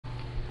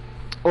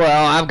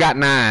Well, I've got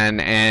 9,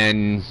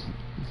 and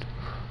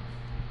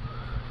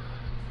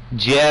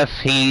Jeff,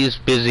 he's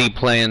busy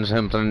playing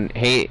something.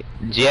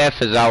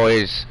 Jeff is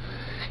always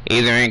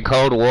either in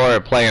Cold War or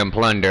playing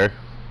Plunder.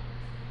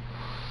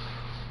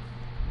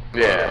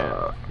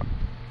 Yeah.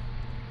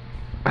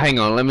 Hang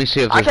on, let me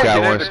see if this guy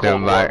wants to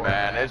invite.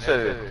 Man,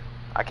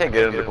 I can't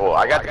get into Cold.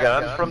 I got the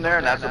guns from there,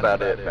 and that's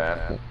about it,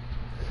 man.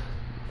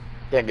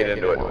 Can't get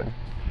into it.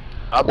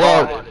 I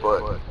bought it,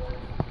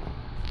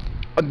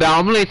 but the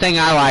only thing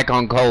I like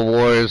on Cold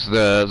War is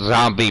the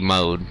zombie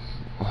mode.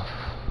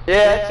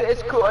 Yeah,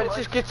 it's cool. It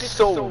just gets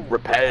so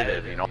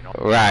repetitive, you know.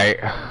 Right.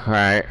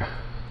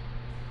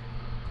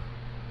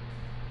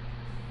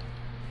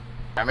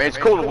 I mean, it's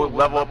cool to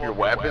level up your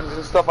weapons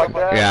and stuff like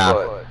that.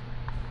 Yeah.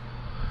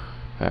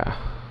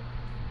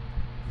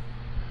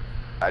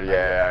 But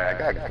yeah,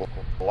 I got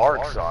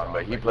Lark's on,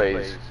 but he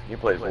plays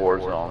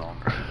Warzone.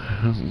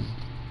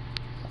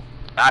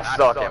 I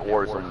suck at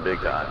Warzone big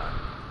time.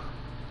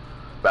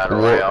 Battle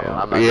Royale,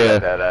 I'm not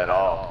good at that at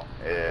all.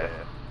 Yeah.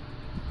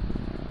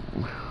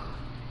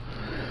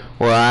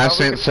 Well, I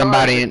sent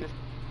somebody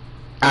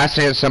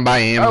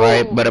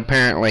invite, but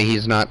apparently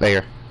he's not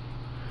there.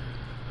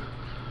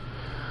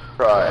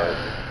 Try it.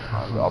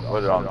 I'll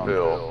put it on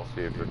Bill.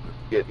 See if we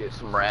get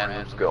some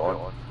randoms going.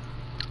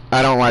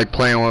 I don't like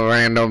playing with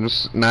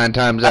randoms 9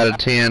 times out of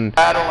 10.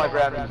 I don't like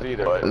randoms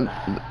either.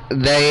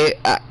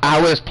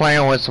 I was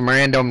playing with some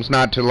randoms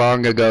not too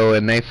long ago,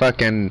 and they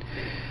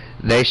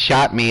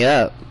shot me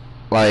up.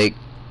 Like,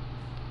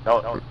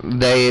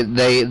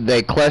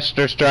 they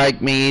cluster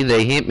strike me,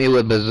 they hit me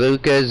with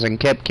bazookas and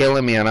kept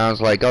killing me, and I was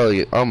like,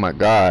 oh my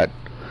god.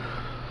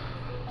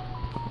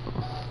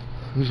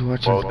 Who's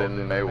watching? Well,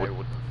 then they would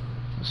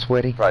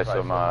Sweaty. try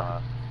some.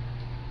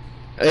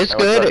 It's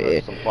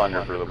good. Some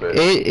plunder for a little bit.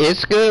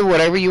 It's good.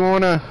 Whatever you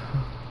wanna.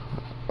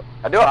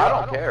 I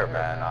don't care,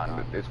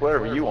 man. It's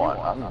whatever you want.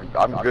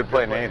 I'm good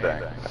playing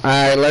anything. All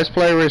right, let's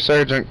play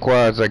Resurgent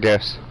Quads. I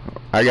guess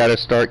I gotta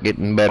start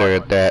getting better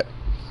at that.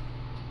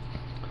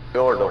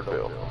 Phil or don't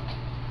Phil?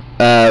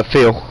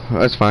 Phil.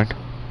 That's fine.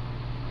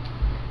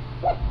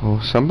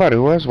 Well, somebody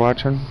was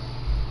watching.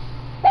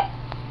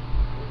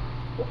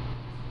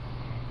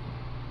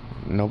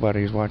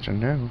 Nobody's watching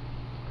now.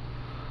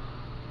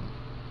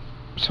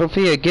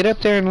 Sophia, get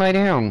up there and lay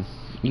down,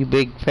 you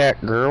big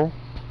fat girl.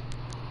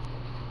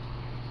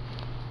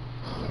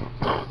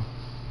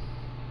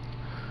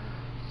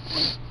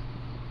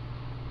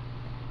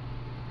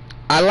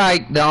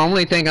 The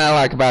only thing I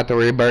like about the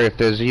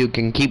Rebirth is you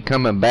can keep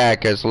coming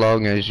back as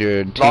long as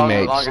your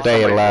teammates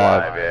stay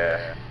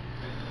alive.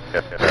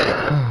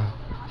 Yeah.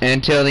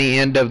 Until the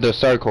end of the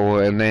circle,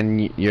 and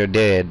then you're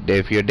dead.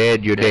 If you're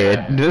dead, you're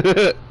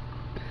dead.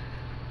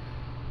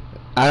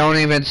 I don't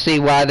even see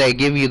why they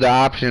give you the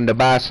option to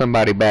buy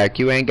somebody back.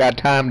 You ain't got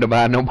time to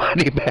buy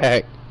nobody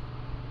back.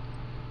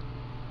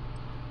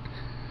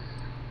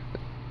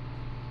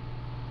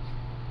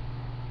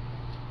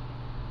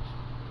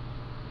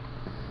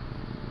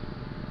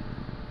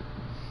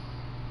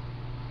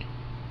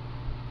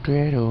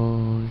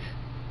 Dreidels,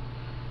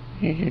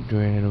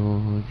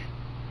 dreidels,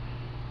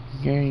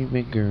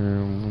 baby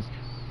girls,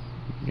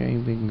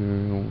 baby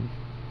girls,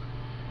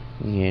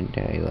 and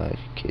I lots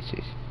of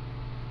kisses.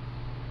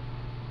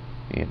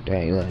 And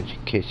I lots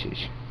of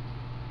kisses.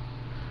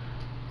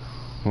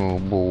 Oh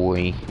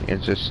boy,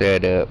 it's a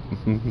setup.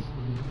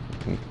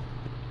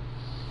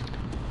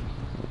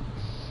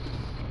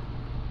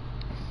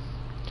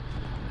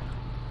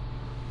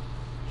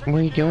 What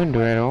are you doing,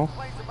 Dreidel?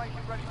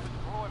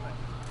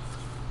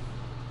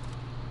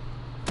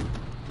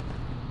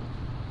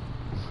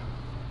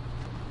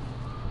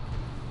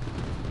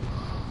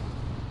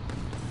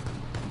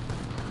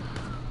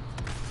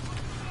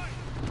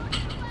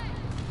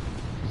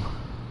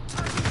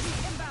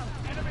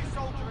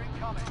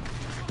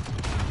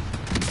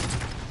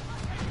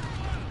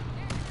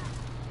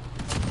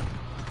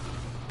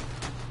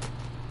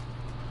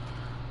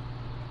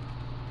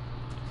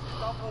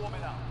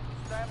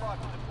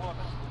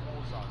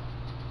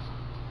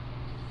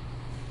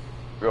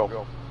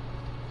 Go.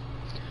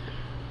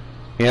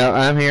 Yeah,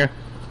 I'm here.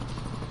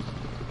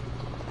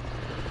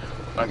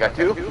 I got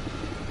 2.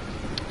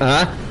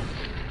 Huh?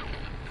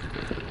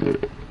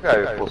 Got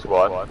a full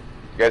squad.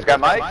 You guys got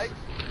mics?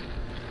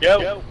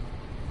 Yo.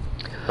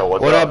 So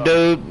what up,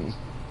 dude?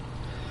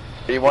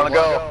 Do you want to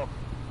go?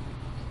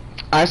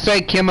 I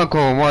say chemical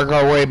and work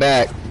our way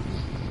back.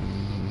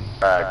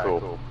 Alright,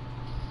 cool.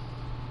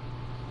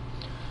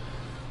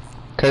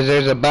 Cause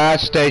there's a buy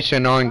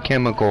station on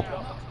chemical.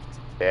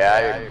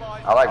 Yeah,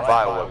 I like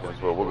bioweapons,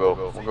 but we'll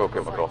go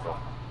chemical.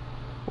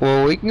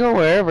 Well, we can go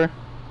wherever.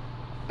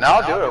 No,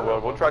 I'll do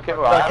it. We'll try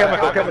chemical. I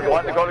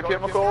wanted to go to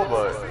chemical,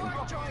 but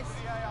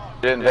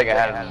didn't think I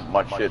had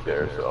much shit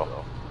there, so.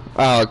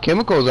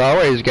 Chemical's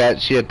always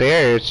got shit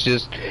there. It's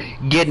just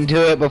getting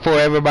to it before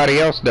everybody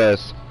else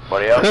does.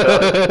 Everybody else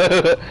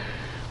does?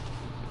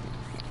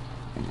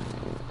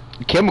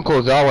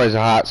 Chemical's always a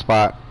hot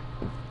spot.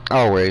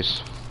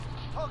 Always.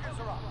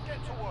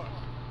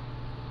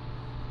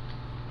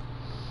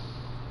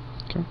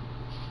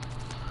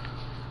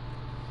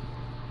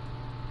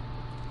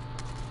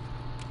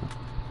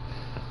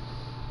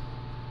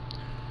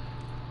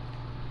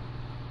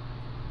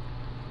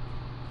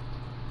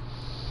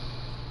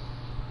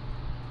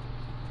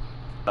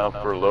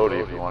 Enough for Lodi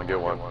if you want to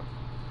get one.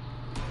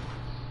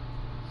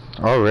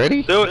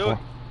 Already? Do it.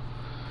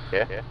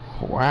 Yeah.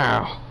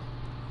 Wow.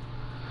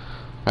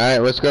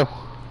 Alright, let's go.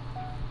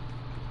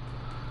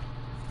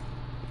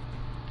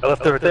 I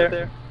left it right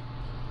there.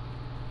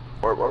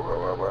 Where?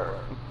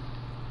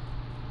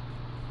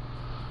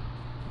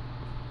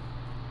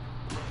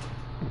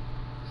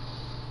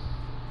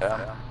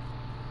 Yeah.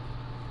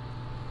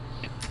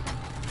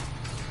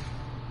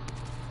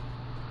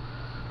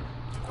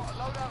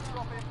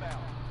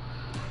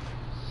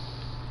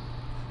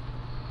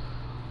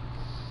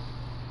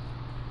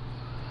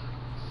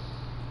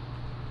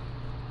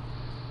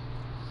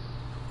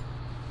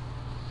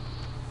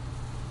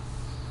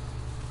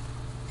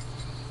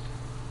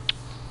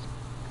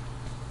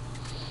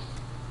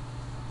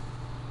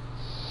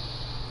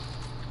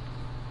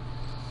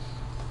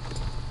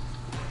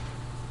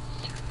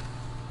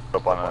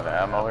 Up on an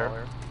ammo here.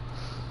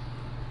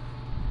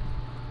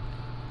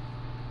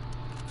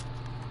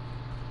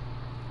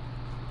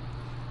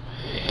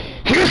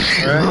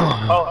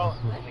 Oh.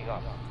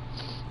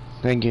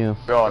 Thank you.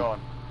 Go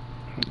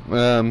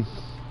on.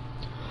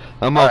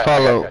 I'm gonna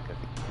follow.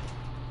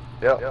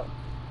 Yep.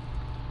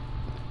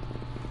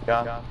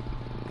 Gun.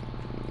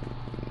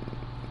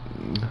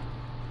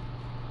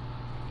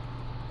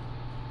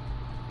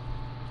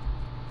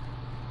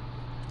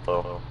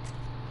 Hello.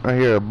 I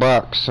hear a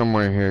box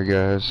somewhere here,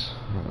 guys.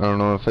 I don't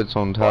know if it's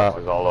on top.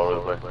 Boxes all over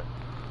the place.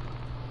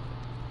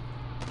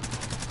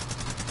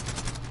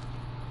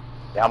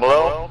 Down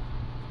below.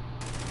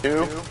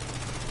 2.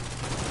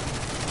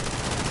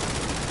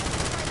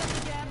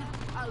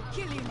 I'll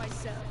kill you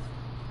myself.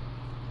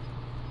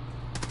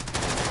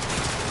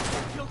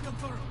 Kill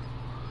confirmed.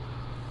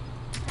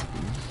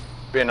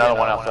 Be another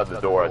one outside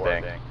the door, I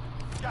think.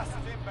 Gas is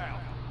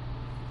inbound.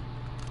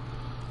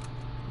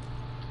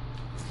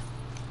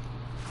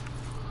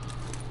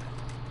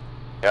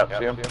 Yep,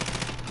 see him?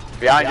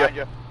 Behind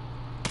you.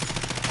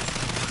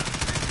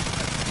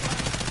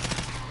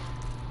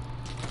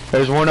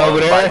 There's one over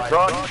there.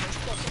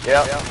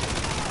 Yep.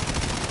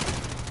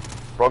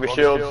 Broke his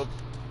shields.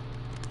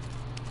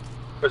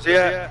 Where's he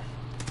at?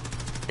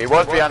 He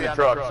was behind the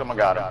truck. Someone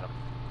got him.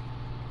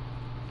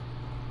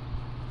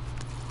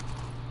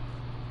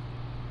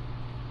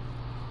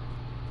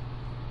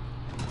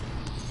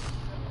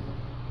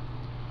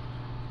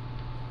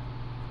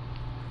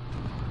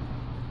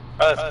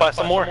 Let's buy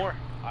some more.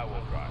 I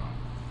will drive.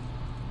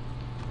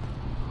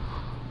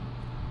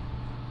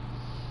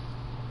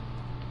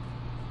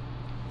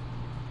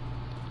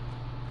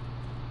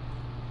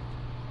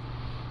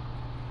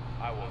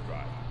 I will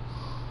drive.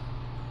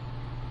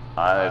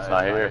 It's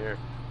not here.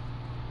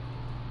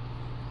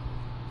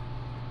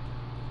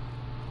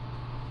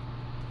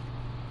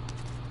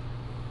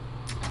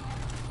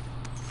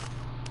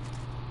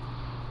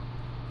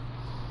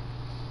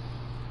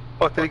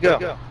 Fuck did he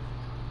go?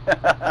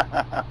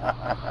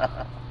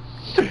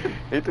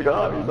 He took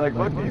off. He's like,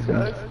 fuck these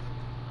guys.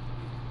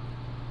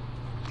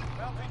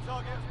 Bounty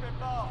target has been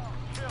marked.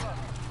 Kill him.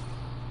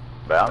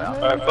 Bounty?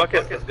 Alright, fuck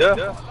it, let's go.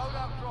 Loadout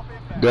drop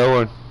inbound.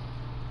 Going.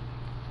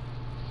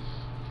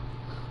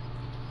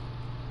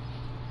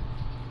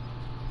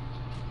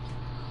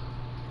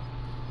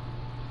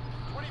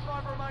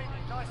 25 remaining.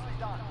 Nicely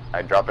done.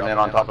 Like dropping in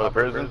on top of the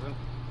prison.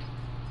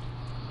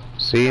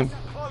 See him?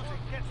 Closing.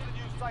 Get to the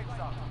new safe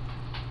zone.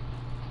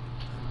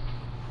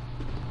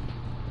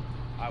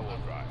 I will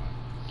drive.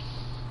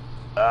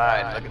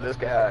 Alright, look at this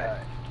guy.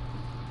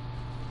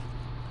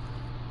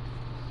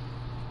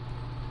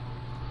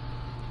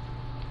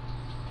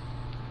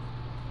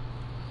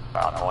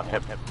 Wow, no one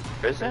hit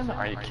prison?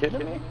 Are you kidding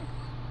me?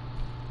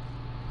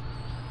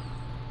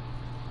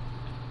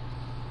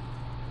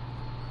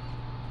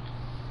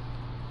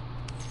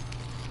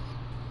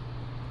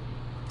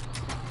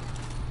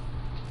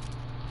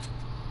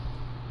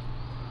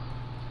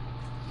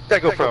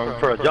 Gotta go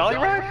for a jolly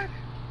ride?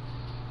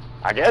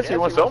 I guess he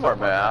went somewhere,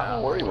 man. I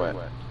don't know where he went.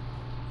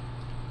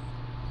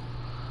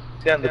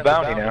 He's got the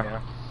bounty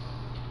now.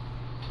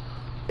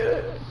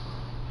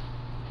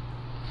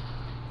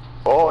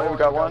 Oh, here we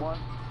got one.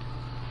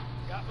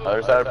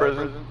 Other side of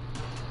prison.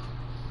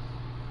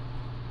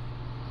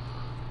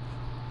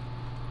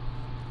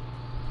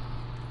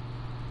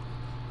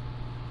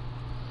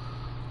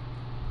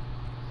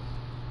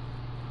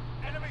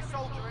 Enemy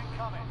soldier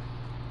incoming.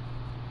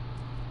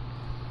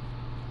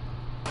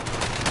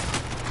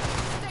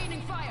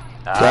 Sustaining fire.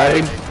 Got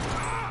him.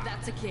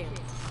 That's a kill.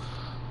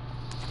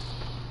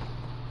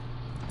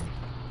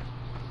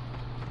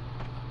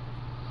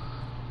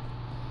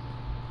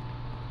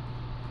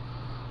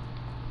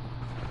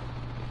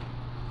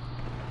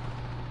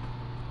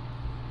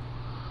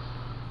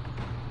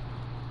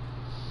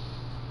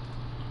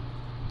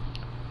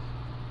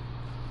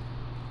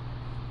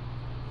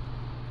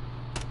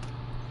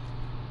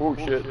 Oh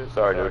shit.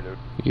 Sorry, dude.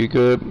 You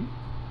good?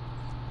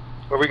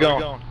 Where we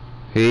going?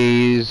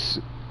 He's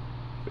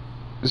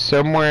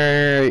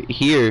somewhere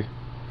here.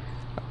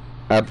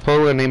 I'm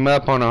pulling him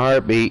up on a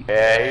heartbeat.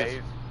 Yeah,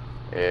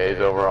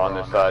 he's over on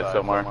this side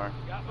somewhere.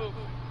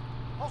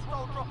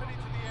 Hostile dropping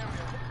into the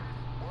area.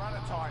 We're out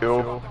of time.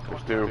 Two.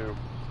 There's two.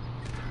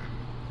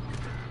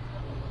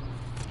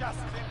 Gas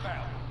is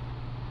inbound.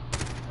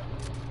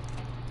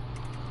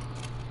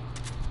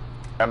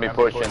 I'm be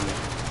pushing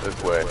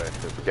this way.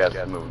 There's the gas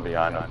is moving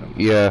behind them.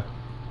 Yeah.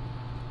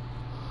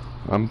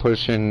 I'm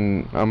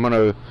pushing. I'm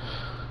gonna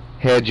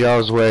head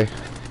y'all's way.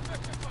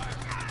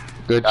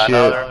 Good Got shit.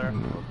 another.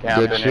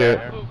 Camping Good shit.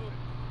 here.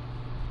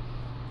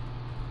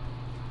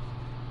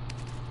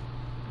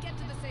 Get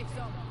to the safe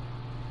zone.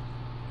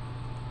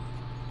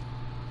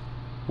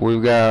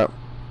 We've got.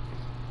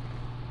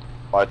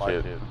 Watch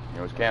it. He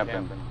was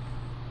camping.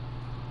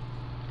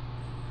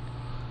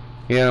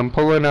 Yeah, I'm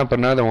pulling up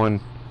another one.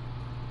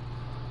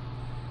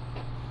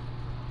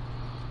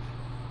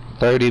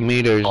 30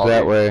 meters Oh,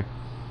 that yeah. way.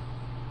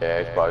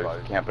 Yeah, he's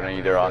probably camping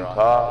either on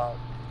top.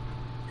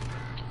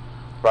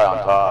 Right on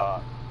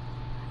top.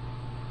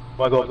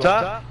 Wanna go up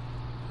top?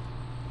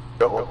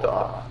 Go up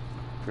top.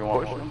 If you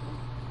want to push him.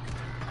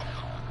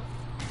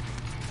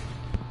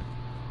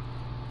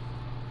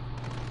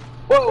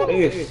 Whoa!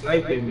 Niggas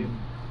sniping me.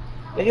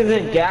 Niggas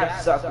in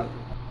gas sucking.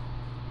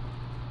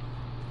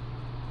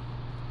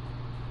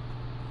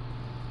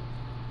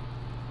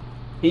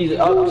 He's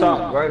up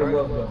top, right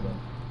above them.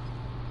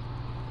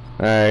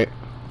 Alright.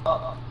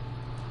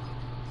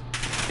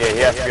 Yeah, he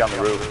has to be on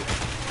the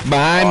roof.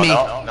 Behind Oh, me.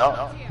 no,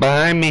 no.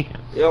 Behind me.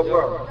 Yo,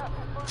 bro.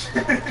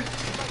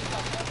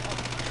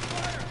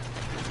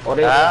 Oh,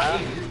 they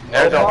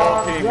There's a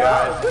whole team,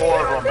 guys.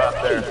 4 of them up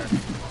there.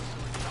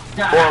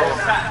 4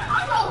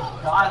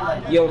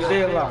 of them. Yo,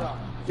 stay alive.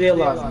 Stay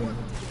alive, man.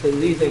 Cause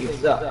these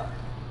niggas suck.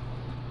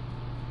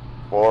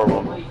 4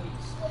 of them.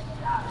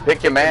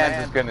 Pick your man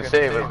who's going to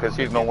save him because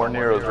he's nowhere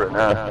near us right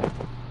now.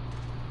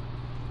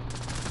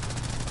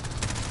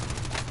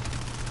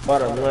 About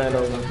to land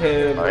on his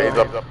head, Oh, he's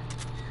bro. up.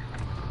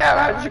 Yeah,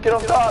 how did you get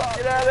on top?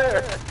 Get out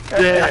of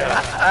there.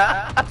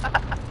 Yeah.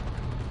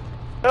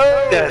 No.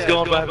 Guy's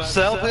going by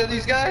himself with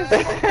these guys?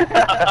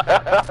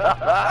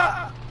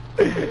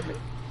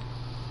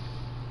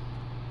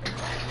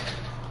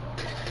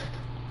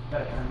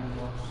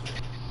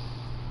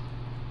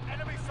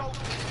 Enemy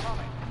soldiers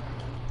incoming.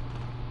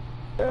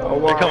 Oh, They're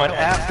wow. coming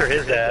after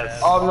his ass.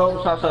 Oh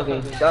no, stop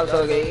sucking. Stop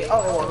sucking.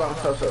 Oh, no,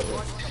 stop sucking.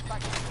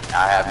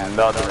 I have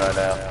nothing right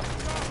now.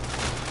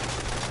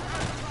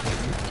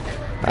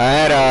 I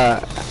had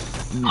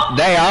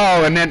they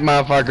all in that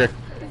motherfucker.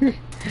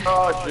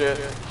 Oh shit.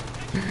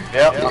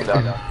 Yep, I'm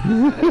done.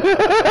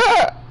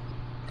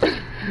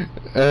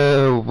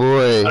 Oh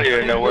boy. I don't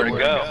even know where to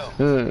go.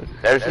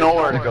 There's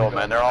nowhere to go,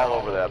 man. They're all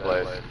over that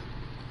place.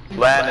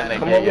 Land and they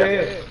Come get over you.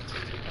 here.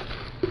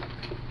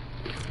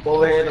 Come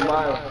over here to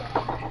mine.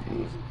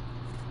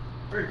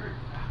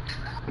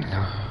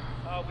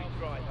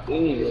 We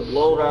need to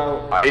load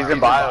out. He's in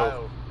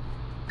bio.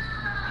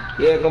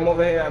 Yeah, come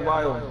over here at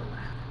bio.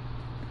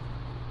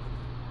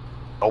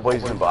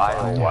 Nobody's in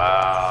bio.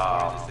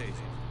 Wow.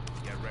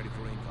 Get ready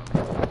for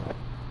incoming.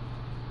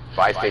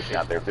 Buy station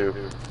out there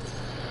too.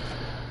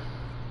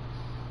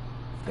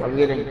 I'm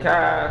getting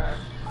cash.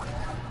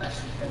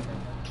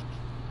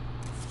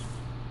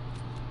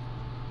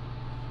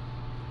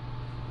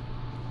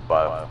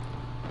 Bio.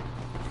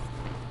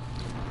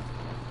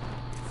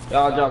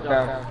 Y'all drop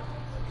cash.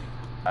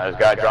 There's a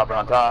guy dropping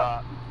on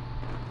top.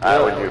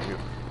 Alright, would you?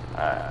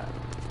 Alright.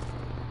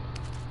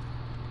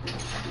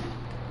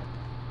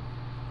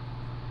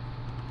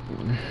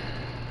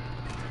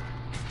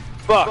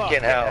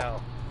 Fucking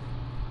hell.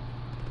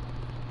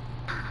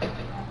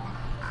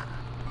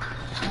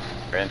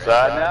 You're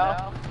inside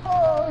now?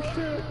 Oh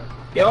shit.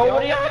 Yo,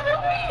 what are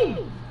y'all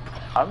doing?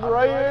 I'm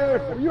right here.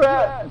 Where you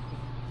at?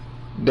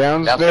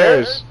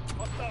 Downstairs.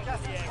 Gas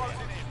is closing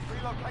in.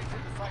 Relocating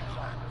the safe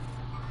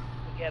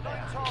zone.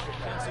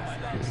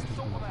 Target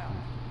sort them out.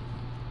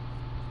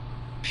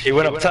 He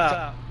went up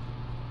top.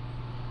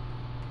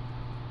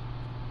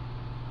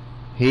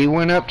 He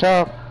went up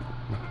top.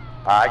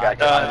 I got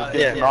you. I'm just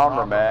yeah. getting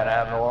armor, man. I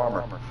have no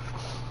armor.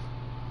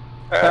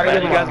 Alright,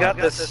 man, you guys got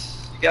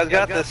this. You guys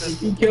got this.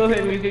 If you kill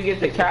him, you can get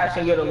the cash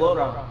and get a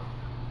loadout.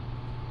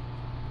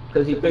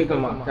 Cause he picked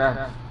him up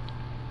cash.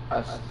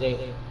 I think.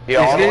 He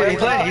all the way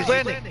He's landing. He's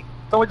landing.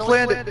 Someone's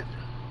landed.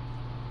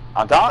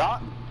 on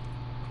top?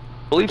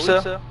 Believe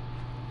so.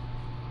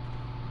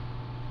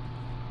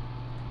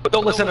 But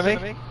don't listen to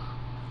me.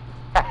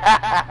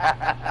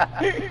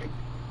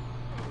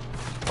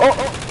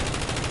 Oh,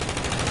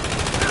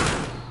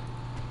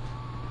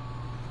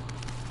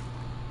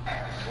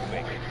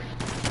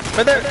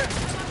 Right there.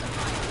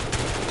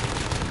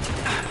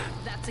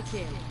 That's a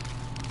kill.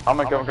 I'm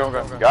gonna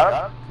come.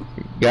 Got him?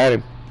 Got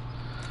him.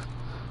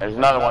 There's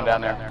another one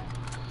down there.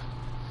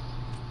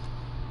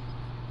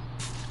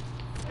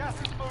 Gas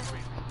is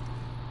moving.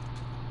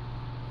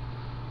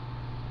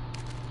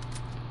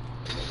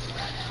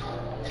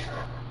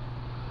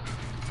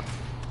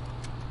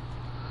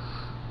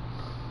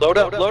 Load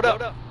up. Load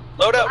up.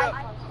 Load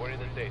up. We're in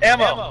the station.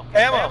 Ammo.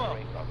 Ammo.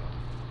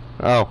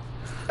 Oh.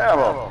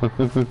 Ammo.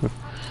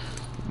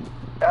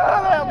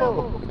 Got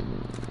ammo.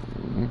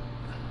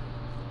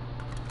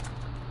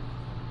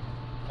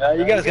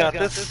 You guys got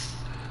this.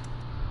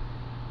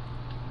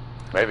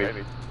 Maybe.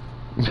 Maybe.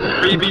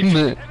 Enemy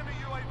UAV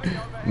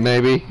overhead.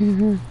 Maybe.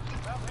 Bounty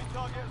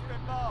target has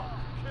been marked.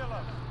 Kill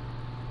 'em.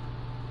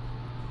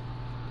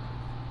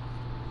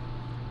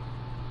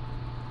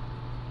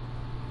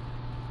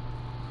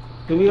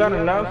 Do we got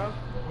enough?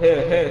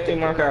 Here, take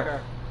my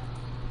car.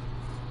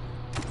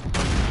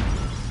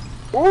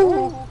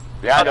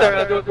 Yeah, Out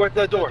there,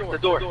 the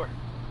door.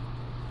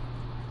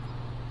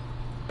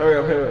 Hurry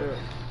up.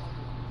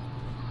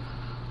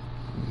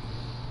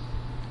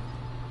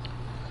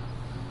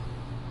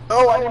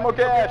 Oh, I need more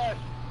cash.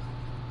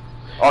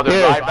 Oh, there's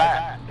Here.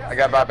 buyback. I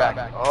got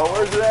buyback. Oh,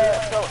 where's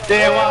that?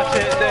 Damn, watch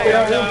it. Get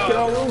on Damn. roof, get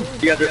on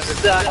roof. You guys are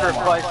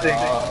sacrificing.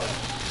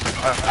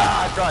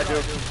 I tried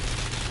to.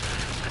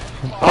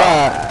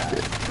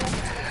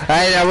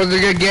 Hey, that was a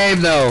good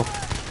game though.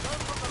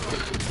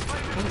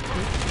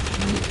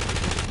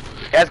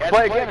 Guys, can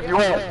play again if you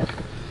want.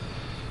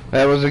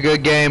 That was a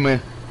good game.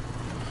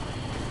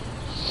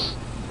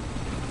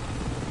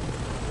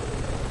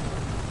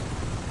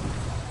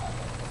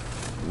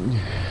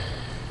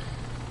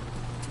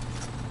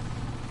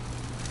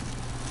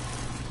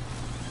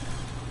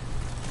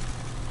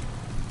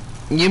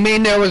 You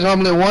mean there was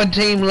only one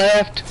team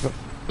left?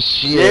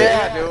 Shit.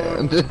 Yeah,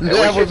 dude. That We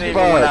was shouldn't even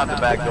went out fun.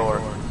 the back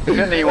door.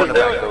 Shouldn't even went the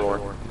back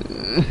door.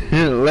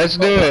 Let's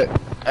do it.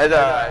 And,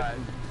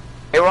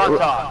 hey, we're on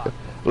top.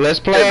 Let's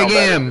play no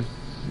again.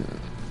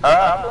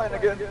 I'm playing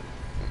again.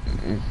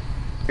 You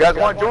guys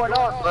want to join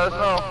us? Let us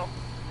know.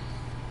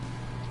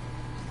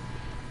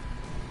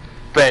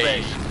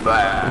 Face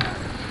back.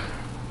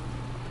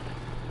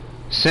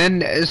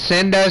 Send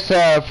us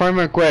a friend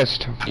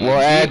request. We'll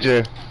add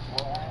you.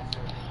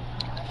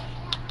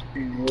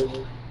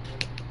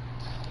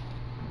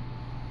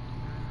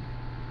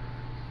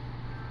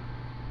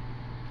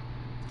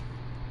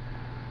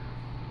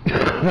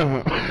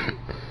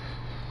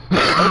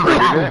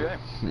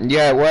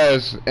 Yeah, it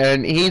was,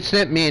 and he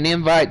sent me an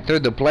invite through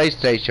the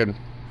PlayStation.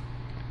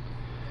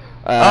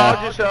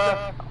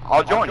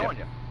 I'll join you.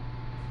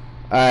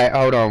 Alright,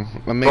 hold on.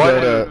 Let me Go go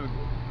ahead. to.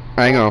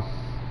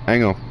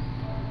 Hang on.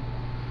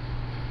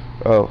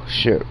 Oh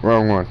shit,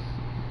 wrong one.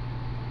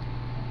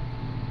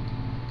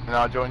 And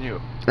I'll join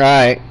you.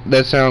 Alright,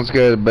 that sounds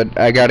good, but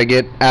I gotta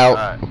get out.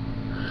 Alright.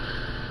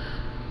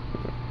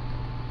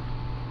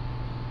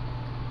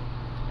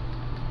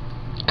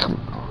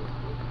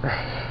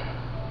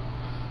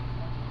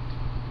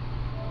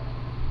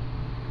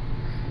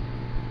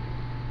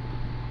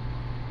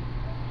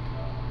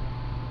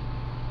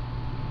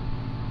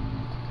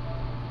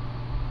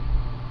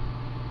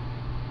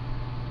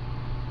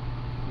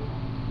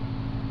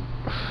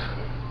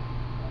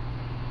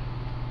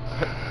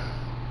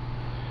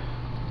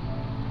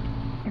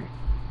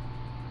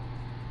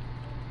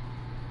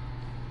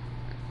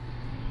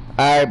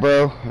 Alright,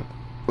 bro.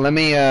 Let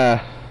me,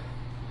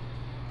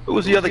 Who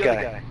was the other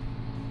guy?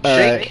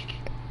 Shake?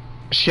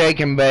 Shake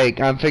and bake.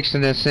 I'm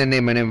fixing to send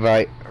him an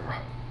invite.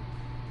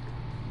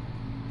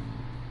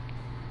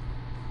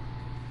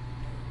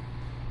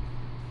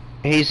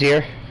 He's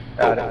here.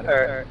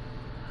 Alright.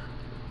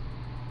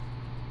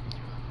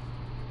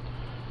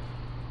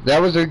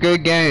 That was a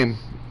good game.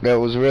 That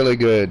was really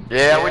good.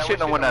 Yeah, we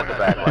shouldn't have went out the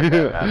back like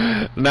that,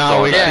 man.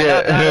 No, we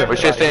should. We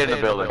should stay in the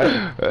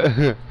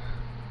building.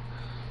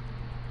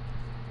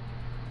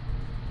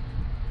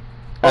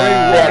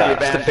 Uh,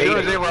 As soon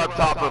as they were up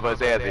top of us,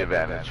 they had the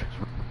advantage.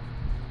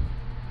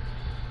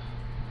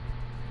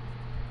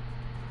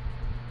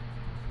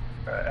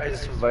 I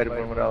just invited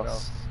everyone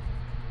else.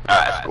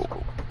 Alright, that's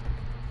cool.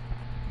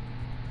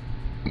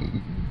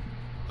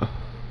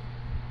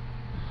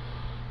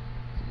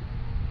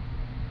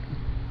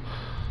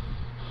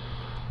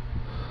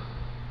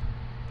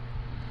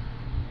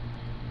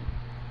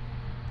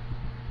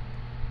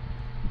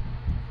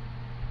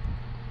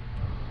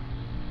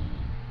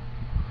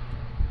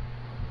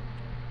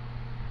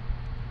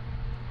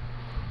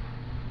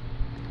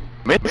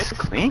 Miss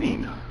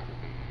Clean.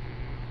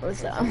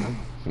 What's up?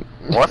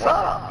 What's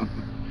up?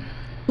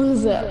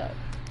 Who's up?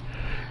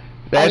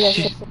 That's I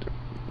guess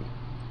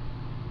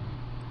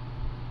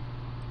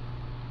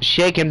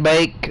Shake and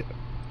Bake,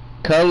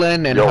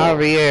 Cullen, and Yo.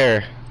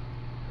 Javier.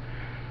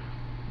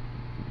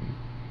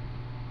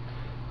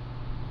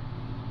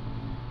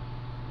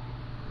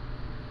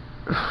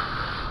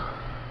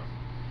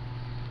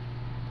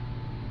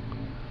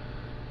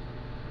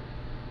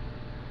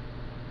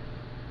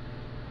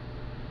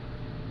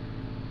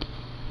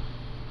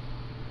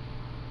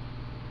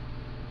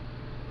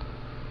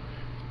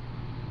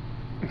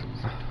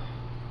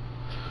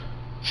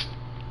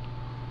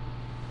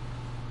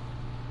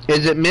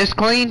 Is it Miss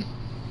Clean?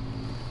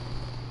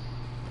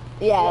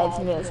 Yeah, it's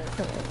Miss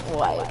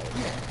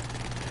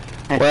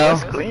White. Well,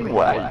 Miss Clean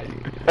white.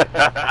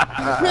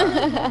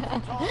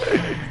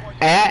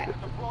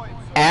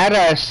 add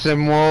us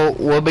and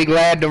we'll be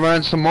glad to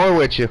run some more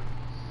with you.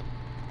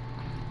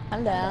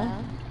 I'm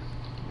down.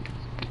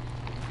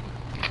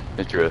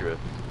 It's true.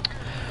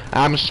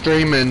 I'm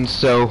streaming,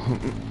 so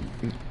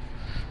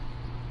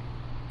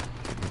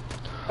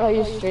Oh,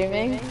 you're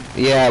streaming?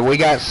 yeah, we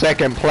got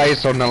second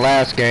place on the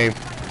last game.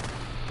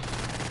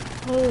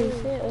 Holy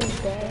shit,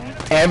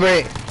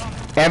 okay.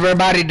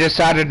 Everybody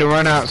decided to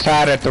run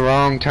outside at the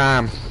wrong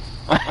time.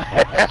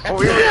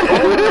 we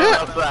were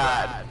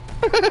outside.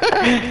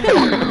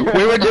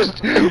 we were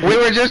just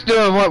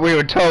doing what we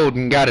were told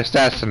and got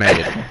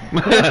assassinated.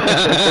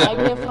 I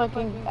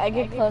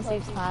get close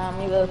each time,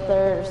 either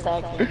third or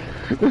second.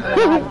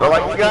 But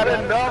like, you got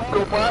enough,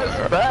 go buy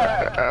us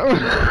back.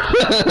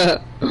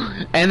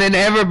 And then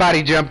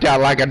everybody jumped out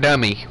like a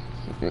dummy.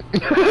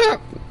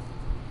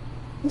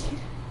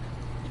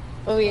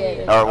 Oh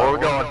yeah. Alright, where we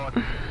going?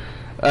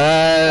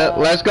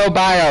 Let's go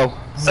bio.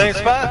 Same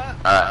spot?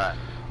 Alright.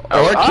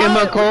 Or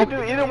chemical. We can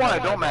do either one,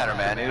 it don't matter,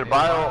 man. Either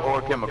bio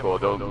or chemical,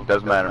 it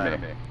doesn't matter to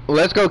me.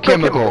 Let's go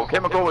chemical.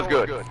 Chemical was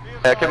good.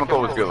 Yeah,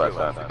 chemical was good last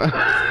time.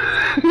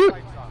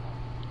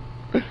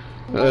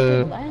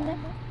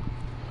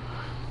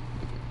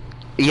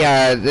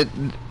 Yeah,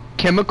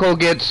 chemical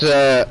gets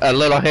a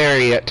little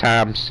hairy at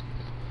times.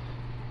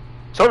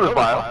 So does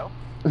bio. All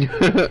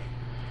right,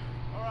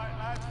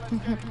 lads, let's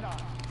get it done.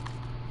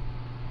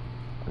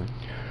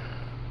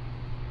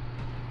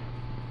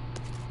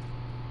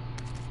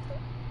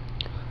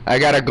 I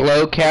got a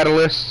glow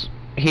catalyst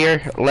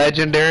here,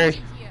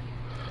 legendary.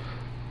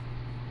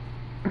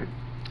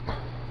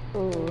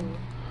 Ooh.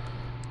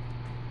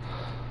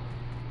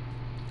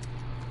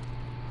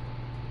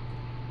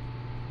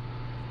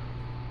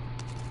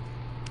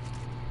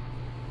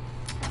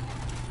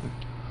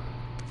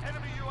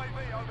 Enemy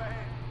UAV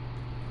overhead.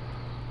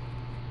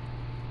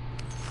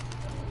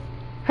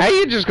 How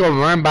you just gonna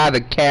run by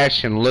the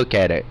cache and look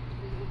at it?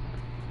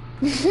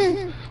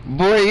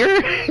 Boy,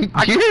 you're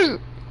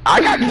I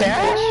got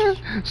cash.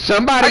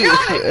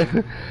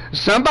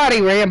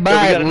 Somebody ran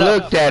by and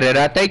looked at it.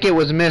 I think it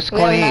was Miss We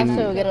have Clean.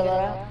 enough to get a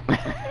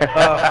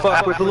loadout.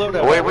 Fuck with the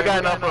loadout. Wait, we got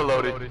enough for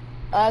loaded.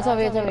 It's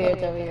over here,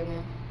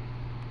 man.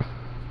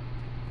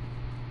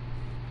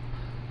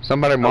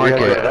 Somebody mark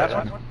gotta go to it.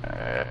 that one?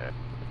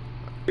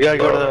 We gotta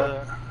go to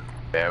the...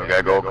 Yeah, we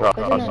gotta go across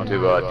to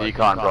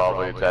decon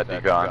probably. It's at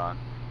decon.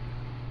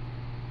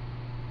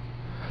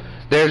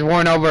 There's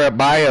one over at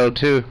bio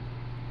too.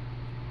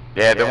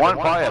 Yeah, the one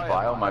probably at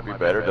bio might be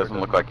better. Doesn't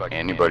look like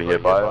anybody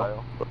hit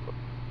bio. But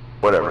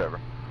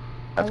whatever.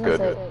 That's good.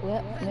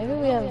 Maybe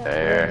we have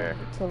There.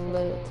 to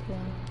loot.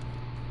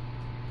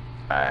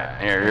 Alright,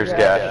 here's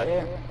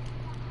gas.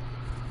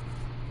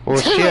 Well,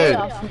 shit.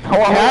 How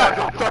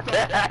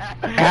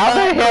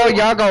the hell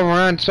y'all gonna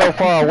run so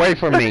far away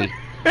from me?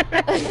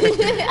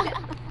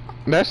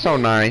 That's so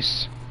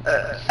nice.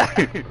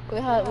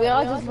 We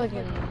all just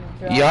fucking.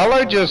 Y'all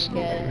are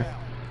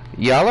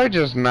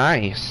just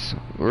nice.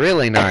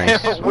 Really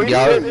nice. We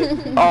Y'all,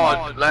 did.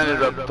 Oh, it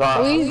landed up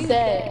top. We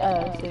said,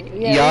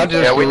 Y'all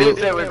just Yeah, we did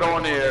say we're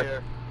going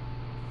here.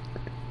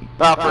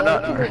 Not for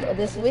nothing.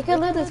 we could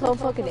loot this whole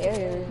fucking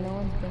area. There's no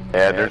one.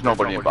 Yeah, there's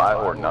nobody in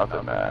bio or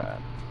nothing, man.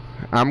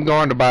 I'm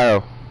going to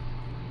bio.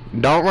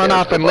 Don't run Yeah,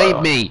 off let's and go leave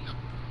bio. me.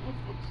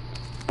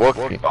 What?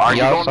 Are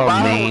you Y'all going so to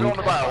bio? mean. We're going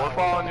to bio. We're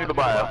following you to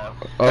bio.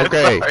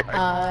 Okay.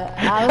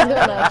 I was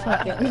gonna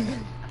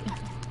fucking.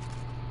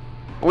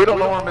 We don't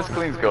know where Miss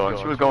Clean's going.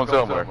 She was going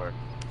somewhere.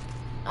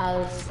 I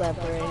was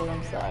separated.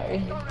 I'm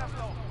sorry.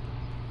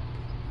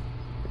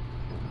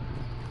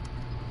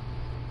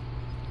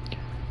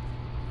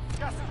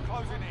 Gas is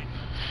closing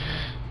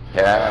in.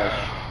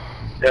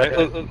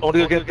 Yeah.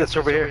 Only get this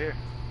over here.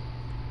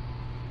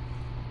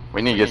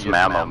 We need to get some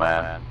ammo,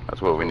 man.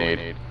 That's what we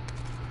need.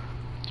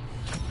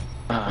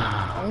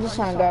 I'm just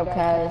trying to grab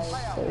cash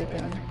so we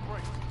can.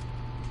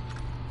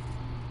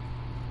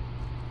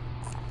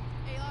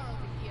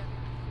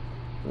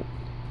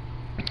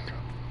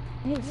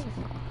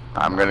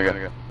 I'm gonna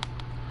go.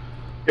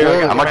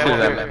 Here, How much is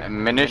that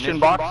munition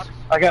box?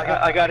 I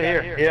got it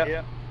here.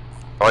 Yeah.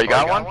 Oh, you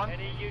got one?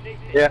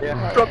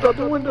 Yeah. Dropped out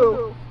the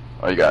window.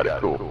 Oh, you got it.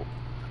 Cool.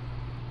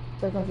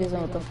 So confused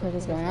on what the fuck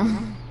is going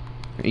on.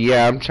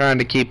 Yeah, I'm trying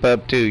to keep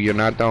up too. You're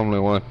not the only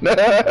one.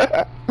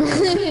 As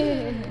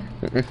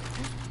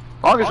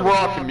long as we're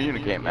all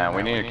communicate, man.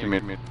 We need to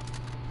communicate.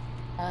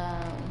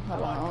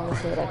 Hold on, I want to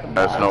see what I can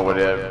Let's buy. know what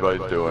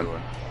everybody's doing.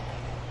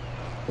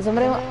 Does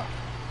somebody want?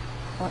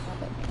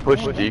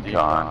 Push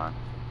decon.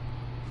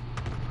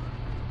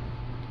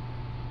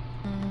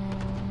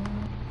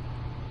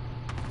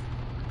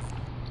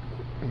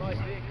 Nice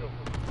vehicle.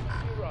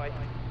 You're right.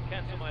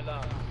 Cancel my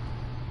last.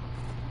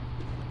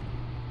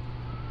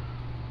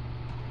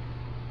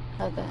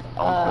 Okay.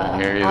 Don't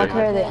hear you I'll there.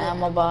 carry the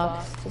ammo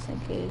box just in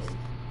case.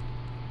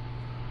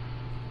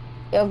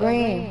 Yo,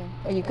 Green,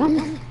 are you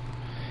coming?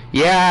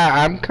 Yeah,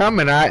 I'm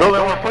coming. No, then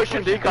we're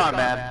pushing decon,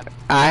 man.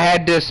 I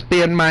had to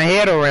spin my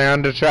head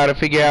around to try to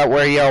figure out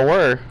where y'all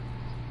were.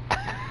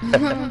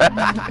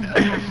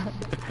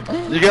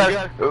 You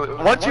guys,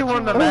 once you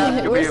run the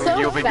map, We're so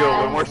you'll be good.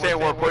 When we're saying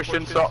we're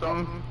pushing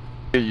something,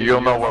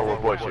 you'll know where we're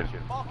pushing.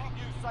 Marking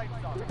new safe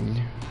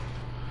zone.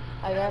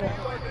 I got it.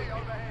 UAV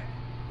overhead.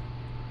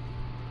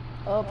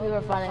 Oh, people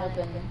are finally up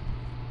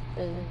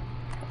in.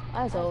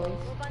 As always.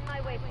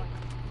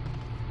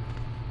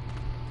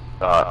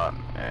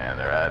 Man,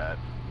 they're at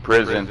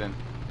prison.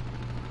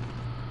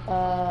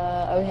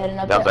 Are we heading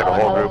up Sounds there? like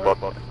a whole Oh, group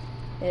up.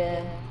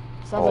 Yeah.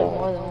 Sounds like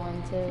more than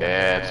one, too.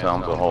 Yeah, it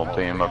sounds a whole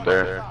team up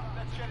there.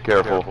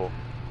 Careful.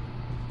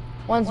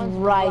 One's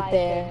right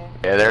there.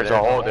 Yeah,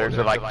 there's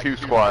like 2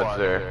 squads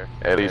there,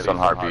 at least on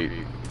heartbeat.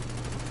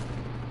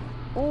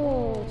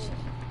 Ooh.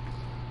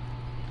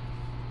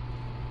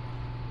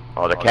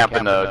 Oh, they're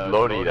camping the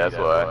Lodi, that's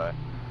why.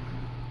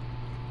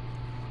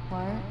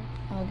 What?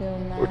 I'll go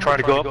now. We're trying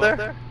to go up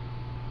there?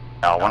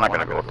 No, we're not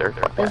gonna go up there.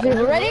 Fuck There's that.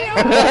 people ready?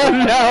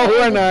 No,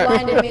 we're not.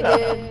 Blinded me,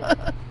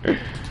 dude.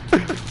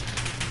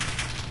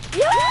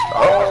 Yeah!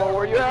 Oh,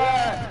 where you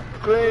at?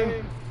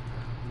 Clean.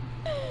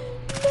 No,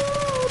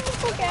 what the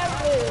fuck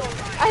happened?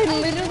 I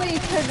literally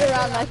turned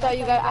around and I thought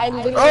you guys, I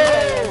literally Oh,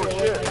 thought you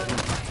shit.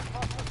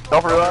 guys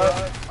Don't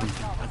reload.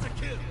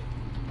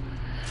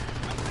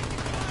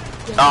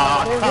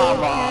 Oh, come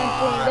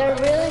on. They're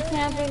really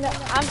camping.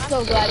 I'm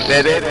so glad.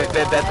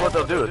 That's what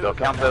they'll do. They'll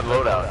count the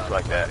loadouts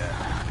like that.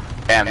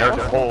 And there's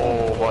a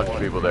whole bunch of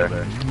people there.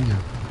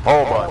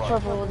 Whole bunch.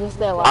 Purple will just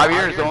stay alive.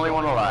 Javier's the only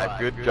one alive.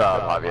 Good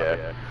job,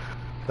 Javier.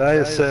 I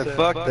just said,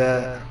 fuck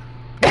that.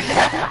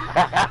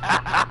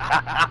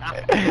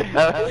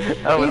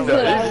 That was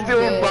good.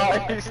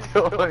 He's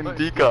still in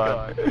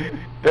decon.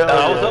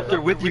 I was up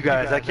there with you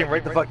guys. I came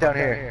right the fuck down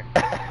here.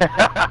 Fuck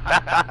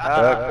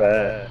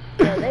that.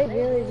 Yeah, they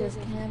really just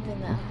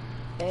camping that.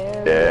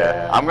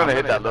 Yeah, I'm gonna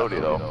hit that Lodi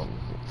though.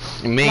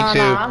 Me No, too.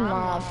 no, I'm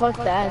not. Fuck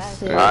that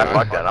shit. Alright,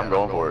 fuck that. I'm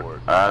going for it.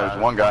 There's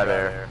one guy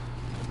there.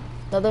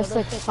 No, there's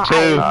like 5.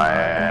 Two.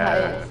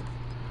 Yeah.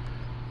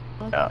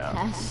 Fuck Yeah.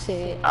 that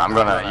shit. I'm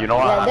gonna, you know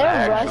what? Yeah, I'm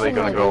they're actually rushing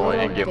gonna like go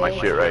little and get my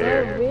bitches. shit right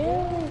They're here.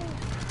 Really?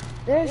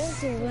 They're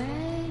sweaty.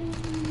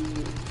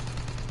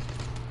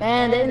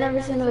 Man, they've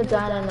never seen a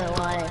vagina in their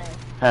life.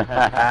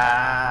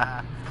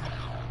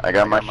 I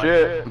got my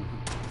shit.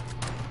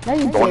 No,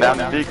 you Going down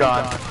didn't. to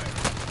decon.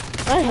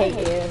 I hate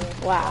you.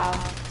 Wow.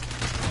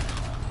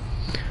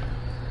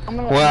 I'm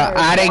gonna Well,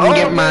 I didn't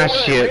get my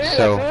shit,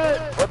 so.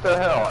 What the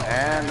hell?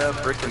 And the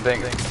freaking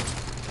thing.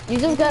 You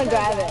just gotta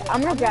grab it.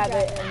 I'm gonna grab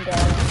it and go.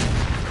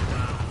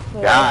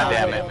 God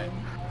damn it.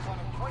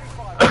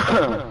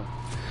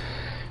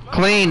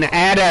 Clean,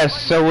 add us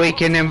so we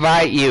can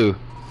invite you.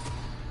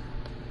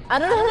 I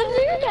don't know how to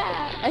do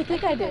that. I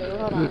think I do.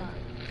 Hold on.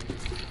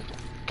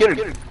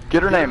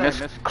 Get her name,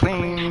 Miss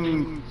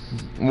Clean.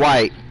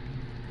 White.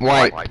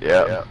 White.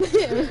 Yeah.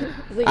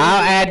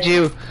 I'll add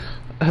you.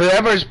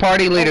 Whoever's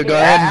party leader, go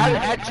ahead.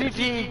 Add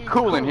GT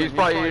Coolin. He's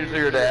probably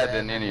easier to add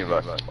than any of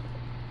us.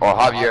 Or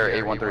Javier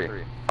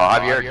 813. Oh,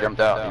 Javier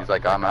jumped out. He's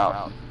like, I'm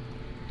out.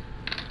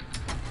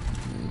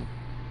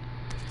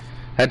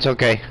 That's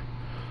okay.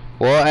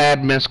 We'll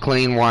add Miss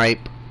Clean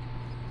Wipe.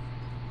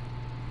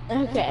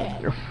 Okay.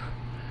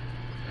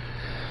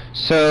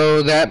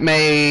 So that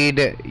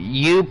made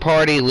you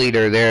party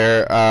leader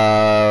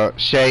there,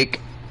 Shake.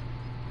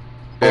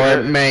 Or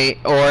it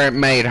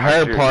made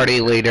her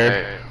party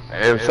leader.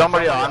 If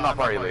somebody, I'm not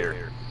party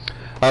leader.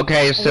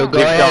 Okay, so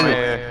go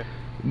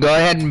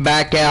ahead and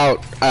back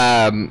out,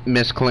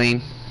 Miss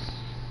Clean.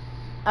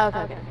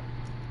 Okay.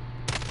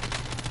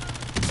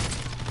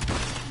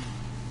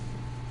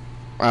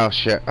 Oh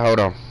shit, hold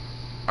on.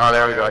 Oh,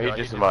 there we go. He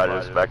just invited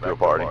us back to a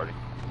party.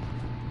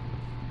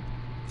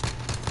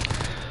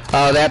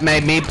 Oh, that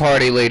made me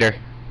party leader.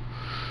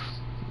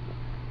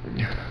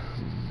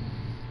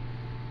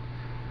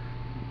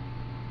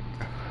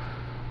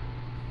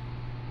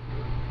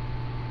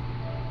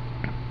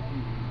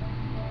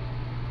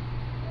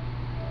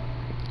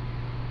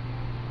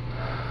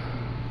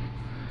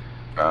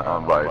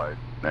 Invite.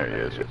 There he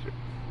is.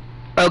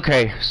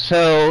 Okay,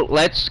 so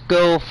let's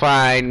go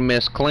find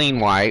Miss Clean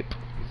Wipe.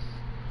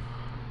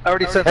 I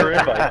already sent her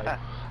invite.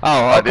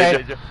 Oh, okay.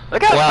 Did you?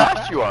 Look how Well,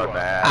 fast you are,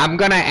 man. I'm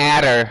gonna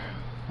add her.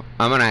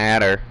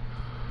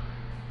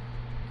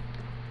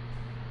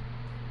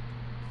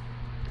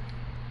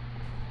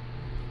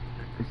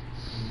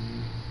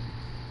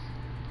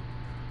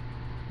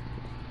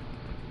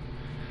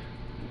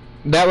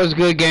 That was a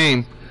good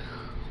game.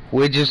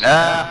 We just We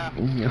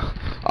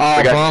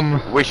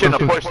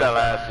shouldn't have pushed that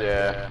last,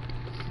 yeah.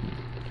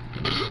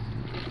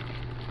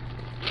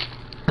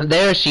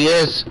 There she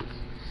is.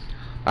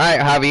 Alright,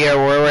 Javier,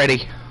 we're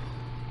ready.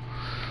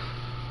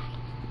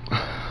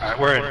 Alright,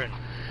 we're in.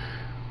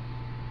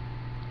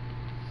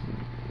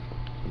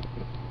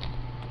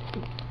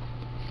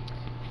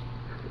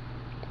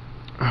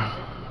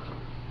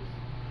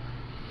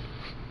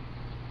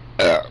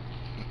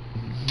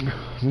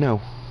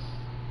 No.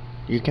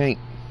 You can't.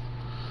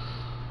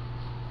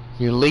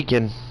 You're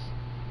leaking.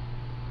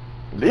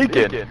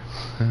 Leaking?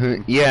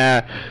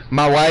 Yeah,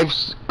 my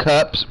wife's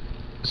cup's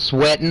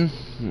sweating,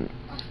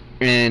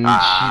 and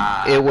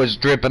it was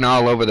dripping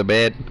all over the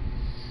bed.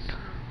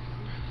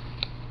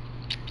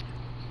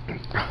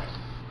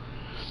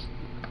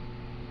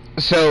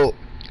 So,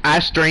 I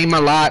stream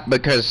a lot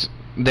because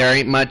there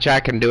ain't much I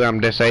can do. I'm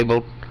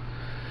disabled.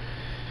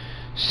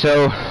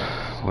 So,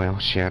 well,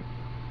 shit.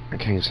 I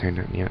can't say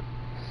nothing yet.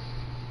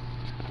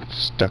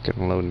 Stuck in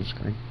the loading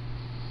screen.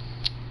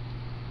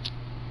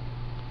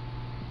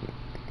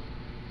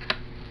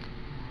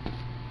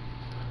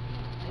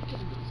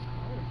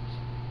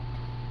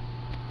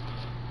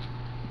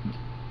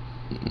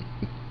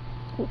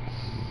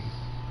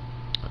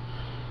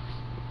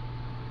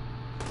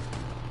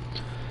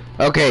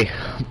 Okay,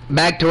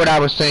 back to what I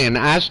was saying.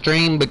 I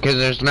stream because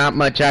there's not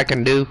much I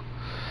can do.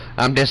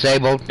 I'm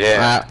disabled.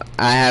 Yeah.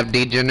 I have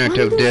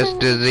degenerative disc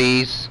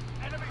disease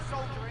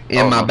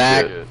in my no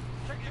back, shit.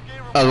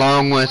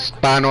 along with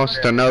spinal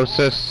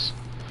stenosis.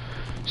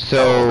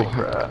 So Holy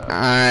crap.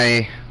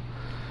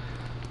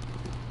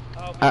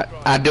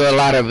 I do a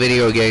lot of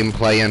video game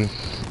playing.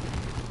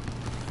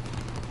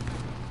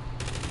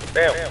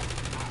 Damn.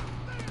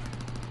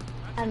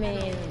 I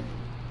mean,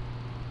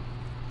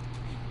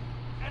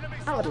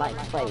 I would like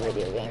to play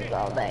video games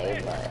all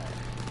day, but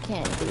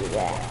can't do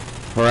that.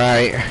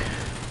 Right.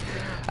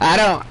 I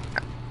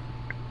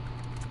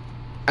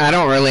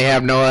don't really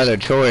have no other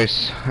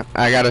choice.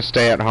 I gotta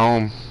stay at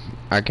home.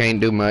 I can't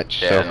do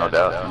much. Yeah, So. no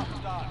doubt.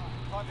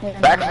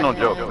 Back's no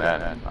joke,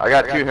 man. I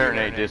got 2 hearing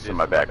aid discs in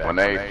my back. When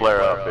they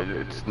flare up,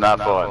 it's not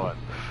fun.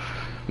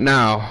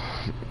 No.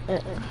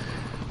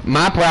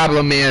 My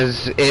problem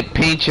is it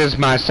pinches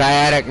my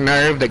sciatic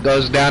nerve that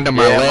goes down to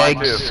my Mine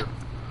legs. too.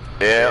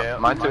 Yeah,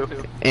 mine too.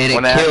 And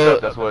When it it acts kills.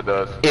 up, that's what it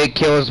does. It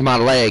kills my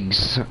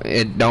legs.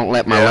 It don't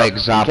let my Yeah.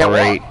 legs You can't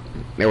operate.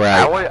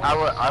 Right.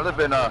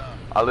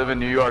 I live in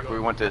New York. We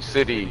went to the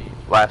city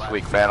last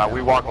week, man.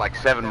 We walked like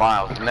 7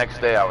 miles. The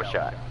next day I was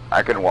shot.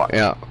 I couldn't walk.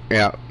 Yeah.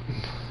 Yeah.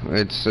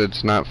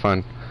 It's not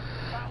fun.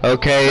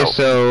 Okay, Nope.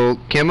 so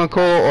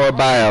chemical or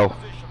bio?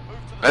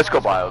 Let's go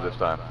bio this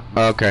time.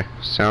 Okay,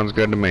 sounds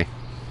good to me.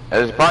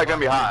 And it's probably gonna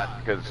be hot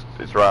because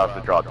it's right off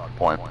the drop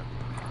point.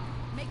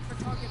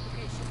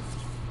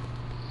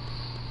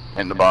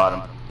 In the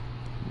bottom.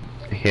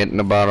 Hitting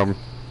the bottom.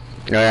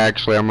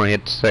 Actually, I'm gonna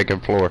hit the second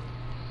floor.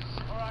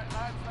 Alright,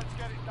 lads, let's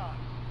get it done.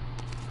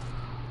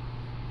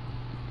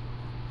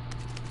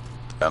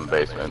 Down the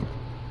basement.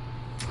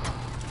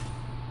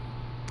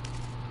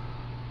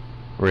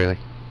 Really.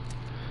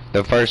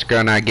 The first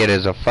gun I get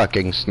is a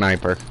fucking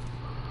sniper.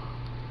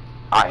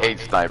 I hate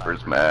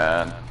snipers,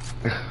 man.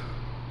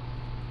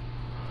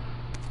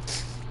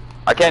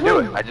 I can't do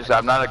it.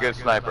 I'm not a good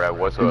sniper at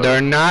whatsoever.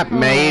 They're not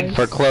made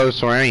for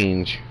close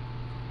range.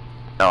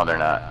 No, they're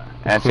not.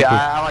 And see,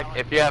 I like,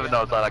 if you haven't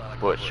noticed, I like to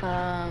push.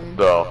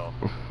 So,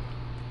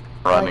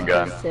 run and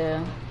gun. Too.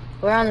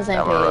 We're on the same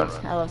I'm gonna page.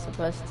 run. I love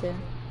supposed to. Or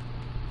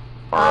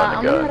run I'm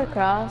and gonna head gun.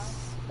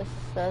 across. If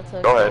that's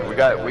okay. Go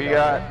ahead. We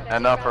got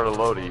enough for the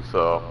loadie,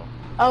 so.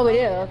 Oh, we do.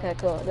 Okay,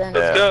 cool. Then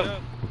Yeah. Go.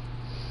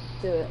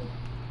 do it.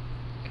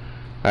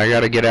 I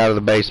gotta get out of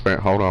the basement.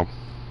 Hold on.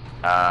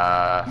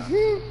 I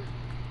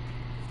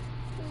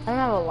don't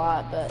have a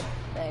lot, but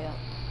there you go.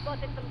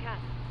 Spotted some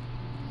cats.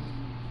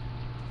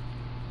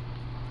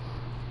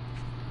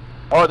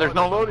 Oh, there's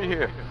no loadie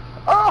here.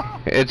 Oh,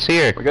 It's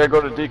here. we gotta go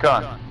to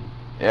decon.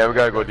 Yeah, we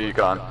gotta go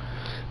decon.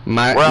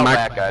 My Well, my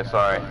back, guys.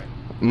 Sorry.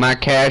 my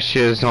cache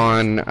is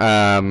on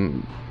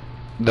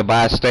the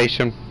buy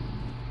station.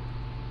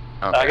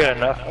 I got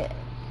enough. All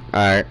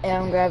right. Yeah,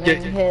 I'm grabbing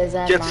Get- his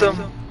and Get mine.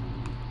 some.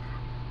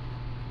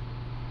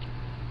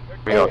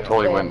 We all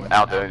totally went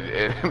out there.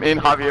 Me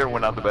and Javier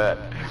went out the bat.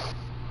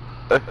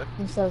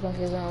 I'm so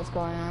confused on what's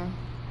going on.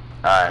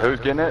 Alright, who's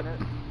getting it?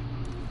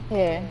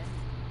 Here.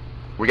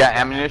 We got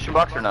ammunition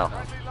box or no?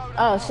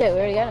 Oh shit, we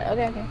already got it.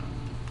 Okay, okay.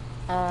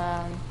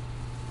 I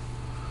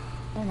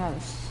don't have.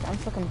 I'm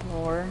fucking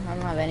poor. I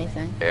don't have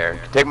anything. Here,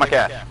 take my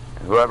cash.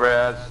 Whoever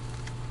has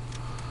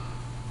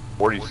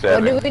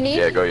 47. What do we need?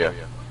 Yeah, go yeah.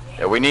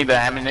 Yeah, we need the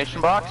ammunition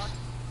box.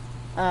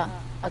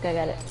 Okay,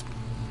 got it.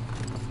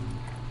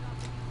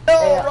 No,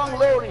 Yeah. wrong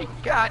loadie.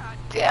 God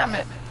damn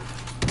it.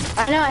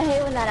 I know. I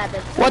hate when that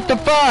happens. What the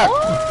fuck?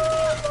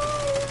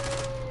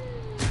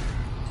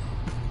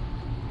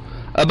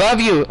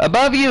 Above you!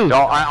 Above you!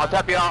 No, I'll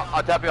tap you off.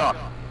 I'll tap you off.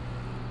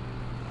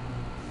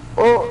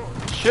 Oh,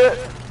 shit.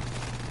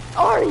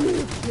 Are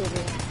you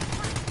kidding?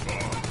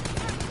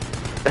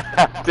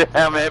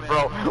 Damn it,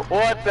 bro.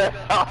 What the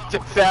hell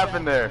just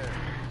happened there?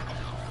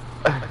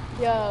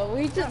 Yo,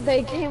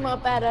 they came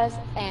up at us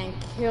and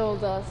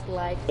killed us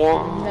like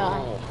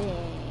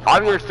nothing.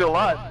 Javier's still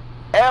alive.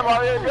 Hey,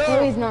 Javier, No,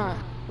 go. he's not.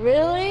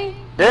 Really?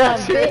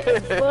 Yes, he Book,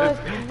 is. book,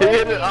 He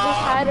hit it. just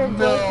hide or Oh, book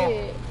no.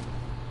 it.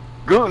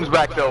 Goon's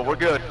back though. We're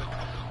good.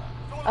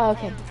 Oh,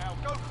 okay.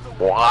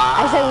 Wow.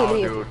 I said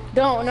we leave. Dude.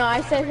 Don't, no,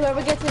 I said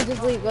whoever gets it,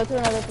 just leave. Go to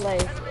another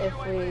place if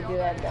we do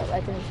end up.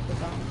 I think we should be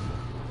fine.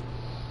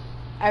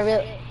 I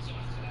really...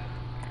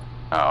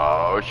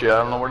 Oh shit, I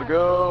don't know where to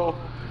go.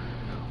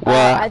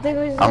 Well, I think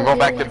we should I'm going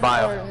back to leave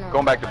bio. or no.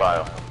 Going back to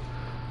bio.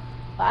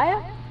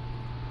 Bio?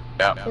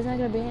 Yeah. There's not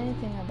gonna be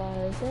anything about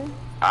it, is there?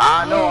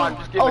 I know, I'm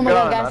just getting Oh a my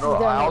God, gun. gas I, is don't,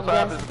 going, I also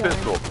have gas his is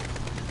pistol.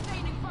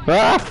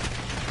 ah!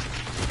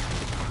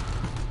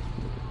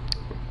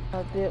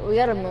 We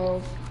gotta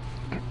move.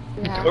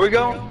 Where we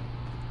going?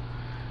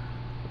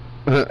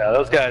 Yeah,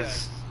 those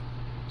guys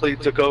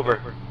completely took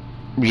over.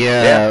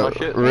 Yeah, Yeah, no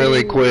shit.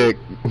 really quick.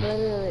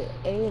 Literally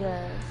ate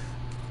us.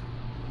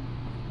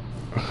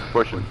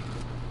 Pushing.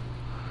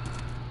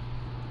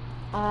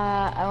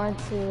 I went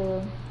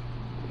to...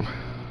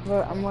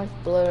 I'm with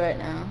Blue right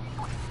now.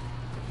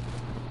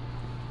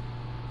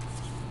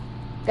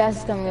 Gas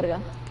is coming, gotta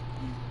go.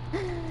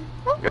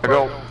 Gotta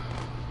go.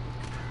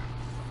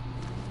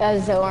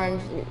 Guys, so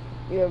orange,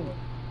 you're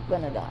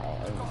gonna die.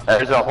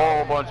 There's a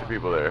whole bunch of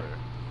people there.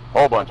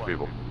 Whole bunch of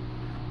people.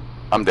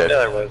 I'm dead. Yeah,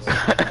 there was.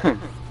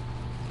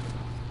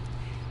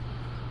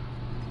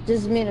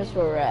 Just meet us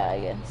where we're at, I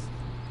guess.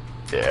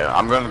 Yeah,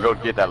 I'm gonna go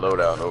get that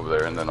loadout over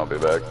there and then I'll be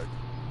back.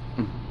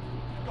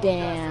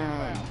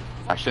 Damn.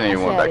 I shouldn't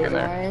even went back in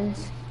there. Orange.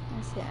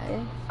 I see how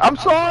you. I'm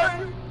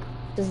sorry!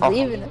 Just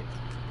leaving it.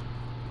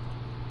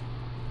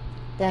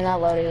 Damn, that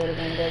loading would have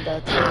been good though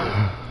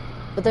too.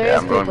 But there Yeah,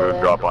 is I'm people gonna go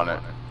there. drop on it.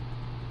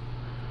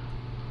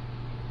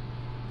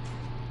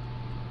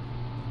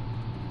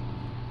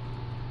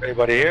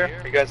 Anybody here?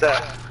 Where you guys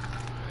at?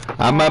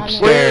 I'm We're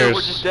upstairs.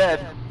 We're just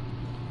dead.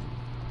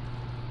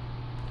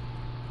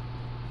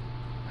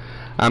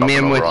 I'm Something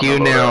in over with on you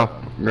the now,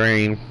 loadout.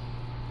 Green.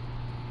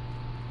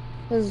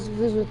 Who's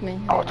with me?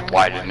 Oh, it's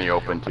wide in the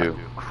open too.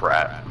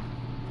 Crap.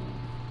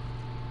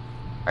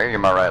 I gotta get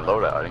my right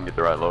loadout. I didn't get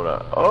the right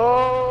loadout.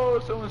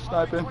 Oh, someone's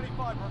sniping.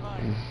 25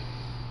 remain.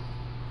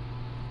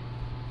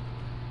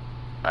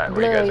 Alright, where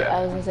Blue, you guys I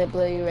at? was gonna say,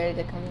 Blue, you ready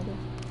to come with us?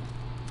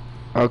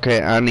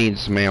 Okay, I need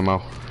some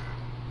ammo.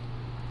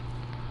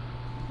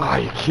 Are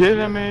you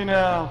kidding me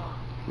now?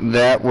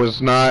 That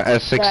was not a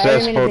Sorry, I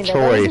didn't mean successful to think that.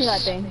 That wasn't that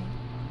choice. thing.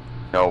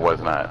 No, it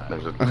was not.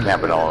 There's a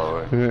camping all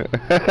over. There's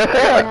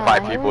Yeah, like no, 5 I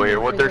people wasn't here.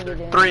 What? There's freaking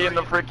doing 3 in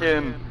the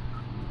freaking.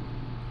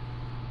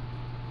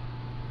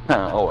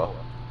 Oh well.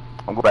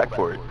 I'll go back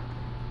for it.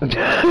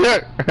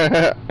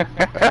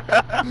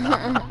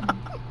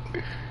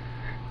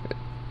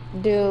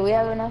 Do we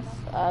have enough?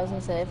 I was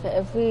gonna say,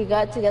 if we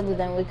got together,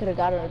 then we could have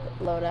got a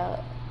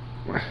loadout.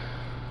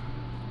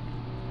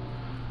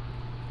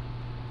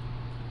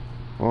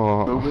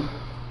 Oh. Moving.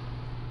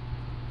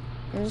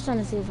 I'm just trying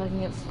to see if I can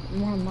get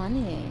more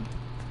money.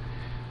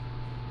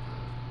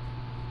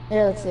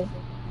 Yeah, let's see.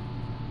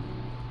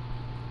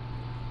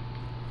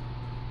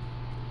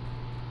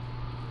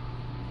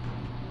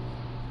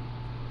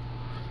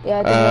 Yeah,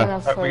 I think we have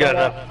enough for We got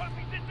loadout.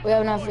 enough. We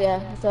have enough,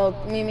 yeah. So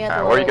meet me at the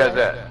Alright, where you guys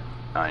loadout. at?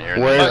 Oh, you're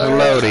in Where's the the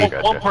loading?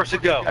 Gotcha. One person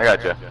go. I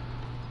got you.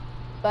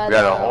 But We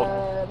got a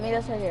whole- meet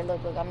us right here. Look,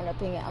 I'm gonna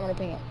ping it. I'm gonna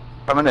ping it.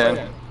 Coming in.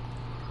 Vendor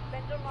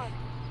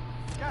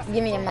mark.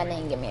 Give me your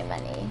money. Give me your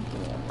money. Give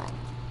me your money.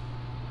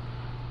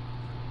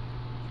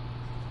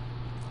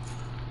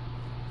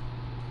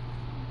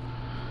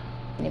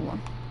 Need more.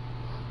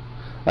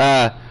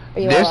 Are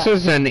you This all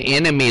is an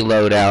enemy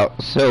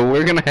loadout, so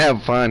we're gonna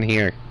have fun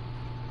here.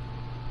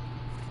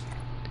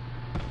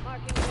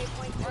 Marking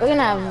waypoint. We're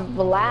gonna have a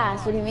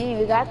blast. What do you mean?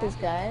 We got this,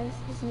 guys.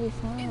 This is gonna be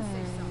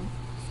fun.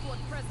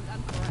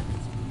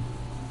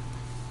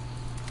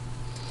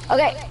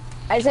 Okay,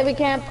 I said we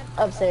camp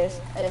upstairs.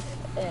 If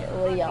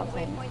what do y'all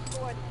think? Waypoint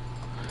coordinates.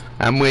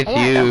 I'm with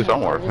Yeah, you, definitely.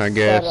 somewhere, Just I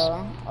guess.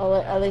 Settle.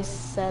 At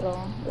least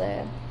settle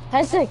there.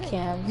 I said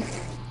camp.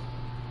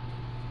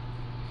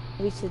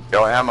 We should.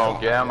 Yo, ammo.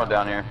 Get ammo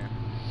down here.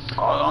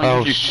 Oh,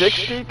 Oh, you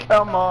 60?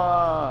 Come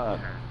on.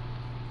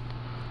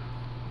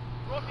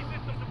 Rocky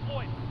system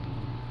deployed.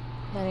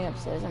 Heading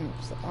upstairs.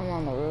 I'm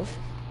on the roof.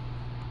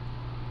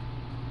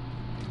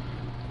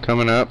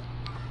 Coming up.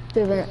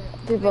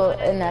 People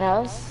in that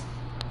house.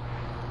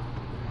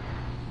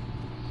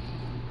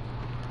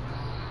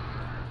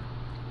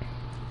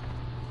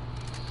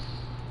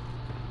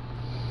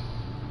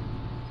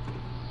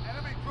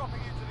 Enemy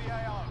dropping into the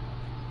AO.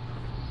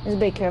 Just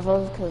be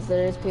careful because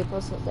there is people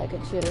that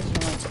can shoot us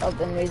from like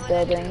up in these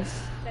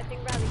buildings. Setting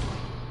rally point.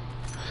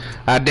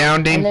 I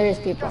downed And him. there is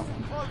people.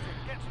 Closing.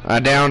 Get to I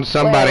downed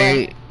somebody.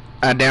 Wait.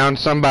 I downed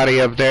somebody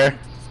up there.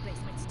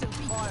 the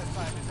fire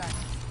sale is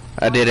active.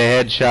 I did a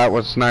headshot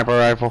with sniper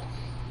rifle.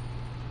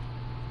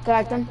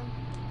 Cracked them.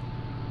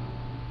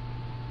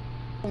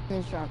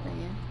 Someone's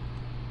dropping you.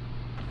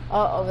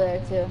 Oh, over there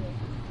too.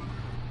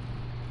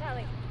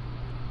 Tally.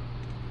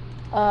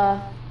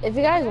 If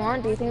you guys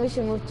want, do you think we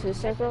should move 2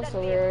 circles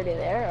so we're already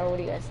there, or what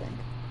do you guys think?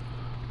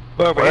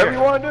 Over Whatever here.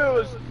 you want to do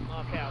is.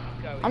 Mark out.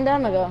 Go. I'm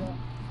down to go.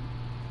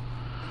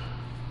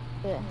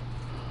 Yeah.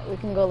 We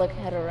can go like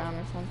head around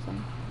or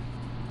something.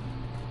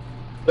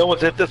 No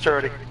one's hit this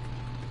already.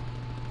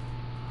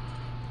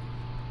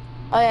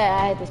 Oh yeah,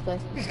 I hate this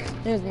place.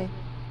 It was me.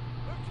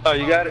 Oh,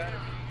 you got it?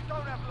 You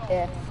don't have long.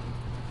 Yeah.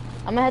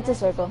 I'm gonna head to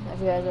circle if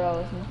you guys are all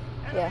with me.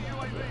 Yeah.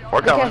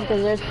 We're Be careful coming.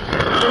 because there's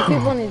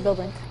people in these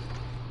buildings.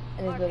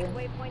 In these Marking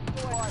buildings. waypoint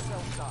Fire coordinates.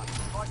 sale done.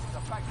 Prices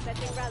are back to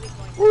Setting rally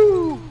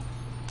point.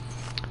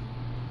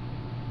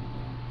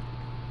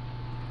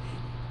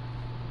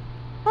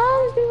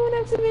 Oh, there's people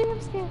next to me.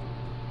 I'm scared.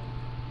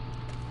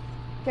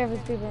 Careful,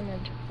 there's people in the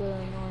blue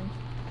and orange.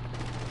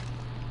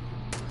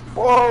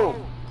 Whoa!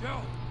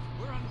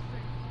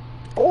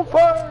 Hold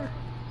fire!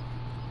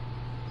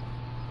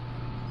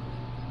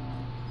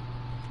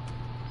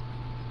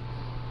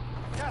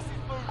 gas is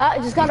moving. Ah, I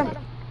just got him.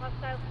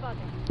 Hostile spotted.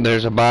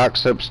 There's a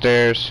box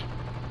upstairs.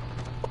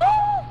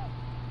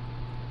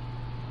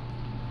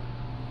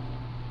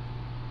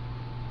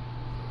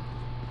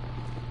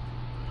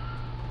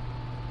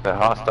 The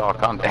hostile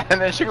comes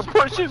and then she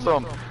pushes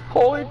them.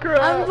 Holy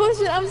crap! I'm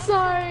pushing. I'm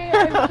sorry.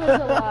 I push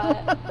a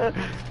lot.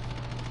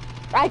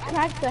 I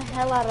cracked the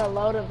hell out of a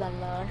load of them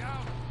though.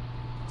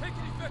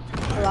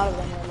 A lot of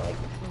them were like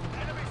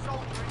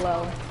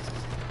low.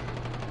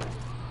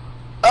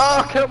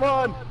 Oh, come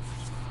on!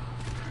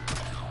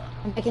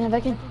 I'm back in. I'm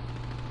back in.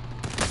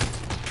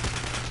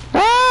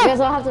 Ah! You guys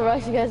all have to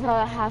rush. You guys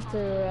all have to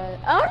rush.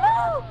 Oh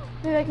no!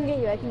 Maybe I can get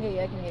you. I can get you.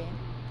 I can get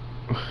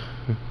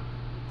you.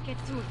 Get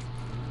through it.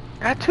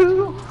 Got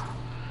two.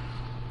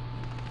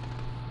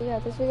 We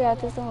got this. We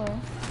got this. Don't worry.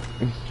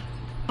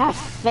 Have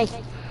faith.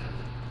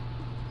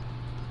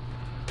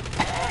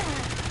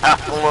 I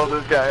love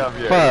this guy up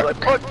here. Fuck. He's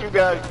like, fuck you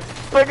guys.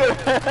 Look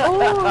at that.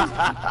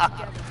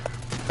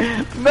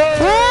 No!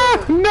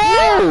 Ah,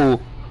 no!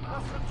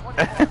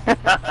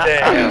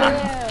 Damn.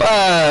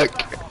 Fuck!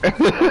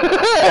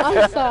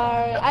 I'm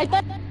sorry. I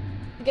thought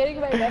getting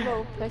my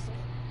memo pushed.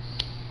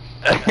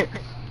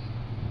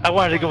 I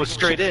wanted to go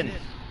straight in.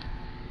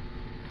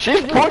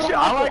 She's pushing.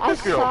 I like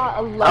this girl. Saw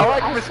a load. I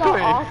like I Miss saw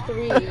Queen. all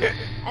three,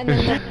 and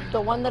then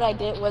the one that I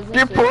did wasn't.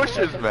 She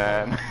pushes,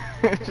 man.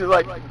 She's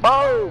like,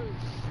 boom.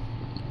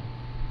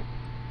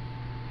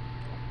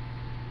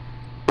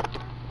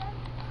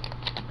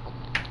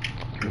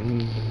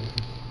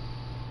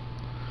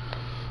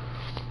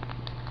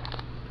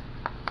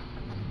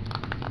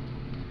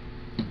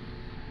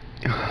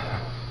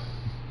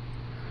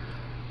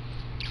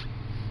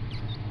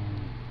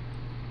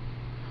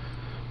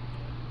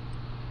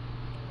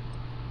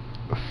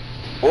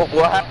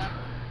 What happened?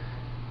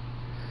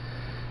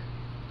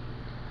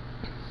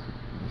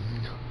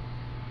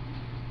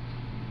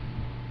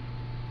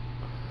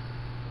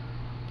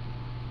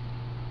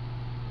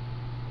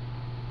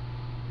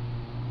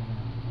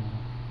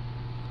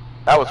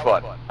 That was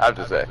fun, I have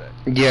to say.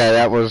 Yeah,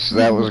 that was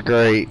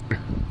great.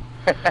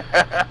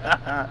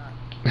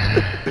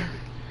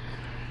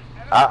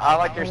 I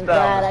like your I'm style,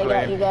 glad I Miss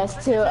got Queen. you guys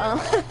too.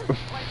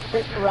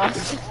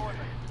 Rush.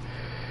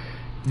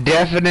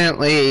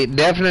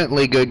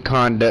 Definitely good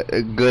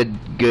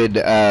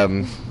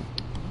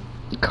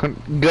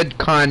good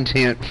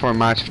content for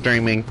my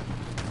streaming.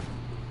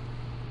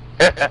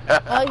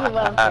 Oh, you're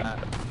welcome.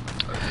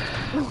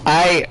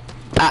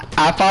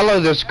 I follow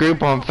this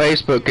group on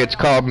Facebook. It's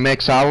called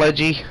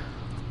Mixology,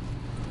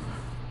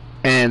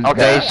 and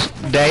Okay.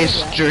 they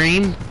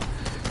stream,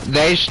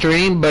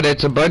 but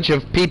it's a bunch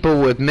of people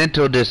with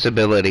mental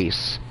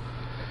disabilities,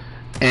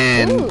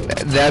 and Ooh.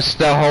 that's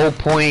the whole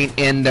point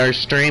in their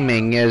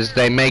streaming is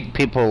they make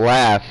people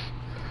laugh.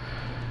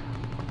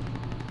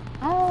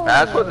 Oh.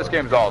 That's what this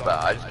game's all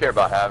about. I just care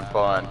about having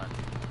fun.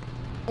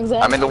 Exactly.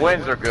 I mean, the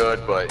wins are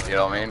good, but you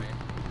know what I mean?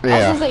 I was gonna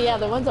Yeah, say, yeah,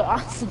 the ones are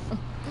awesome.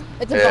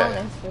 It's a Yeah.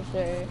 bonus for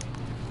sure.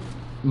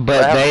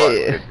 but Have they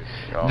fun,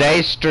 you know?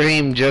 they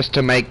stream just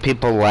to make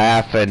people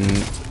laugh, and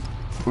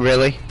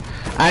really,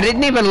 I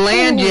didn't even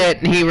land yet,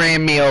 and he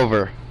ran me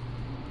over.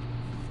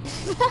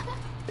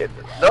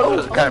 Those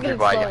are the kind of I'm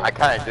people getting I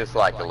kind of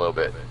dislike a little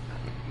bit.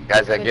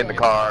 Guys that get in the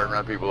car and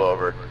run people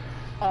over.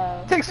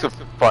 Take some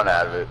fun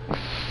out of it.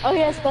 Oh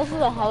yeah, especially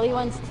the heli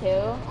ones too.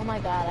 Oh my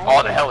god.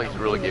 Oh, the helis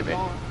really get me.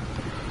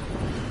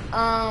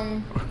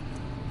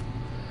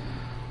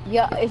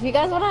 Yeah, if you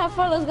guys want to have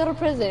fun, let's go to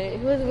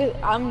prison.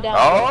 I'm down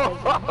for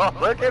prison. Oh,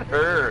 look at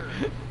her.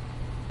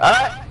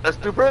 Alright, let's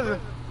do prison.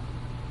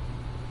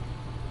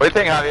 What do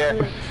you think,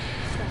 Javier?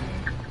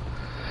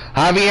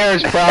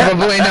 Javier's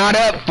probably not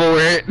up for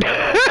it.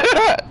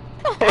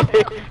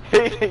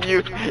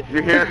 you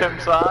hear him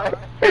sigh?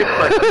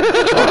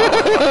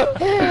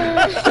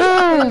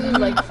 This is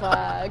like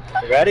fuck.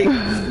 Ready?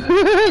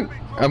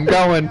 I'm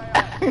going.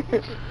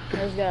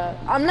 Let's go.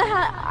 I'm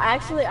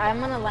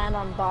gonna land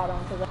on bottom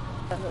because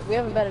we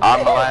have a better.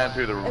 I'm landing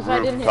through the If I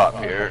didn't hit rooftop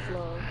hit here. the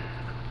floor.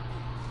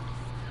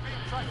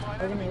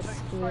 We're gonna get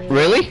screwed.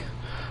 Really?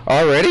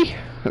 Already?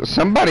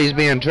 Somebody's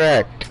being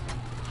tracked.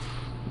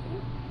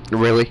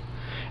 Really?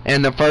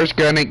 And the first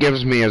gun it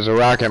gives me is a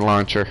rocket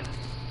launcher.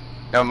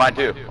 No, mine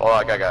too. Oh,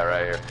 like I got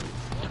right here.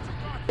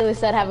 Really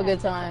said have a good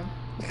time.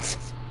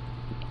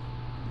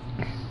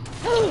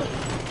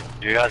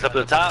 You guys up to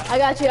the top? I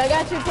got you,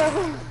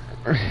 purple.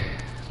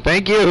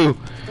 Thank you. Look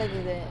at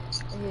it.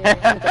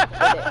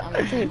 Yeah, I'm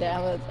gonna take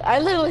that. I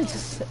literally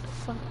just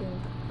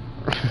fucking.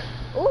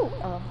 Ooh,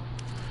 oh.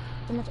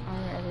 So much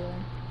armor everywhere.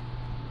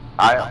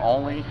 I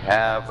only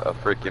have a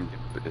freaking.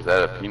 Is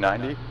that a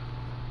P90?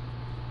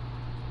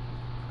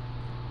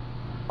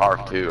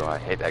 R2. I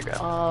hate that guy.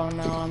 Oh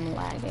no, I'm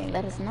lagging.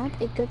 That is not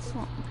a good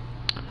song.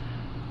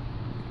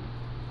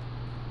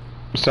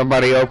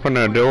 Somebody open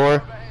a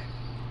door.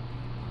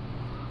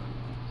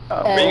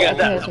 Where you guys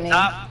at? here's Up me.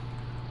 top?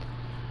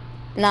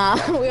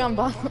 Nah, we on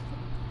bottom.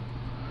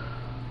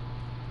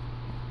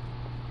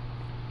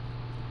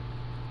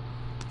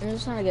 I'm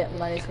just trying to get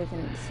money so we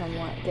can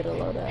somewhat get a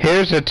load up.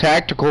 Here's a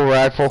tactical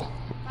rifle.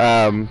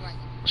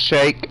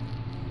 Shake.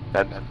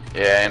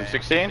 Yeah,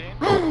 M16?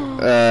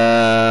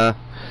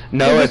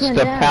 No, Hey, it's this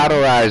the one down.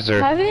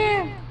 powderizer.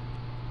 Javier!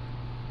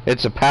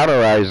 It's a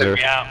powderizer.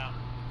 Check me out.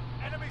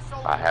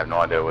 I have no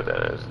idea what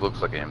that is.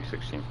 Looks like an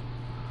M16.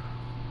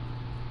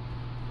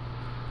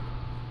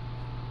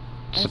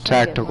 It's a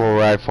tactical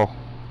rifle.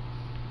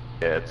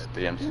 Yeah, it's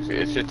the M60.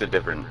 It's just a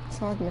different.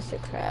 Sound like Mr.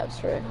 Krabs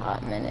for a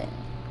hot minute.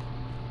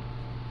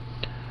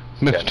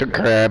 Mr.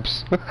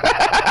 Krabs.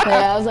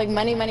 Yeah, I was like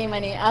money.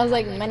 I was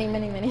like money.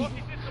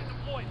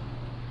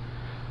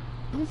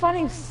 I'm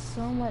finding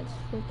so much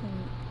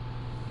freaking.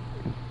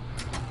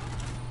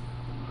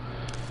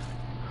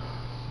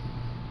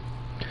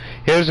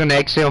 Here's an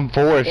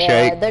XM4 Yeah,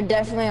 Shake. they're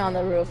definitely on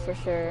the roof for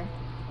sure.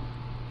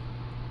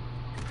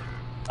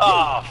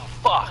 Oh,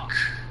 fuck.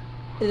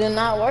 Did it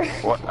not work?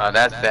 What?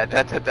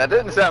 That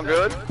didn't sound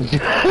good.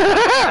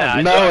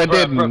 No, it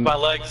didn't. Broke my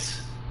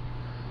legs.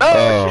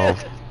 Oh,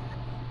 shit.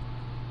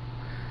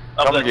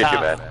 Up Coming the to get you,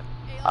 top. man.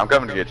 I'm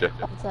coming to get you.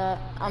 What's up?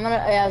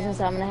 Yeah, I was gonna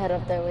say I'm gonna head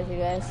up there with you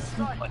guys.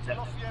 Lost the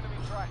enemy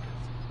trackers.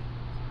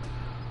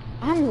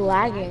 I'm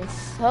lagging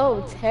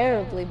so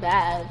terribly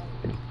bad.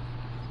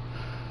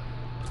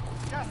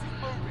 Gas is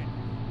moving.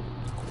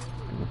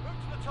 Move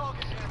to the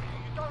target area.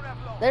 You don't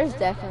have long. There's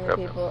definitely Yep.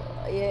 people.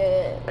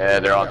 Yeah. Yeah,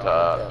 they're on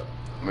top.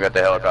 We got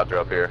the helicopter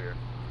up here.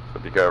 So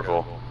be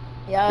careful.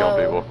 Young Yo,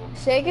 people.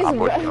 Shake is I'm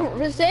pushing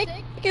them. Shake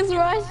is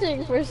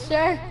rushing for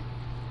sure.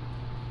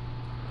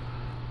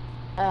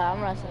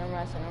 I'm rushing.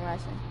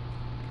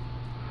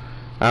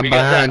 I'm We got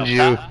that behind up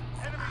you. top.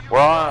 We're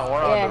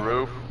on Yeah. the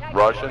roof,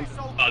 rushing.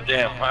 Oh,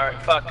 damn.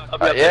 Alright, fuck. I'll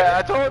be up Yeah,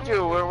 I told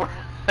you. We're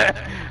I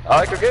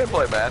like your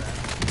gameplay, man.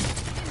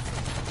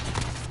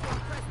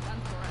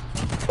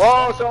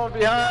 Whoa, someone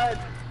behind.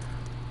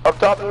 Up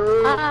top of the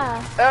roof.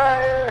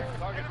 Hey.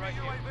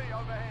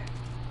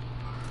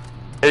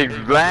 He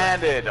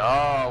landed.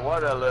 Oh,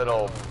 what a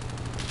little.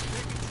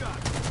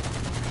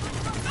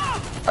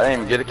 I didn't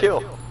even get a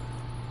kill.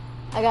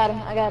 I got him.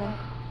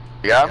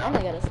 You got Oh him?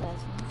 my god, it's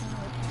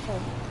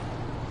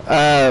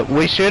fast.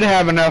 We should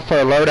have enough for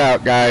a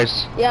loadout,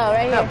 guys. Yo,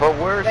 right here. Yeah, but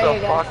where's There the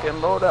you go. fucking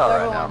loadout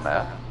right now,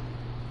 man?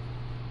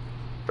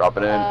 Drop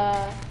it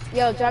in.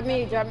 Yo, drop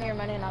me your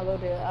money and I'll go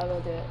do it.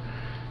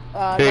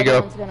 Here you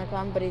go. One's gonna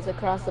come, but he's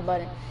across the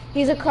button.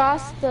 He's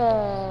across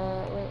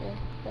the. Wait.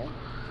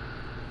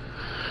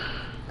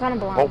 Kind of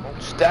blind. Oh,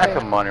 stack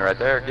of money right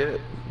there. Get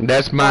it.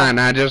 That's mine.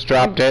 I just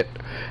dropped it.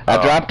 I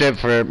Oh. dropped it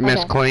for Miss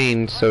Okay.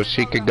 Clean so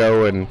she could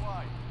go and.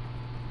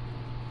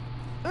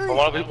 Well,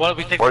 why don't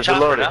we take Where's the the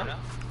chopper loadout? now?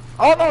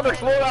 Oh no, there's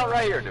loadout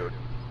right here, dude.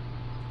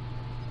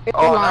 You're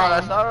Oh no, lying.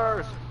 that's not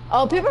ours.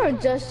 Oh, people are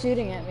just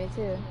shooting at me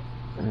too.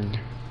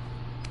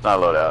 It's not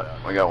loadout.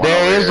 We got one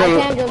There over is here.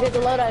 I can't go get the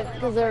loadout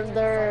because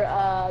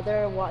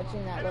they're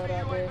watching that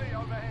loadout, dude.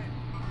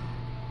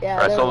 Yeah.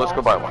 Alright, they're so let's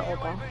go buy watching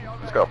one. it. Okay.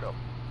 Let's go.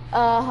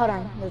 Hold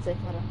on. Let's see.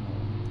 Hold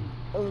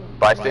on.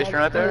 Buy station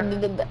right there?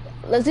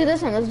 Let's do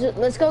this one.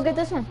 Let's go get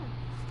this one.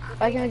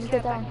 Why can't we just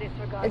get that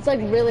one? It's like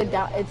really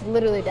down. It's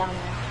literally down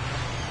there.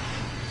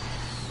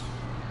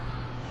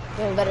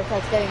 We have a better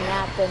chance getting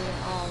that than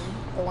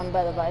the one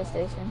by the buy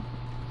station.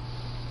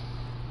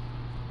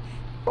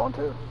 Going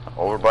to.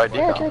 Over by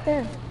Yeah, it's decon. right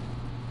there.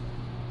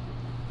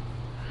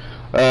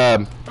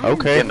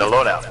 Okay. Getting the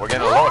loadout. We're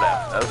getting the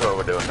loadout. That's what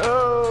we're doing.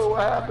 No,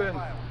 what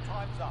happened?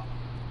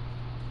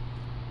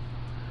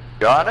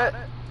 Got it?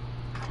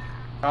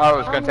 I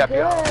was gonna tap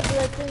you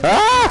off.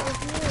 Ah!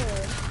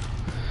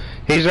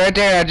 He's right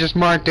there. I just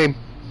marked him.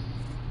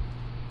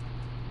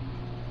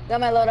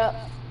 Got my loadout.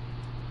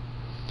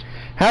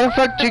 How the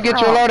fuck did you get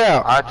your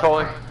loadout? I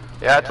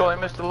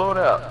totally missed the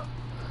loadout.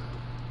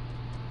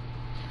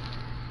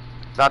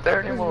 It's not there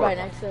It's anymore. right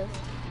next to us.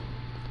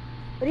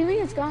 What do you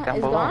mean it's gone? Down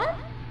It's below. gone?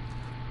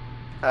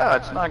 Yeah,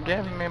 it's not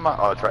giving me my.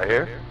 Oh, it's right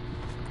here.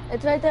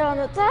 It's right there on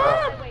the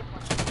top.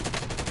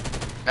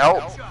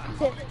 Nope.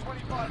 Shit.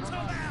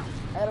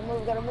 Gotta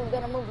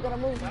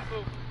move.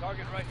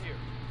 Target right here.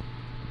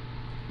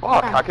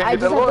 Fuck, I can't get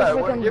the just have to loadout. It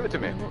wouldn't freaking- give it to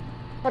me.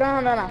 Hold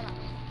on.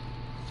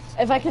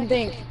 If I can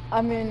think,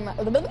 I mean, I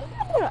feel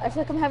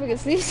like I'm having a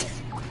seizure.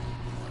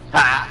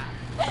 Ha!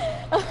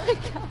 Oh my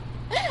god.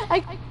 I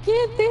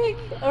can't think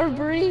or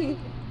breathe.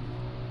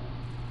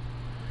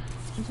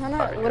 I'm trying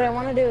to, what I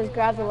want to do is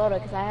grab the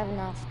loadout because I have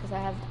enough, because I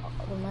have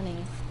all the money.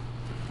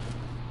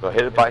 So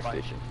hit a buy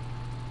station.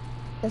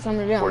 That's what I'm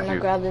gonna do. I'm Where'd gonna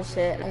you- grab this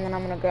shit and then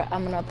I'm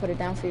gonna put it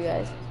down for you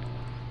guys.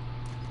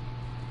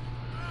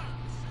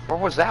 Where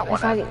was that one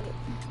If I- at?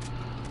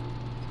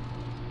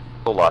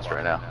 So lost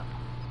right now.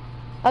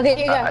 Okay,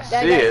 here you go. I Yeah, see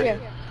guys, it. here.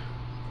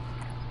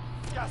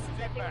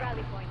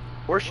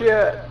 Where's she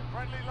at?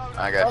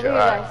 I got Over you.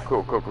 here, Alright. guys.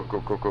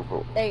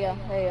 Cool. There you go.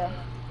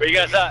 Where you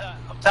guys at?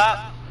 Up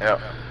top? Yep.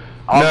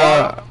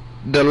 No,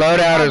 the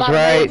loadout is Bottom,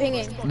 right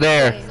pinging.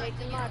 there. Pinging.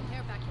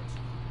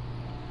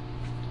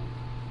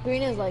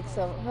 Green is like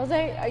so.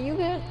 Jose, are you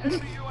good?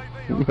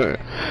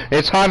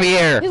 It's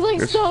Javier. He's like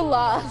It's- so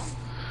lost.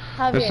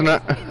 Javier. It's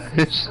not.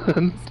 It's,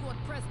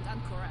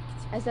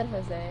 I said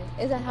Jose.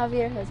 Is it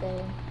Javier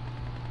Jose?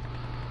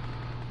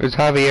 it's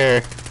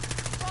Javier.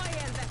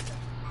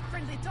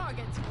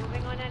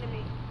 Moving on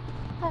enemy.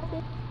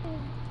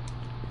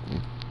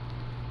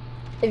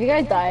 If you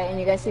guys die and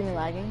you guys see me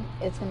lagging,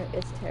 it's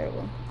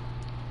terrible.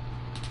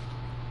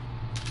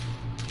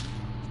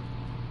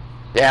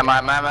 Yeah, my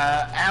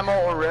ammo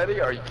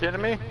already? Are you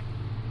kidding me?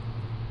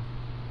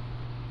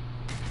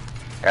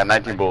 I got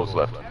 19 bullets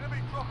left.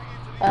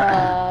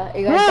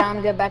 You guys down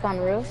to get back on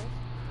the roof?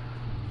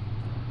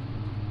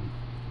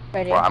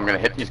 Right here. Well, I'm gonna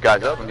hit these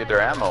guys up and get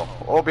their ammo.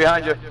 Oh,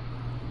 behind you.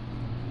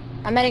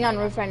 I'm heading on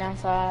the roof right now,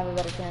 so I have a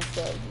better chance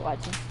to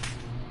watch him.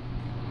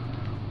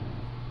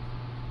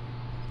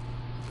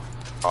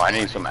 Oh, I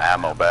need some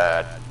ammo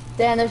bad.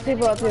 Dan, there's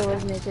people up here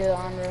with me too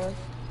on the roof.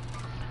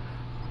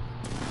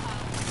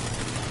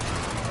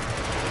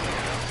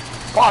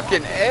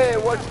 Fucking A,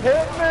 what's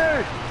hitting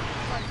me?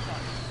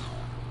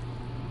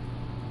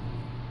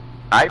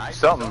 Knife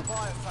something.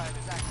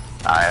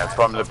 I am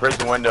from the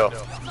prison window.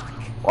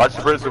 Watch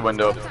the prison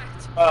window.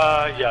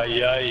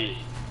 Yeah.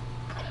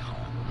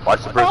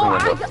 Watch the prison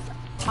window.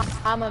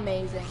 I'm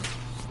amazing.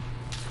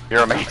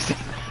 You're amazing.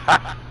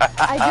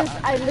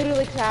 I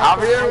literally cracked I'm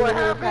him. here, I what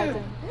literally cracked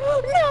happened? him.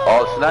 No!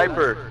 Oh,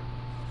 sniper.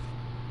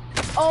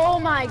 Oh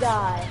my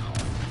god.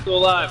 Still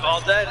alive,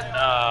 all dead?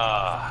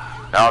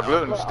 No,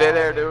 Gluten, stay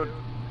there, dude.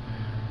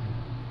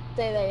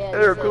 Stay there, yeah.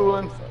 They're stay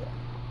cooling. there, stay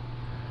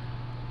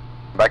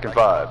there. Back in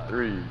 5,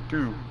 3,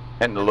 2,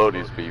 and the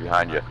loadies be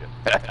behind you.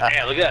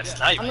 Man, look at that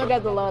sniper. I'm gonna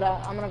grab the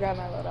loadout. I'm gonna grab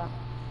my loadout.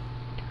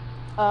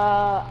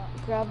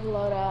 Grab the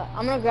loadout.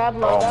 I'm gonna grab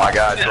loadout. Oh my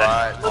god,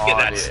 right Look on at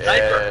that the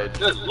sniper. edge.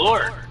 Good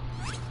lord.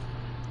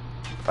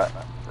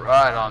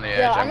 Right on the edge.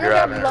 Yeah, I'm gonna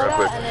grab grabbing the it real loadout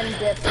quick. and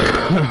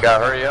then dip.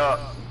 Gotta hurry up.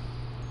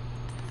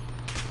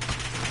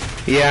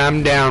 Yeah,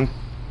 I'm down.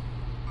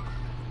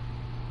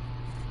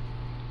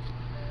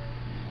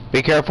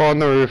 Be careful on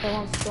the roof. I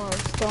want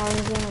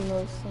storms gonna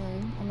move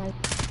soon. I might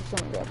just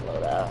gonna grab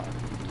loadout.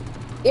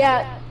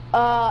 Yeah,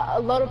 a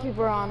lot of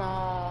people are on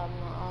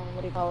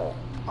what do you call it?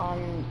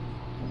 On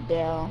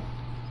Dale.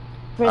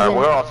 Prison. Alright,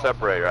 we're all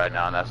separated right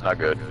now, and that's not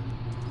good.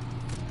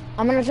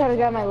 I'm gonna try to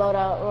grab my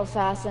loadout real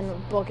fast and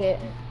book it.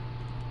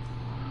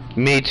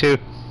 Me too.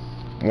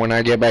 When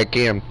I get back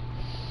in.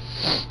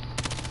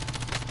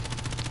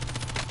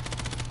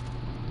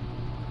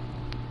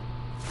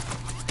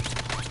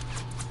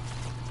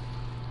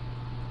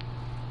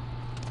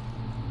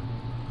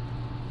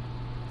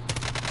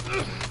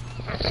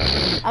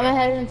 I'm gonna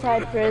head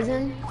inside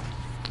prison.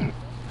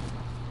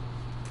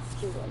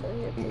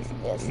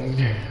 Yes.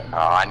 Oh,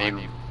 I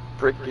need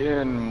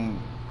freaking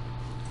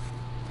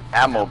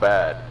ammo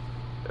bad.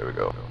 There we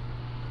go.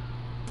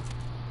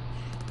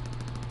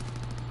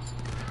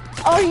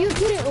 Oh, you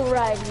get it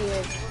right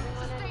here.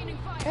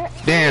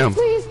 Damn.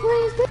 Please,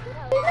 please, please.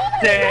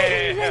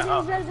 Damn.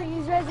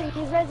 He's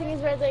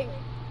resing.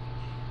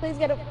 Please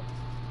get him.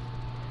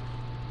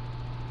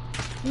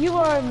 You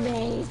are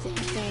amazing.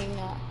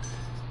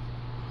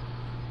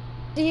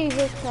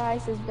 Jesus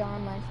Christ is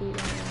beyond my feet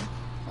right now.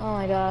 Oh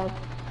my god.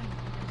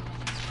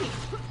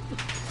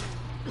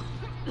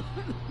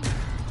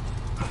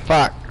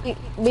 Fuck.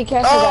 Be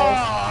careful,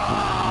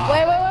 guys.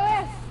 Wait.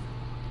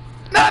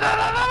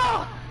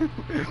 No!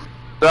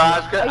 So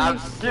I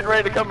was getting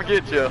ready to come and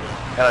get you,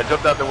 and I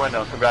jumped out the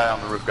window, and some guy on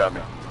the roof got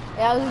me.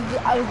 Yeah,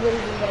 I was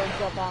literally gonna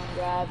jump out and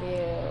grab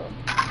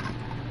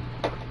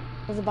you.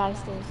 There's a body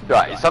still.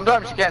 Right,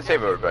 sometimes you can't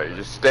save everybody. You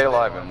just stay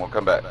alive and we'll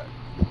come back.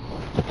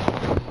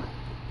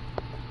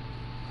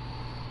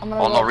 I'm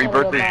gonna Oh no, look for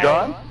rebirth the is body.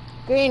 done?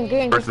 Green, just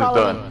Rebirth is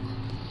follow me. done.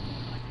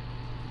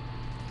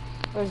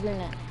 Where's Green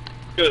at?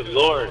 Good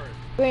lord.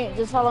 Green,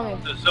 just follow me.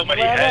 There's so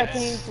many Wherever heads. I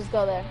ping, just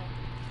go there.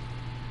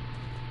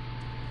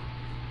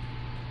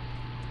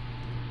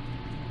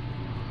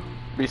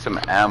 Be some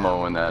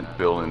ammo in that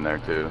building there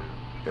too.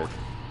 Good.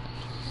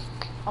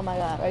 Oh my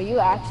god, are you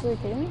actually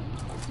kidding me?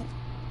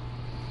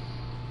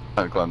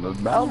 I climbed the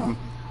mountain.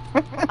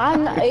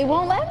 It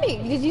won't let me.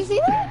 Did you see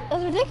that?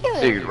 That's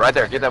ridiculous. See, right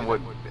there, get that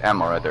wood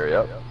ammo right there,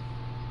 yep.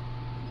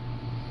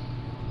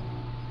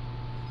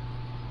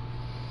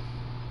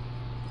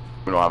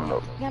 We don't have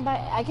enough.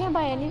 I can't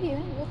buy any of you.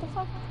 What the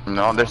fuck?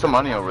 No, there's some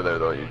money over there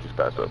though, you just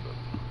passed up.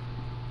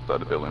 Inside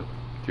the building.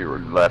 To your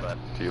left,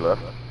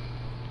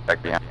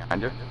 Back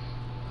behind you.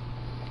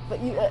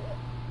 But you, Right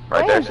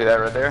there, where? see that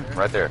right there?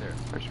 Right there.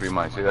 There should be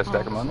money. See that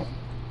stack of money?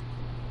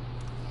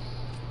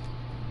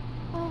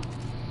 Oh.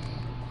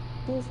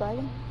 Who's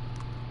lagging?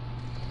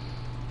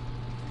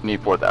 Need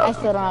I 4,000.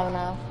 still don't have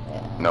enough.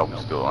 Yeah. Nope,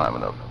 still don't have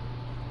enough.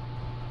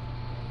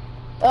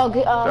 Oh,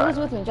 good. Sorry. Who's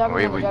with me? Drop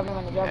We- him money, we- drop him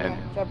money, drop him and-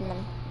 money, drop him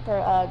money.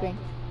 For,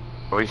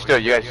 Green.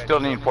 You guys still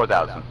need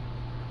 4,000.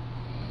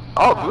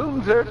 Oh,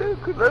 Gluten's there too.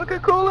 Look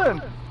at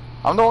Coolin.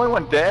 I'm the only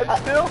one dead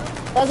still?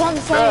 That's what I'm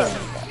saying.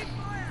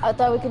 I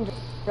thought we can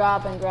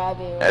drop and grab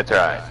you. That's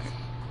alright.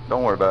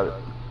 Don't worry about it.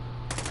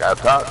 Got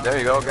top. There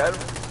you go. Got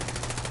him.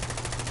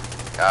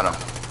 Got him.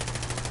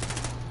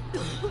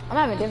 I'm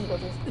having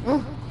difficulties.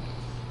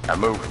 Now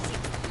move.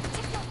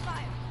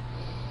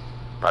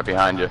 Right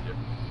behind you.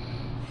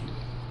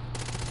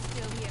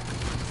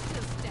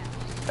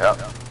 Yep.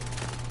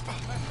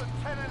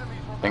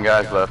 10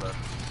 guys left.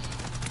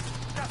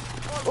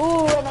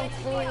 Ooh, and I'm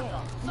free.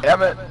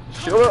 Damn it.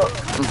 Shut up.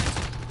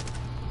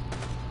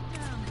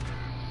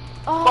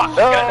 Oh, Fuck, I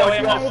got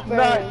no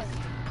snipers.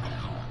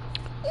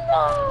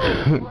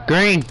 ammo. No.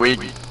 Green. Weak.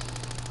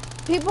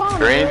 People on the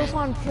Green. roof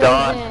on prison.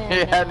 Done. He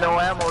had no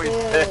ammo, he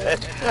Dude. said.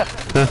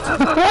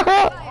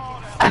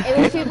 It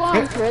was people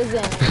in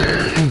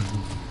prison.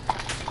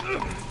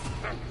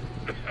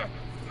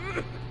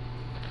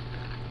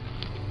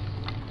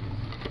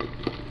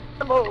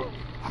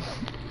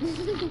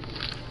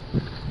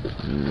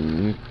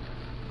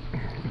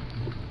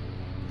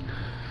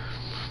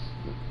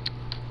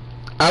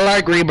 I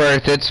like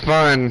Rebirth. It's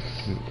fun.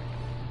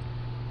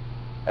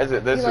 This You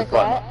is like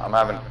fun. that? I'm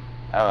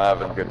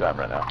having a good time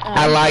right now.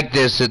 I like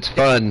this. It's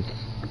fun.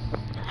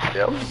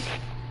 Yep.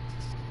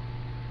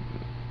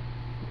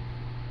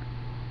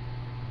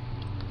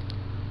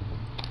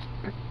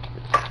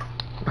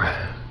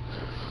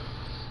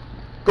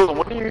 Cool.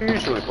 What do you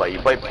usually play? You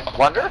play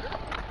Plunder?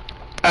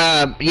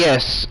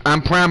 Yes.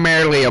 I'm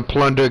primarily a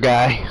plunder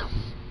guy,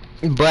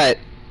 but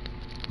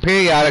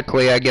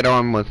periodically I get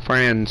on with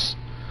friends.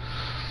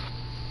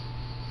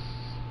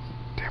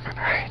 Damn it!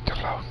 I hate the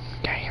loading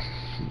game.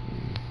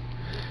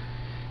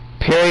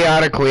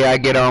 Periodically I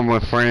get on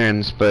with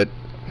friends, but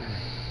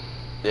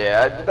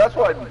Yeah, that's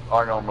what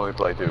I normally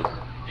play too.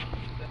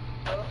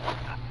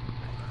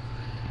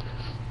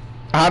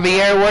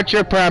 Javier, what's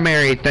your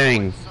primary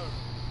thing?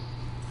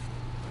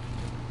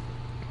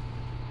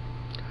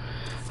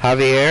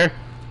 Javier?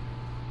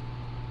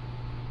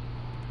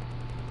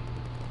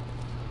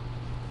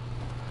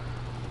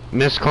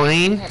 Miss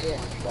Clean?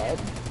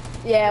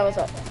 Yeah, what's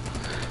up?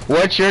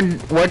 What's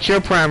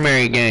your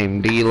primary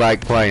game do you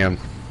like playing?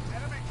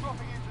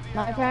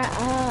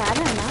 I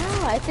don't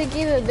know. I think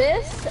either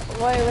this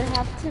or it would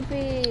have to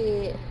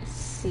be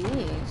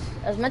Siege.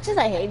 As much as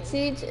I hate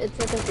Siege, it's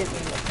like a good game to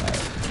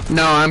play.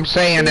 No, I'm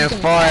saying as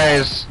far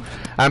as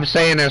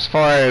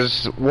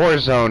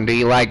Warzone, do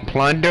you like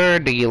Plunder?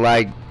 Do you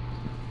like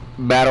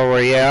Battle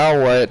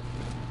Royale?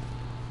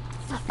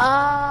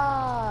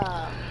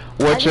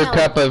 What's your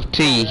cup of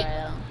tea?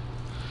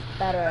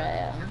 Battle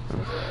Royale.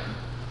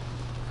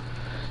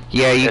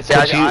 Yeah, you. See,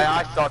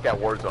 I suck at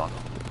Warzone.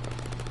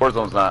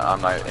 Warzone's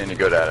I'm not any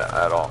good at it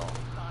at all.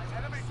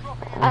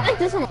 I like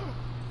this one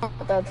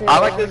though too. I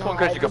like this one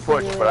because you can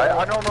push, but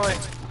I normally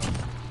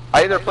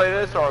I either play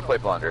this or I play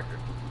Plunder.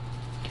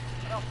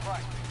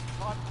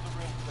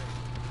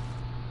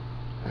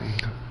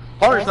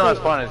 Plunder's not as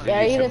fun as yeah,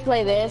 I it either used to.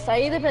 play this.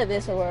 I either play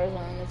this or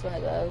Warzone. That's one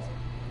of those.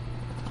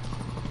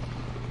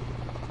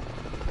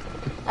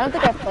 I don't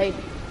think I've played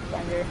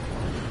Plunder.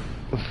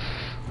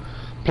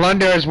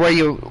 Plunder is where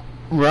you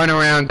run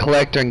around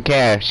collecting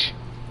cash.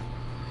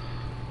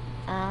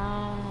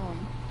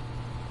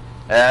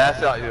 Yeah,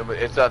 that's not.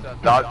 It's a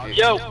dog.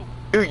 Yo.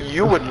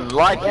 You would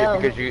like Yo.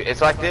 it because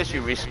it's like this.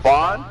 You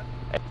respawn,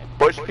 and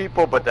push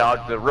people, but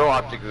the real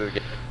object is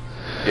to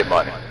get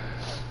money.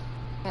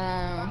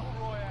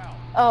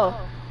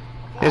 Oh.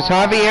 Is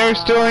Javier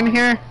still in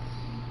here?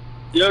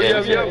 Yo,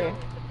 yo, Yeah. yo.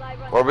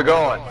 Where we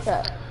going? What's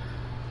up?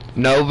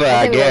 Nova,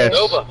 I think we guess.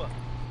 Nova.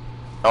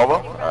 Nova?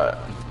 Alright.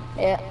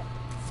 Yeah.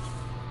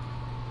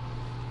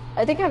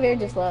 I think Javier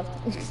just left.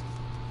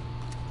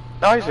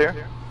 No, he's here.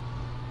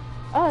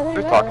 Oh, We there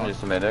were you talking go.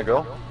 just a minute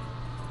ago.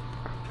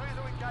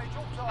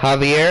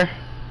 Javier?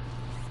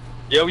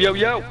 Yo, yo,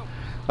 yo.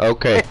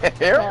 Okay.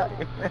 Here?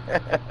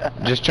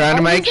 Just trying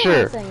to Oh, make he's the one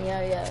sure. saying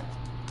yeah.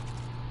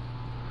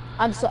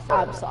 I'm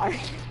sorry.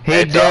 He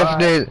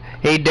It's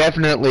he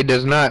definitely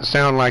does not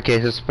sound like a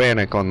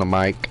Hispanic on the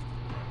mic.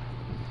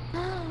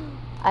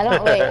 I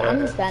don't wait. I'm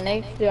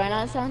Hispanic. Do I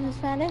not sound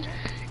Hispanic?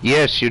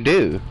 Yes, you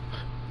do.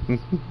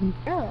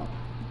 Oh.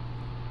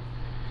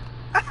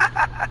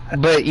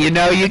 But you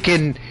know you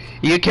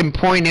can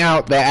point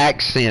out the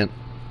accent.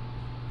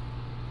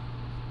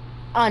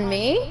 On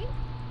me?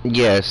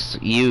 Yes,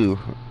 you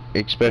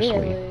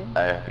especially.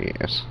 Really?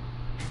 Yes.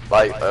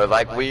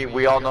 Like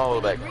we all know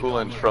that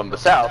Coolin's from the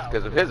South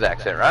because of his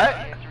accent,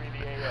 right?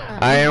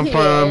 I am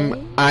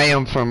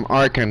from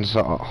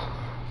Arkansas.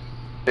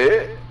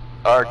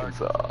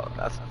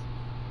 Arkansas.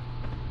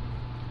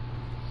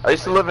 I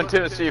used to live in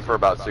Tennessee for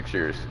about 6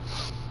 years.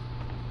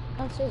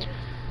 Oh, sweet.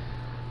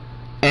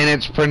 And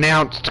it's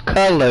pronounced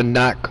Cullen,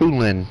 not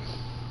Coolin.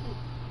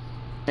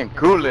 And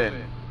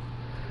Coolin.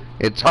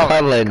 It's Cullen.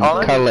 Cullen.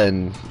 Cullen?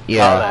 Cullen.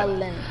 Yeah.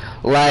 Colin.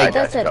 Like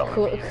That said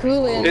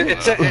coolin'.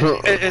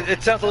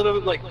 It sounds a little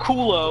bit like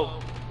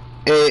Kulo.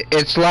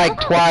 it's like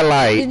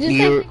Twilight. Did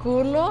you say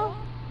culo?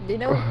 Do you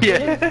know what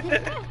Yeah.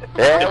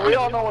 Yeah, we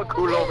all know what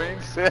Culo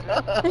means.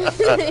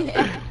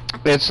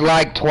 It's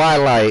like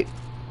Twilight.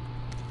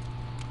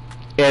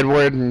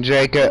 Edward and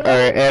Jacob, or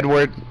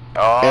Edward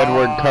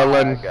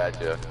Cullen. I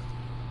gotcha.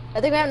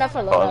 I think we have enough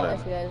for Colin.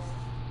 loadout, you guys.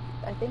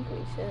 I think we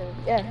should.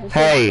 Yeah, we should.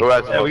 Hey, Who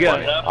has the Yeah, most we got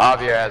money? enough.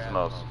 Javier has the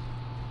most.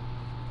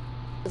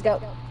 Let's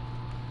go.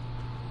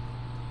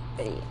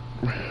 Ready.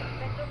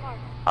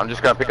 I'm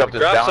just gonna pick up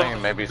this Drop bounty some,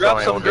 and maybe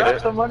drop somebody will some, get drop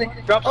it. some money.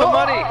 Drop some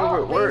money.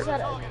 Where?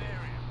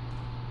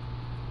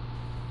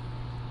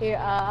 Here,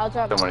 I'll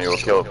drop. Somebody will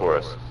kill it for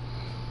us.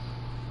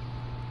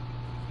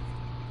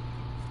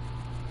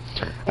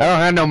 I don't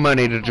have no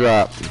money to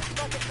drop.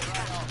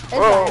 It's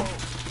Whoa! fine.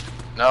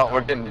 No,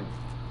 we're getting.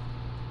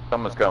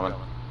 Someone's coming.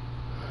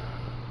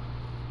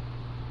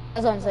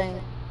 That's what I'm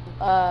saying.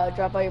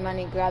 Drop all your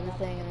money, grab the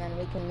thing, and then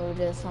we can move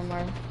to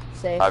somewhere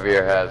safe.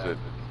 Javier has it.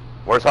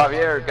 Where's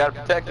Javier? Gotta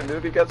protect him,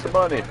 dude. He got some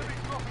money.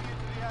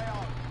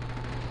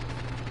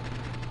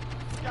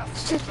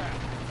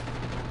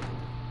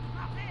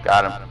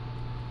 Got him.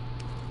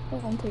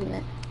 Oh, I'm taking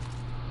it.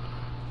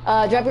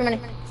 Drop your money.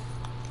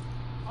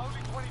 Only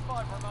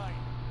 25 remain.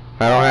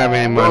 I don't have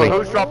any money.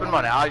 Who's dropping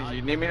money?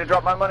 You need me to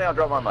drop my money? I'll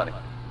drop my money.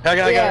 I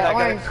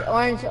got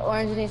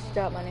Orange needs to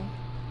drop money.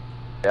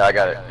 Yeah, I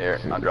got it. Here,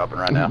 I'm dropping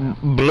right now.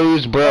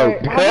 Blue's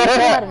broke.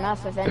 Not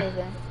enough, if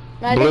anything.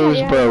 No, Blue's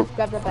yeah, broke.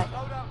 Grab that back.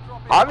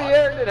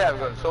 Javier did have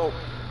good, so.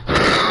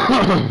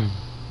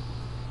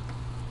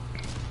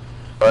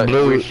 But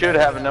we should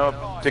have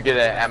enough to get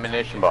an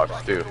ammunition box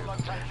too.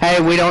 Hey,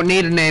 we don't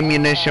need an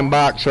ammunition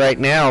box right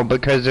now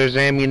because there's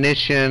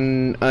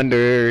ammunition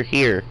under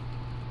here.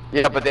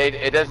 Yeah, but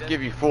it doesn't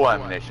give you full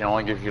ammunition. It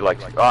only gives you like.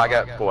 Oh, I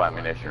got full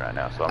ammunition right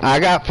now. So. I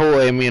got full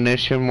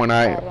ammunition when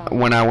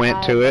I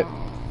went to it.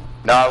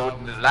 No,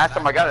 the last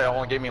time I got it, it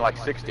only gave me like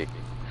 60.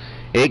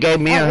 It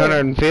gave me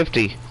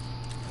 150.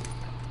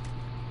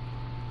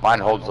 Mine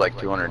holds like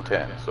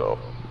 210, so.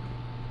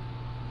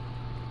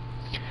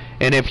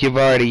 And if you've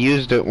already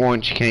used it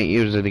once, you can't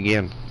use it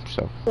again.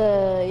 So.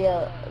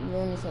 Yeah,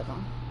 let me set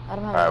on. I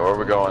don't have. Alright, where are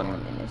we going?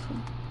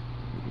 Ammunition.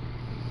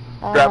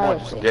 Grab one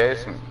just in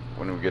case, and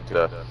when we get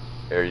to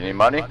here, you need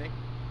money?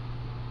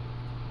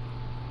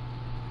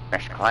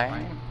 Smash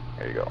clang.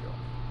 There you go.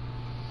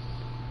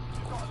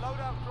 Got a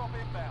loadout drop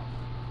inbound.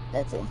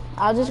 That's it.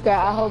 I'll just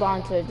grab. I'll hold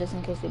on to it just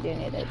in case we do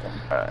need it. Then.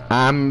 Alright.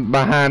 I'm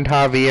behind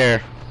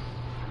Javier.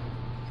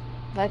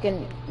 If I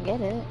can get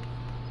it.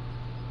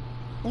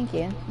 Thank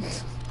you.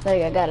 There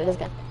you go. Got it. Let's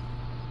go.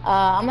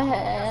 I'm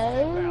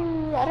ahead.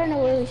 I don't know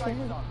where we should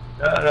head.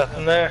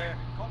 Nothing there.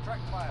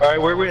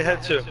 Alright, where we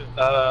head to?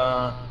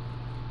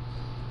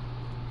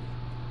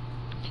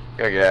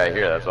 Gotta get out of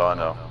here, that's all I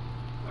know.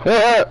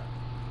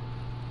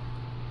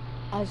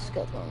 I just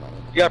got more money.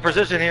 You got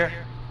precision here.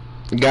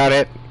 Got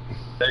it.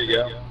 There you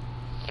go. You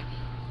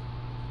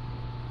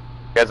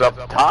guys up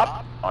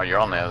top? Oh, you're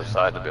on the other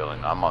side of the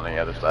building. I'm on the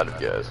other side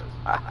of you guys.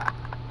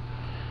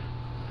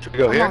 Should we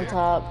go I'm here? on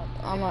top.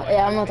 I'm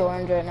at the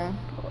orange right now.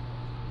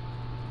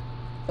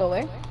 Go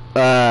where?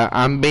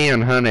 I'm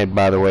being hunted,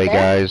 by the way, There?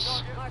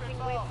 guys.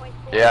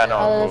 Yeah, I know.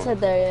 Oh, let's head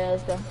there. Yeah,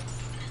 let's go.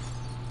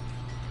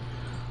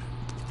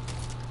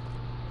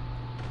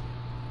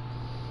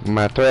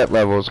 My threat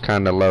level's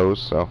kind of low,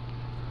 so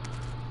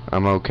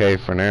I'm okay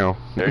for now.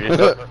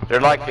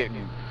 They're like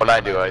what I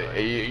do.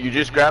 You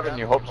just grab it and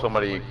you hope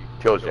somebody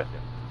kills you.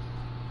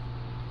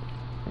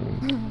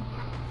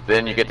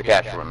 Then you get the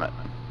cash from it.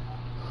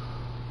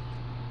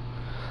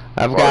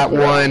 I've got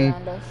one.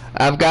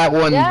 I've got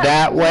one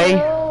that way.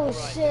 Oh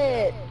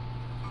shit!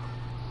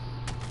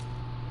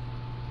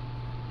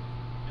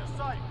 You're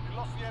safe. You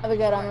lost the I'm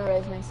good. I'm gonna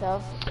raise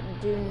myself.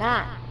 Do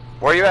not.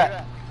 Where you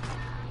at?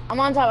 I'm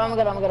on top. I'm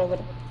good.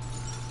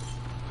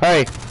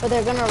 Hey, But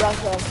they're gonna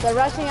rush us. They're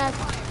rushing us.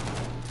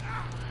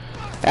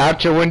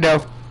 out your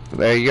window.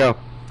 There you go.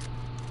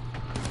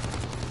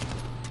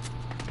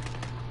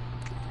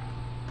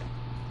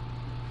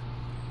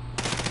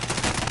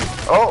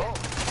 Oh!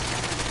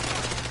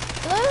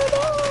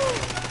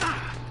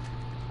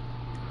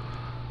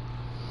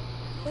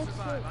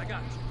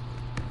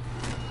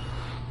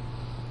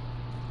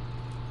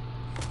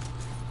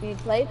 You need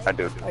plates? I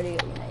do. Or do you,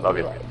 Love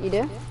you. You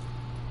do?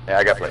 Yeah,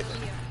 I got plates.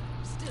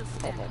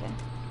 Okay.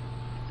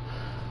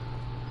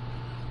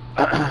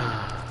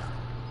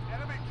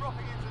 enemy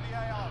dropping into the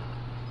AO.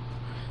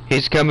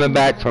 He's coming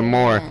back for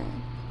more.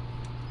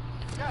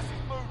 Gas is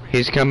moving.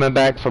 He's coming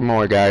back for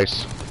more,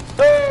 guys.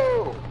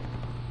 No!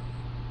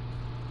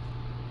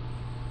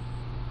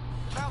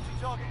 Bounty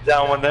target.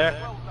 Down one there.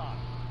 Well done.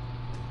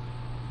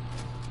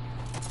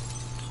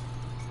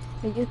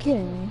 Are you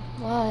kidding me?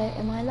 Why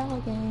am I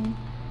logging?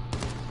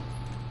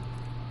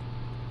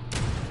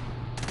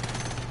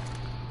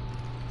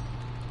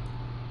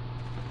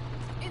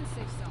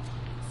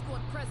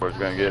 We're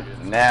gonna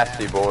get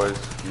nasty, boys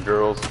and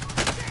girls.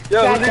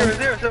 Yo, Crack who's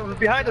here?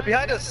 Behind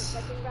us.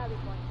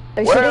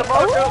 Are you Where? shooting?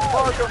 Mark Oh! him,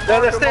 mark him,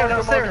 Down the mark him, stairs, mark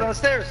him, mark him.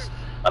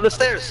 on the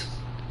stairs.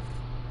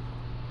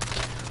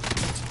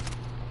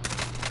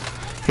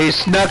 He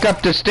snuck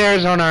up the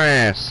stairs on our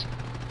ass.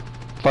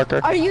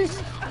 Fucker. Are you?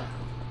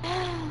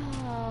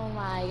 Oh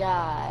my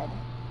god!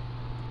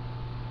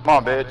 Come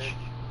on, bitch.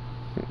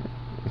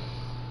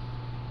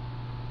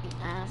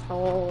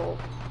 Asshole!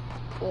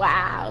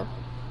 Wow.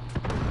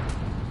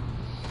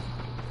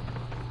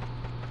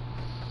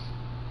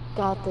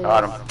 Got this.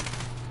 Got him.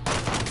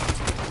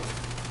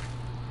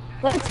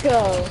 Let's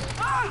go.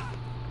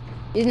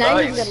 He's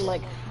not even Nice. gonna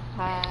like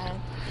hide.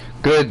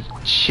 Good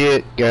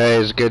shit,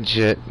 guys. Good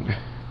shit.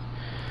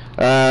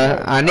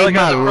 I need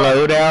my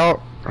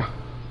loadout.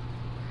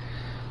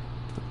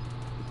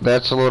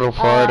 That's a little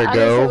far to We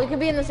go. could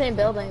be in the same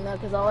building though,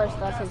 because all our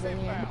stuff is in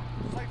here.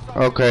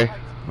 Okay.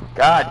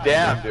 God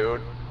damn,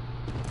 dude.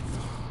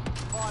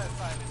 Fire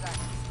sale is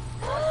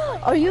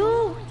active. Are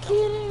you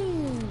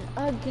kidding?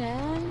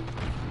 Again?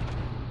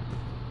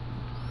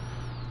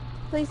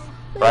 Please.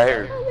 Right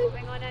here.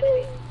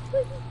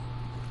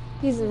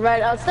 He's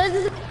right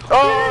outside.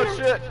 Oh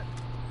shit!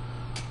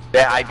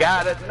 Yeah, I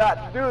got it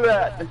not to do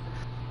that.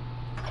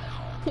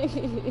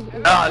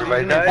 Ah,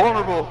 Everybody he's died?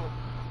 invulnerable.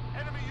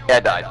 Yeah, I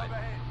died.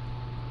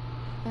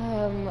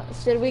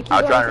 Should we keep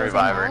I was trying to going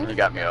revive her and he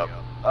got me up.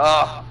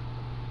 Oh,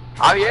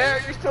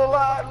 Javier, you're still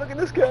alive. Look at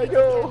this guy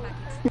go.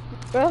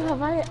 Bro,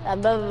 Javier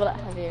still alive.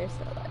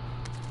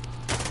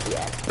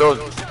 Yeah. Those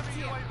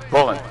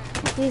pulling.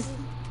 He's.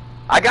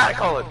 I gotta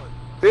call it.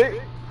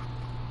 See?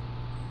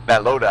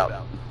 That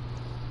loadout.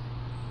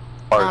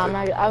 Or is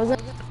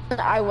it?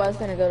 I was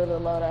gonna go to the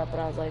loadout, but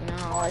I was like, no,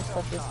 all our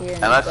stuff is here.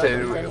 And I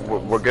said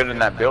we're good in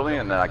that building,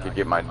 and then I could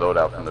get my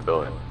loadout from the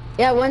building.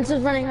 Yeah, one's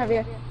just running,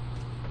 Javier.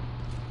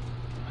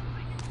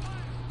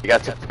 You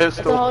got the pistol. It's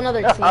a whole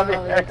nother team I mean,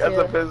 over I there, got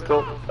the too.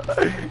 pistol.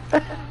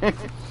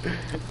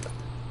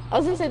 I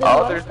was gonna say there's a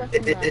Oh, lot of stuff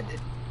in there.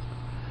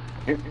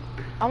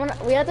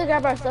 We have to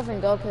grab our stuff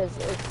and go, cause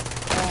it's.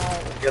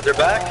 You got their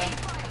back?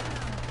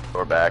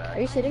 We're back.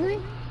 Are you shitting me?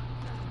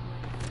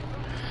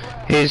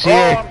 He's Oh,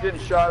 here. I'm getting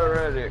shot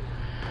already.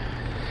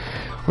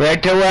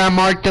 Right to where I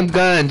marked them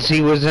guns.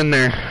 He was in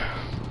there.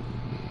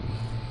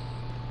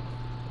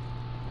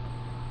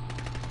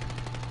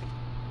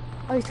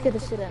 Oh, you scared the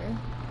shit out of me.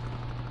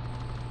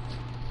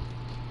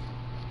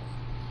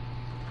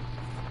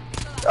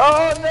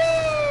 Oh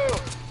no!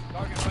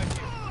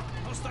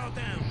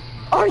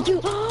 Are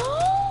you?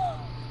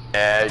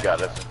 Yeah, you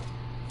got us.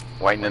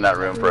 Waiting in that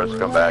room for us to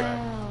come back.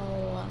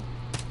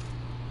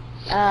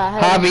 Wow.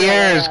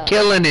 Javier is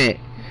killing it.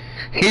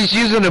 He's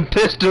using a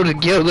pistol to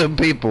kill them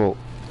people.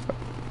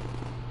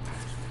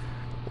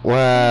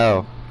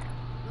 Wow.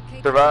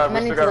 Survive.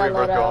 I'm We gonna still got need a to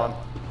rebirth load going.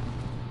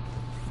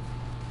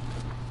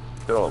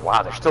 Still,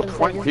 wow, there's still Just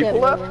 20 get people it,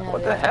 left? even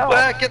What have the it. hell?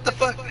 Back, get the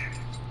fuck.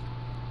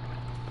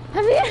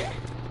 Javier.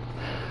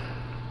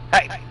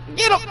 Hey,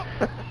 get him!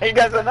 He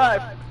got a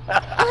knife.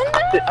 Are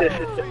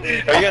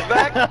you guys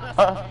back?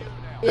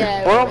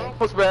 Yeah. We're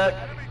almost back.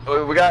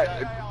 We got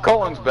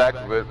Colin's back,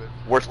 but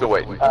we're still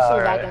waiting. We're still back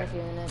Alright. in a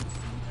few minutes.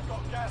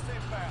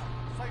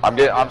 I'm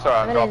sorry,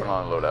 I'm dropping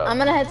on a loadout. I'm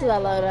gonna head to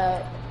that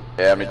loadout.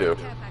 Yeah, me too.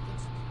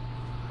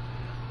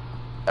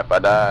 If I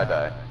die, I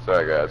die.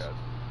 Sorry guys.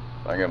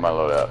 I get my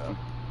loadout.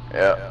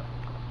 Yeah.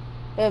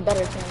 We have a better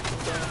chance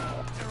of doing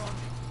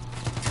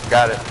it.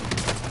 Got it.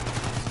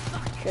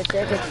 Good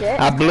shit, good shit.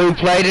 I blue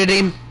plated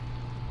him.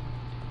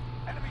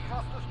 Enemy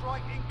cluster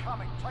strike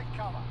incoming. Take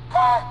cover.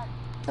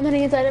 I'm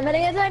heading inside,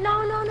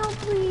 No, no, no,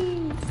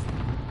 please.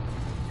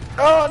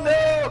 Oh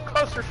no!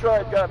 Cluster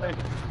strike got me.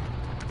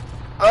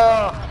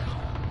 Oh.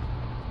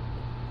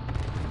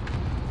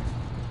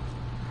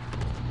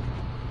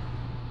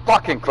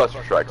 Fucking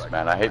cluster strikes,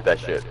 man. I hate that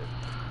shit.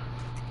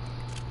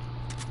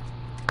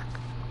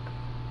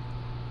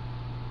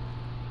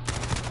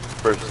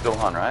 First still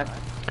on, right?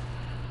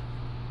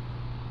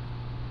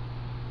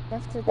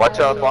 Watch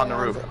up on the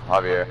roof,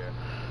 Javier.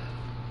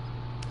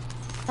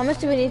 How much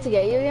do we need to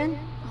get you again?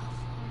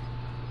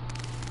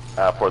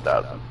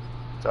 4,000.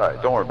 It's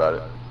alright, don't worry about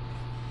it.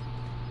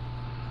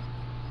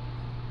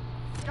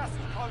 We have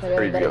a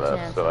Pretty better good,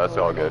 chance so of that's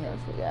all winning good.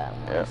 if we got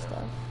more Yeah. stuff.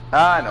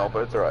 I know,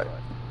 but it's alright.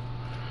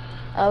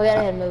 Oh, we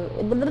gotta move.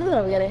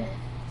 We gotta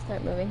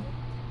start moving.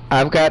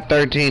 I've got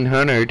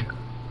 1,300.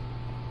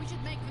 We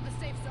should make for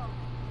the safe zone.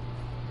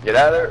 Get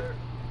out of there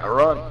and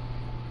run.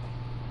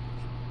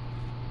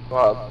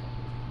 Well,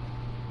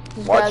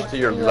 watch to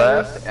your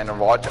left and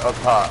watch up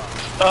top.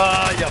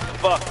 Ah, you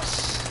fucks.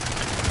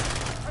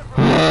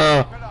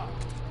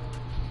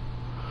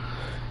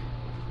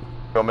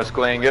 Go, Miss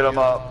Clean, get him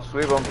up,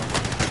 sweep him.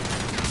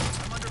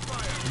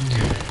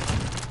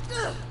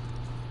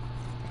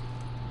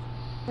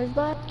 Where's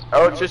Bob?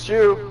 Oh, it's just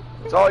you.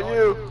 It's all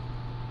you.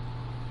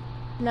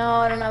 No,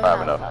 I don't have I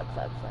have enough. enough.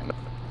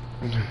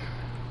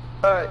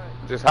 Fuck. Alright,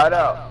 just hide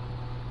out.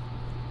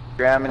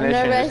 Your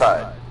ammunition, nervous. just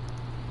hide.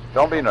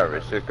 Don't be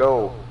nervous, just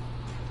go.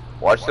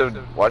 Watch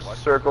the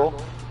circle.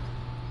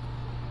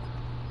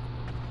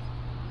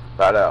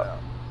 Hide out.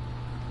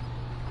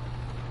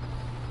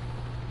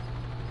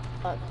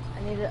 Fuck.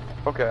 I need to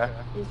Okay.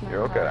 use my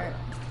You're okay. heart.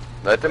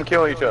 Let them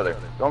kill each other.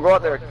 Don't go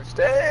out there.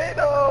 Stay,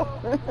 no.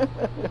 No!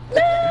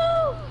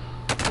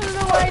 I don't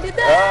know why I did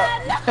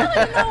that! No, I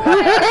don't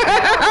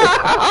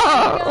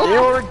know why.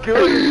 You were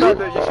killing each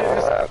other. You should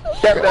have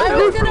just kept that I door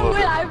was for a gonna little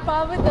win. bit. I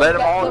probably Let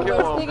 'em all the kill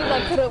worst 'em. thing is I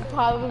could have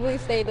probably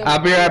stayed there. I'll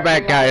be right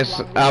back,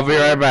 guys. I'll be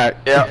right back.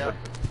 Yeah.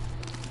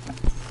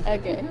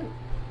 Okay.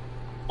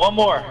 One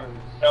more.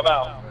 I'm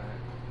out.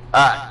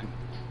 Alright.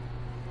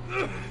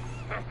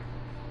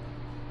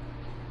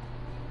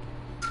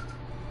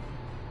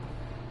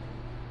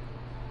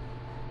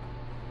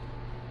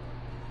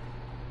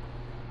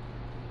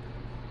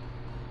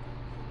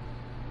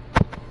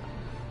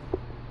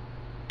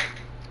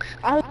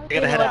 I was gotta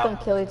gonna head let out. them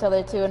kill each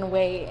other too and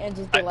wait and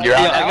just be like, You're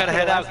out Yeah, now? I gotta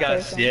head out, last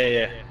guys. person. Yeah,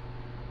 yeah.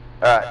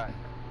 Alright.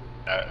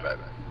 Alright, bye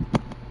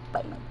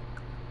bye. Bye.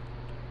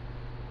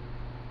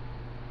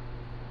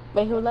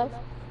 Wait, who left?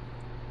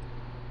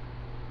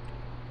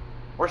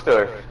 We're still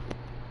here.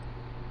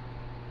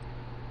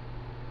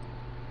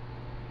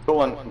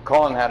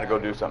 Colin had to go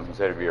do something. He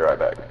said he'd be right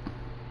back.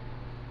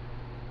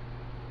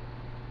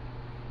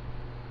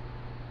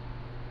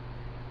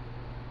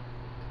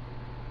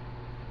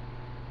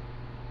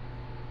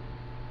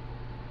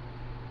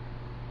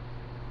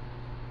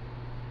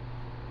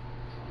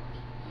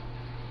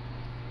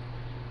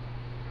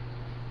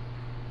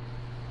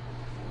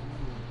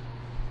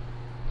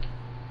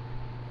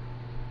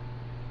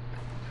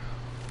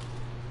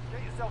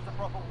 yourself a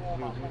proper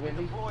warm-up. We'll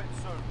be deploying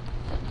soon.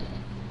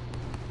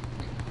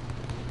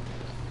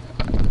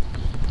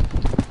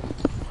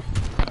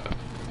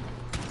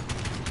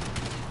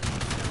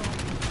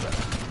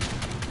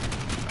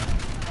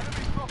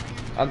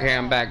 Okay,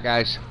 I'm back,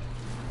 guys.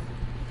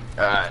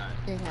 Alright.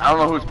 I don't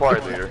know who's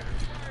party leader.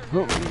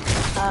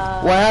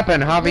 What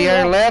happened?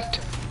 Javier left?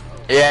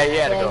 Yeah, he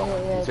had to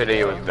go. He said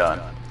he was done.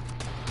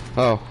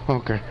 Oh,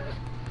 okay.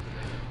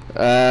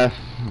 I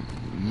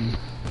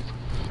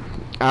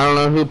don't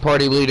know who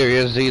party leader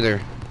is either.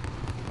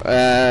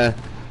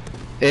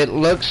 It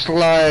looks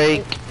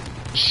like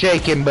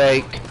Shake and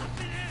Bake.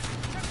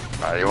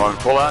 Alright, you want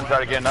to pull out and try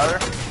to get another?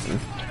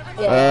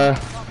 Yeah.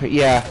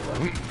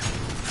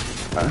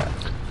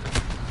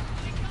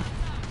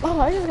 Oh,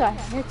 I just got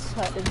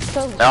headshot. It's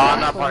so No, I'm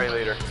not party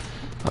leader.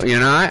 Oh, you're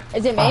not?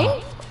 Is it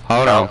me?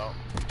 Hold on.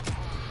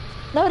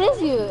 No, it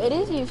is you. It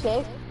is you,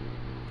 Shake.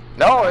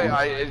 No,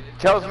 it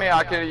tells me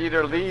I could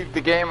either leave the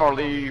game or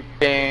leave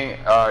game.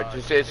 It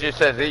just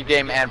says leave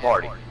game and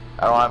party.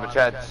 I don't have a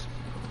chance.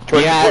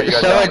 Yeah,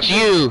 so it's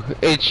you.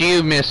 It's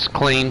you, Miss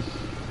Clean.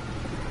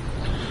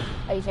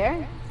 Are you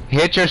sure?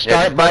 Hit your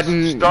start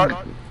button.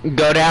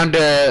 Go down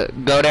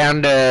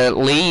to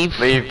leave.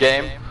 Leave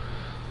game.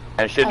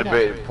 And it should have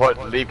been put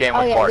leave game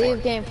with party.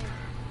 Leave game.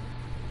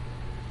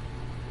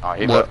 Oh,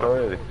 he left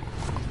already.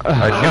 She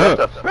left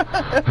us.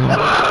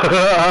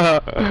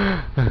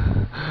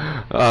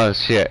 Oh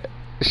shit.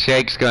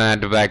 Shake's gonna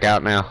have to back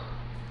out now.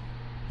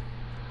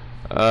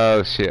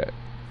 Oh shit.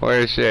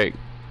 Where's Shake?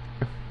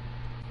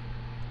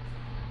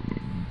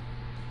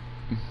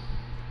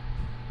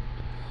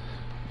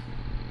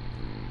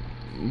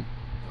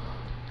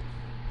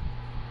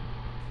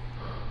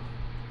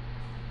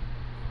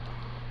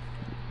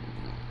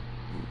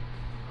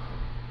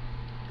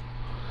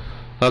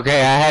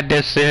 Okay, I had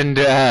to send,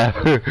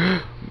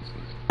 I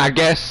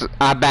guess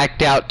I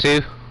backed out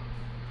too.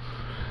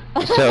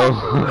 So,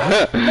 Oh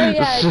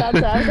yeah, I thought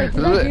so. I was like,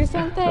 did I do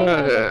something? I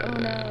was like, oh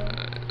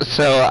no.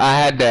 So I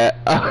had to,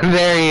 oh,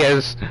 there he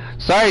is.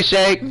 Sorry,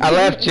 Shake, I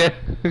left you.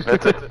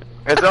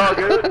 It's all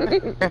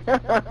good.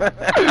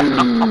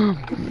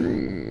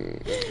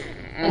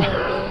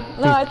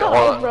 No, I thought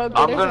I broke it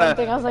or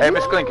something. I was like, hey,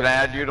 Miss no. Clean, can I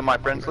add you to my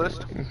friends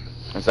list?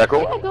 Is that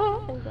cool? Yeah,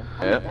 go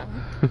ahead.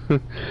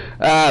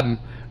 Yeah.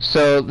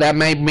 So that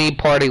made me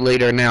party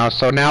leader now.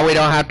 So now we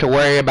don't have to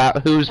worry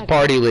about who's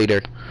party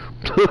leader.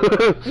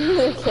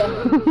 Okay.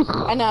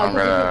 I know. I'm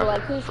gonna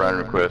like, who's friend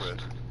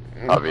request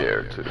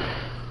Javier too.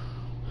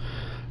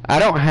 I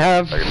don't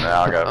have. Like,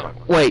 now I got him.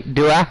 Wait,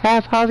 do I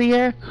have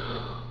Javier?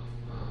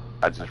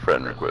 I just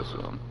friend requested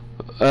him.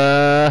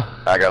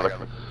 I got look.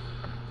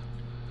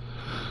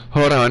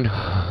 Hold on.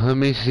 Let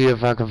me see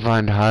if I can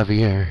find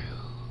Javier.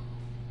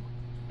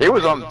 He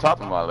was on the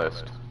top of my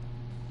list.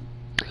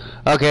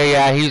 Okay,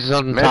 yeah, he's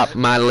on the top of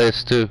my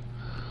list too.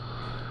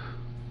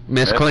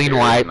 Miss Clean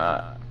White.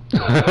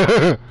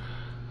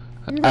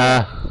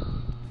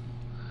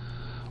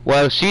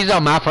 Well, she's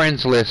on my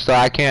friends list, so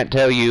I can't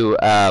tell you.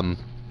 I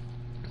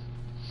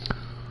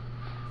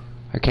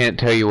can't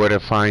tell you where to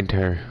find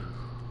her.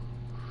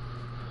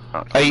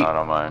 Oh, she's not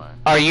on mine.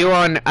 Are you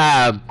on?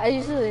 I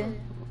usually.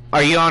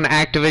 Are you on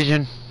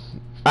Activision?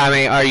 I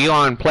mean, are you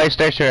on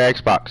PlayStation or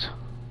Xbox?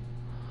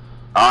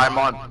 I'm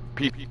on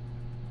PC.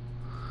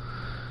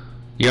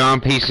 You're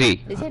on PC.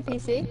 Is it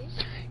PC?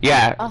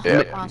 Yeah. Oh,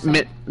 Yeah. awesome.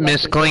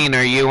 Miss Clean,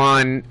 are you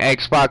on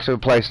Xbox or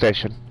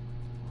PlayStation?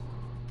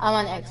 I'm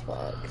on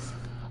Xbox.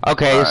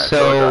 Okay, Right,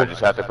 so I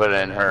just have to put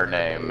in her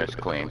name, Miss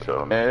Clean.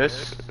 So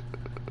Miss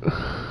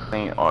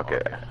Clean.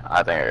 Okay,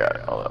 I think I got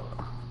it. Hold up.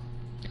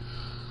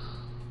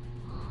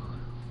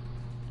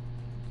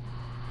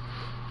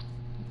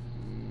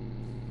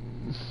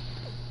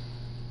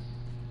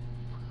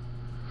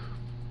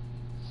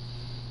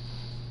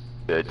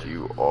 That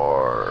you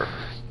are.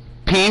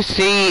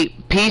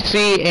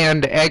 PC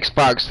and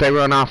Xbox, they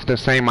run off the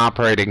same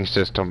operating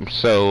system,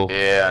 so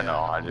Yeah, no,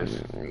 I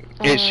just.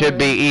 it should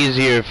be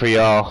easier for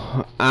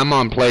y'all. I'm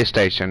on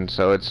PlayStation,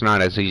 so it's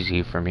not as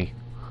easy for me.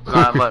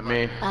 Not let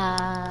me.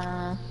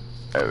 Uh.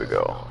 There we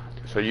go.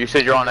 So you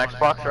said you're on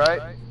Xbox,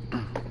 right?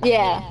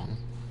 Yeah.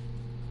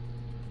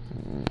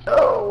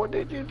 Oh, what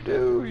did you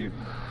do? You...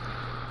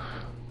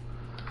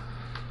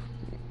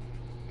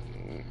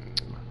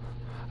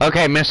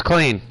 Okay, Miss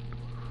Clean.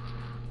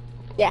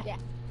 Yeah.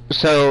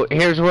 So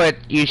here's what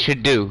you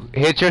should do.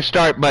 Hit your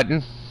start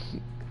button.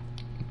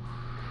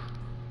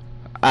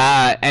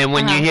 And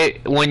when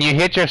you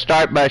hit your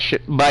start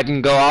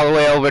button, go all the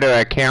way over to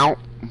account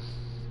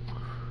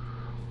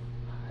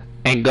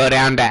and go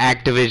down to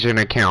Activision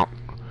account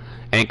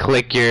and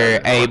click your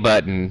A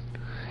button.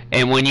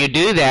 And when you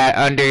do that,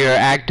 under your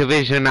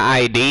Activision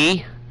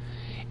ID,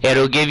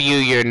 it'll give you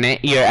your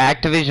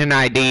Activision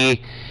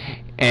ID,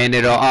 and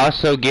it'll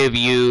also give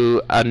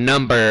you a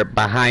number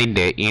behind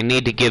it. You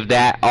need to give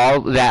that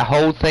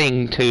whole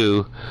thing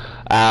to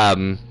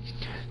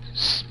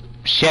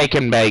Shake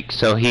and Bake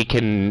so he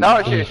can. No,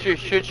 it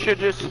should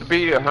just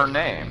be her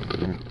name.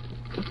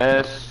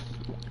 Miss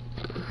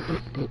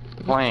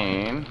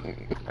plain,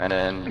 and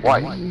then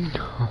white.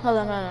 Hold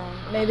on, no.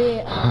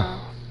 Maybe,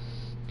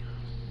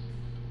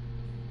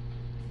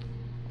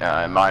 Yeah,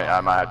 I might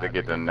have to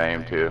get the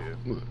name too.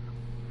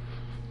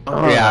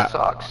 Oh, yeah. That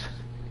sucks.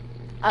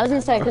 I was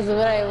gonna say, because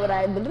what I,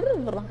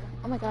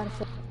 oh my god, I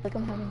feel like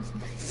I'm having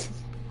some.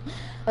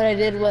 What I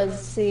did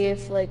was see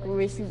if, like,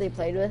 recently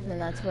played with,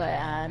 and that's what I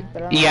add.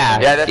 But I don't Yeah.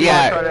 know. Yeah, that's why I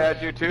Yeah. tried to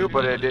add you too,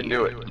 but it didn't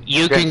do it.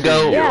 You Can't can see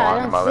go. you Yeah,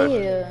 I on my don't see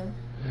list.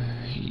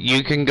 you.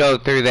 You can go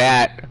through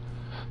that.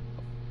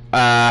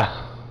 I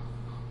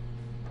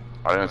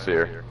didn't see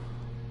her.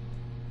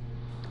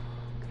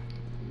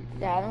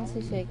 Yeah, I don't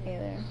see Shake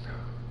either.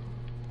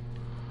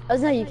 Oh,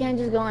 no, you can't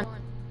just go on.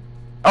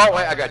 Oh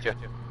wait, I got you.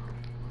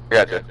 I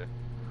got you.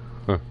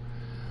 Huh.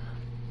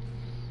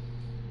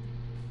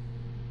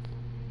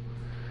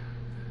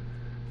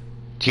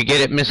 Did you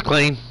get it, Miss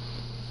Clean?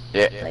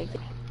 Yeah. Like,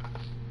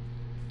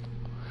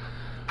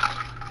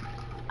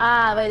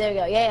 ah, wait, there we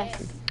go.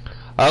 Yes.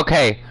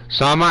 Okay,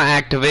 so I'm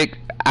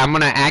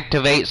gonna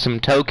activate some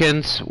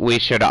tokens. We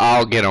should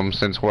all get them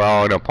since we're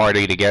all in a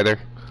party together.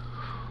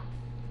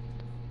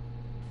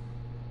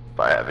 If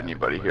I have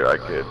anybody here, I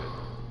could.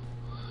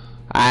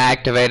 I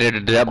activated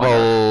a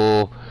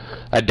double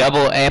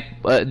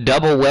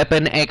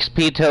weapon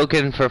XP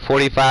token for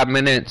 45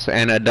 minutes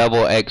and a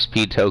double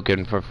XP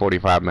token for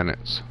 45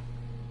 minutes.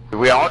 Do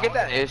we all get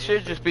that? It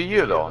should just be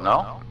you though,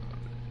 no?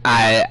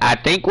 I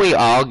think we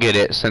all get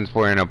it since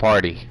we're in a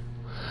party.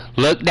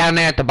 Look down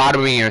there at the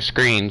bottom of your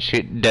screen.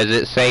 Does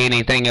it say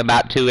anything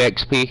about 2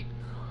 XP?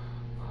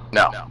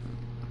 No.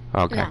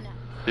 Okay. No.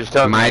 Just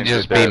tell me. Might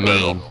just be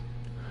me.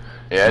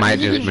 Yeah, Might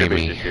it just be should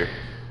me. just you.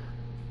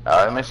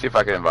 Let me see if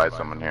I can invite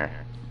someone here.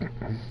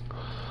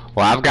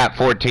 Well, I've got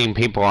 14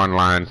 people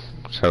online,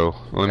 so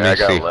let me Yeah, I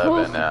got see.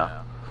 11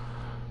 now.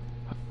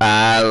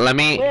 Let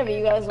me Whatever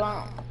you guys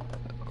want.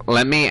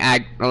 let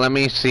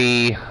me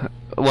see.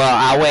 Well,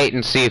 I'll wait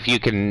and see if you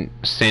can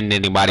send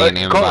anybody an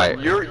invite.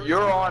 Colin,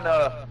 you're on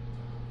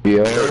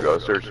Yo. There we go,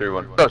 Surge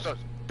 31. Oh,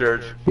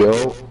 Surge.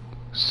 Yo.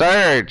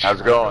 Surge. How's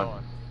it going?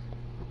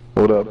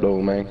 What up, though,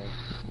 man?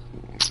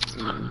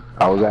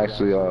 I was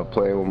actually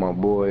playing with my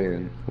boy,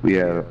 and we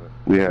had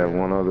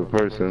one other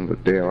person,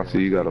 but damn, I see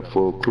you got a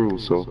full crew,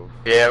 so.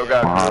 Yeah, we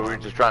got a crew. We're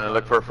just trying to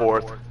look for a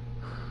fourth.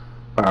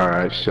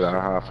 Alright, shit,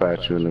 I'll hop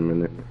at you in a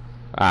minute.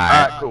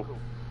 Alright, cool.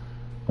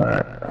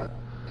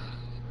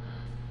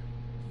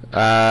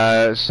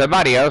 Alright.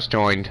 Somebody else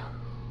joined.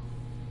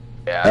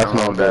 Yeah, I That's don't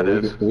know my what that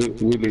bad.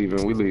 is. We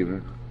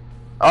leaving.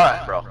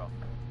 Alright, bro.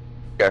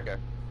 Okay.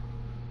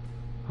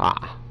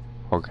 Ah,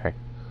 okay.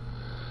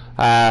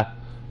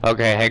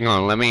 Okay, hang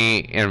on. Let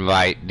me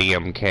invite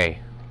DMK.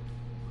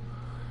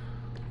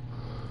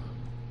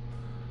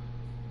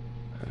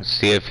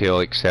 See if he'll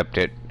accept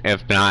it.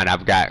 If not,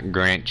 I've got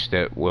Grinch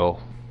that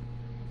will.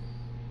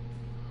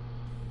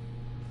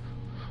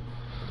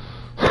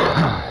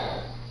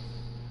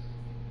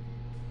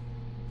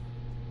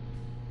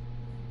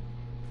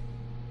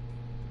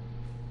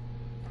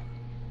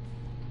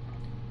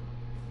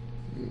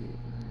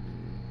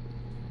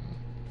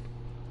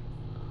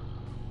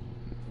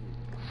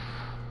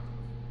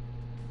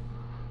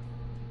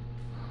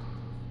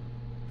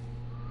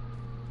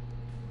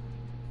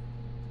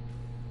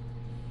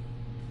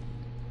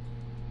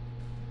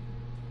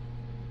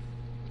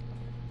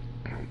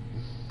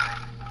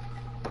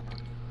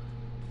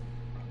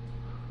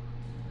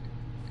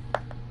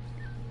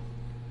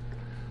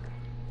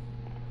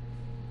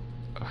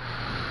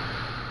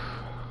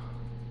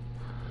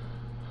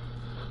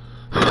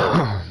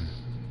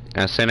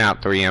 I sent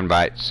out 3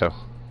 invites, so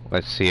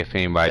let's see if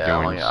anybody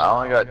joins. I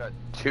only got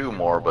 2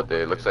 more, but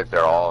it looks like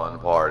they're all in the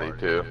party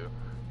too.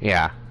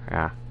 Yeah.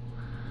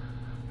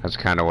 That's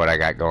kind of what I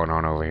got going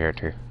on over here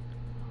too.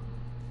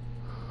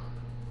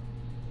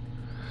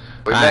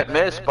 We met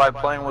Miss by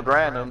playing with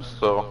randoms,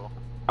 so.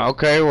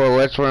 Okay, well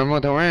let's run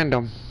with a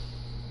random.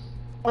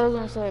 I was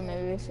gonna say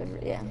maybe we should,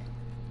 yeah.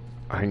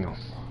 Hang on.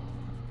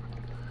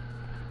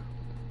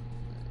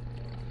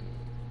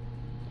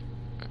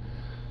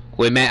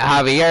 We met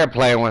Javier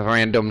playing with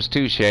randoms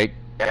too, Shake.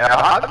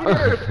 Yeah,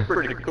 Javier's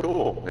pretty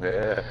cool.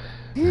 Yeah.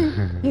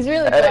 He's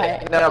really Hey,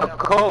 quiet. now,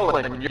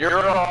 Colin,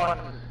 you're on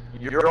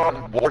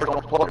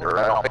Warzone Plugger,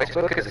 right? On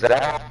Facebook, is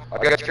that? I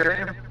got your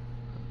name?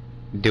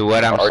 Do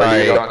what? I'm Or are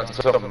sorry. you on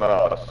something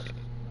else?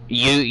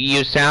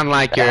 You sound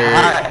like you're.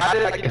 How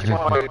did I get you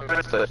on my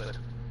list?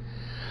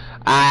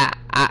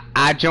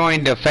 I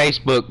joined a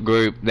Facebook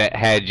group that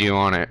had you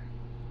on it.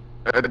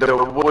 The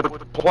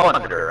with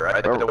Plunder,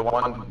 right? The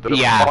one, the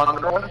Yeah.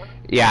 Plunder one?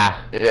 Yeah.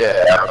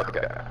 Yeah,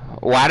 okay.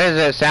 Why does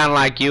it sound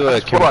like you a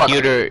That's what-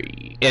 computer?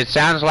 It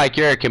sounds like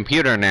you're a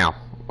computer now.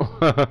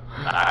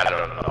 I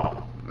don't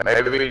know.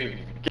 Maybe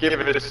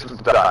give it some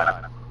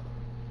time.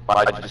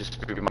 Might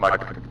just be my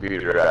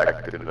computer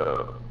acting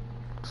up.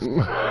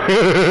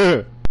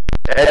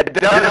 It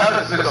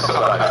does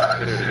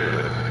sometimes.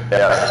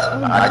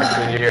 Yeah, I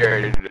can hear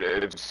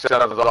it. It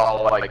sounds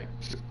all like.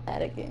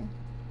 Staticky.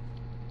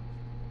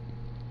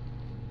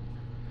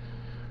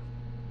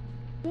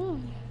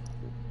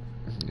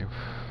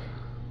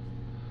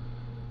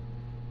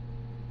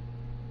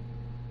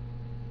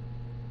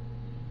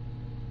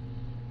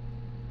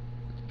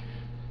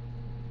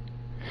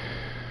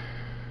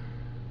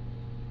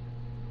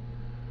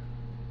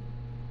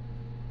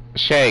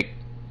 Shake.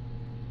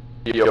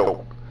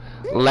 Yo.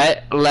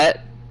 Let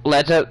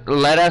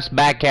us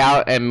back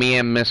out, and me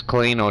and Miss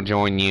Clean will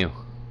join you.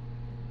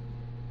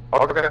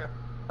 Okay.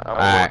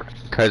 Alright,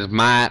 cause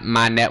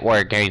my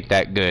network ain't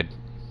that good.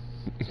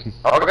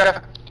 Okay.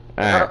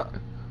 Alright.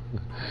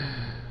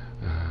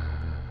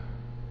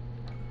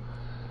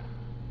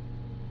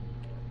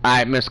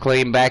 Alright, Miss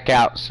Clean, back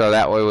out so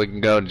that way we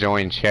can go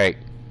join Shake.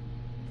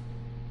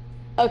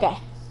 Okay.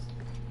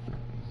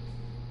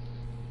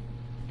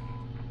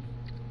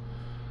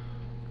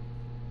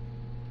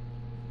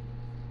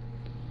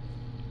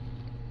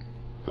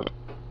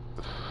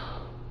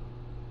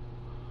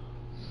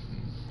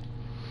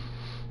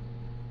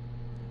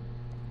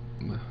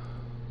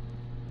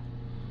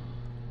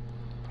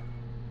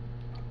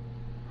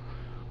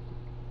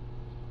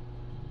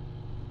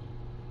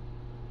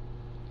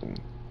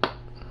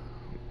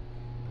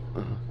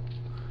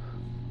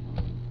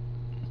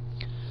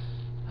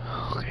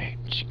 Okay,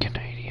 she's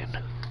Canadian.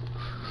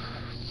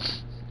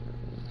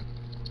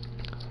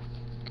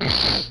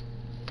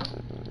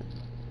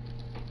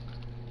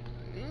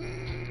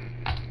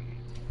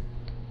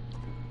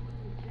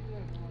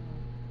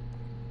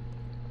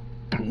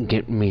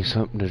 Get me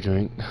something to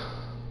drink.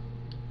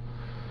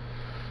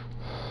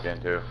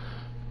 Again too.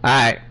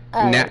 Alright,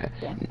 yeah.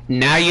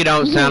 now you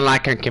don't sound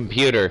like a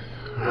computer.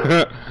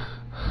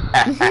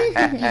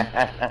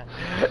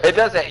 It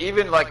doesn't,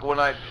 even like when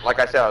I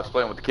said, I was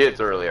playing with the kids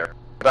earlier.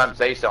 Sometimes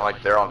they sound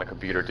like they're on the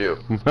computer too.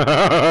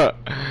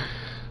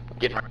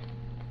 Getting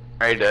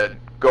ready to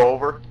go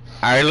over.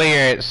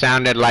 Earlier it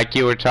sounded like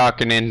you were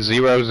talking in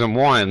zeros and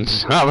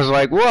ones. I was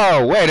like,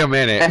 whoa, wait a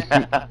minute.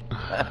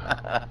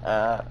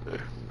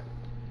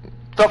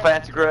 So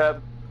fancy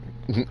grab.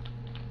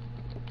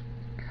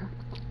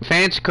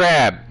 Fancy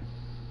crab.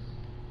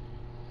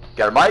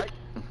 Got a mic?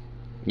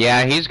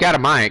 Yeah, he's got a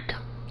mic.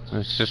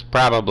 It's just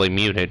probably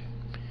muted.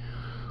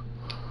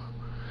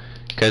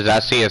 Cause I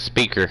see a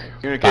speaker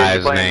by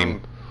his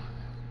name.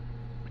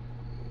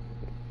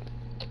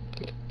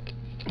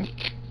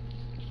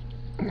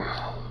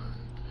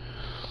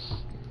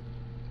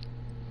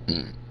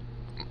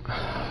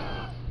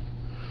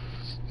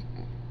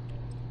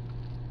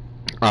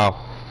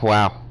 Oh,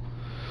 wow.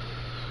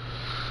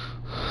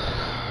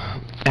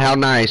 How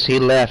nice, he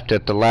left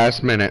at the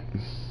last minute.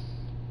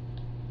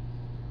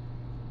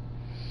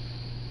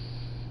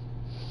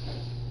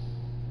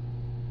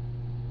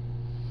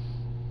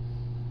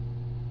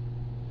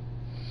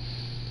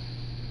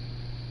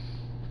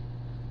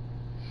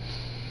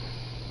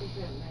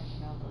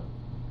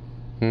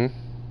 Hmm?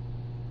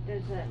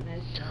 Does that mesh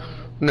now?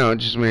 No, it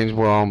just means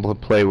we're all able to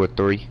play with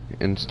 3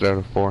 instead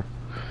of 4.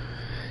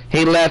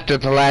 He left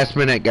at the last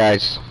minute,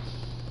 guys.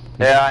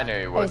 Yeah, I knew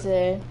you I would. see.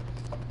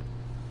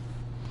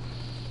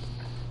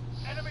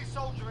 Enemy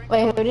soldier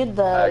Wait, who did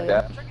the... I like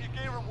that. Check your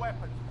gear and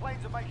weapons.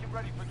 Planes are making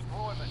ready for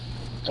deployment.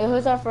 Wait,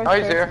 who's our first Oh,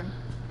 he's person? here.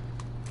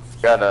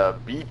 Got a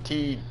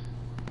BT.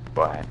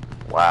 What?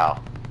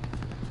 Wow.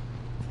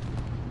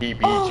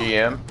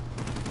 BBGM.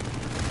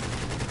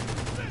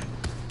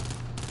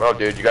 Well,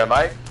 dude, you got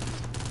a mic?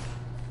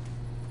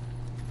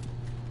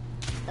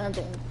 I don't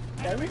think...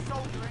 Does Enemy he?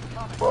 soldier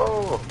incoming.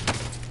 Whoa.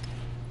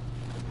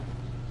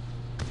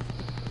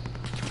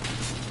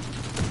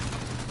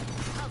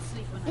 I'll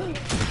sleep when I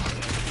get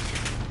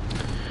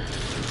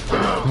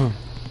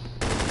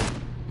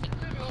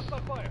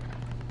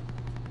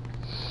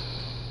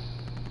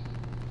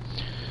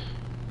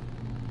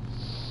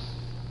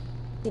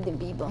See the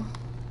Bieber.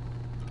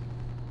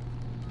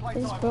 Play He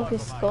just time broke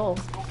his over, mate. skull.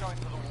 You're going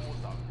to the war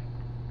zone.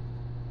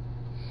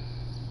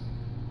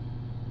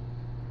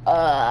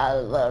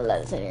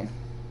 Let's see.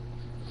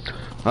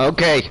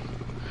 Okay.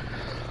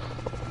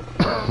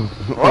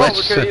 Well,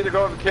 we could either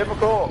go to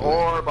chemical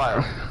or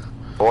bio.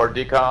 Or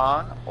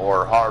decon,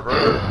 or harbor,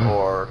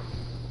 or...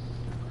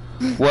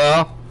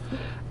 Well,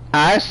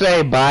 I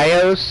say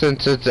bio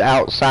since it's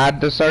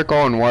outside the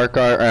circle and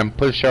and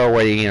push our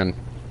way in.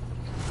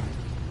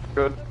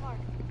 Good.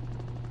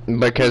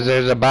 Because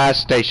there's a buy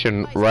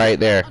station right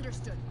there.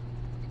 Understood.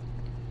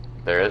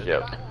 There is,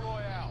 yep. Battle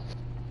Royale.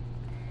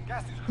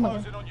 Gas is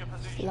closing on your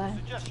position. Fly.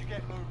 Suggest you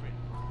get moving.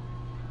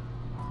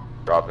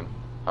 Dropping.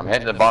 I'm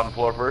heading to the bottom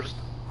floor first.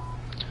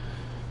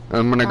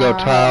 I'm gonna go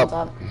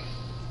top.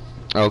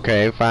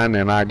 Okay, fine,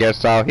 then I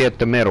guess I'll hit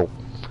the middle.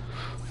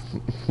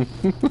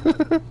 Your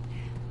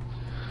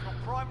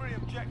primary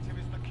objective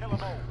is to kill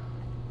them all.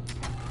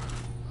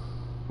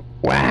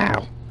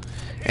 Wow.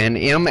 An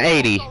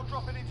M80. Hostile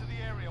dropping into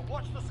the area.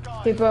 Watch the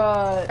sky. People,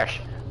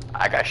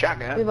 I got a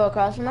shotgun. people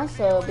across from us,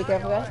 so be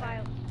careful,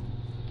 guys.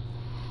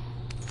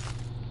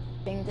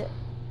 Binged it.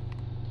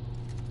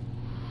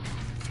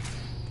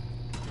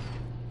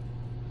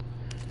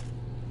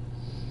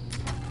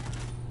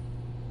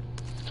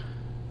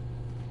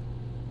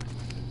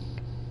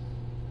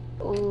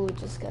 Ooh,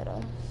 just got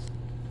us.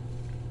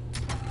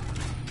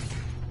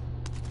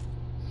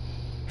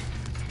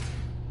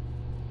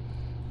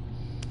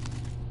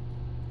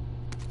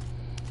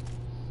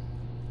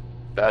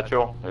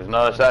 Satchel. There's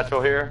another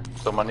satchel here.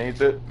 Someone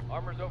needs it.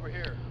 Armor's over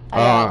here. I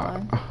got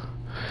one.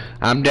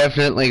 I'm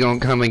definitely gonna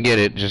come and get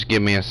it. Just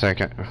give me a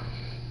second.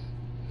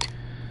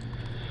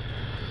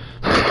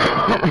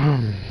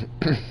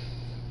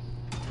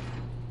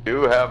 Do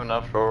you have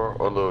enough for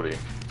a loadie?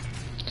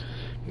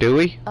 Do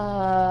we?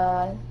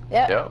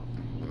 Yep. Yep.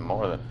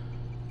 More than.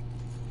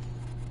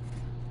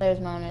 There's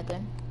mine right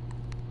there.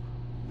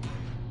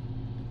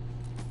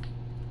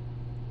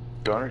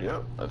 200,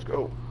 yep. Let's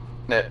go.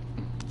 Net.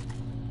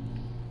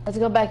 Let's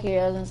go back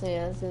here. I was gonna say,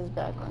 yeah, this is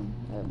back one.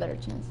 We have a better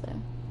chance there.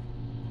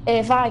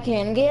 If I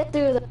can get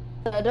through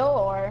the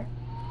door.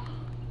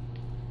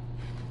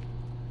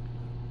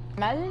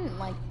 Imagine,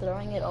 like,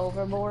 throwing it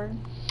overboard.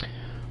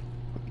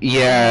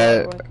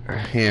 Yeah.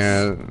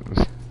 Yeah.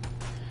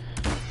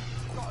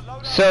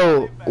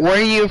 So, where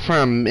are you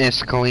from,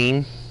 Miss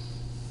Clean?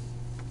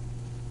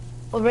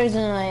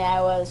 Originally,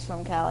 I was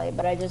from Cali,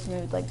 but I just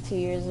moved, like, 2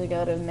 years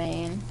ago to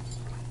Maine.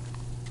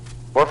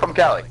 We're from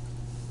Cali.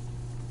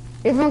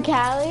 You're from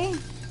Cali?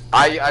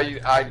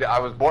 I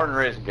was born and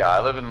raised in Cali.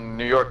 I live in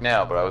New York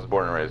now, but I was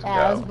born and raised in Yeah,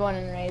 Cali. I was born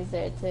and raised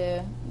there,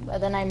 too.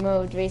 But then I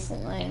moved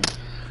recently.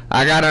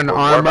 I got an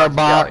armor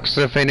box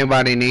if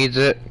anybody needs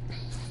it.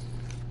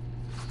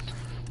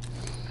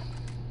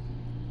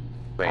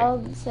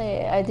 I'll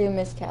say I do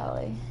miss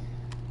Cali.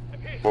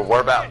 Well,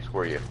 whereabouts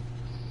were you?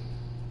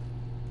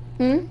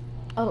 Hmm?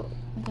 Oh,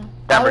 okay.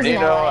 San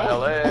Bernardino,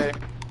 LA.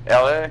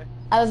 LA?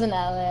 I was in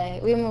LA.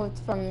 We moved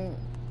from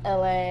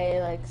LA,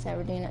 like San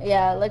Bernardino.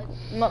 Yeah, like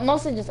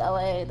mostly just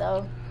LA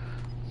though.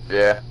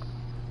 Yeah.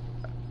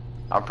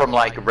 I'm from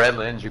like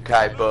Redlands,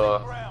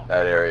 Ukaipa,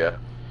 that area.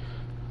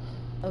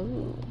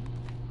 Ooh.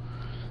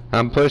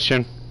 I'm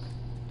pushing.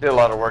 Did a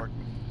lot of work.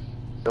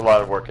 Did a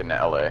lot of work in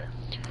LA.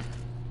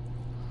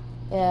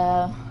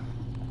 Yeah.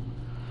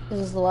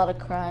 There's just a lot of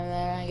crime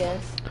there, I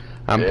guess.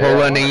 I'm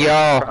pulling a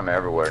y'all. I'm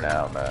everywhere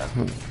now,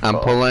 man. I'm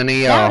pulling a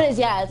y'all. Nowadays,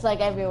 yeah, it's like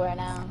everywhere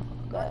now.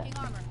 But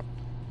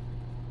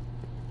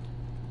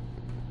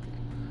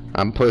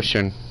I'm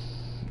pushing.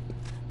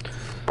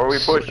 Where are we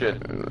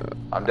pushing?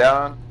 I'm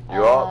down.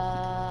 You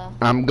up?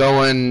 I'm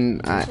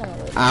going.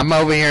 I'm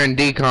over here in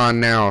decon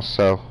now,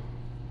 so.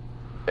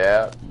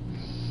 Yeah.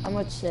 I'm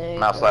gonna say.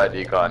 I'm outside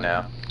decon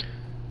now.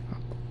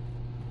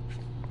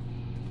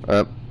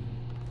 Up.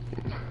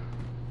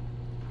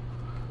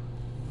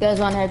 You guys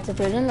want to head to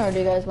prison, or do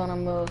you guys want to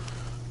move?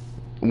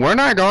 We're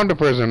not going to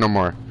prison no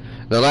more.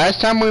 The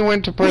last time we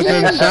went to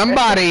prison,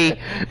 somebody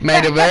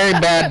made a very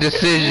bad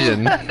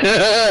decision.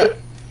 Where?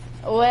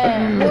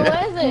 Who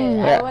was it?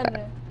 I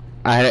wonder.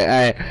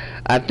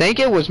 I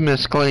think it was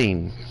Miss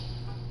Clean.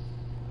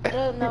 I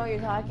don't know what you're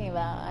talking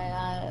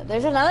about.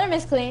 There's another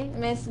Miss Clean.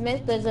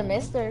 There's a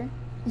Mister.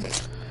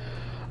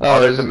 Oh,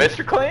 there's a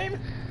Mr. Clean?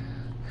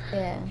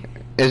 Yeah.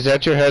 Is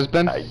that your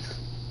husband? Nice.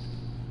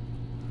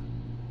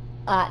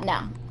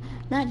 No.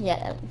 Not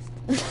yet, at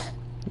least.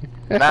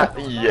 Not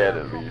yet,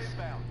 at least.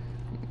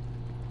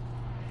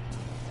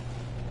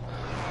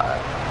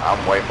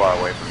 I'm way far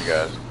away from you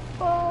guys.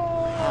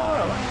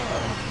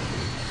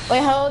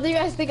 Wait, how old do you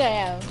guys think I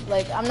am?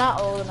 Like, I'm not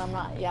old and I'm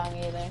not young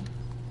either.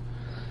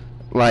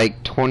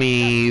 Like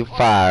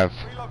 25.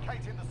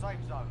 Relocating the safe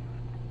zone.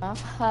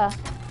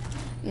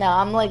 No,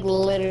 I'm like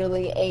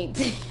literally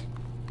 18.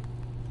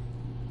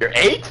 You're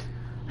 8?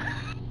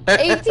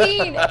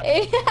 18!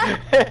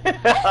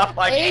 I'm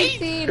like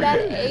 18, not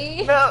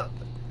 8. No.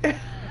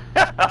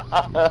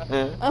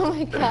 Oh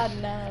my god,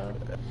 no.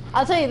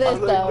 I'll tell you this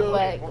though,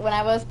 like, when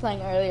I was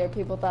playing earlier,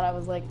 people thought I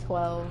was like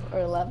 12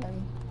 or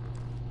 11.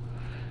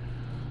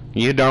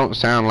 You don't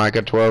sound like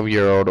a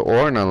 12-year-old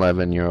or an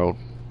 11-year-old.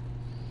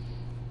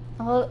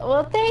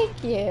 Well,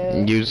 thank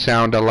you. You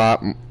sound a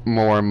lot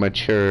more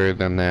mature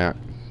than that.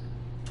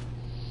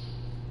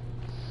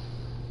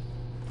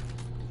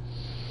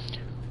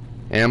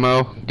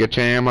 Ammo, get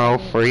your ammo,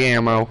 free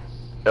ammo.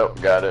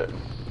 Yep, got it.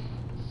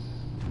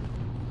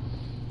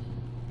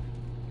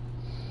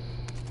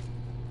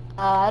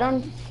 I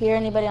don't hear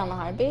anybody on the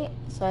heartbeat,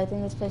 so I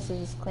think this place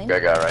is just clean. Got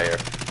a guy right here.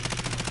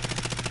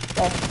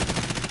 Okay.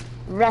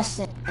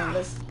 Rushing,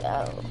 let's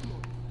go.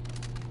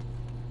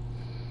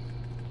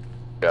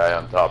 Guy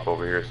on top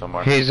over here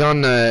somewhere. He's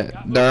on the,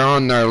 they're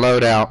on their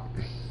loadout.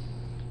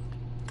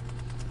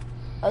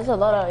 There's a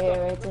loadout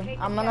here, right there.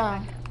 I'm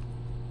gonna...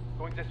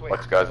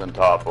 Watch guys on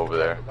top over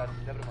there.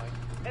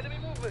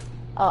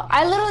 Oh,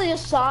 I literally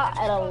just shot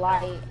at a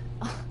light.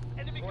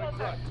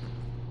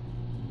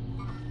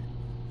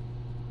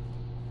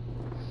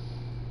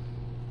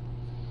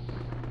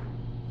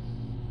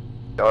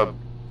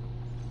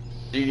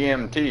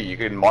 DMT, you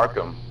can mark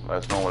them. Let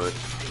us know what it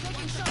is.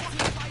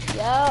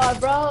 Yo,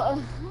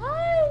 bro.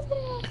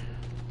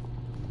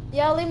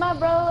 Yo, leave my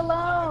bro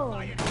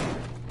alone.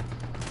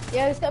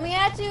 Yo, he's coming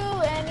at you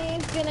and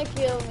he's gonna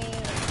kill me.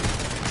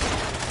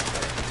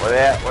 Where they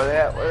at? Where they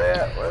at? Where they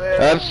at? Where they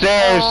at?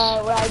 Upstairs.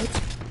 Where I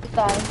just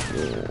died.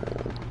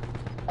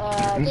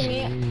 Give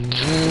me.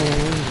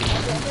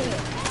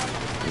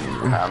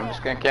 I'm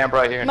just gonna camp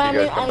right here until you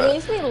guys come At back.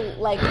 least we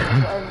like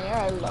are near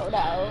our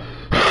loadout.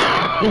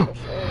 For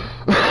sure.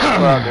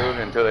 Well, dude,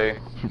 until they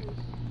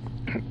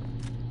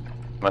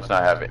must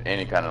not have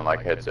any kind of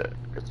like headset.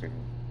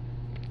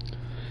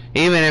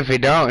 Even if he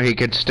don't, he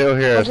could still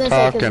hear us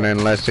talking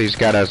unless he's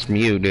got us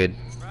muted.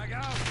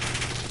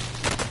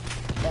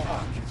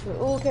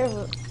 Yeah. Ooh,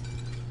 careful.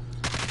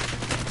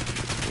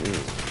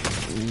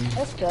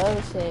 Let's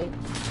go, Sig.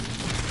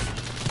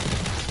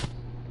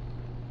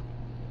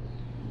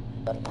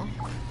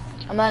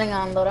 I'm landing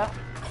on loadout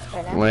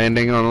right now.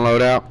 Landing on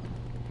loadout.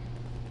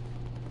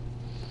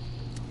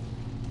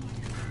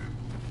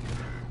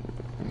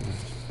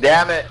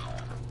 Damn it!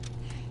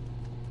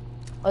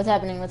 What's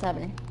happening? What's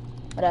happening?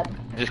 What happened?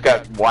 Just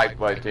got wiped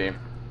by team.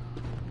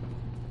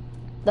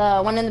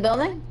 The one in the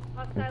building?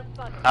 Hostile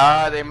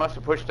spotted. They must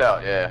have pushed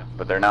out, yeah.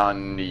 But they're now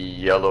in the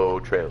yellow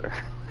trailer.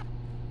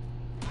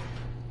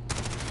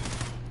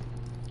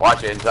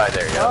 Watch it inside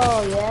there, yeah.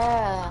 Oh,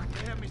 yeah.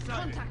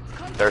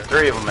 There's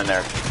 3 of them in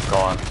there. Go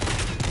on.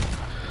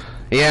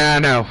 Yeah, I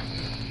know.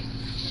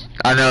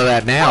 I know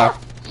that now.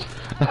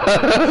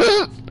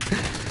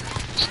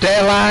 Stay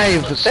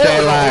alive! Stay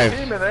alive!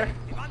 Team in there.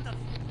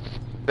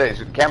 Hey,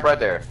 so camp right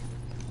there.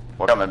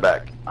 We're coming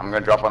back. I'm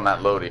gonna drop on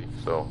that Lodi,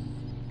 so.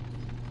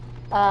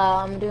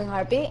 I'm doing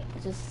heartbeat.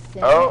 Just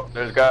saying. Oh,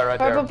 there's a guy right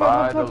there Purple,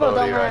 by purple, the purple,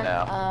 Lodi don't right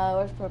mind. now.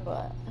 Where's purple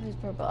at? Who's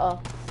purple?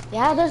 Oh.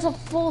 Yeah, there's a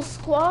full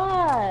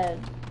squad.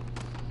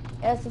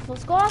 Yeah, it's a full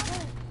squad.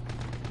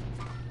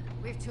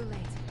 We're too late.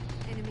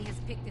 Enemy has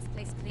picked this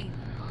place clean.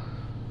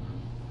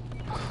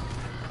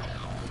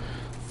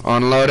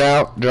 On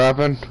loadout,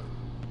 dropping.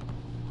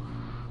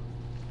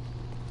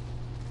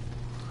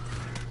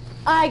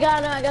 I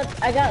got him.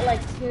 I got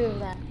like 2 of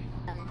them.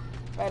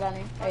 Right on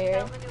you. Right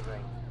here.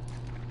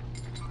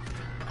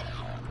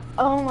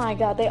 Oh my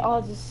god, they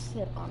all just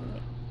hit on me.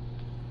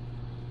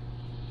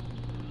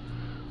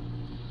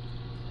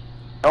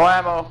 No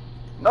ammo.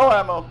 No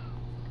ammo.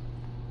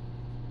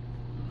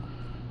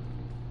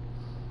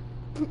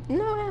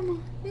 No ammo.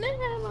 No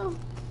ammo.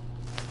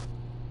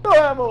 No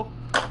ammo.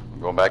 I'm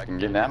going back and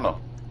getting ammo.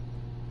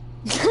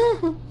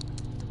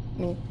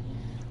 Me.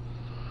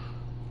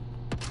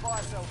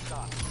 Fire cell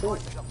done.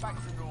 Prices are back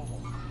to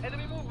normal.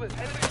 Enemy movement!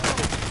 Enemy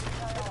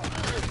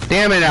movement!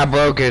 Damn it, I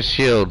broke his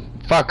shield.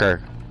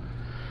 Fucker.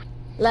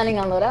 Landing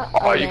on loadout.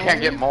 Oh, you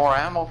can't get more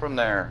ammo from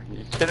there.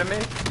 You kidding me?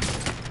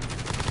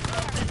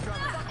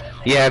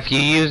 Yeah, if you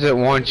use it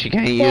once, you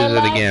can't use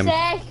it again.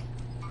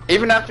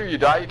 Even after you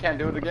die, you can't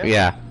do it again?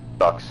 Yeah.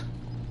 Sucks.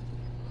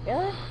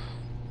 Really?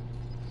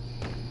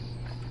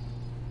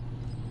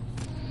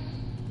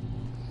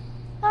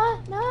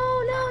 No.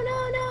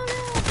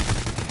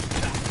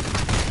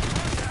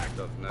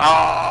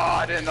 Oh,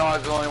 I didn't know I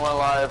was the only one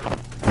alive.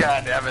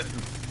 God damn it.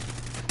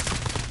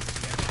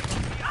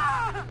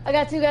 I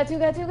got two.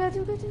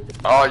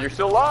 Oh, you're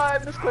still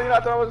alive, Miss Clean. I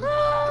thought I was.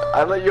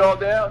 I let you all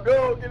down.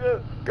 Go, get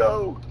it.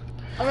 Go.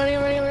 I'm running.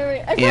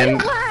 I In-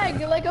 got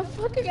lag like a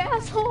fucking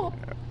asshole.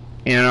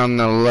 And on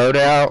the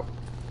loadout,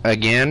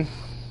 again.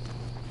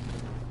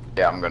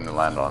 Yeah, I'm gonna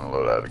land on the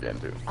loadout again,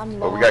 too. I'm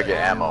But low we gotta get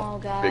ammo, ammo.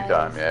 guys. Big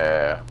time,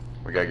 yeah.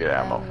 We gotta get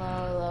ammo.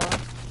 Ammo, though.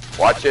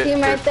 Watch it. Team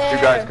right There's there.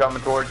 2 guys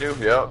coming towards you.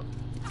 Yep.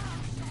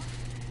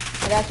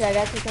 I got you.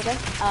 It's okay.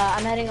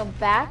 I'm heading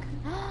back.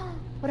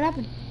 What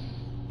happened?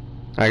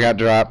 I got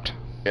dropped.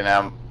 Get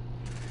ammo.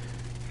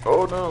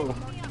 Oh no.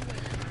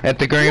 At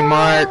the green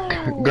mark.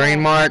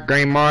 Green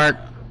mark.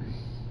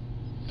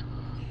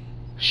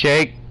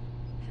 Shake.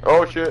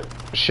 Oh shit.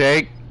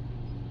 Shake.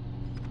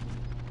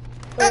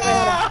 Wait, hold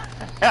on.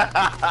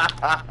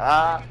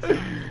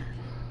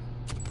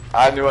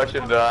 I knew I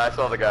shouldn't have. I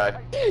saw the guy.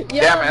 Yo,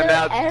 Damn it, and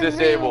now it's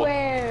disabled.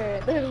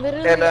 Everywhere. They're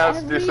literally And now it's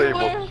everywhere.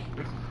 disabled.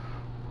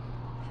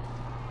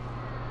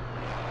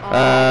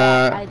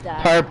 Oh, I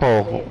died.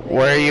 Purple. completely.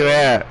 Where are you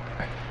at?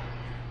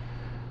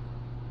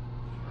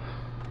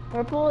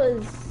 Purple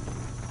is.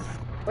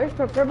 Where's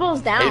Purple?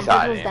 Purple's down. He's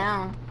Purple's hiding.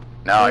 down.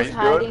 No, He's he's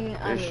hiding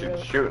good. under He's the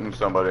roof. shooting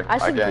somebody. I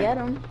should can't get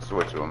him.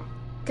 switch to him.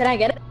 Can I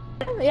get him?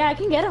 Yeah, I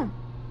can get him.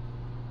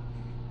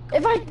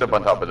 If I. He's up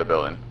on top of the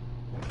building.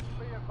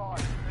 Be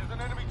advised, there's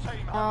an enemy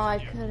team. Oh, I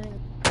couldn't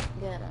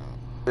get him.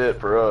 It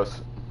for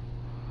us.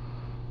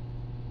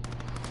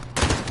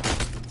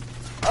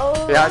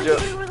 Oh. Behind you.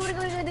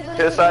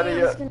 To the side of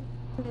you.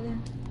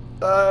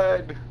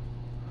 Side.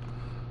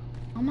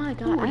 Oh my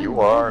god. Ooh, I'm you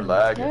are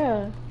lagging.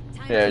 lagging.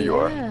 Yeah, you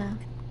are. Yeah.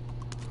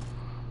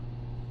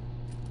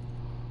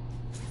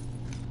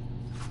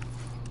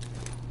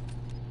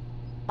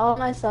 All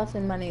my stuff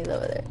and money is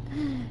over there.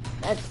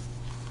 That's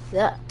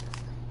sucks.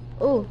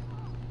 Ooh.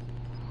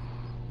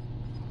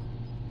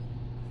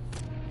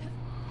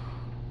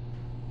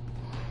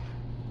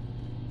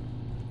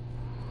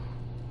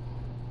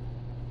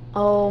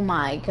 Oh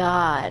my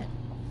god.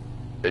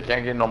 They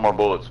can't get no more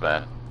bullets,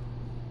 man.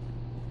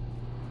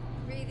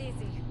 Breathe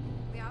easy.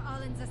 We are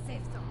all in the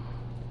safe zone.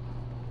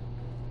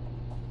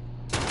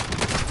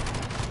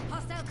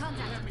 Hostile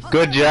contact.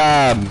 Good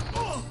job.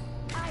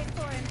 Eye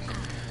for him.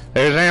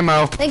 There's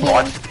ammo. Thank you.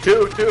 Watch.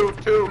 Two.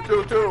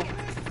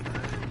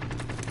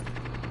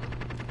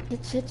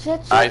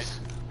 Shit. Nice.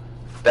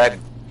 That.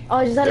 Oh,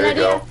 is that There an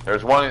you idea? go.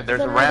 There's one.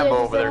 There's a Is that an Rambo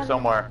idea? over there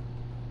somewhere.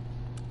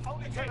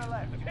 Hold it to the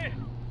left. Hit!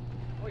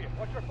 Oh yeah,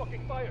 watch your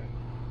fucking fire!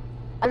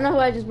 I don't know who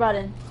I just brought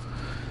in.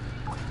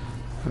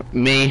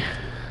 Me.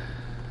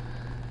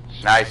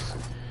 Nice.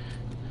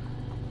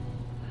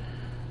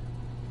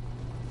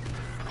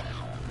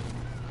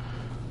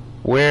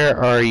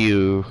 Where are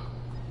you?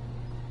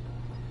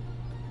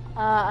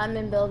 I'm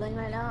in building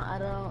right now. I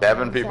don't.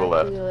 7 people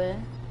left. Where.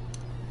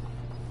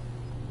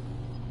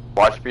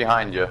 Watch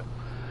behind you.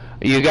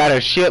 You got a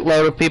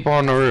shitload of people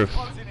on the roof.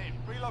 Closing in.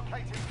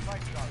 Relocating the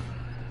safe zone.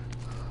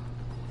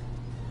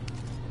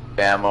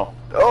 Ammo.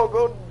 Oh,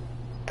 go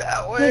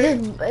that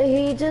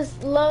way. He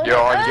just loaded. You're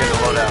already getting a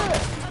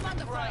loadout. I'm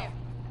under fire.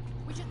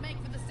 We should make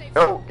for the safe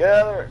Go,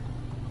 gather.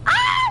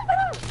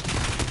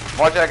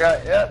 Watch that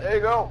guy. Yeah, there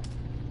you go.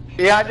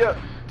 Behind you.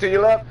 To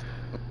your left.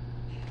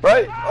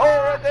 Right. Oh,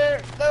 right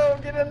there. No,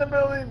 get in the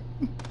building.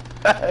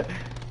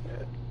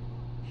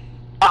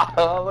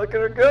 Oh, look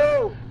at her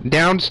go.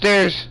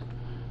 Downstairs.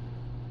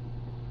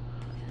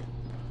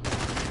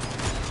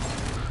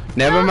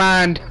 Never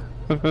mind.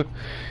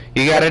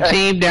 You got a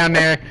team down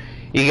there.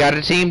 You got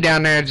a team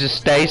down there. Just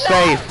stay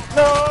safe.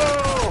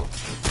 No.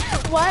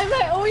 Why am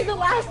I always the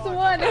last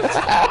one?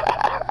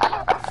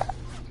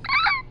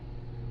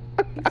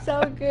 It's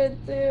so good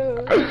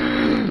too.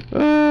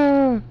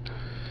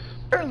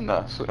 You're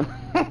nuts.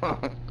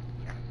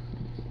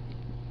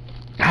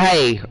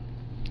 Hey,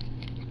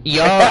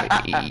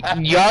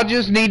 y'all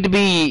just need to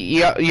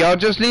be y'all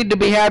just need to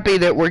be happy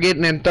that we're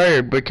getting in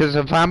 3rd, because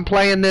if I'm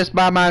playing this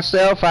by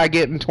myself, I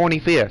get in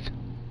 25th.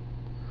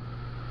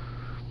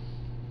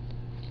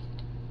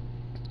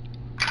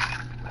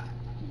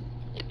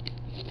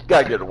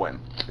 Gotta get a win.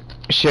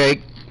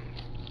 Shake.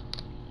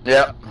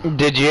 Yep.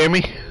 Did you hear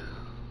me?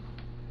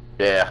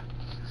 Yeah.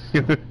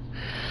 You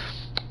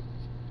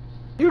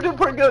did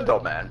pretty good though,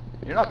 man.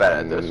 You're not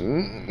bad at this.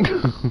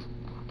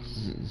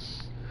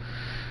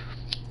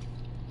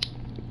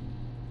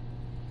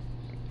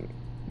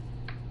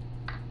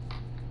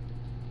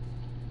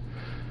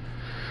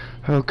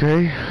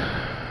 Okay.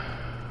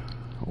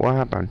 What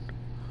happened?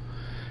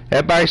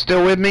 Everybody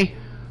still with me?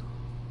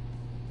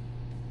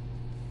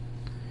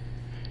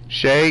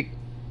 Shake.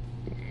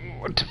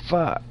 What the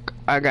fuck?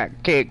 I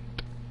got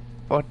kicked.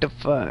 What the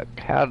fuck?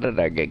 How did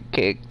I get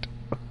kicked?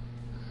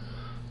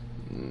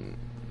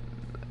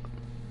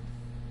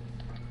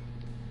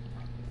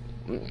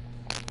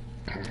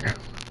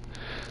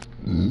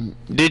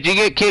 Did you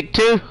get kicked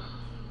too?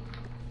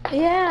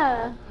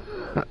 Yeah.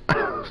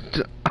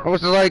 I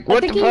was like,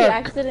 what I the think fuck? he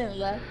accidentally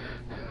left.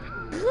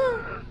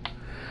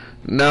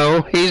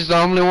 No, he's the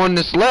only one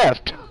that's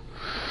left.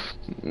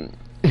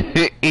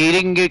 He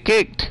didn't get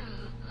kicked.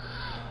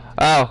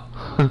 Oh,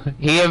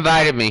 he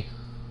invited me.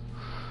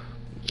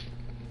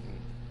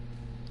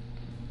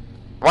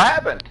 What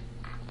happened?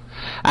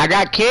 I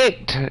got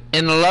kicked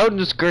in the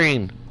loading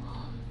screen.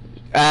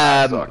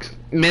 Sucks.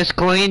 Miss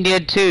Colleen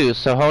did too,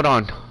 so hold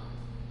on.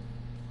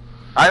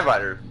 I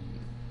invited her.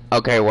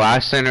 Okay, well, I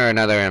sent her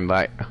another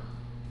invite.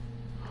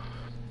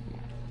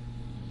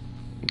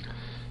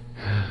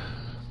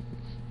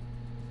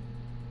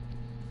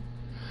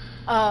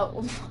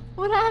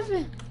 What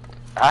happened?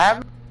 I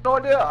have no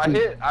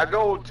idea. I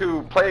go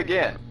to play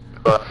again.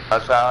 But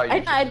that's how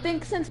I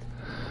think since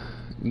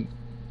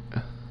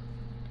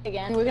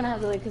again we're gonna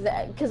have to like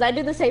because I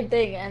do the same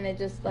thing and it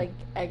just like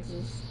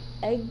exits.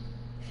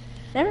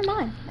 Never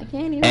mind. I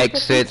can't even.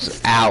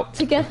 Exits out.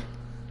 Together.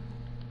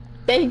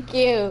 Thank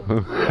you.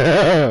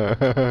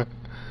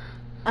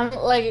 I'm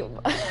like.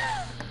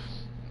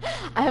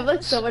 I have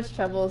like so much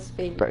trouble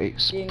speaking like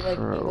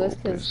English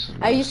because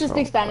I used to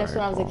speak Spanish when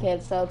I was a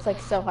kid, so it's like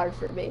so hard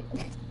for me.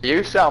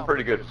 You sound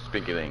pretty good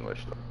speaking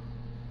English, though.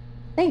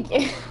 Thank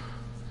you.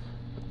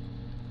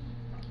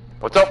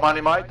 What's up,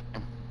 Money Mike?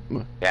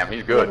 Damn,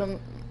 he's good.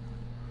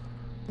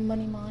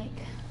 Money Mike.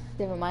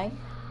 Do you have a mic?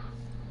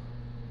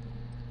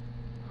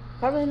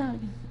 Probably not.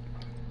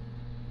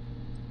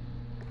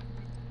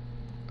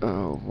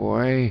 Oh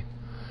boy.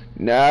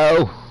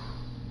 No.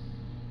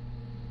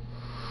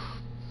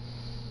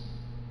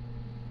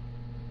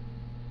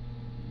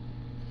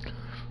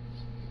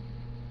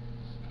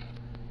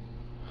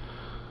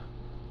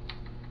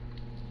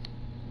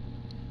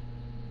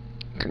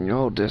 Can you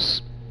hold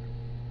this?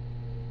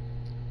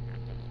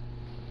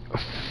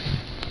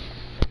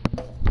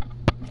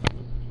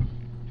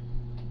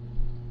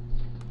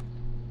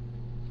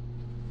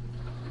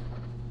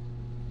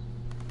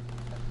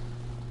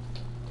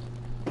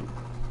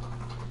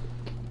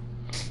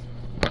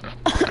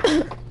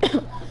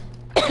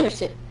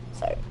 Shit.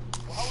 Sorry.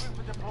 We're holding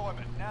for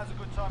deployment. Now's a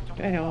good time to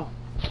Hell.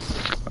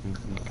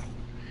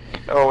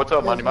 Oh, what's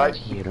up, Money Mike?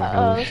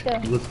 Let's go.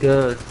 What's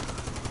good?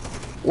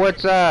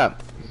 What's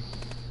up?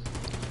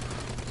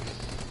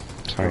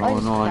 Sorry.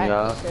 What's going on,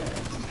 y'all?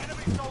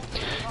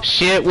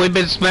 Shit, we've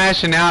been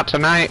smashing out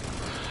tonight.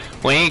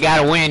 We ain't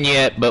got a win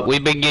yet, but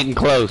we've been getting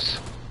close.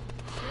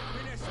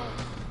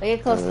 We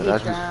get close to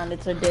each round.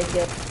 It's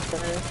ridiculous.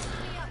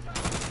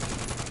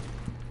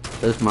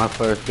 This is my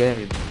first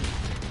game.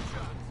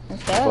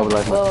 Let's go.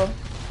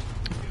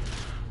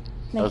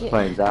 I was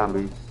playing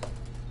zombies.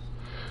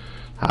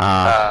 Oh,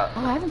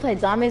 I haven't played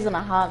zombies in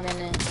a hot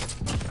minute.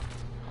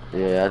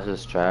 Yeah, I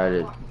just tried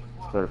it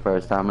for the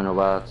first time in a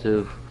while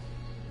too.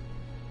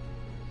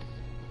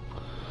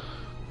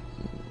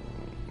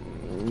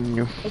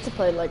 used to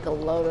play like a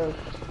load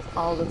of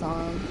all the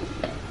time.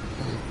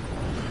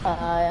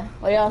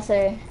 What do y'all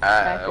say?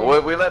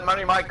 We let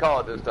Money Mike call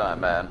it this time,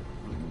 man.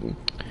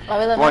 Oh,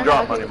 we let Come on,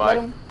 drop Money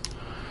Money Mike.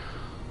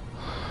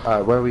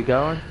 Alright, where are we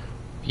going?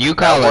 You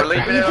call We're it.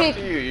 leaving it up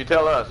to you. You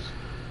tell us.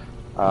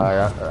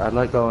 I'd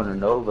like going to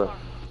Nova.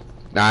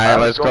 Alright,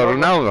 let's go to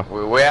Nova.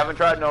 We haven't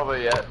tried Nova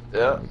yet.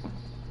 Yeah.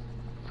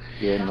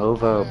 Yeah,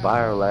 Nova,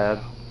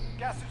 Biolab.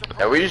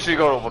 Yeah, we usually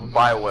go to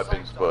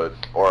bioweapons,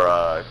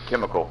 or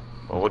chemical.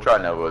 Well, we'll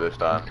try Nova this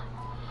time.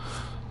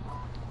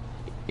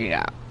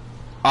 Yeah.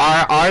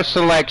 Our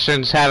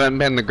selections haven't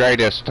been the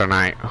greatest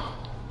tonight.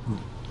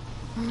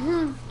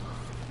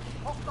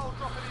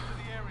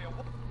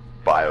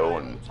 Bio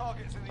and...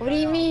 What do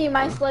you mean?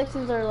 My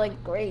selections are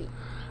like great.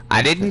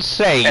 I didn't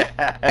say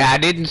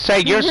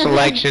your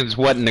selections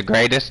wasn't the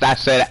greatest. I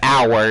said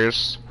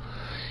ours,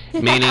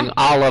 meaning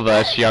all of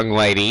us, young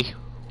lady,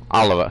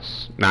 all of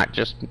us, not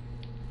just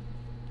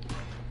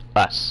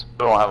us.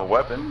 We don't have a Oh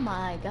weapon.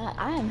 my god,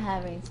 I am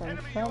having some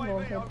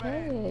trouble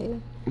today.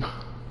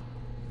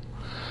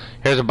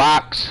 Here's a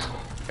box.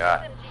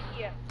 Yeah.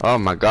 Oh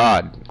my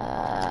god.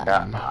 I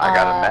got a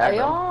Are Magnum.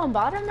 y'all on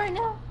bottom right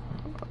now?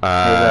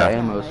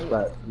 Ammo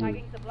spot.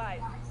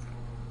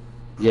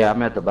 Yeah,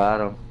 I'm at the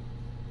bottom.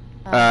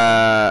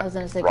 I was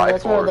gonna say, 'cause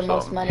that's where the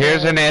most money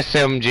Here's is. an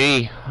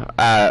SMG.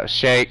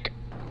 Shake.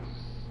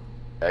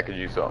 I could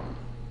use something.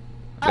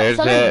 There's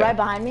Somebody's a- right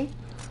behind me.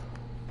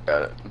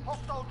 Got it.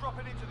 Hostile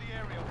dropping into the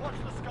area. Watch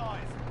the skies.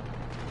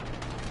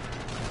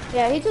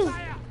 Yeah, he just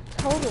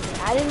told me.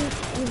 I didn't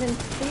even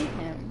see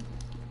him.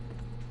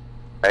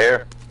 Right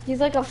here. He's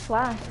like a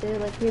flash, dude.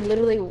 Like he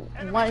literally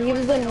he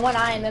was in one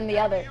eye and then the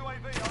other.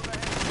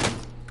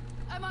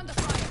 I'm under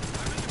fire.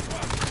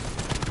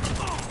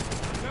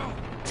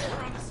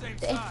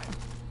 Damn.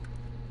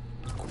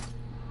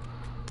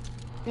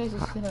 You guys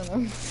just hit on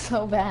him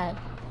so bad.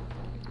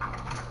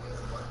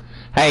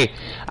 Hey,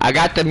 I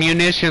got the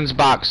munitions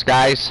box,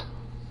 guys.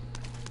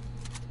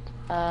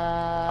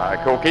 Alright,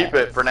 cool. Keep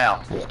it for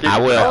now. Just keep I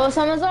it. will. Oh,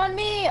 someone's on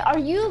me. Are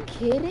you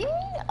kidding?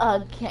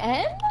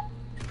 Again?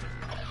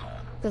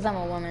 Because I'm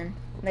a woman.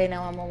 They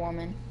know I'm a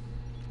woman.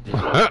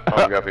 Oh,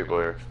 we got people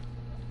here.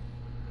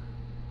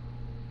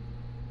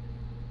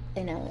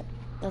 They know it.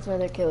 That's why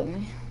they're killing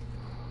me.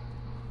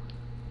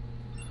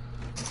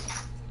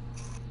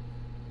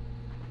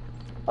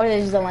 Or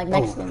they just don't like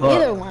Mexicans. fuck.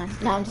 Either one.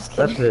 No, I'm just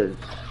kidding.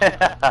 That's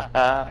it.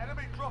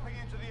 Enemy dropping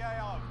into the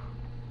AO.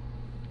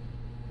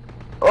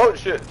 Oh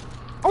shit.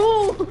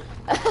 Oh!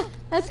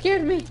 That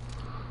scared me.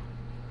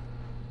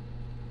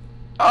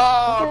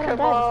 Oh, Okay,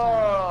 come I'm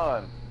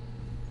on.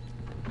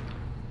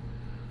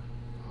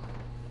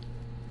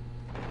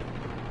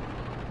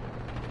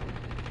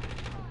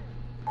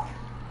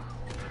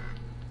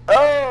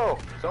 Oh,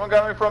 someone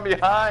got me from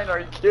behind. Are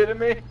you kidding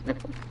me?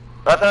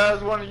 I thought that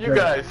was one of you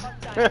guys.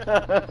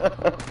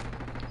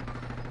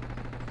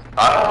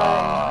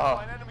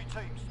 Ah. An enemy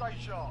team. Stay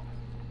sharp.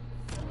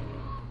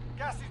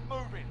 Gas is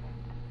moving.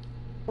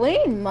 We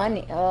need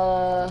money.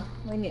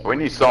 We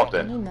need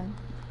something. We need money.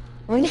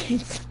 We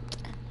need.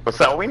 What's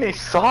that? We need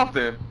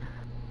something.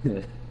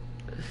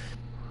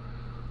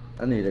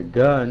 I need a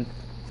gun.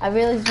 I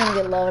really just want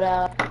to get load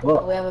out.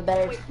 Whoa. We have a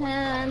better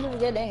chance of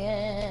getting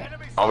it.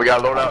 Oh, we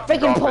got load out. Freaking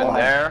Drop in poor.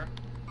 there.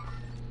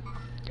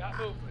 Got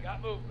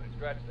movement.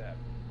 Scratch that.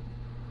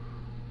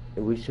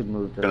 We should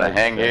move to Gonna next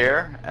hang step.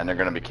 here, and they're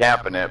gonna be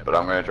camping it, but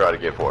I'm gonna try to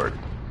get for it.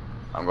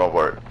 I'm going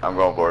for it. I'm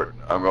going for it.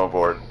 I'm going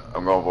for it.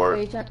 I'm going for Where are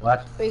you it. trying?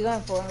 What? Where you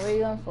going for? Where are you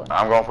going for?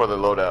 I'm going for the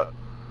loadout.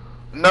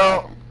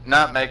 No,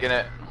 not making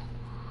it.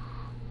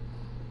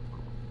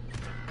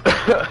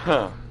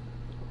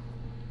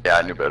 Yeah,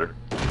 I knew better.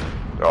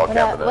 They're all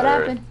camping What that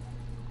area. happened?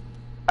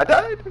 I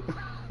died.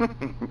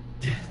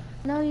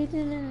 No, you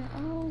didn't.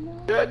 Oh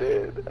no. Yeah, I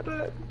did. I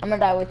died. I'm gonna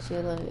die with you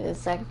in a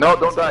second. No,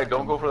 don't die.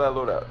 Don't go for that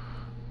loadout.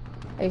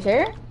 Are you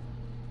sure?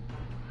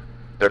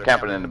 They're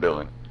camping in the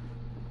building.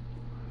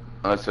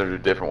 Unless there's a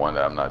different one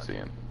that I'm not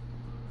seeing.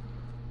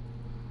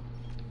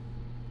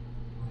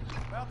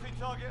 Bounty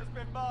target has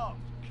been marked.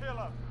 Kill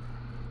him.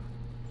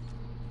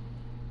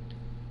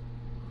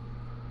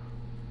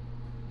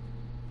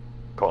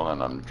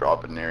 Colin, I'm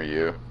dropping near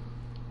you.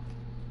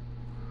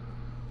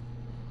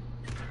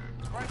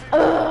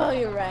 Oh,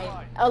 you're right.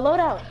 Oh, load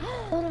out.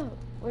 Load out.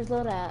 Where's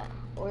load out?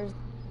 Where's?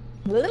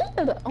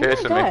 Oh my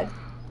Chasing me. god.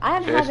 I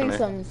am Chasing having me.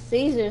 some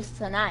seizures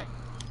tonight.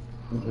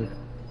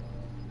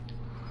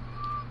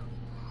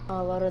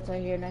 Oh, load out's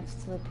right here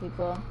next to the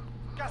people.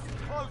 Gas is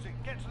closing.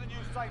 Get to the new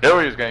safe. Knew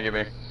he was gonna get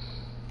me.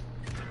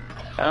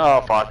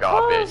 Oh, fuck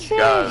off, Oh, bitch. shit.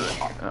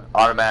 Got an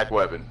automatic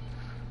weapon.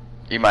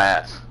 Eat my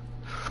ass.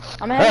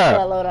 I'm gonna have to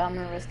that load out. I'm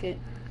gonna risk it.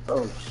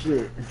 Oh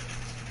shit.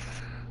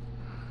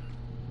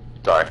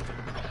 Sorry.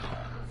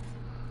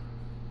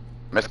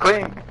 Miss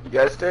Clean, you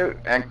guys stay,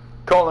 and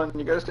Colin,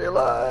 you guys stay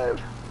alive.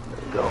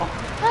 There you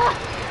go.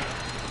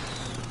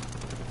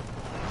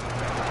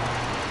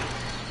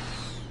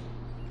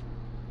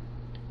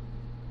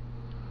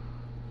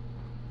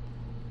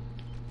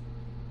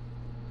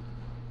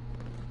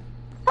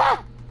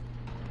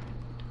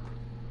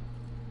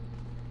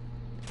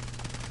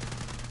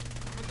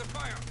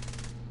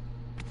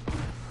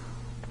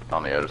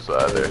 On the other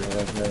side there.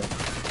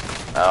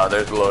 Oh,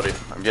 there's the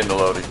loadie. I'm getting the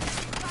loadie.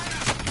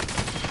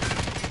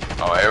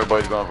 Oh,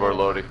 everybody's going for a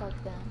loadie.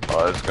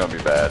 Oh, this is gonna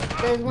be bad.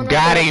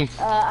 Got him.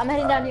 I'm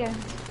heading down here.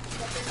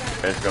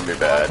 It's gonna be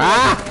bad.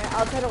 Ah!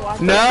 I'll try to watch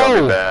It's gonna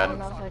be No! bad.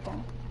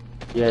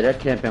 Yeah, they're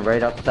camping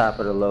right up top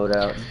of the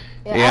loadout.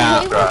 Yeah. I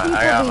hate when people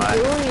I got be mine.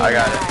 doing I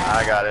got it. that.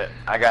 I got it.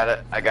 I got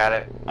it. I got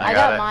it. I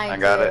got mine I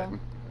got it. too.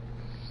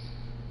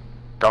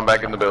 Come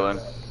back in the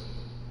building.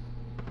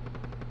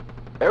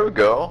 There we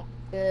go.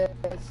 Good.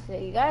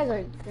 You guys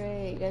are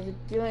great. You guys are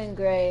doing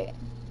great.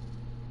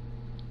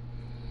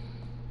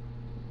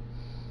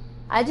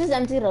 I just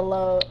emptied a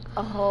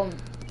home.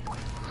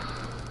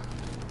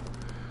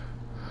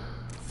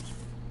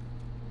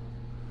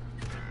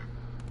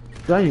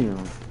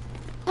 Damn.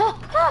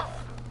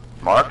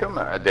 Mark them.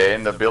 Are they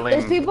in the building?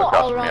 There's people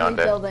across all from me around on these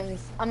deck?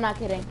 buildings. I'm not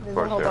kidding. There's a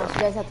course whole there bunch. are.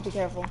 You guys have to be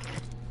careful.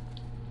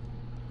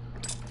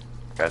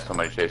 Got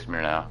somebody chasing me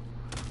now.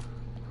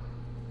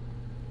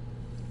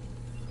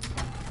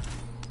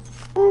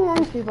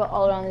 There's people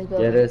all around these Yeah,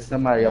 buildings. there's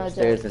somebody No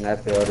upstairs jokes. in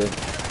that building.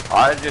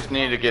 I just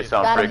need to get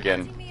some Got him.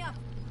 freaking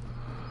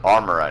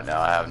armor right now.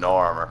 I have no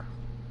armor.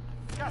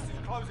 Gas is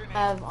closing in.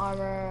 I have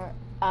armor.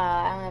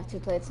 I only have 2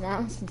 plates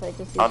now since I just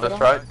used Oh, it that's all.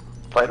 right.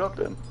 Plate up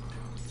then.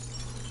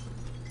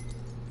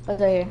 What's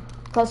right here?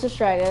 Cluster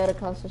strike. I got a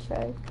cluster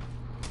strike.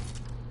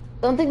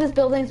 Don't think this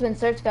building's been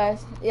searched,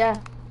 guys. Yeah.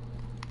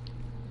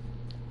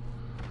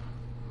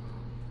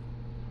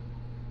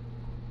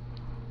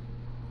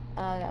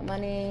 I got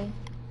money.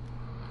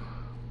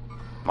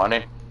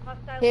 Money.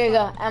 Here you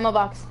go. Ammo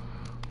box.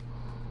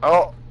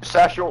 Oh,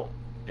 satchel.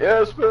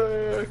 Yes,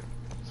 man.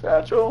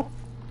 Satchel.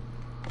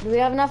 Do we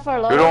have enough for a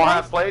loadout? You don't guys?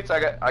 have plates? I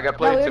got we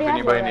plates if already have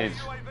anybody loadout. needs.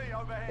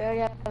 UAV overhead. We already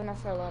have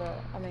enough for a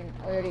loadout. I mean,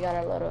 we already got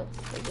our loadout.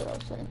 That's what I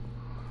was saying.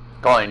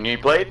 Colin, you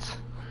need plates?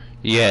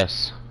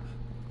 Yes.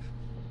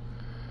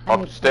 I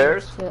need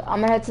Upstairs? plates, too.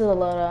 I'm gonna head to the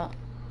loadout.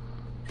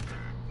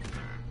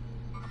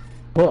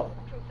 Whoa.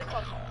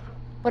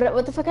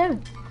 What the fuck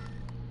happened?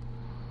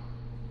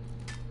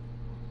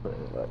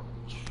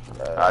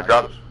 I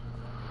dropped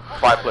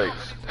 5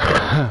 plates.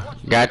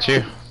 Got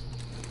you.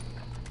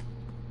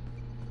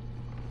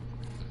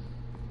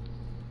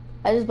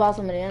 I just bought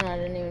somebody in. I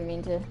didn't even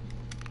mean to.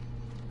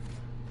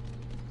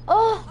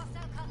 Oh!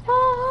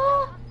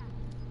 Ah!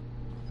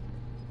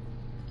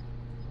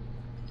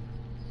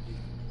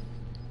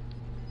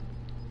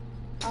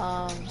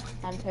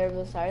 I'm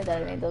terribly sorry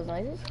that I made those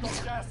noises.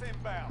 Gas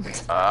inbound.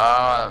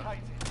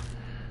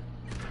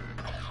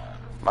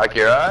 Mike,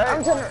 you alright?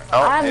 I'm trying to,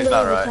 Oh, I'm he's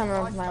not literally right. trying to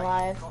run for my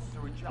life. Costs are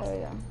There we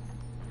adjusted. go.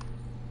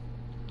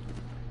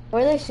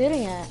 Where are they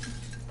shooting at?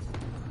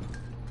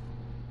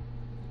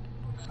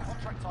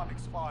 Contract time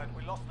expired.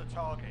 We lost the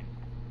target.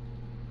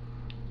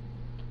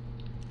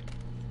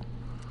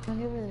 I don't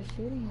get where they're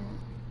shooting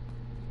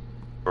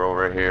We're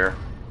over here.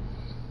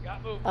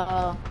 Got moved. at.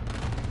 Oh.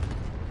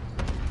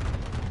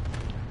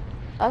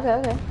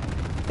 Okay.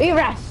 We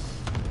rush!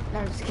 No,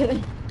 I'm just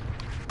kidding.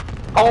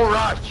 Oh,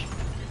 rush!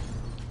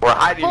 We're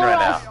hiding Oh, right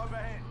rush. now.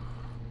 Overhead.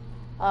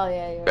 Oh,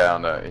 yeah, you're right.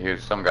 Down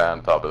here's some guy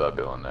on top of that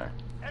building there.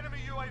 Enemy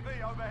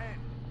UAV overhead.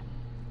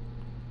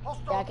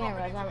 Hostile Yeah, I can't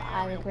rush. dropping into the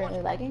I'm area. currently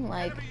Watch- lagging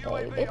like Enemy a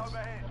UAV bitch.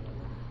 overhead.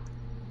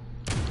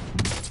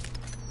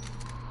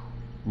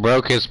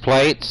 Broke his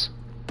plates.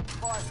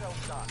 Fire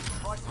sales done.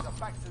 Prices are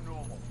back to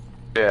normal.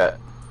 Yeah.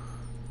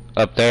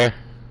 Up there.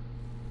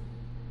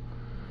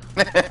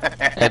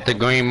 At the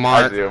green I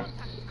mark. do.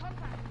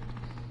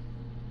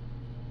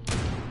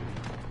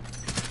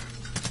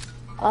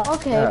 Oh,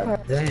 okay, God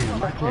perfect. damn, I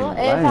Well, can't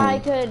if I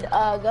land.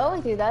 could go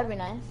with you, that'd be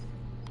nice.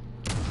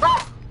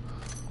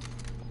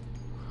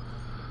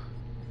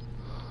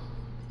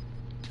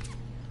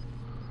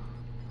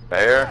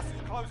 There. Gas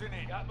is closing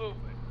in. Got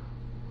movement.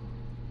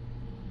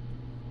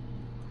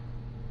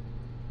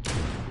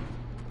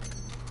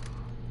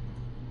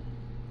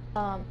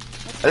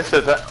 This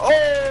is a.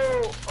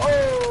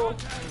 Oh!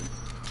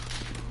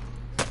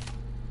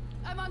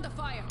 I'm under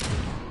fire.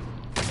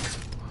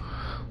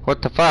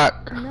 What the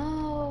fuck?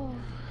 No.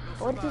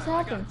 What just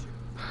happened?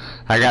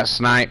 I got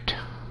sniped.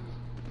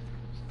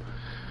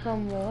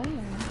 From where?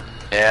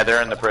 Yeah,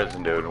 they're in the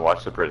prison, dude.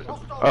 Watch the prison.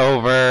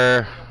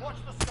 Over. Watch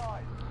the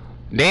side.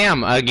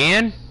 Damn,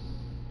 again?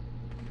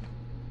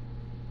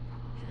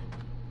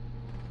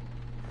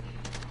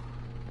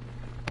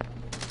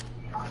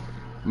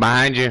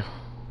 Behind you.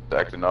 It's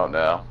acting out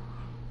now.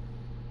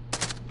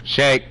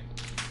 Shake.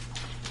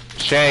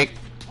 Shake.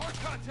 Hard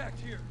contact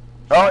here.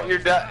 Oh, you're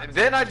done.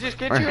 Didn't I just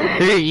get you?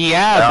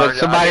 Yeah, No, but I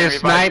somebody didn't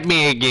sniped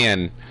me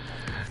again.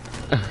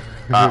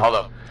 Hold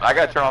up. I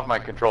gotta turn off my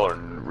controller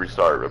and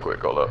restart it real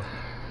quick. Hold up.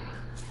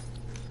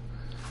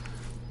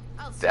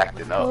 It's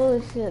acting up.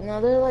 Holy shit, no,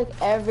 they're like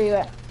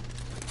everywhere.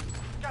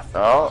 Gas is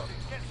Oh. closing.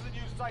 Get to the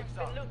new safe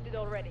Been zone. looted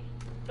already.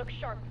 Look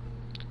sharp.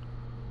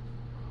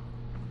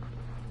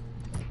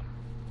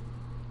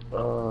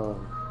 Oh.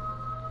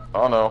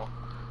 Oh no.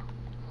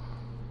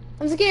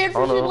 I'm scared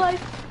for Oh, no. shit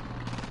life.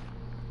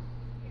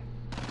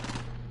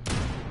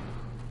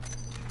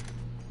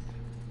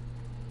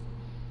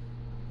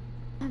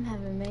 I'm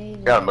having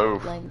major Gotta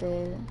move. Like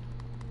this.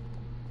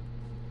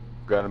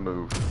 Gotta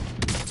move.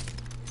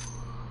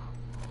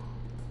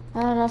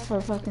 I don't know for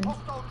fucking.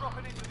 Hostile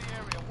dropping into the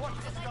area. Watch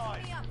the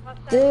skies.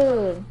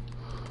 Dude.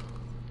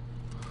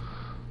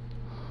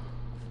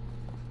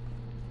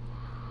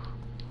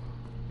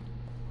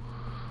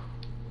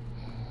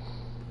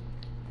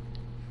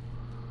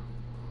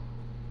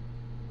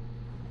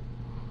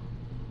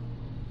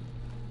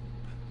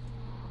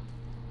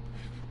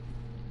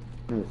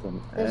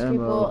 There's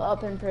people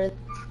up in prison.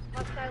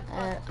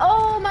 And,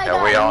 oh my Yeah,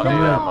 god, we all need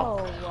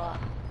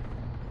no!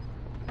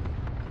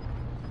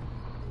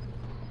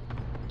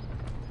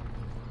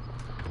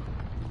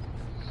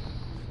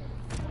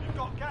 You've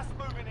got gas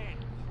moving in.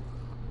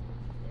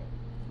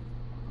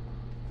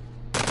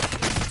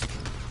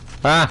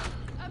 Ah,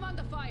 I'm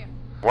under fire.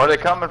 Where are they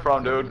coming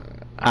from, dude?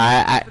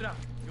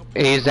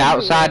 he's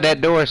outside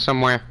that door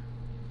somewhere.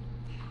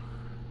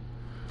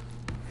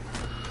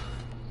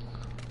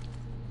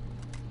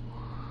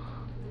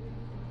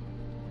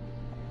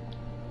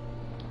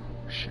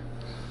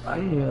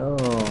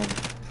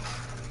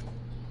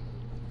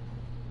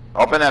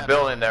 Open that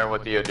building there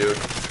with you, dude.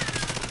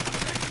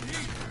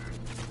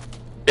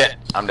 Yeah,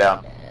 I'm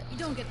down. You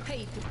don't get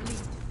paid to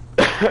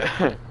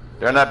bleed.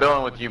 They're in that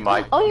building with you,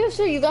 Mike. Oh, yeah,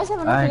 sure, you guys have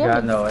enough I to ain't get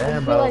got me. no I just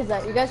ammo. realized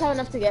that. You guys have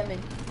enough to get me.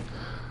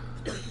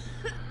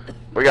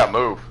 We got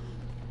move.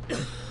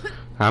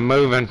 I'm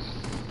moving.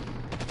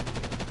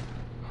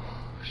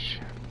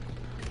 Shit.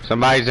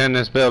 Somebody's in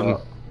this building.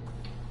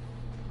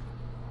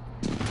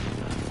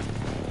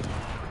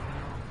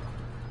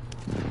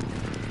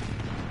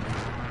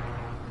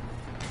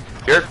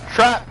 You're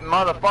trapped,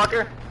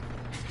 motherfucker.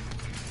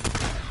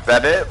 Is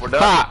that it? We're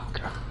done?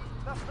 Fuck!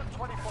 Less than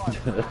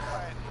 25. The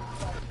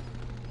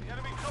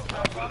enemy took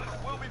that one.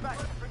 We'll be back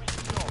to finish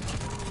the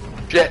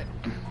job. Shit.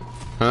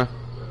 Huh?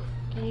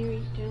 Can you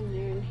reach down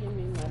there and hand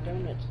me my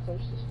donuts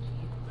closest to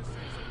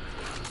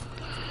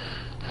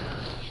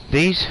you?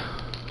 These?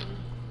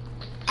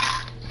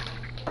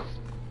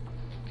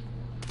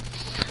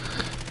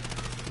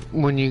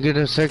 When you get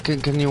a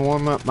second, can you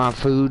warm up my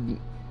food?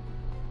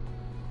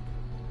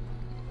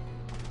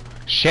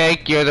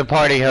 Shake, you're the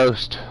party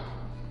host.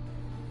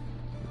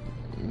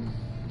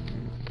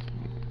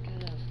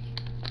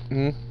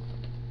 Hmm?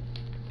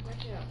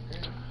 Watch out,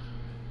 girl.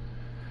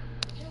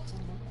 Watch out,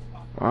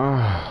 Mama.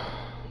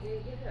 Oh. You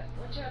gotta get up.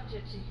 Watch out,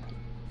 Gypsy.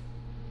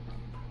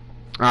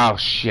 Oh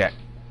shit.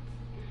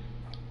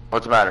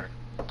 What's the matter?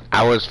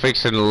 I was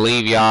fixing to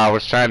leave y'all. I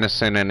was trying to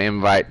send an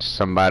invite to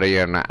somebody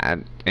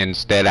and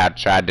instead I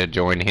tried to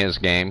join his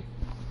game.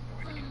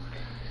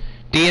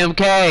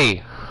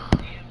 DMK!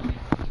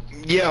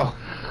 Yo.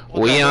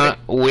 We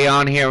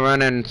on here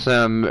running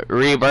some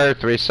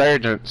Rebirth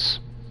Resurgence.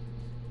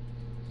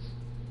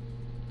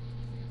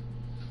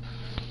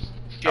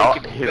 Oh,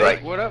 Shaking he the like-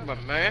 bake. What up, my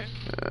man?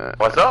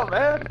 What's up,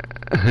 man?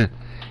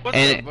 What's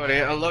up,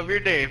 buddy? I love your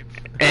name.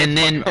 And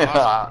then Fucking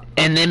awesome.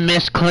 and then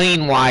Miss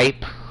Clean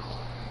Wipe.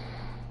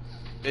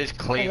 It's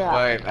clean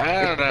wipe.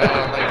 I don't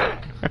know.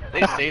 Like,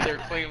 they say they're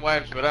clean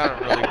wipes, but I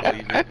don't really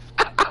believe it.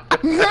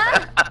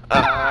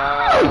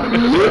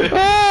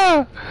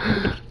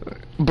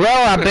 Bro,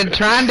 I've been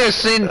trying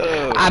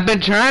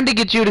to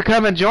get you to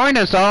come and join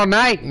us all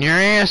night, and your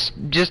ass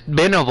just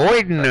been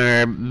avoiding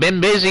or been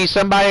busy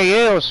somebody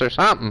else or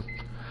something.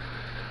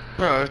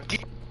 Bro, do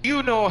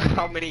you know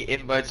how many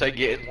invites I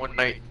get in one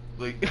night?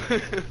 Like,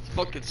 it's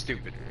fucking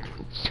stupid.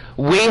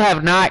 We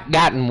have not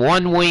gotten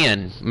one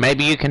win.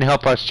 Maybe you can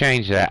help us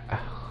change that.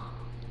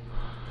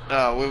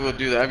 We will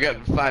do that. I've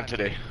gotten 5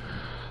 today.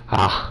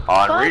 Ah.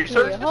 On Fuck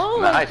research? you.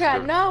 Holy Nice, crap,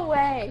 dude. no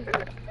way.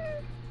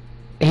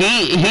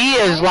 He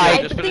is I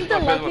like think the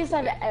luckiest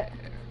I've ever...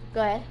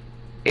 Go ahead.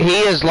 he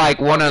is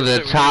like one of the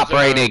top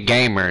rated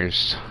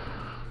gamers.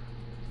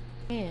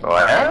 Man. Oh,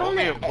 yeah? I've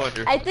only- Only a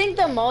blunder. I think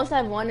the most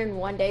I've won in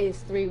one day is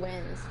 3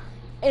 wins.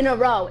 In a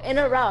row.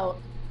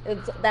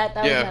 That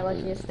was Yeah. my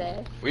luckiest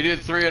day. We did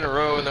 3 in a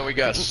row, and then we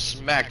got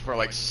smacked for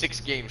like 6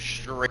 games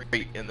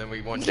straight, and then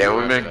we won 2 Yeah,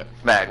 we've after been that.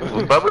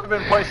 smacked. But we've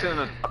been placing in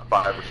the top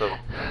 5 or so.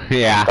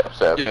 Yeah. Top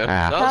 7. Yeah, Ah.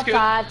 that was Top good.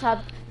 5,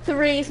 top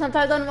 3.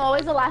 Sometimes I'm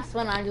always the last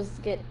one. I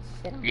just get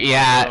shit on.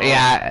 Yeah, Oh,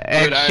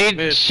 yeah. dude, I And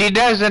missed- she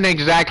doesn't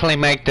exactly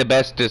make the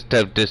bestest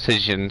of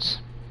decisions.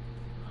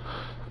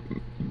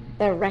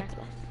 They're reckless.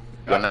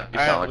 You sound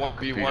I had like a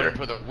 1v1 computer.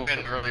 for the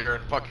win earlier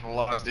and fucking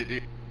lost it.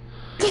 Dude.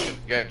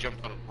 Guy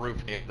jumped on the roof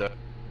and hit the...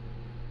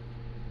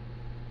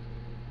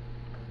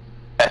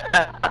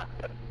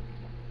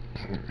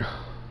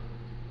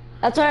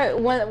 That's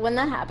why when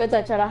that happens,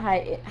 I try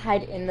to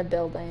hide in the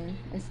building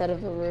instead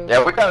of the roof.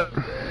 Yeah, we got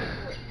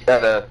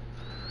a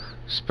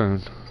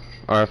Spoon.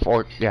 Or a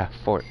fork. Yeah,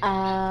 fork.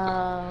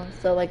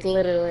 So like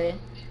literally.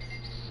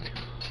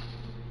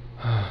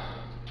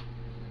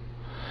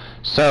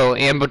 So,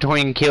 in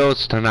between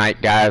kills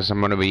tonight, guys, I'm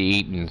gonna be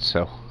eating,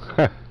 so.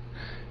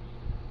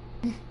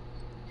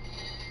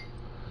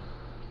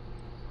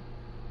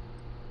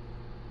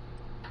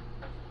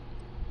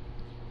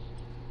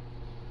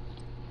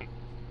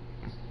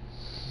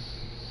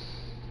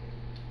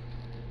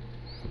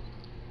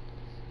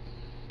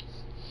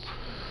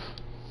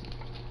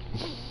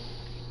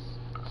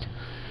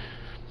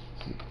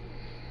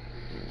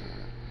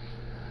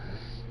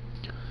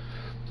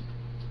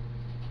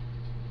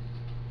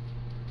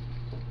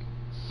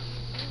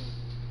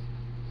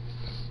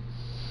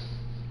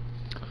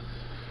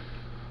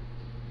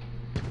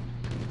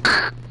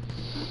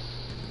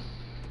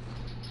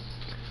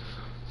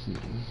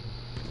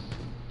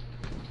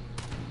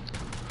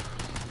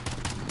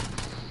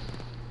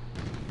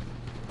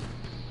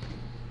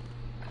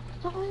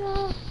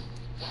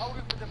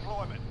 Holding for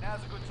deployment. Now's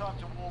a good time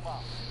to warm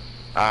up.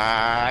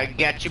 I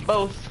got you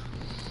both.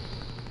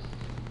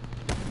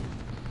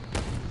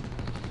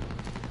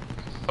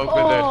 Open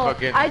that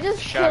fucking I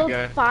just shotgun.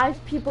 killed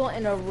 5 people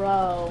in a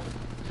row.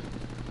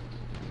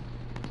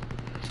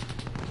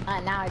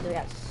 Now I do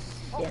got shit.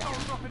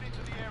 Hostiles dropping into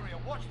the area.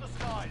 Watch the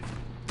skies.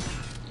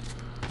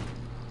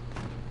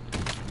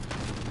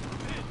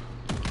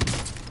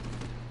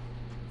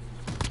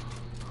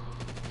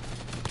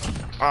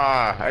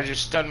 Ah, I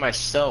just stunned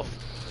myself.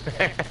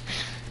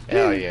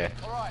 Hell yeah.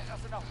 Alright,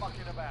 that's enough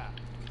fucking about.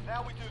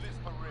 Now we do this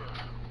for real.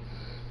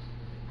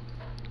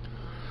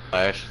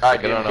 Flash. Alright,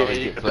 I don't get always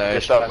get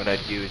flash. stuff. When I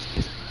do, it's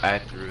just I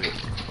threw it.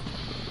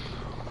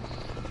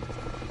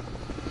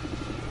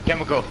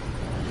 Chemical.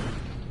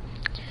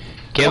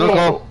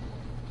 Chemical?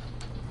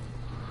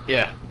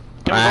 Yeah.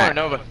 Chemical or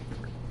Nova?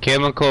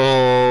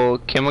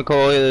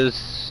 Chemical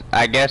is,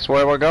 I guess,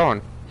 where we're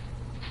going.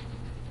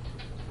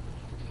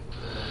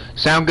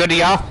 Sound good to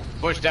y'all?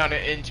 Push down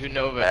it into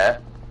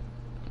Nova.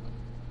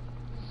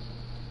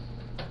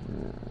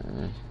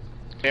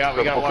 Yeah,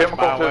 we gotta watch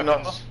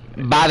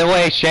bioweapons. By the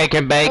way, Shake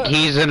and Bake,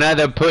 he's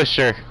another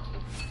pusher.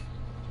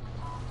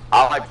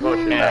 I like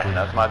pushing that.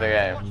 That's my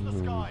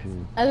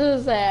game. I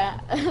was gonna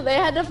say, they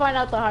had to find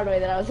out the hard way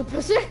that I was a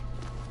pusher.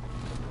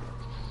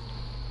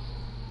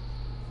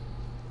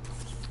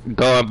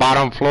 Going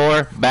bottom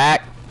floor,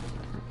 back.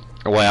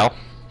 Well,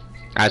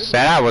 I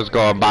said I was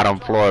going bottom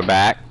floor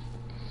back.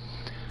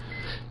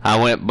 I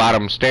went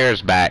bottom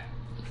stairs back.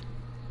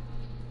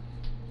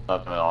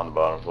 Nothing on the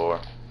bottom floor.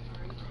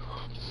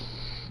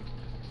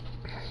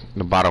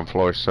 The bottom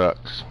floor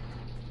sucks.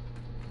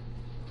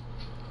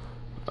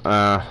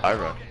 I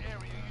run.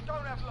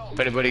 If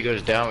anybody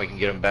goes down, we can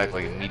get them back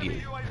like immediately.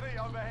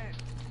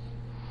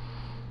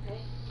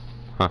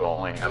 Huh. We'll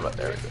only have it.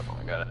 There we go.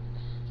 I got it.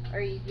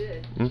 Are you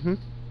good? Mm-hmm.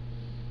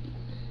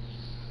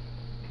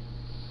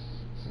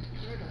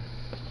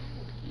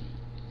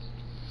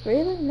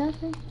 Really?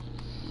 Nothing?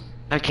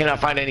 I cannot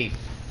find any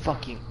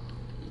fucking.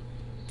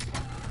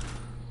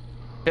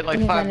 Hit like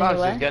Can you 5 find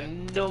boxes. any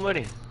Got no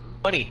money.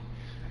 Money.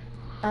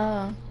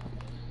 Oh.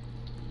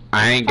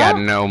 I ain't got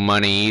no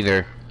money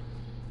either.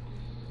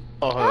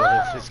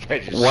 Oh, this guy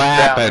just. What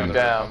happened?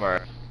 Down.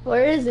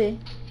 Where is he?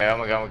 Hey, oh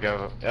my god,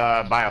 oh my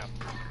god. Bio.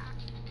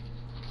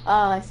 Oh,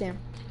 I see him.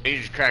 He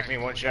just cracked me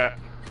 1 shot.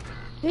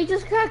 He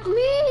just cracked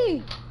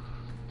me!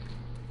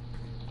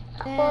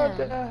 What Damn.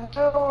 the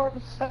hell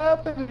is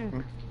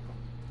happening?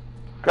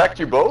 Cracked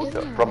you both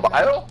from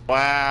bio?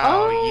 Wow,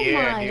 Oh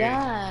yeah, my dude.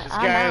 God. This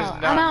guy is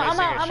I'm not out,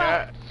 missing I'm a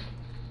shot.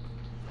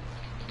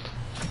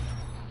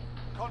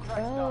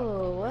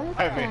 Oh, what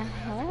I the mean,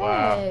 heck?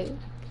 wow.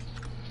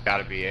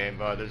 Gotta be aim,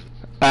 bud. There's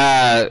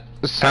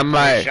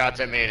Somebody. shots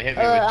at me and hit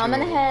me with I'm 2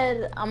 gonna of them.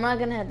 head. I'm not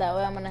gonna head that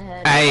way. I'm gonna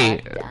head.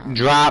 Hey, back down.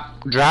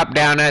 drop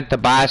down at the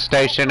buy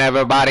station,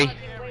 everybody.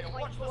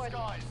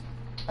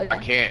 I Okay,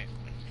 can't.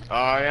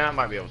 Oh yeah, I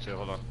might be able to.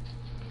 Hold on.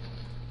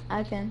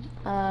 I can.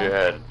 Go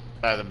ahead.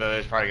 The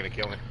builder's probably gonna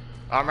kill me.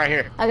 I'm right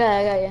here. I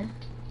got you.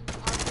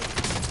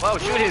 Whoa,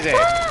 shoot his ass.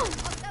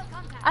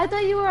 Ah! I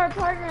thought you were our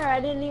partner.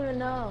 I didn't even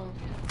know.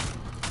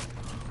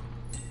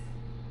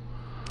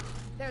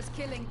 There's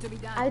killing to be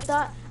done.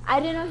 I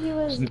didn't know he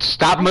was.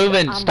 Stop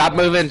moving, stop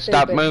moving,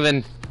 stop stupid.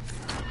 moving.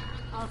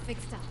 All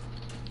fixed up.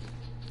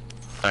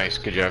 Nice,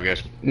 good job,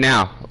 guys.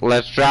 Now,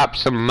 let's drop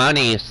some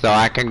money so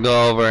I can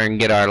go over and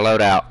get our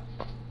loadout.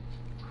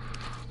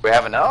 We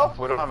have enough?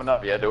 We don't have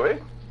enough yet, do we? I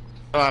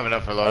don't have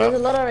enough for There's a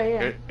loadout. lot over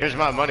here. Here's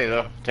my money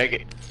though. Take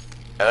it.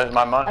 Yeah, that's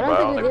my money, I but I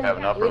don't don't think think we have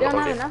enough for we don't have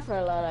loading. enough for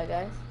a loadout,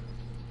 guys.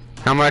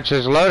 How much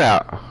is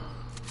loadout?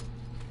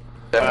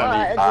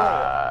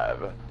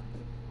 75.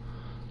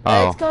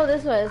 Oh, Let's go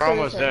this way. Let's We're go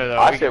almost this way. there though.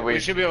 I We, said we- we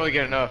should be able to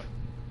get enough.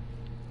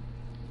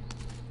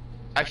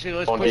 Actually,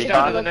 let's On push decon?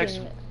 down to the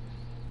next.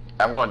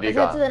 I'm going Let's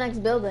head to the decon. next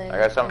building. I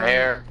got some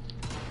here.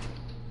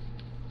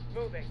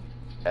 Moving.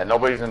 And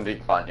nobody's in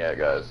decon yet,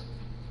 guys.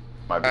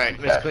 Might be Alright,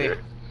 some Miss cash Clear.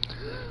 here.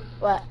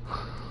 What?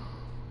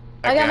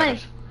 I got money.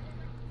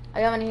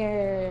 I got money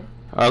here.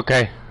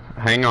 okay.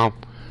 Hang on.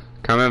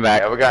 Coming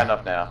back. Yeah, we got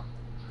enough now.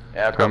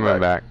 Yeah, come Coming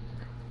back.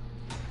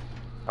 back.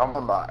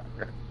 Coming back.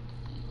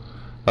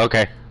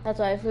 Okay. That's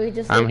why if we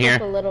just I'm look here.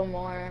 up a little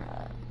more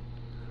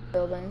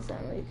buildings, then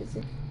we could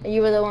see.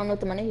 You were the one with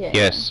the money? Yeah.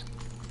 Yes.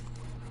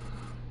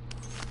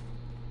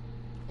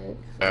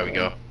 There we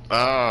go.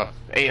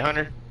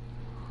 800.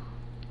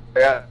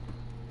 Yeah.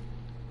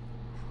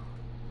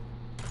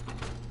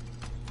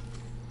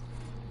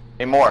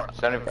 Need more.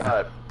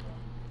 75.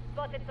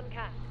 Spotted some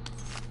cash.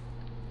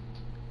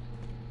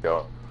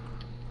 Go.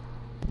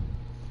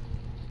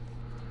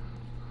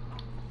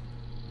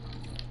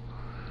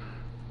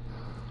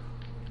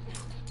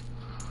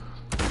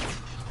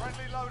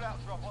 Friendly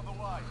loadout drop on the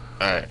way.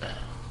 Alright.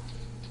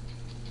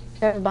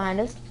 They're behind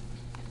us.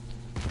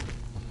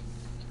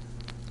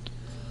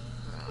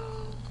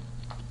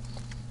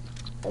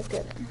 That's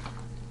good.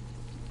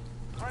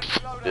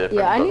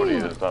 Yeah, I somebody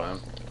need is on him.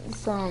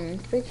 some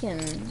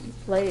freaking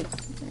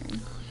plates.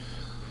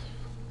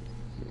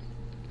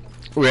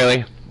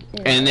 Really?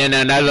 Yeah. And then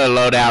another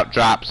loadout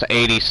drops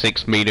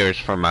 86 meters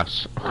from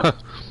us. Are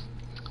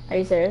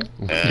you serious?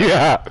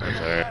 Yeah.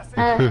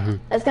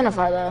 That's kind of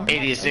far though.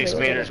 86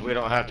 meters we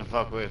don't have to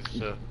fuck with,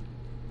 so.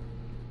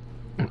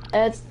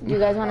 Do you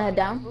guys want to head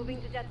down?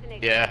 Moving to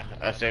destination. Yeah,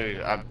 I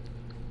say I'm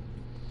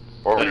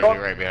Or literally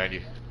right behind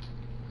you.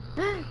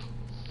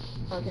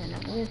 Okay,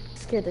 no, you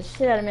scared the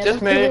shit out of me.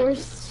 Just They me. were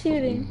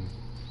shooting.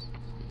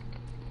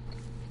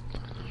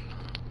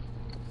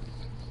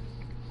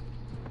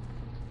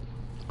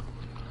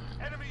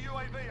 Enemy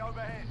UAV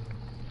overhead.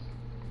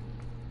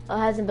 Oh, it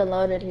hasn't been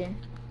loaded here.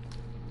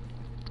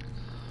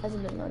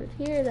 Hasn't been loaded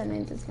here, that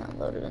means it's not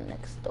loaded on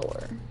next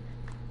door.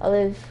 I'll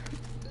leave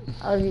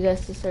you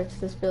guys to search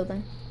this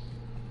building.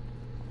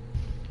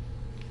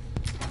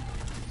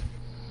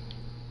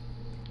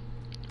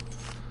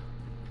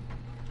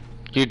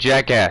 You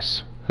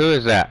jackass. Who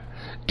is that?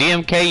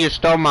 DMK, you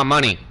stole my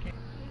money.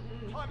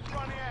 Time's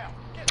running out.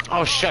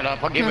 Oh, shut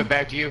up! I'll give it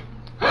back to you.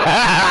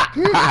 I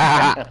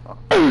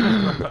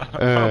I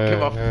don't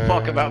give a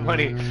fuck about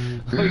money.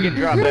 We can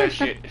drop that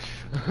shit.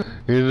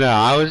 No,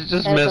 I was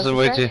just Hey, messing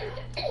with you.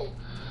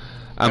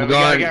 I'm We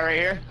got a going. guy right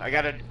here. I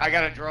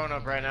got a drone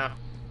up right now.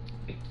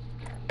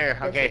 Here,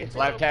 okay,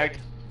 live tagged.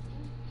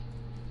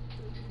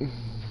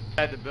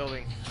 Inside the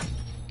building.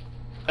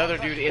 Another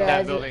dude in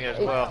that building as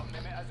well.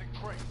 Limit has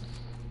increased.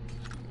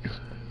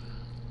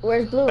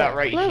 Where's Blue? About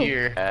right Blue.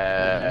 here. In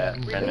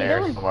there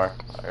doing? somewhere.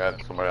 I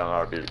got somebody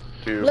on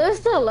RB2. Blue's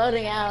still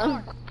loading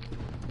out.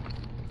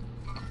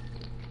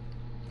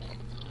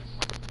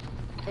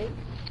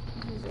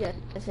 Yeah,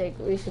 I think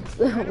we should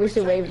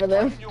wait for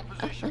them. Your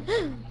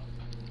position.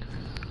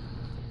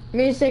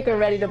 Me and Sick are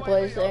ready to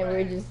push, and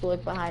we just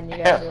look behind you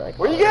guys. We're like,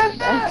 Where you oh,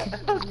 getting at?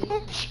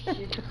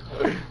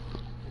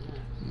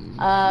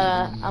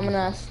 I'm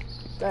gonna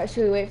start.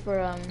 Should we wait for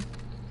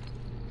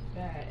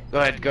Go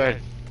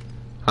ahead.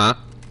 Huh?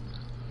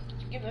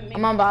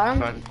 I'm on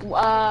bottom.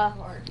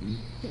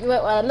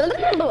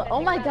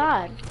 Oh my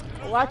God!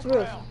 Watch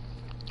roof.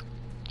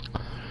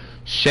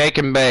 Shake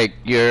and bake.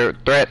 Your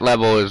threat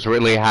level is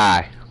really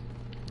high.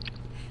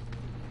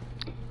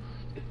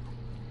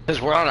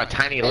 Because we're on a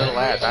tiny little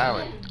ass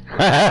island.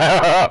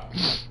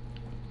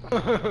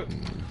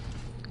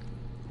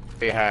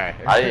 Say hi.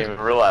 I didn't even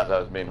realize I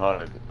was being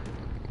hunted.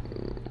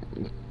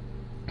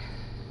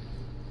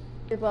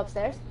 People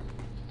upstairs.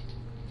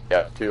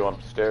 Yeah, 2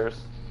 upstairs.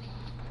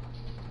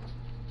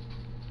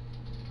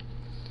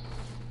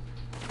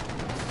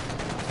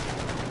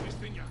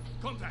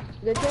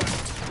 Good kill.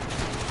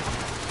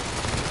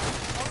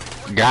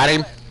 Got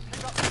him.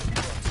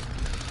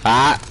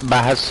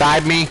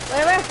 Beside me.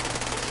 Where?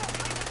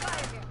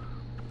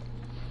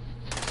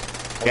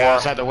 Yeah,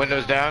 outside the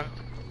windows down.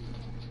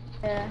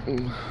 Yeah.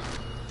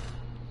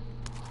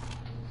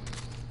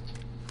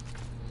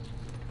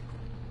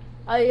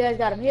 Oh, you guys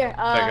got him here.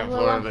 Second hold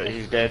floor, on. but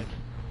he's dead.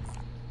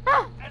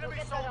 Ah!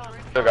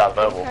 Still got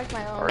level. Cracked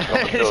my Or own.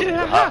 someone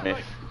still hunt me.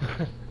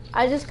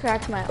 I just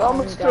cracked my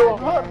Someone own. still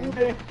goddamn-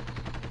 hunting me.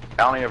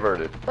 Bounty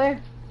averted. Where?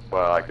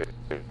 Well, I could.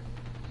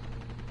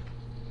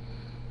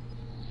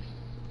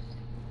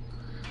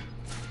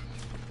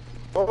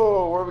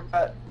 Oh, where we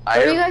got? Where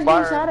are you guys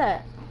being shot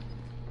at?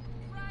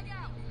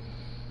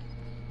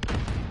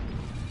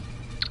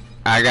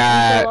 I I'm so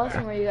got lost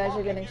in where you guys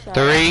are getting shot.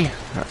 3.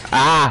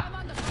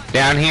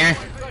 Down here.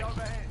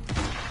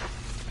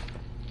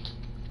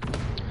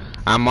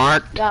 I'm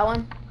marked. Got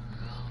one.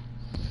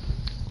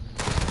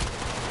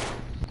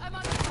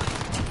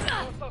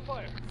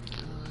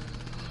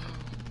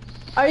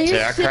 Are you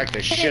Yeah, I cracked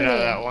the shit kidding out of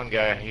me? that one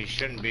guy. He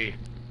shouldn't be.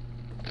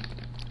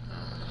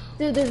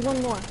 Dude, there's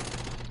one more.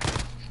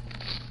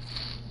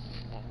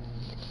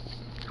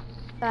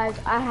 Guys,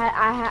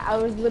 I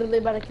was literally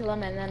about to kill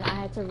him, and then I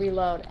had to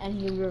reload, and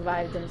he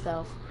revived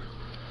himself.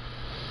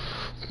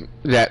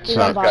 That He's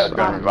on sucks. Guy's bottom.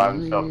 gonna revive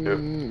himself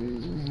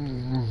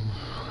too.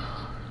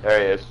 There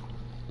he is.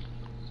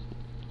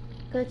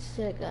 Good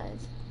shit,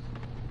 guys.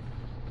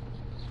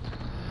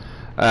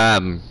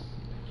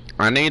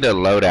 I need a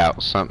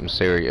loadout, something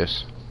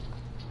serious.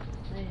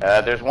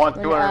 There's one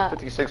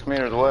 256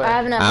 meters away. I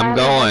have enough. I'm I have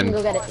enough. I can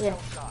going. go get it. Yeah.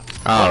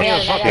 Oh Yeah,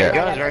 shit. yeah,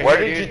 Guns right Where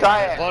here, did you dude.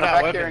 die at? Load Come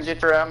out back here and weapons.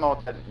 get your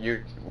ammo that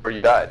where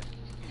you died.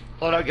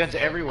 Load out guns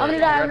everywhere. I'm gonna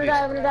die. I'm gonna Grab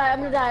die. I'm gonna die. I'm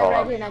gonna die Oh.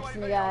 right here next to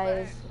me,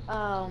 guys.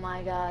 Oh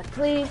my God!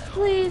 Please,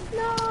 please,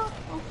 no!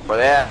 Where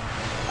they at?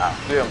 I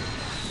see him.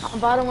 I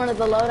bought one of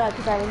the loadout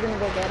because I was gonna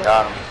go get it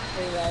Got him.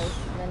 for you guys,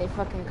 and then he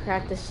fucking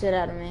cracked the shit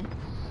out of me.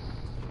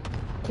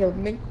 Killed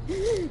me.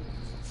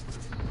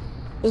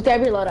 Just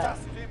grab your loadout.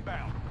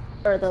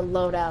 Or the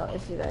loadout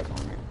if you guys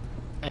want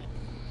it.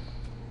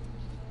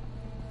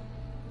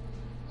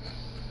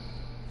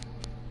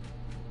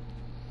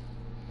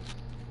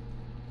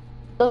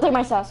 Don't take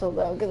my satchel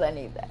though, because I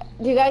need that.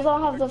 Do you guys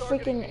all have the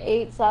freaking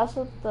 8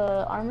 satchel,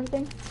 the armor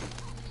thing?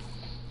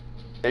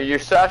 Hey, your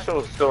satchel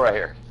is still right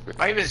here. Am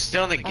I even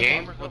still in the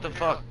game? What the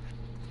fuck?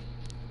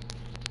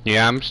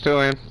 Yeah, I'm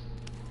still in.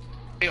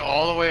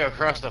 All the way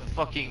across the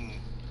fucking.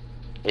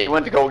 He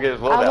went to go get his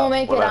loadout. I won't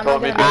make it. I'm not gonna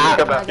make it. Come I'm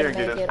back not here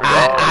gonna and get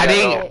make his.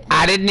 it.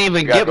 I didn't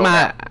even gotta get go my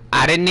now.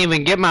 I didn't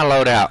even get my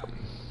loadout.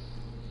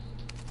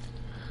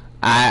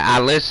 I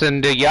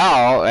listened to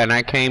y'all and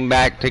I came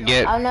back to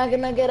get. I'm not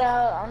gonna get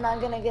out. I'm not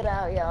gonna get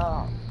out,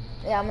 y'all.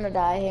 Yeah, I'm gonna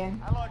die here.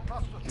 Allied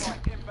cluster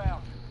strike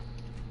inbound.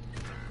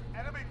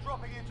 Enemy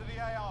dropping into the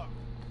AO.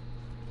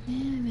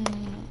 Damn it.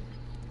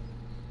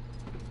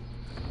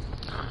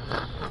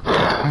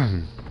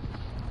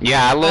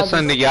 Yeah, I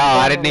listened to y'all.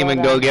 I didn't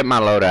even go get my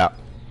loadout.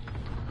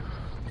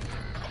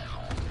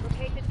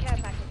 Located care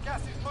package.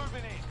 Gas is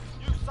moving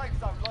in. New safe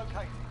zone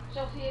located.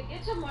 Sophia,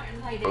 get somewhere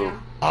and lay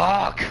down.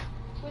 Fuck.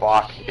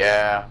 Fuck,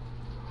 yeah.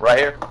 Right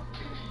here.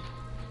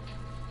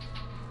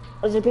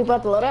 Was there people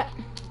at the loadout?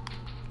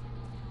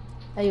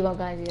 Oh, you won't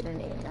guys, you don't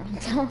need it now.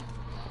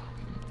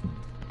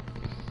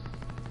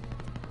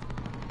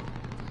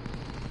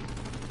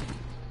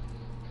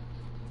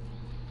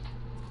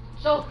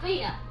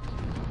 Sophia,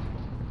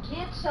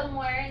 get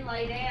somewhere and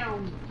lay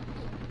down.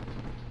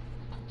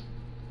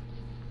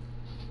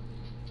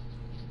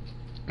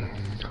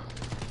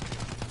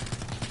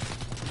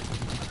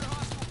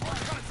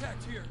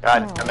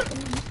 God damn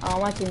it. Oh,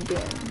 my team's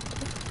doing.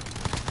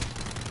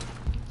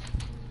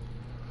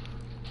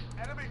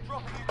 Enemy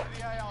dropping into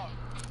the AO.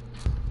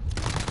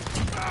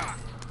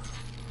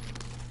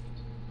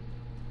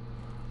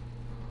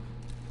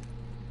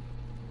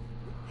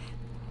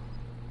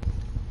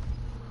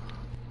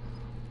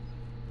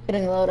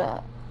 Getting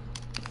loadout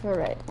for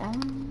right now.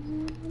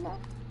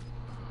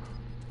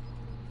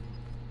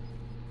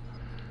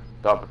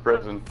 Top of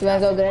prison. You wanna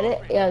go get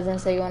it? Yeah, I was gonna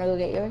say, you wanna go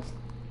get yours?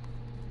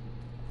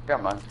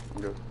 Got mine.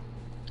 I'm good.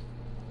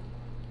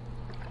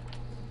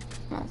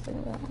 No, it's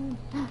like that.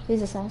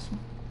 He's assassin.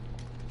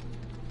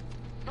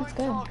 Let's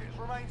 9 go. targets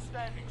remain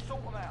standing.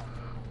 Sort them out.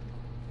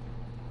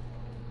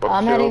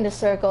 I'm heading to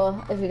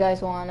circle if you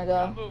guys wanna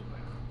go.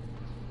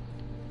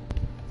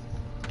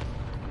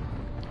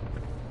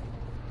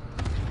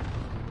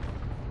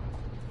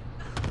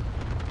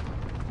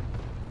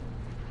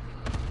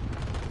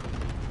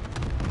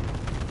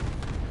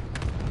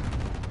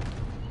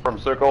 From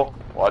circle,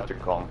 watch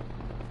it come.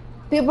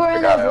 People are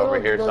in The guy those over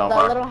little, here that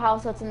somewhere. little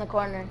house that's in the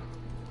corner.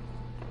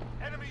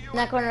 Enemy In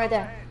that corner right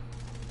there.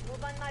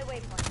 Move on my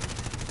waypoint.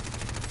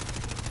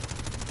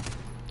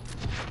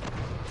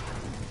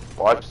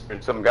 Watch,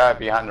 there's some guy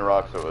behind the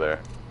rocks over there,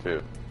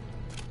 too.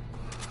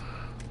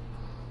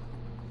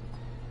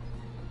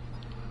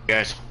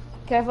 Guys.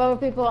 Careful with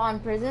people on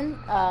prison.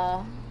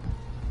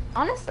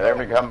 Honestly. They're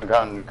coming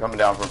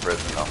down from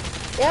prison, though.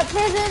 Yeah,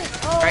 prison.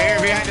 Oh. Right here,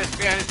 behind us,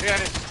 behind us,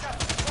 behind us.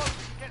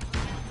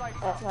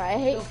 That's right. I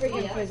hate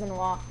freaking prison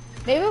wall.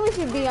 Maybe we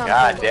should be on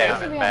God prison. damn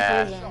We should it, be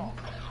man. on prison.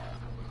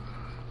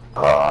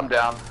 Oh, I'm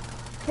down.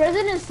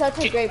 Prison is such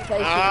a great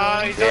place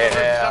Ah, to he's be. on the roof,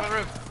 he's Yeah. on the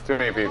roof. Too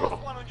many people.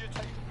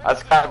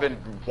 That's what I've been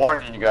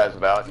warning you guys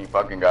about, and you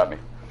fucking got me.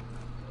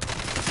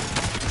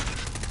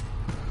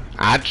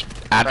 I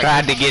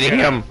tried to get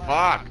him.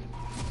 Fuck.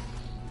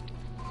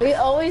 We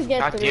always get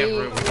Goddamn 3.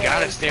 roof. We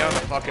gotta stay on the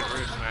fucking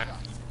roofs, man.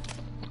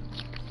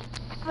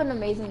 I have an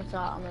amazing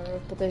shot on the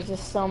roof, but there's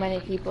just so many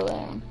people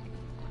there.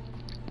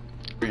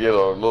 We get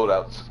our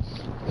loadouts.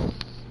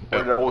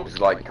 What it always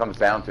like comes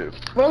down to.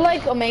 We're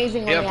like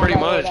amazing when Yeah, we pretty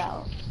have our much.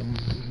 loadout.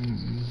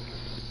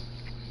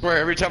 Where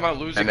every time I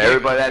lose a And game,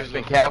 everybody I that's lose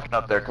been a- camping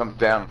up there comes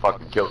down and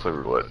fucking kills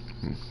everyone.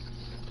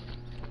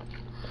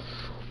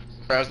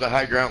 How's the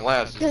high ground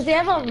last? Because they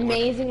have an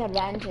amazing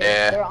advantage.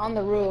 Yeah. They're on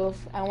the roof,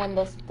 and when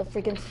the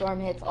freaking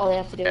storm hits, all they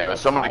have to do Yeah, but is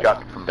somebody slide.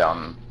 got me from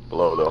down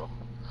below, though.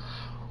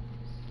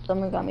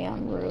 Someone got me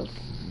on the roof.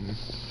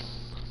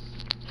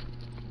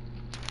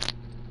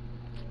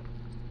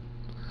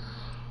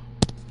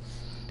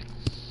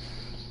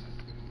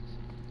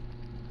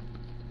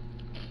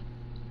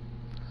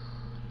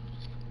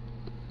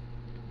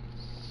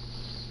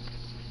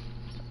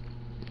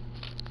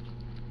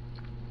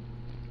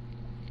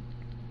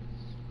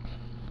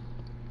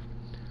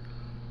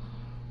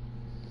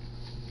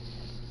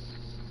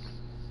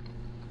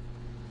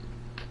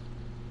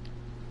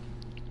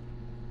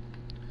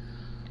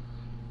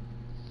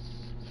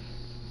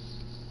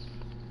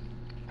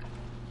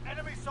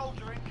 Enemy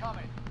soldier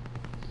incoming.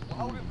 We're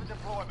holding for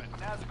deployment.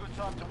 Now's a good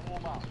time to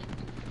warm up.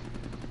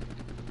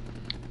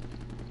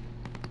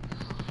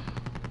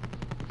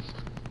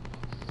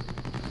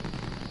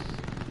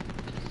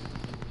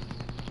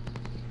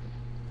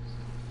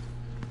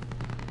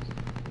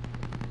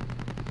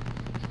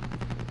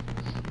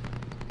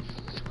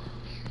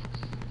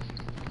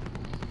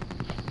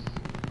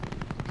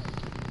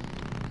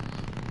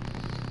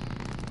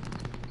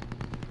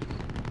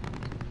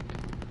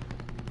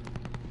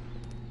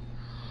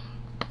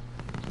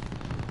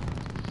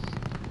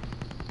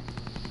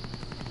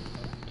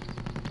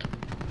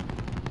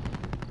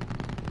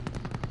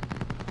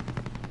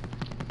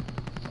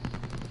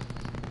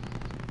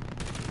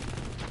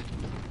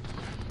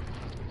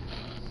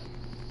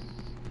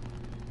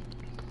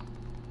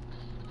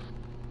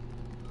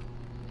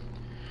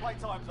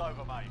 Playtime's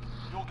over, mate.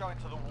 You're going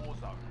to the war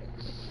zone.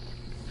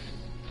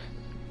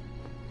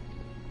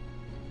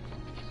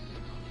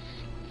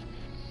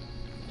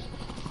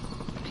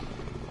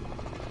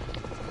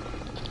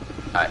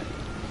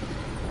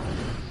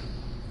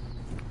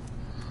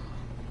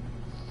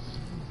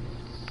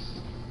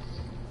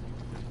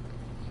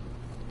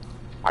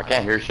 I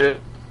can't hear shit.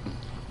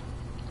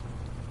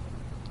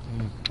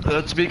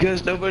 That's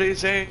because nobody's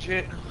saying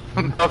shit.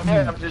 Okay,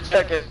 I'm just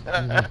checking.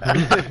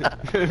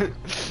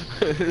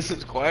 This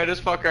is quiet as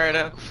fuck right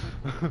now.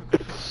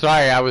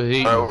 Sorry, I was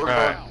eating.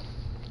 Alright.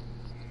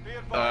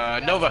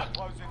 Nova.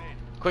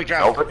 Quick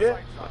drop. Nova?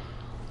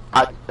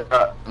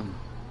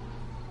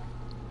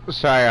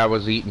 Sorry, I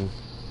was eating.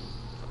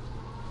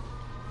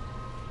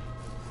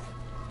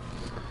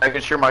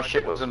 Making sure my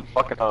shit wasn't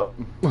fucking up.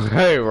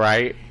 Hey,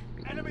 right.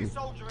 Enemy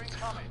soldier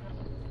incoming.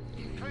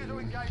 Clear to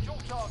engage all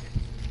targets.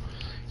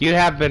 You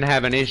have been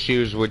having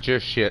issues with your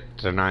shit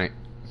tonight.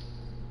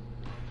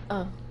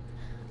 Oh.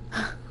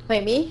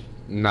 Wait, me?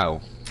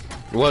 No.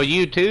 Well,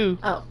 you too.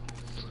 Oh.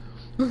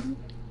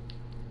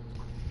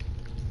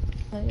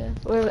 Okay.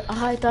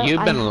 I thought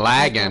You've been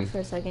lagging. For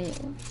a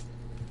second.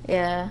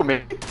 Yeah.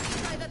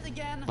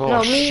 Oh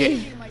No, shit.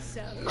 me.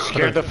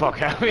 Scared the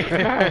fuck out of me.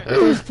 I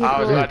was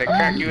about to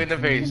crack you in the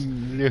face.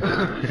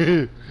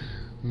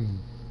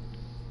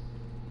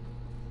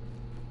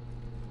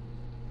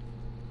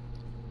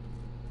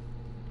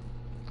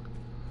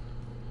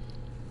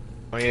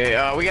 Oh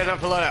yeah, we got enough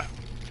for loadout.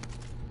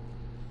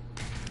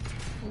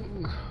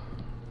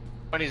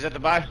 Money's at the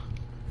buy.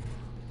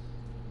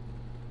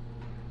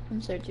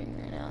 I'm searching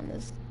right now on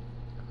this.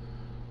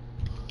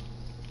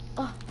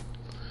 Oh.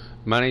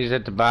 Money's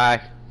at the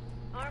buy.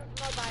 Armed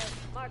mobile.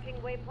 Marking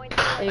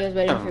waypoint. Are you guys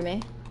waiting for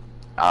me?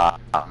 I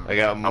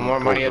got more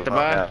money at the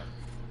buy.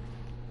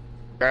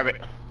 Grab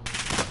it.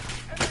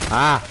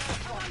 Ah.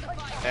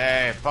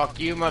 Hey, fuck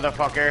you,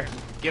 motherfucker.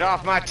 Get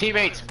off my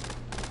teammates.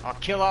 I'll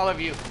kill all of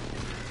you.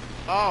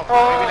 Oh,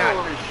 maybe not.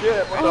 Holy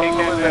shit, what the Take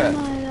hell that is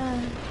back.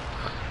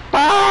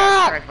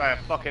 Ah! Strike by a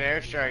fucking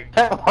airstrike.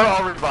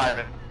 I'll revive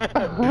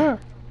it.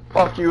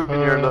 Fuck you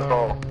and your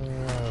little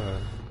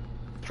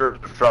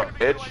truck,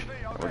 bitch.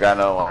 We got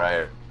another one right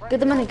here. Get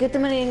the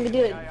money and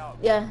do it.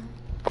 Yeah.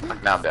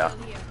 Now I'm down.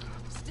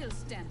 Still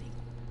standing.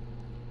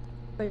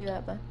 Where you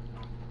at, bud?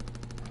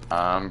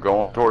 I'm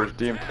going towards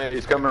DMK.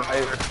 He's coming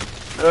right here.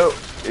 No,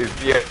 he's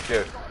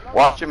DK.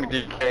 Watch him,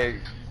 DK.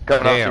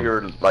 Coming up to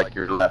your, like,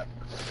 your left.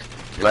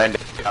 You're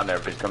landing down there,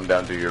 but he's coming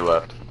down to your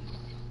left.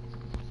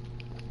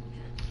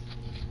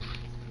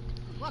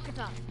 Walk it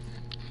off.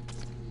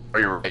 Or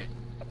your right.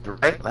 Your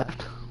right,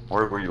 left?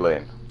 Where were you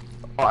laying?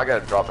 Oh, I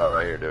gotta drop out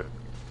right here, dude.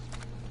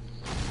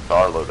 It's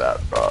our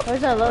loadout, bro.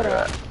 Where's that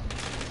loadout?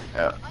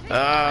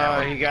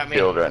 Yeah. He got me.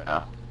 Killed right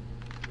now.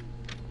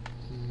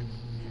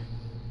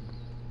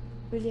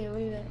 Where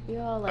you at?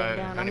 You're all like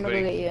down. I'm gonna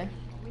anybody? go get you.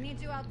 We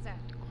need you out there.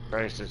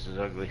 Christ, this is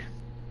ugly.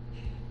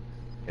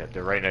 Yeah,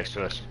 they're right next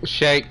to us.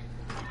 Shake.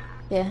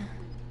 Yeah.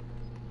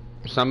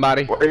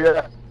 Somebody. Where you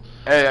at?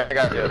 Hey, I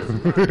got you.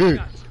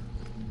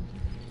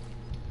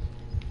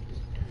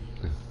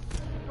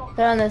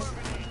 Get on this.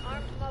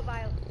 Armed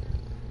mobile.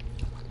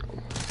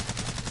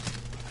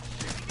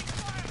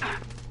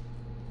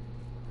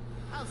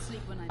 I'll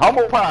sleep when I'm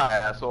Humble pie,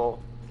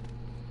 asshole.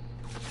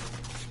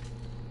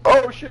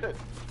 Oh shit.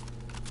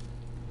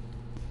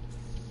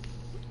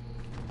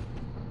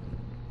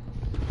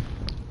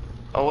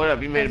 Oh, what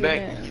up? You made it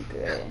back?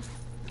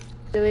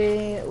 Do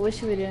we? What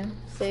should we do?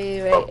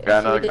 Stay right. Oh,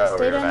 got another should we guy over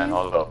stay here, down man. here?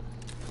 Hold up.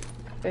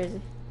 Where is he?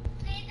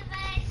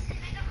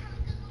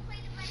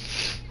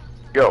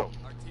 Go.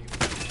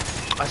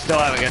 I still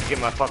haven't got to get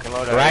my fucking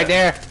loadout. Right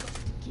yet.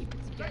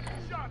 there.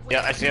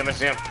 Yeah, I see him. I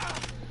see him.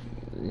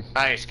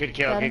 Nice, good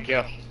kill. Got him. Good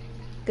kill.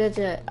 Good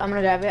job. I'm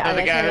gonna grab it.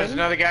 Another guy. There's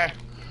another guy.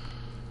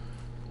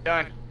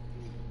 Done.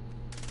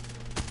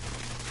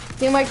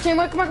 Teamwork,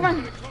 come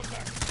on.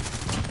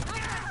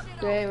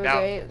 Great, we're No,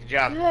 great. good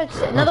job. Good.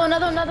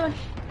 Another one.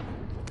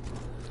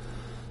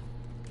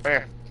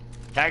 Where?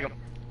 Tag him.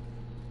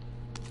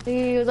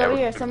 He was over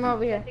here, somewhere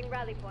over here. setting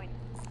rally point.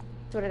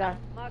 Swear to God.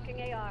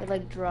 Marking AR. It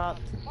like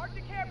dropped. Mark the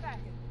care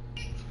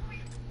package.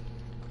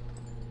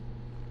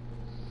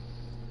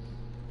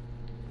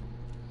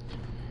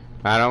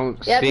 I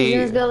don't Yep, he's in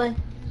this see. building.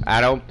 I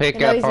don't pick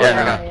You know up he's on in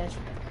that. there, yes.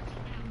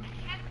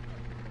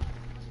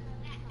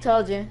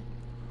 Told you.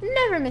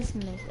 Never miss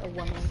a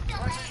woman.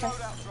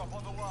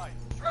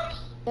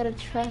 Gotta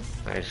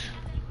trust. Nice.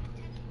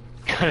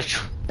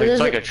 It's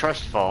like a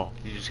trust fall.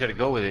 You just gotta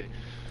go with it.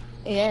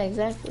 Yeah,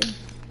 exactly.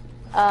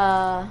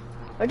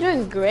 We're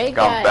doing great,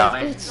 Got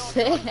guys. It's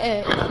sick.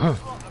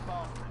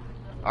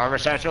 Armor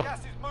satchel.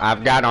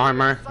 I've got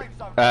armor.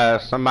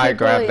 Somebody Keep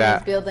grab going, that.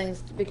 these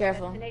buildings. Be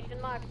careful. Destination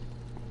marked.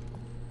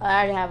 I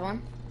already have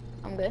one.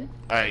 I'm good.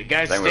 Alright,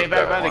 guys, Think stay we've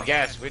back got by the one.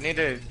 gas. We need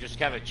to just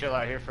kind of chill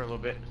out here for a little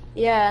bit.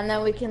 Yeah, and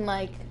then we can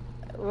like,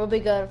 we'll be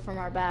good from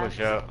our back.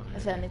 Push out.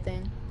 If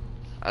anything.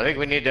 I think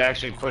we need to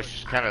actually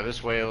push kind of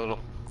this way a little.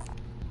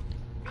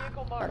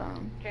 Vehicle Hold marked.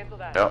 on. Cancel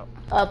that. Yep.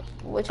 Up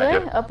which I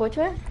way? do. Up which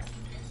way?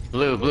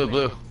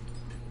 Blue.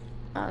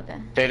 Oh, okay.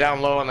 Stay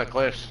down low on the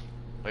cliffs.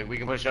 Like, we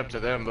can push up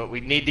to them, but we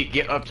need to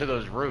get up to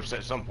those roofs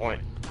at some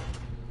point.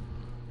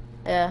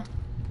 Yeah.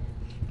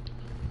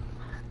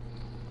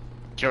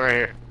 Chill right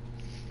here.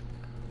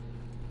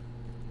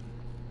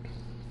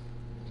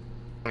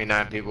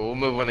 29 people. We'll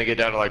move when they get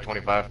down to like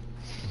 25.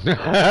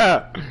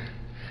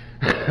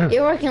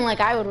 You're working like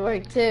I would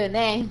work too,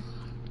 dang.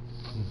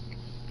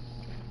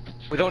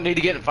 We don't need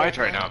to get in fights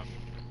right now.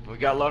 We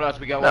got loadouts,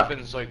 we got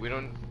weapons, like we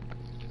don't...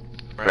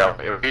 Well, How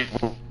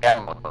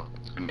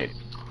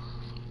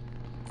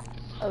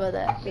about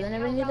that? Did I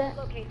never need that?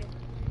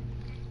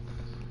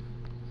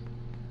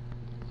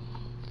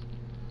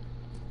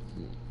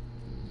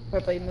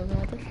 Purple, you moving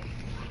with us?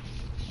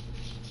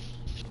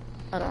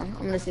 Hold on,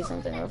 I'm gonna see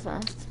something real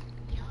fast.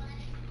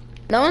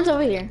 No one's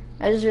over here.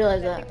 I just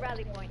realized that.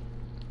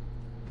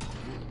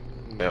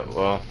 Yeah,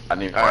 well... I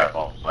need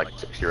like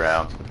 60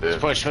 rounds.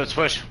 Let's push, let's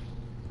push.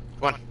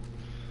 Come on.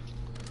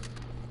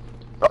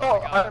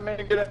 Oh, I didn't mean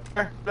to get in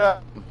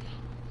there.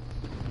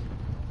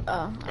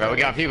 Oh. Well, we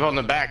got people in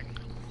the back.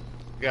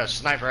 We got a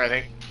sniper, I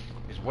think.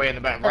 He's way in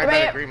the back. Right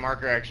by the green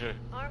marker, actually.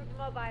 Armed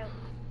mobile.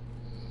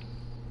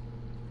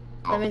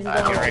 That means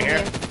it's all right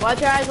here.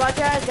 Watch your eyes,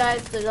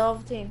 guys. There's a whole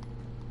team.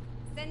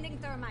 Sending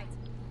thermite.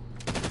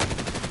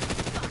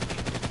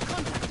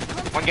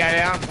 One guy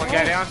down, one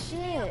guy down.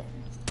 Shit.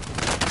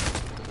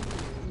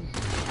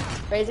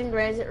 Rising. The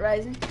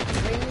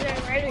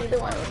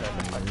one.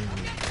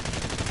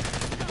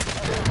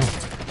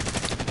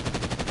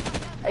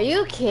 Are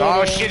you kidding?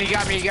 Oh shit, he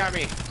got me.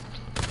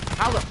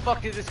 How the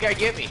fuck did this guy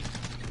get me?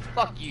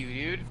 Fuck you,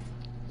 dude.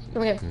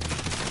 Come here.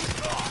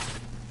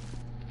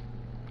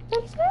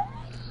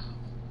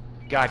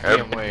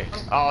 Goddamn way.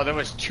 Oh, there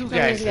was two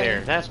guys there.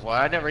 That's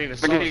why I never even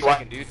saw the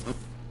second dude.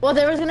 Well,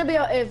 there was gonna be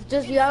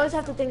you always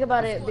have to think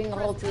about it being a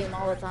whole team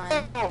all the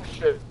time. Oh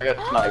shit! I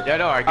got sniped. Yeah,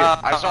 no,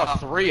 I saw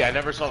three. I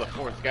never saw the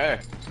fourth guy.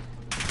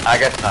 I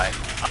got sniped.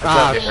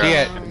 Oh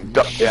shit!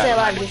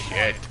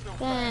 Shit.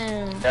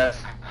 Damn.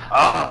 Yes.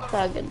 It's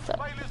all good stuff.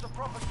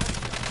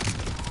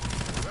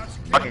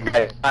 Fucking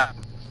guy.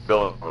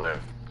 Bill over there.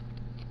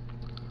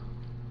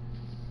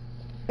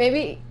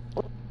 Maybe.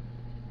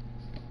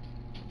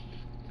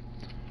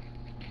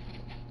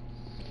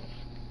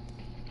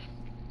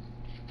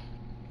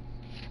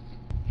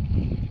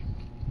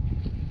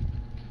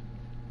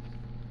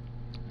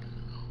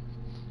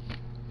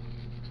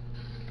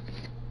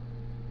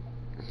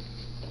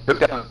 Took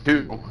down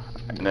two,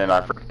 and then I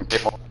freaking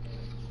came on.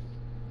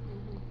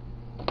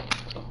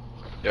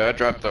 Yeah, I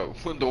dropped the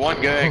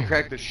one guy and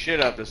cracked the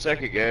shit out the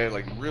second guy,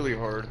 like really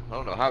hard. I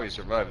don't know how he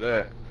survived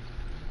that.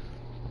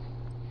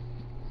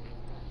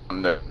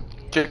 And the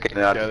chicken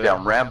out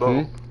down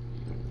Rambo.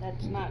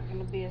 That's not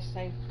gonna be a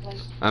safe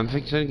place. I'm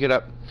fixing to get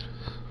up.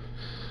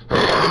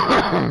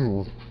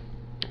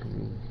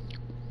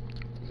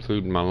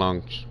 Food in my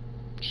lungs.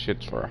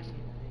 Shit's rough.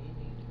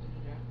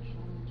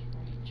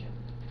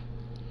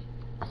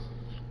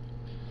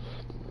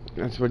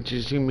 That's what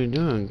you see me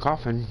doing,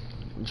 coughing,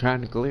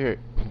 trying to clear it.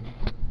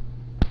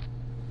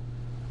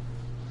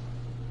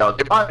 Now,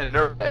 if I'm in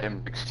nerve at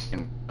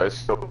M16, I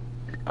still...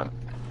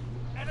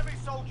 Enemy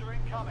soldier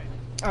incoming.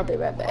 I'll be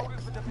right back. Holding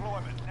for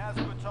deployment. Now's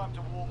a good time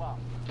to warm up.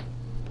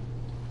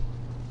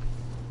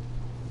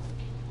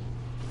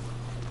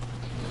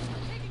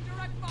 Taking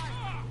direct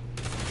fire.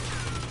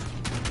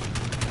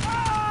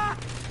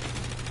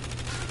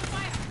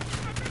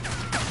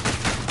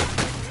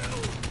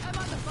 I'm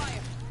under fire.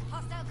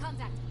 Hostile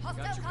contact.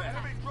 Hostile contact.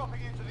 Enemy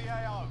dropping into the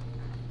AO.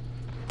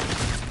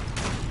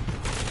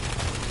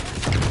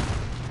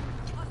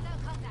 Hostile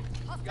contact.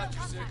 Hostile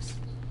contact.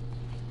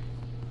 Enemy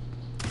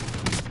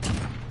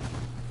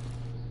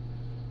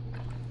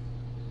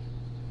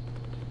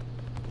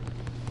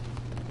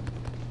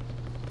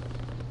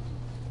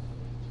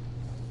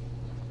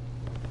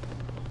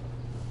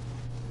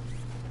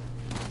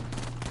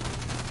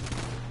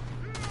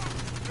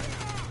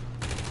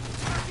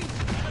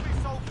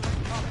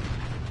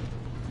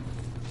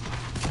soldier incoming.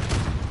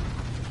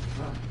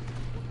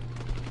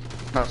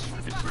 That's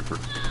super.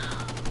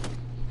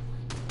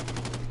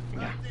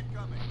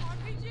 Incoming.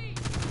 RPG.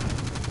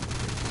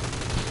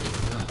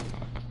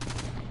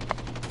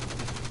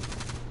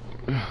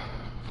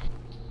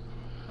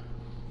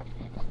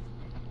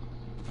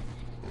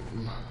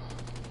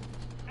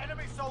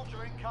 Enemy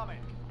soldier incoming.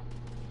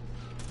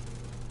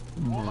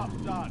 Warm up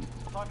done.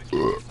 Time to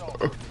kill yourself.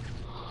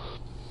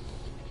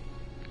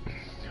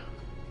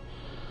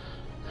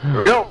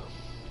 Go!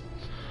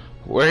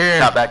 We're here.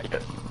 Not back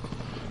yet.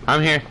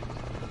 I'm here.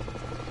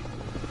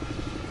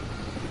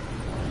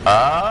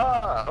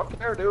 I don't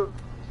care, dude.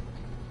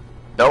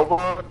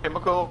 Nova,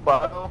 chemical,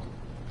 bio.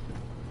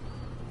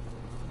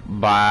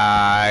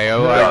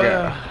 Bio. I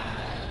got-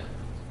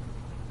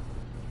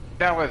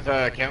 Down with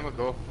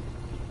chemical.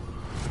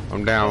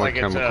 I'm down Like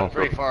with it's chemical.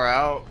 pretty far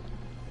out.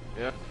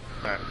 Yeah.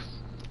 Alright,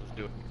 let's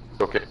do it.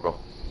 Okay, bro.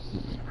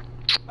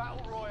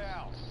 Battle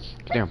Royale.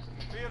 Damn. Be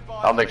advised,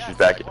 I don't think she's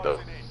back yet, though.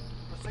 closing in.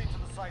 Proceed to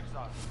the safe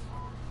zone.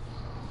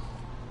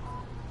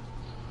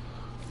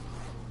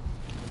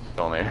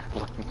 On there.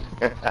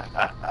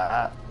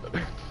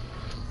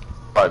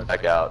 Probably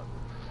back out.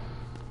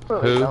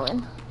 Who?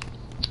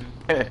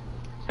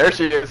 There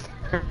she is.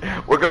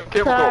 We're going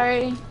chemical.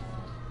 Sorry.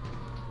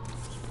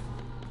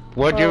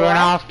 What'd you run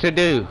off to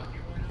do?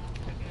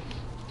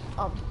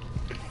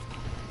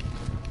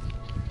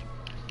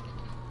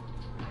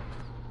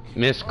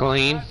 Miss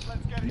Clean? Let's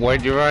get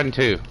Where'd you run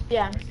to?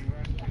 Yeah.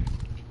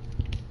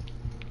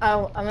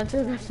 Oh, I went to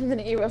the restroom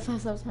and eat real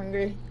fast. I was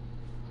hungry.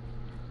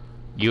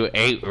 You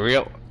ate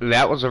real...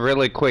 That was a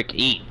really quick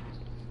eat.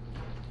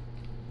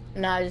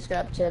 No, I just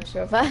grabbed chips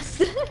real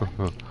fast.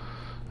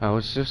 I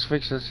was just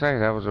fixing to say,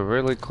 that was a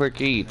really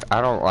quick eat.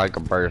 I don't like a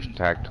burst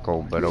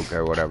tactical, but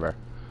okay, whatever.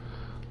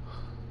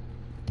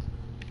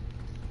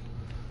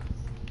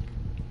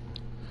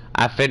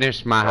 I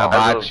finished my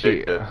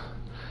hibachi.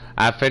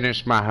 I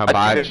finished my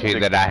hibachi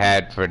that I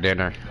had for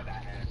dinner.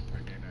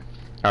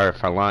 Or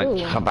for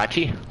lunch. Ooh.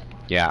 Hibachi?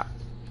 Yeah.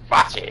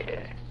 Hibachi.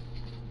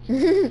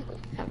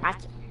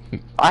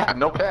 I have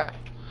no cash.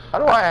 How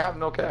do I have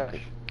no cash?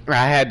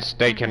 I had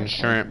steak and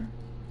shrimp.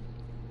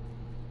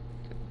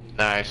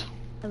 Nice.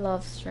 I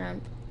love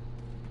shrimp.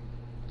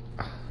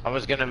 I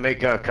was gonna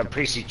make a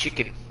caprese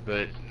chicken,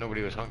 but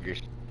nobody was hungry.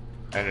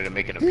 I ended up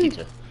making a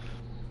pizza.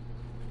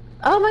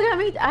 Oh my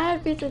god, I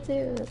had pizza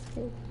too. That's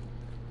good.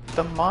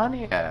 The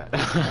money.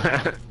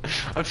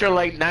 I'm sure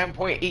like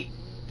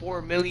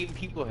 9.84 million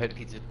people had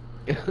pizza.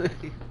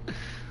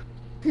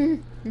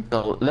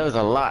 So that was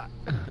a lot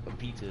of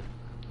pizza.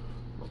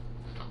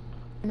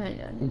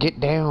 Get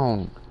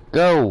down.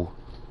 Go.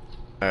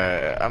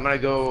 I'm gonna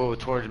go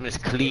towards Miss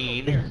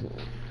Clean.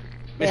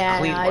 Miss Yeah,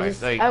 Clean no,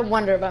 Wife. Like, I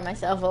wonder about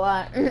myself a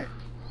lot.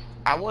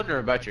 I wonder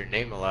about your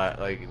name a lot.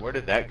 Like, where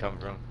did that come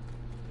from?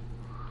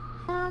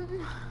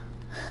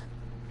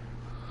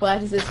 Why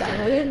does it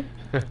sound weird?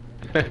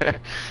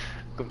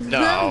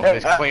 No,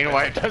 Miss Clean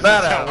Wife doesn't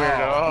sound weird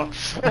at all.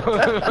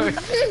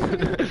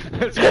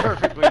 That's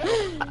perfectly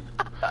cool.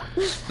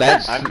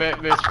 I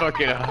met Miss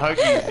fucking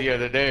Huggies the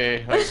other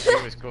day. Like, she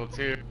was cool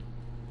too.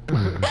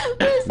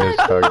 Miss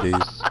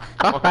Huggies.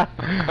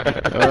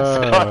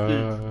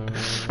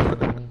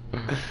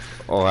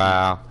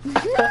 Wow.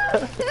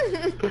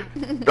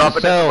 Drop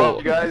it So- above,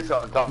 you guys,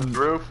 on top of the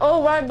roof.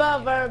 Oh, right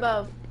above, right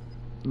above.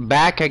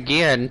 Back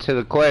again to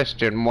the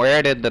question,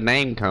 where did the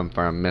name come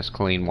from, Miss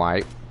Clean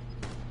White?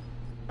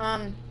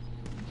 Well,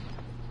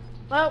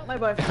 my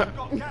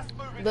boyfriend.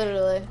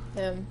 Literally,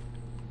 him.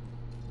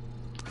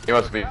 He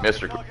must be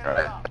Mr. Clean,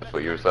 right? That's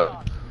what you were saying.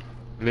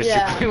 Mr.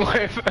 Yeah. Clean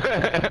Wife.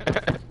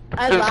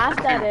 I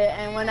laughed at it,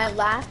 and when I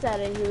laughed at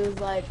it, he was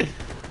like,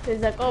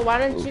 oh, why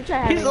don't you try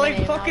having He's a like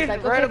name? fucking I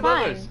was like, right okay, above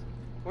fine. us.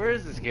 Where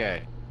is this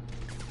guy?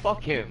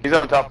 Fuck him. He's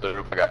on top of the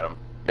roof. I got him.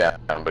 Yeah,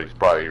 but he's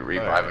probably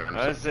reviving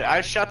himself.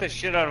 I shot the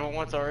shit out of him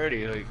once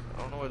already. Like,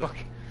 I don't know what the fuck.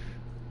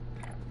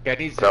 Guy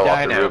needs to Fell off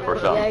die the now. roof or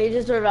something. Yeah, he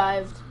just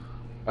revived.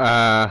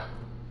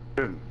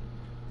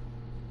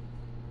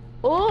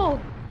 Oh,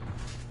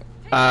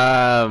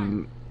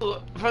 From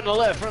the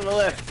left, from the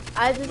left.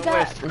 I just The got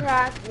west.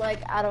 cracked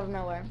like out of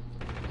nowhere.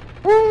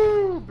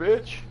 Woo,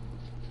 bitch.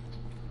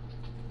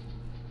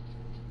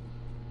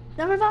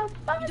 No revive.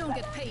 You don't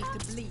get paid to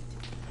bleed.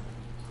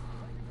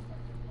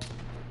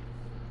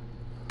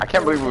 I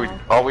can't believe we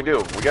do.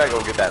 We gotta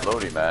go get that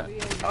loading, man.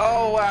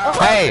 Oh wow.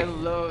 Hey.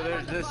 Hello,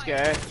 there's this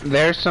guy.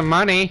 There's some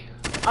money.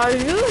 Are you?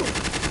 You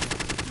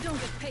don't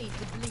get paid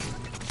to bleed.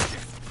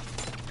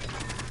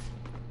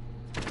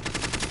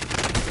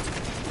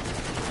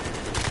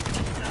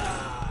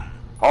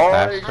 Holy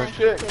Bastard.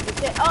 shit.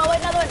 Oh, wait,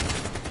 another one.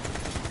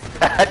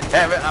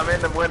 Damn it, I'm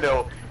in the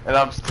window and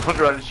I'm still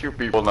trying to shoot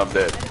people and I'm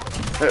dead.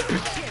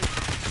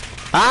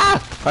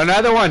 Ah!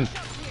 Another one!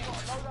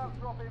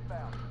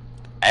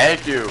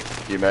 Thank you,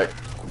 Team X.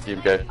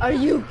 Team K. Are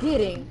you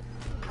kidding?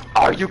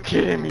 Are you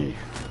kidding me?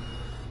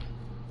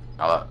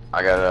 I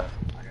gotta.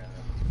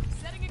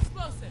 Setting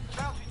explosive.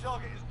 Bounty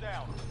target is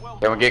down. Well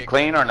Can we get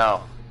clean or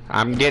no?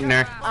 I'm getting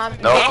her.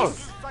 No.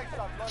 Yes.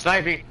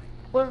 Sniping.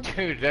 Well,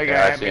 Dude, that guy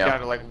Yeah, I had see me him. down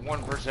to like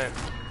 1%.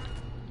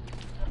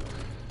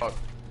 Fuck.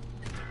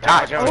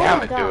 God Oh,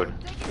 damn it, God.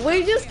 dude.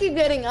 We just keep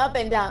getting up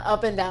and down,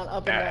 up and down,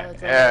 up and down.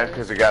 It's Yeah, like-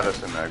 because it got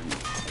us in there.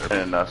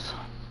 In us.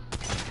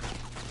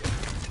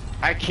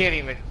 I can't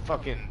even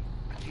fucking.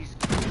 Jesus.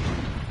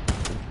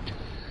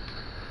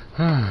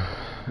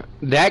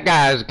 That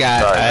guy's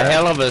got Sorry, a man.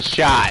 hell of a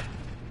shot.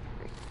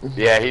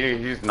 Yeah,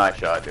 he's a nice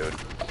shot, dude.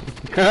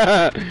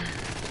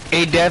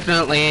 He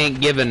definitely ain't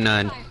giving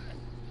none.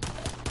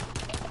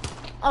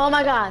 Oh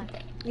my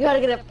god. You gotta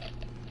get up.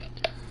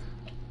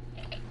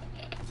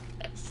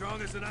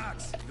 strong as an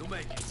ox. You'll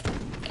make it.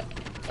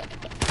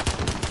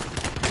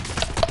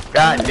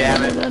 God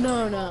damn it.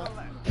 No.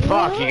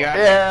 Fuck, you got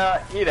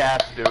Yeah, eat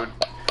ass, dude.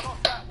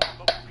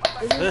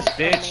 this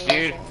bitch,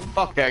 dude.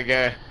 Fuck that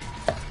guy.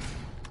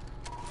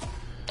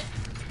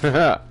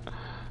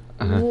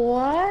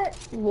 What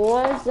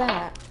was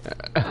that?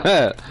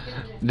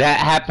 That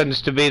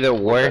happens to be the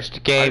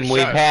worst game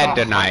we've shot had 5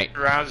 tonight.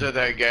 rounds at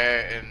that guy,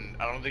 and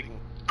I don't think he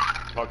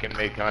fucking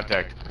made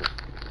contact.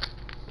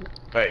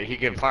 But he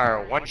can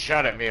fire one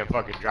shot at me and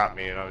fucking drop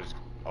me, and I was.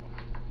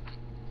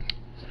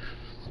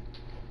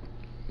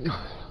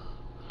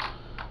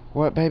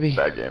 What, baby?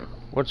 Bad game.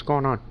 What's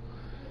going on?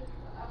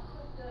 I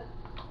put the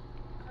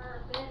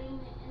bedding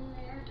in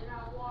there that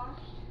I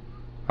washed.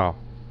 Oh.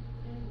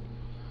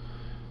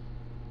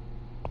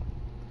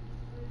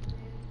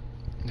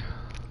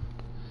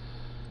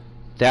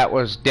 That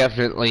was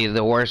definitely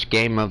the worst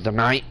game of the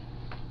night.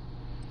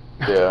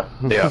 Yeah.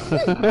 Yeah.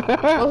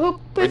 Well, who We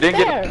put did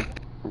there? get.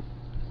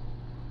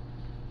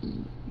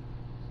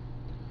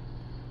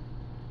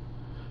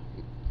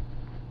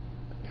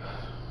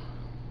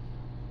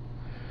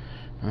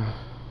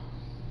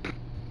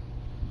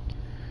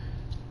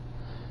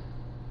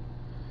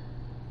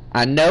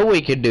 I know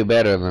we could do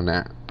better than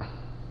that.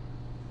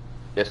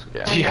 Yes, we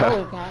can. I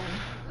know we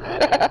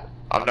can.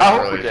 I'm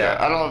not really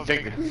sure. I don't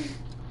think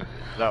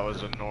that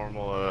was a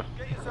normal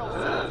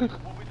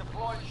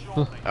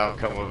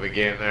outcome of a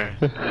game there.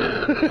 We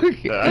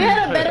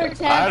had a better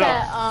chance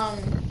at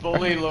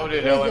fully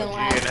loaded losing LMG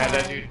last and had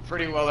that time. dude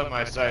pretty well in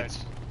my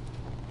sights.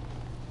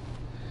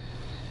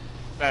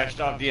 Smashed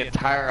off the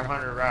entire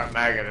 100-round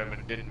mag at him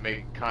and didn't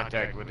make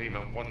contact with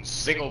even one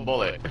single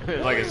bullet.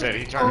 Like I said,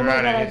 he turned Oh my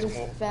around God, I and just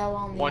hit fell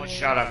on the one earth.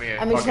 shot at me and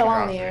I mean, fucking fell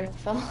on dropped the me. earth.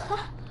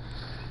 Fell.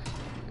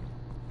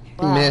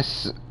 Wow.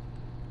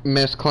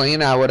 Miss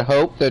Clean, I would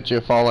hope that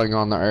you're falling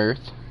on the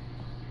earth.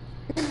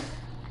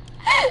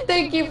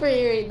 Thank you for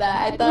hearing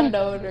that. I thought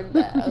no one heard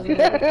that. I was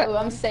like, oh,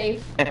 I'm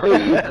safe. I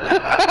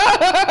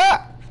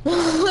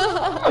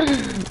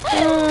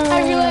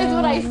realized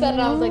what I said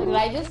and I was like, did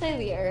I just say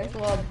the earth?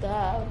 Well,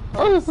 duh.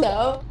 Hope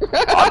so.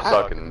 I'm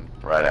sucking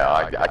right now.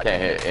 I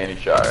can't hit any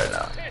shot right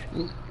now.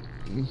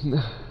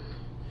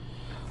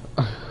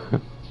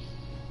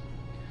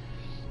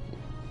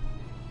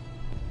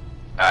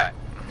 Alright.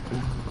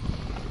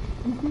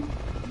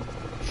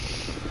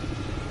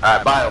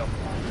 Alright, bio.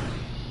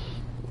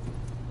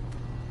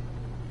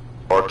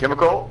 Or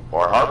chemical,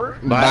 or harbor?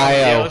 Bio.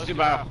 Yeah, let's do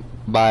bio.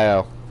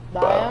 Bio.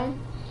 Bio?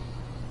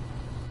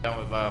 Done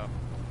with bio.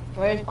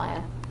 Where's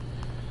bio?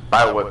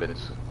 Bioweapons.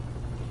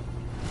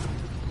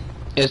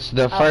 It's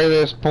the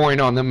furthest point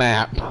on the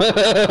map.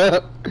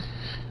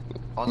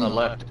 On the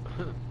left.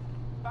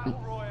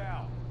 Battle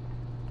Royale.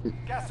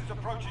 Gas is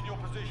approaching your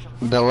position.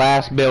 The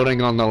last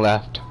building on the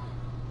left.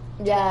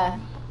 Yeah.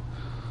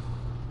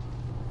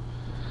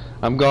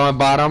 I'm going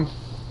bottom.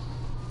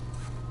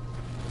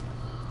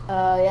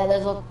 Yeah,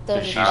 there's a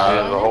There's a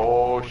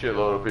whole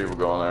shitload of people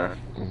going there.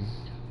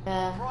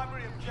 Yeah.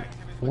 Primary objective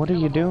is What are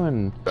you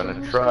doing?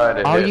 Gonna try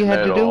to All hit you had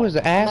to do metal. was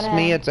ask gonna-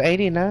 me. It's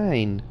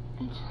 89.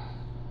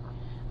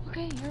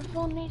 Okay, your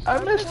phone needs I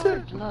to missed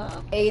it. charge,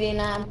 love.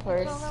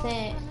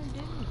 89%.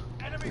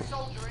 enemy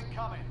soldier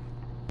incoming.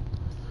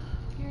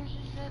 Yours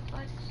is at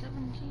like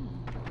 17.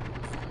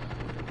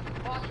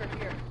 Watcher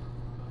here.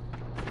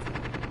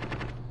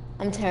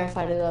 I'm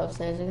terrified to go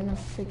upstairs. They're gonna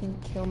freaking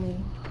kill me.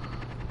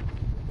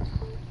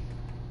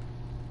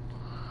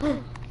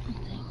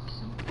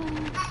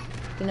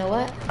 You know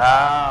what?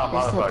 Ah,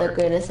 That's not the motherfucker.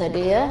 greatest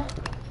idea.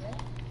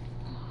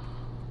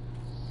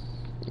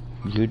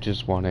 You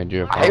just wanted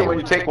your I hate when phone.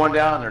 you take one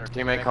down and their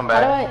teammate come How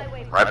do back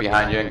I? right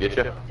behind you and get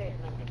you.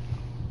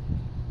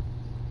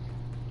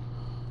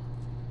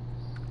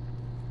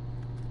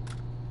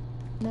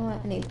 You know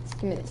what? I need.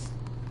 Give me this.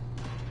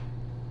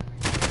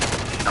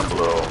 I'm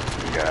below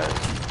you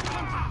guys.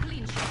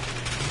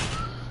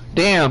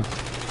 Damn.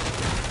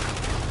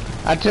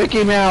 I took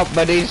him out,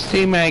 but his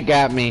teammate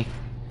got me.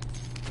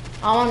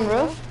 I'm on the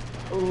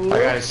roof. Ooh. I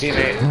got a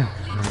teammate.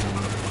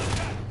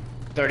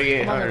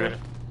 3,800.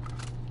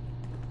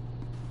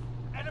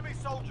 Enemy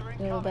soldier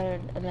We have a incoming. better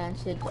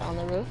advantage on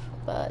the roof,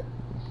 but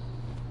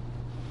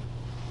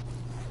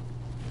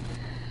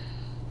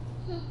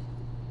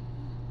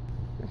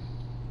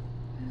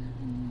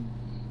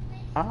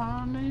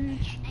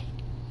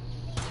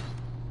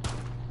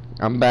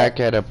I'm back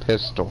at a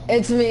pistol.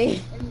 it's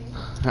me.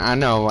 I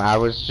know, I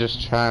was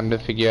just trying to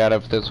figure out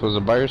if this was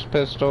a burst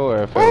pistol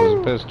or if it was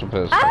a pistol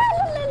pistol.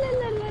 Ah,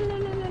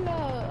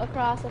 no.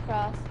 Across.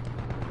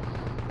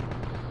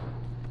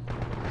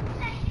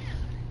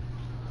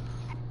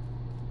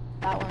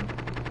 That one.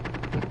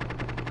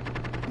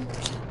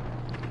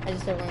 I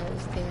just hit one of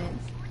his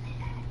teammates.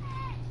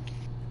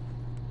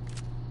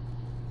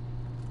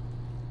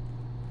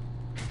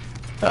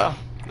 Oh,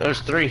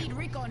 there's 3.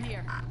 Recon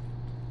here.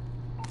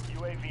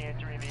 UAV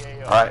entering the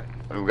AO. Alright,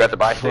 we got the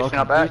buy station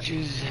out back.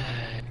 Bitches.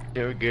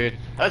 They were good.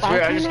 That's Why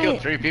weird. I can't just I-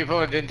 killed 3 people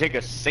and didn't take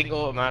a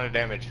single amount of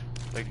damage.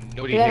 Like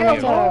nobody We hit have me.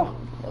 enough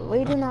for our,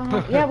 we do not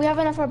have, yeah, we have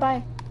enough for a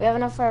buy. We have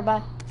enough for a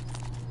buy.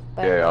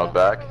 Yeah, I was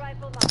back.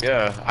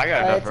 Yeah, I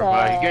got enough It's, for a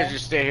buy. You guys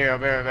just stay here. I'll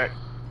be right back.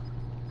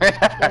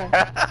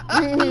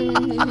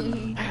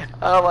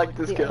 I don't like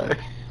this guy.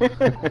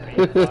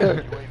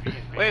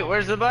 Wait,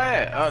 where's the buy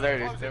at? Oh, there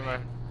it is. Never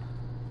mind.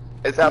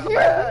 It's out the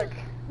back.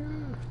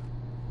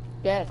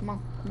 Yeah, come on.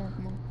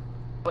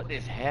 What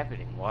is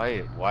happening?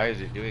 Why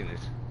is it doing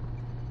this?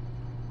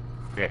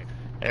 Okay,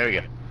 there we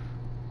go.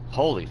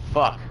 Holy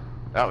fuck.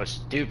 That was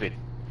stupid.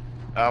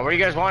 Where do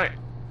you guys want it?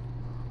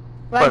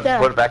 Right there.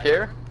 Put it back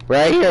here.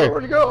 Right here.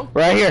 Where'd it go?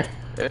 Right here.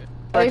 Yeah, Are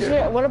back you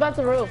here. sure? What about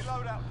the roof?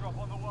 Loadout drop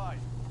on the way.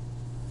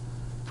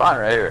 Fine,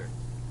 right here.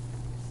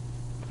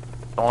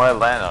 Don't let it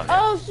land on you.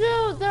 Oh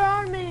shoot, they're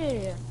on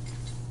me.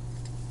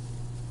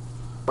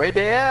 Where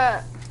they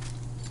at?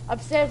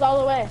 Upstairs all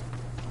the way.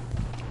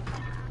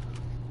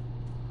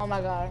 Oh my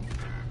god.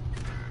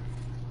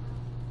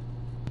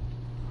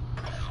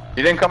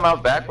 You didn't come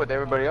out back with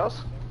everybody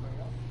else?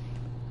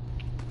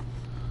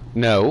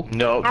 No.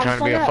 No, trying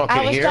to be a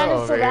fucking hero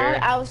over here.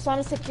 I was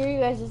trying to secure you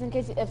guys just in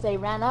case if they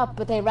ran up,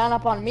 but they ran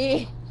up on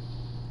me.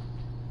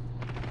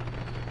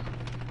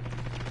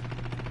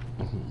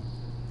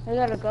 I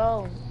gotta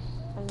go.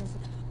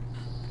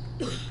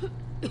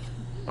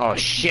 Oh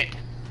shit.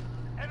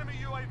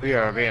 We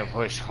are being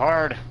pushed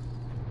hard.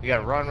 We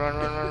gotta run.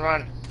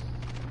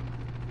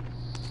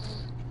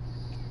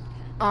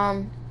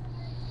 I'm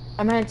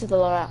heading to the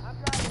loadout.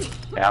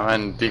 Yeah,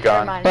 I'm in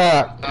Deacon.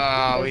 Fuck.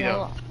 Oh, we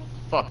done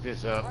fucked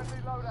this up.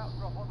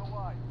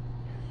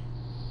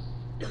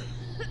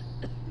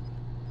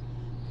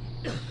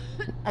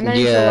 I'm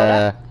heading to the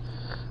Yeah. loadout.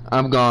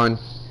 I'm gone.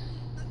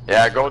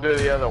 Yeah, go do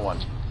the other one.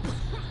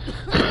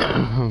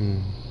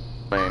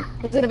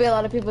 There's gonna be a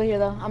lot of people here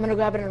though. I'm gonna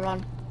grab it and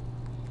run.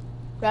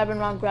 Grab and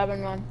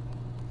run.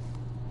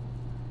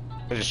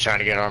 We're just trying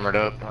to get armored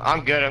up.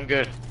 I'm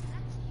good.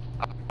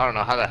 I don't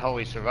know how the hell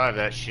we survived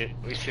that shit.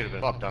 We should have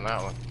been fucked on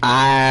that one.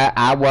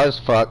 I was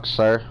fucked,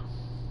 sir.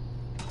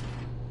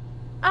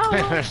 Oh,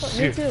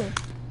 me too.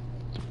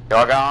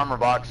 Y'all got armor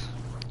box.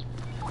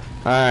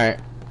 Alright.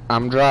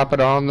 I'm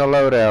dropping on the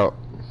loadout.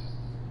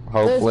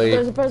 Hopefully.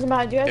 There's a person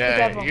behind you guys. Be Yeah,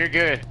 careful. you're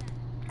good.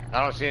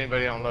 I don't see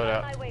anybody on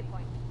loadout.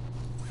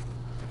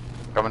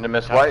 Coming to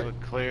Miss White.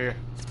 Clear.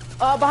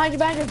 Oh, behind you.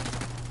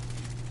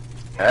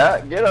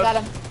 Yeah, get us. Got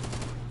him.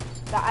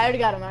 I already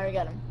got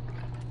him.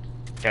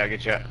 Yeah,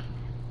 get you.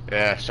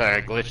 Yeah, sorry,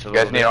 I glitched a You little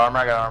guys need armor?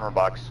 I got armor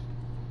box.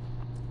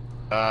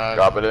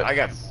 Drop it. I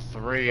got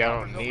 3. I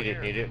don't need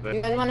it, but...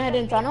 You guys wanna head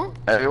in tunnel?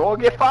 Hey, we'll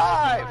get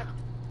 5!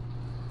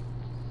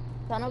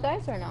 Tunnel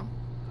guys or no?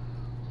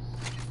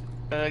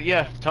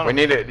 Yeah, tunnel. We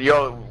need it.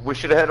 Yo, we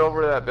should head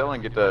over to that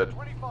building, get the...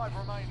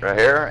 right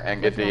here,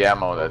 and get the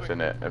ammo that's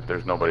in it, if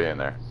there's nobody in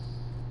there.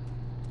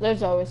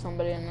 There's always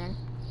somebody in there.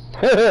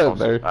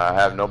 I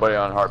have nobody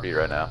on heartbeat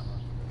right now.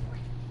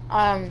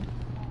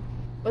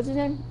 What's his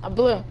name?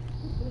 Blue.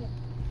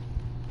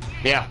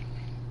 Yeah.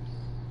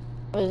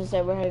 What does it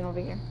say? We're heading over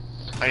here.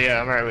 Oh,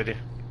 yeah, I'm right with you.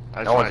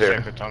 I just want to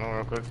check the tunnel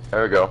real quick.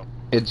 There we go.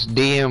 It's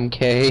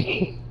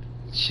DMK.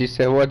 She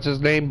said, what's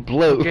his name?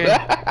 Blue. Okay.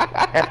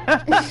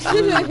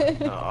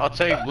 I'll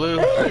take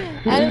Blue.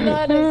 I don't know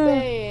how to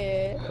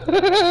say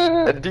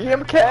it.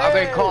 DMK! I've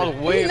been called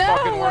way No,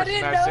 fucking I worse in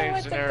didn't that know same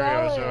what to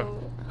scenario, call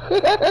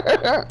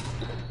so...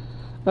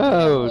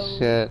 Oh,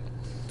 shit.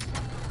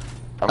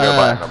 I'm gonna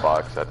buy him a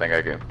box. I think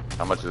I can.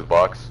 How much is the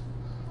box?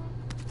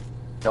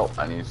 Nope,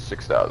 I need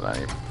 6,000. I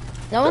need.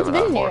 No one's been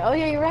 700 here. more. Oh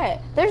yeah, you're right.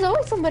 There's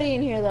always somebody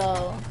in here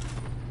though.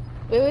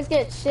 We always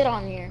get shit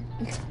on here.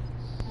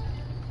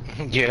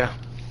 Yeah,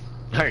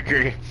 I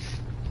agree.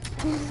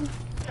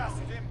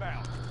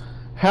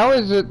 How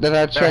is it that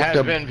I There checked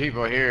has been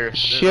people here.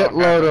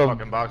 shitload of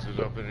fucking boxes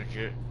open and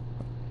shit.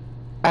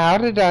 How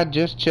did I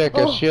just check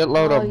a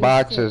shitload Oh, of you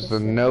boxes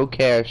said and no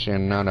cash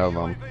in none of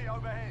them?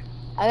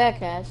 I got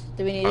cash.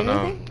 Do we need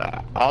anything?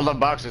 All the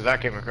boxes I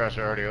came across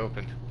are already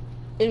opened.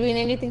 Did we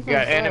need anything from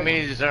Yeah, the store?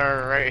 enemies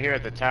are right here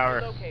at the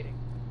tower.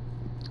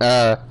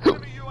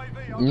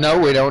 No,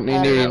 we don't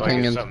need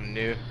anything in. Something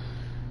new.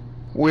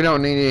 We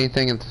don't need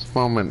anything at this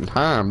moment in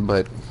time,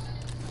 but.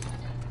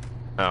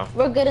 No.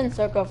 We're good in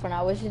circle for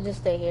now. We should just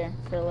stay here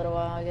for a little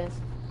while, I guess.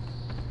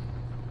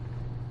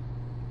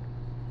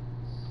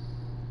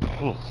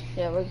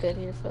 Yeah, we're good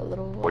here for a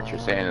little while. What you're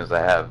saying is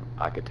I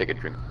could take a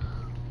drink.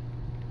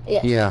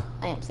 Yes, yeah.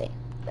 I am saying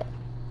that.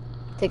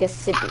 Take a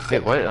sip.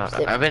 Wait, what?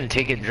 I've been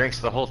taking drinks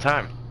the whole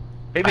time.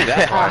 Maybe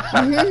that's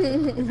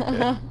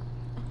why.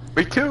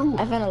 Me too.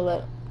 I found a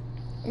look.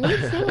 Me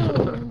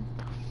too.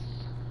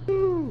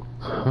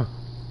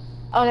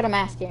 Oh, I got a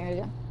mask here. Here we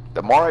go.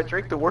 The more I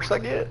drink, the worse I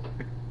get.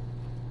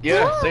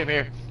 Yeah, same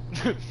here.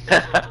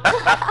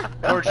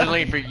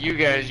 Fortunately for you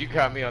guys, you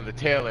caught me on the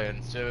tail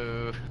end,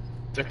 so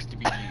sucks to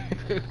be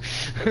you.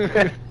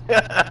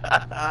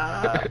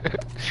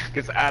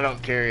 Because I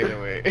don't care either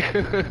way.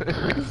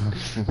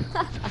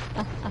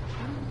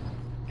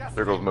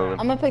 Circle's moving.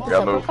 I'm gonna pick this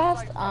up real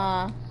fast.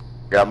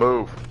 Gotta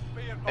move.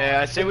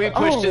 Yeah, I say we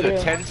push to the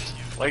tents,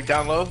 like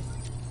down low.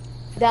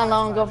 Down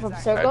low and go from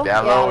circle?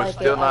 Down Yeah, low I is like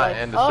still it. not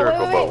in the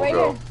circle, but we'll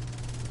go. Here.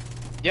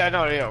 Yeah,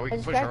 no, yeah, we I can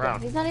just push grabbed him.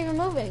 around. He's not even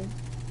moving.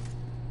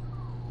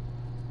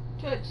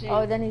 Tootsie.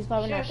 Oh, then he's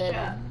probably not there.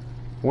 Shut. Then.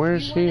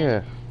 Where's she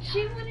at?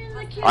 She went in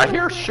the kitchen. I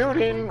hear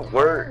shooting.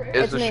 Where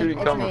is It's the me, shooting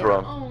it's coming me.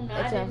 from? Oh, no,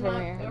 It's I him did from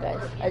not here, go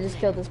guys. for I just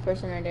killed this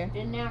person right there.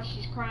 And now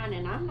she's crying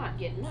and I'm not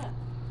getting up.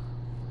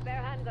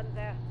 Spare handguns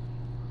there.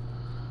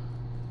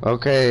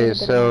 Okay,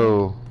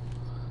 so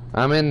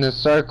I'm in the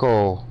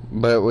circle,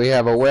 but we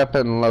have a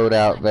weapon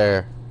loadout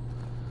there.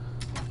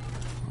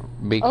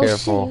 Be Oh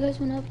careful. shit, you guys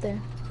went up there.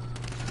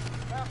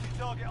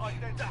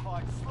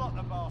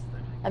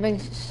 I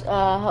mean,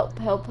 help,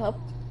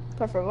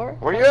 por favor.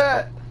 Where you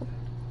at?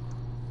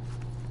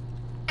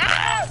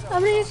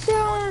 I'm being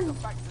shot. Enemy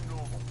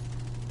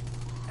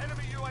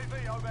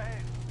UAV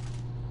overhead.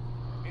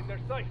 In their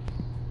sight.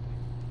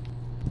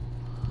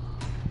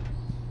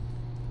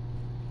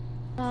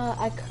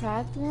 I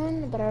cracked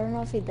one, but I don't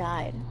know if he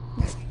died.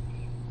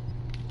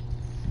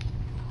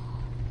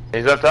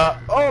 He's up top.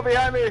 Oh,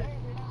 behind me.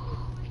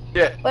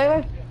 Yeah.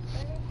 Wait.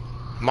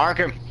 Mark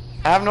him.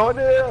 I have no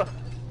idea.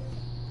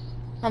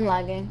 I'm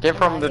lagging. Came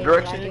from the I'm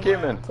direction you lagging.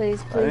 came in.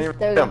 Please, I didn't please. even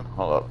There we see go. him.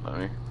 Hold up, let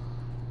me.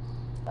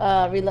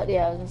 Reload.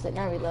 Yeah, I was gonna say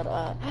not reload.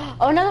 Oh,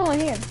 another one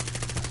here.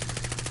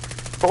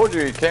 Told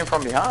you he came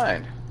from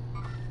behind.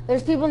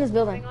 There's people in this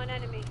building. On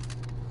enemy.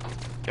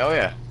 Oh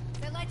yeah.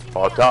 They're lighting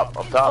Oh, me up top,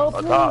 up top, Oh,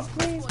 up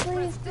please, top.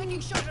 please. Taking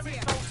shots Enemy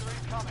here. soldier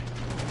incoming.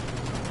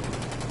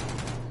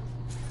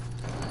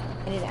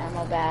 I need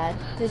ammo bad.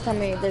 Please tell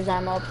me there's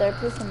ammo up there.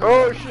 Please tell me.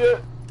 Oh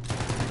shit.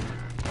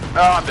 Oh,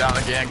 I'm down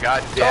again.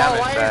 God damn Oh, it,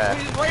 why man.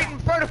 is he right in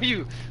front of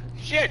you?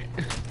 Shit.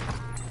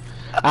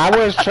 I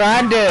was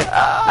trying to.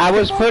 I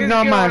was putting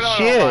on my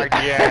shit.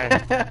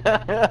 Yeah.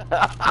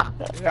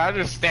 I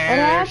just standing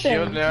there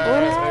shielding What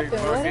out.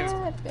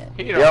 happened?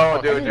 He don't Yo,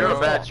 fucking dude, you're a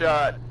know. bad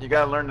shot. You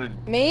gotta learn to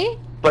Me?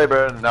 play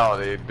better than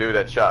the dude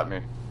that shot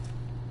me.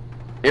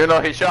 Even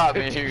though he shot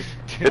me, it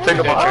took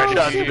him a hard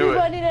shot to do it.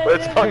 But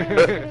it's all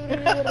good.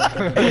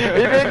 He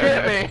didn't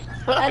get me.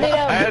 I need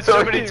I had ammo.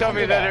 somebody tell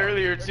me that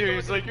earlier too.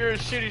 He's like, "You're a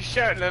shitty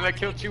shot," and then I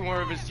killed 2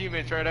 more of his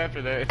teammates right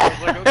after that. I was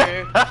like,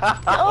 "Okay." Well,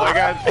 I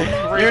got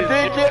 3 You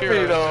did get me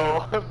heroes,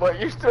 though, but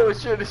you still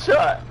should have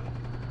shot.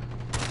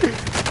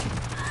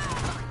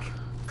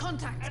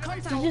 Contact.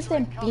 She just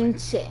said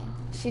pinche.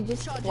 She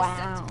just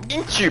wow.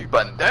 Ichi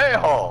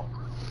pendejo.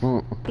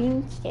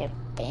 Pinche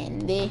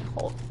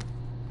pendejo.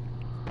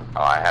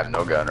 Oh, I have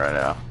no gun right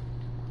now.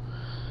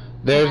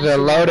 There's a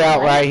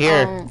loadout right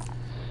here. AR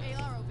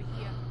over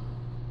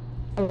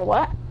here.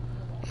 What?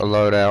 A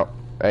loadout.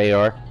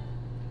 AR.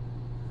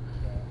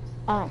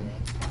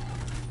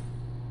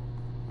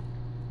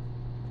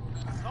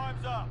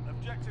 Time's up.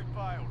 Objective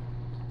failed.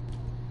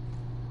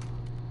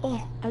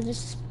 Oh, I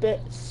just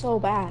spit so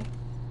bad.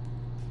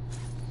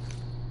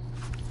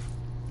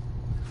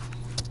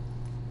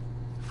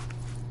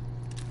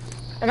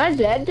 Am I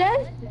dead?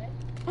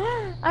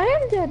 I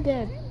am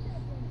dead.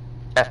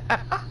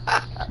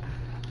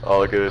 Oh,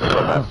 look at this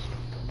map.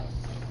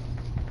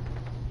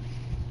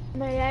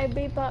 May I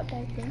be bought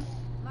back in?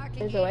 Marking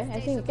There's a way. I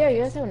think, yeah,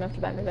 you guys have enough to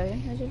buy me back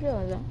in. I just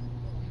realized that.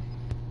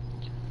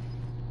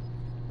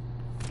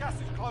 Gas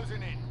is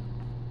closing in.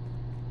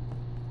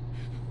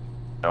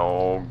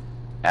 No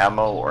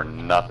ammo or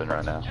nothing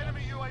right now.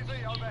 Enemy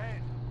UAV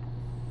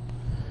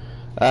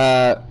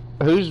overhead.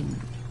 Who's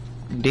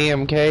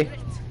DMK?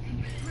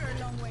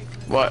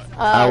 What?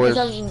 I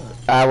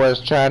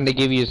was trying to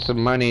give you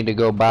some money to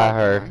go buy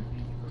her.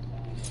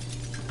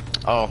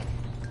 Oh.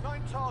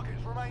 9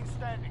 targets remain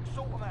standing.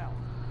 Sort them out.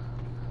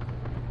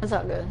 That's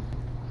not good.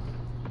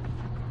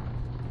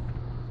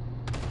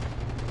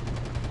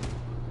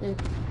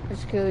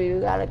 Just kill you,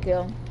 gotta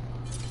kill.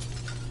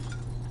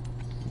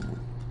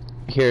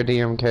 Here,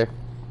 DMK.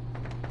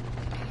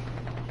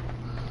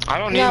 I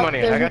don't need No,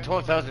 money. there's- I got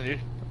 12,000, dude.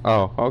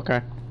 Oh,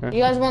 okay. You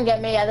guys won't get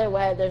me either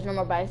way. There's no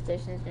more buy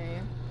stations near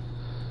you.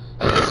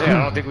 I was gonna say,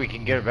 I don't think we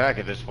can get it back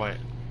at this point.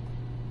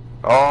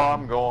 Oh,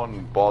 I'm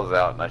going balls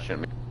out, and I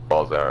shouldn't be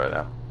balls out right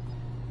now.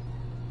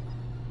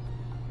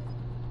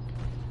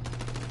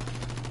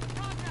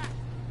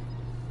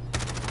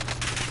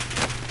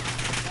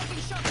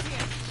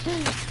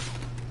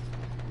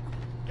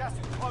 Gas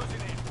is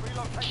closing in.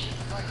 Relocating the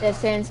safe Yeah,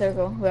 stay in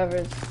circle,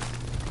 whoever's.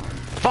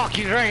 Fuck,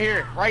 he's right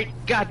here. Right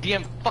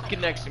goddamn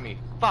fucking next to me.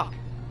 Fuck.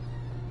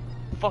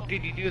 Fuck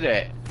did you do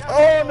that?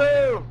 Oh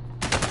no!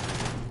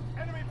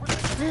 Enemy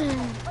position.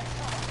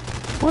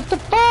 What the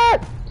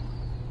fuck?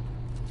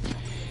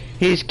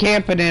 He's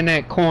camping in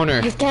that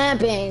corner. He's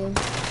camping.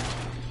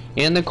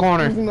 In the He's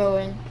corner.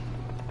 moving.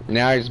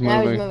 Now he's Now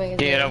moving. he's moving.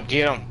 Get him,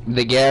 get him.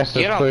 The gas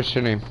is Get him.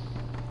 pushing him.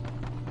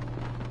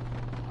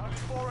 Only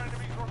 4 enemies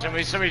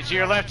remain. Somebody to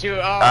your left too.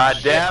 Oh, Ah,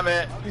 shit. damn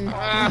it! Secure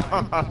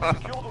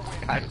the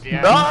win. God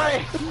damn.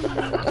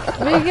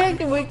 Nice!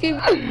 We keep.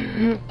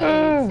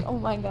 Oh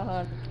my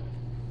god.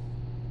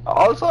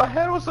 All I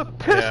had was a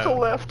pistol Yeah.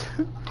 left.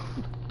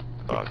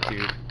 Fuck,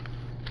 dude.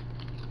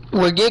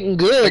 We're getting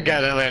The good.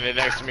 guy that landed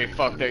next to me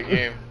fucked that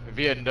game. If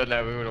he hadn't done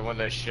that, we would have won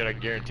that shit, I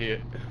guarantee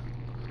it.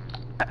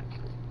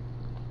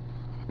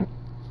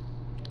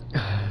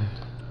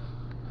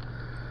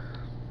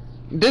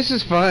 This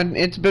is fun.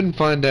 It's been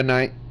fun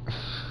tonight.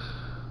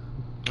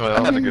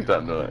 I had a good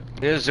time tonight.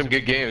 There's some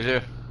good games,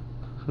 yeah.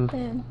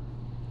 Damn.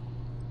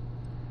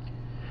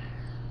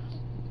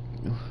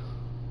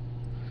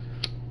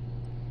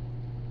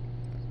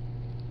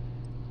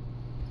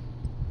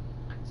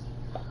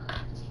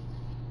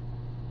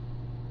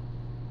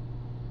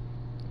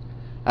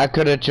 I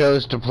could have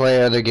chose to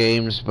play other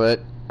games,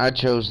 but I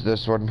chose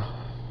this one.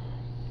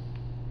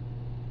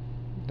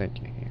 They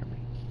can hear me.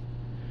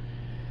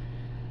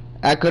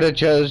 I could have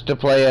chose to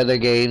play other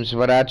games,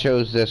 but I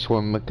chose this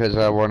one because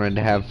I wanted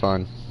to have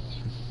fun.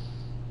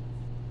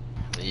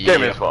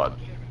 Game is fun.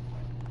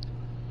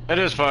 It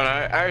is fun.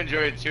 I enjoy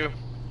it too.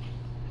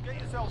 Get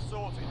yourself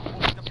sorted.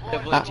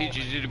 Definitely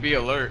teaches you to be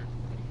alert.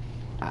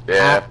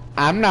 Yeah.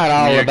 I'm not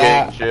all Communicate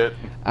about. and shit.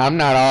 I'm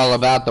not all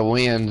about the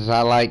wins.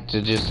 I like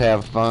to just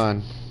have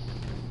fun.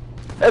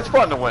 It's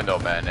fun to win though,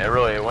 man. It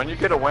really, when you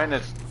get a win,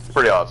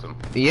 pretty awesome.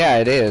 Yeah,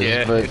 it is.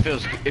 Yeah, but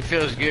it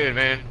feels good,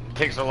 man. It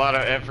takes a lot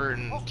of effort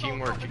and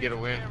teamwork to get a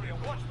win.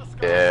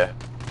 Yeah.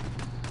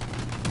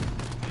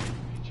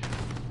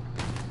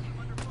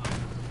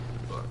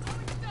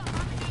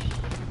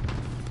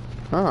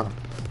 Huh.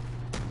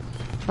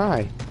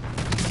 Hi.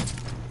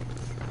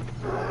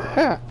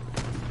 Yeah.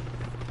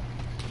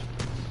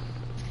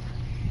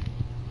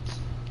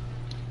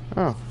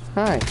 Oh,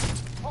 hi.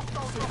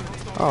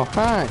 Oh,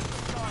 hi.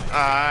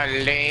 Ah,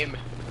 lame.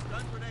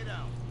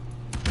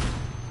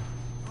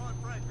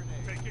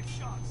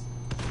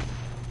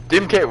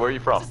 DMK, where are you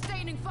from?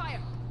 Sustaining fire.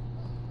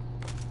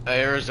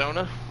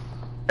 Arizona?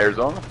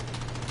 Arizona?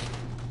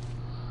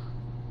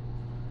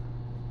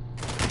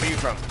 Where you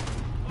from?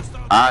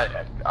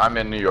 I'm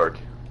in New York.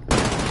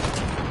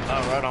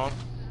 Oh, right on.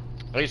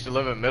 I used to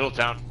live in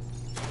Middletown.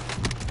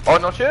 Oh,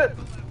 no shit?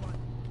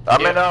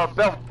 I'm in Yeah.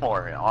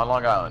 Belmore on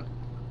Long Island.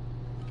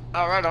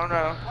 Oh, right on,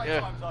 right on.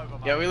 Yeah.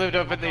 Yeah, we lived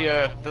up in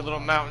the little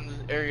mountains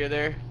area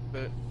there,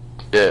 but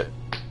Yeah.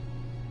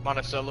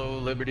 Monticello,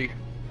 Liberty.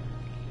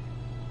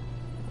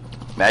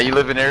 Now you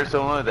live in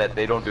Arizona that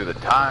they don't do the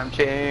time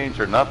change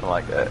or nothing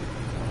like that.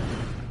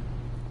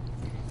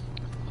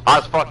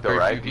 Hot as fuck though, Very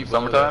right? few people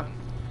Summertime?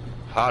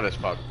 Hot as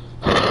fuck.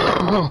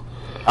 I'm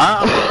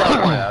from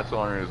California, that's the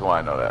only reason why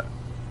I know that.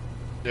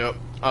 Yep.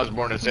 I was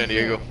born in San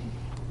Diego.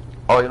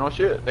 Oh, you know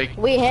shit? Like,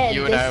 We head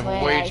you and I this way,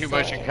 have way I too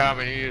much say. in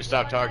common. You need to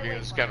stop talking.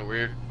 It's kind of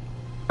weird.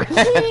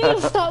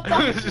 Stop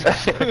talking.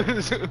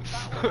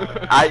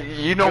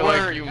 You know You're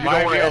where like, you know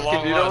might be where a long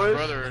Escondido lost is?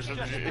 brother or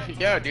something.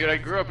 Yeah, dude, I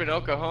grew up in El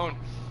Cajon.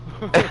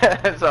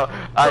 So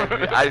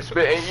I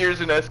spent 8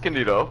 years in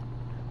Escondido,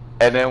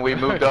 and then we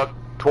moved up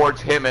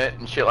towards Hemet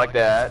and shit like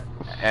that,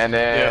 and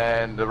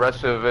then the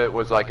rest of it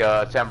was like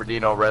San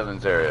Bernardino,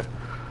 Redlands area.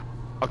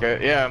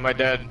 Okay, yeah, my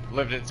dad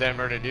lived in San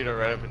Bernardino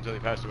right up until he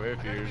passed away a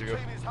few years ago.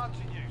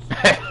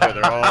 Go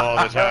there all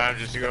the time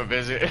just to go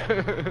visit.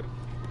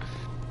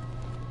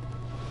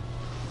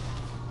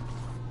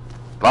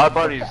 My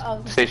buddy's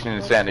stationed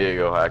in San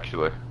Diego,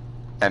 actually.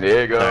 San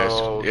Diego,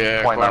 Nice.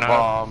 Yeah, Point Nine Coronado.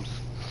 Palms.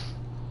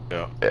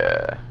 Yeah.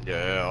 Yeah.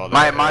 Yeah, all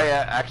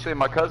that. Actually,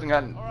 my cousin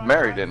got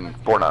married in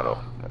Coronado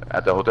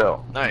at the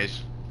hotel.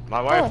 Nice.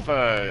 My wife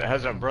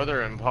has a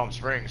brother in Palm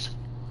Springs.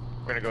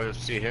 We're gonna go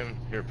see him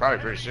here probably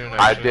pretty soon.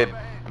 I Actually. did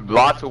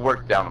lots of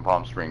work down in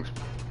Palm Springs.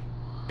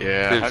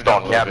 Yeah, Did I've install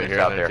done a little bit cabinets here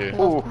out and there.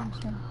 too. Ooh.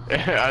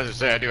 I was just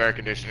say I do air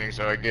conditioning,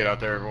 so I get out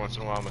there every once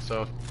in a while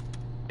myself.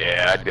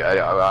 Yeah,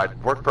 I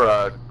worked for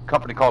a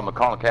company called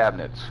McConnell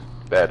Cabinets.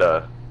 That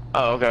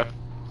Oh, okay.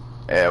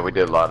 yeah, we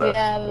did a lot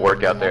of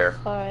work out there.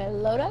 For a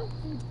loadout?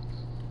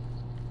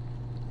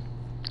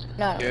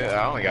 No. Yeah,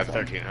 I only got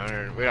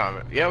 1,300. We don't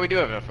have. Yeah, we do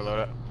have enough for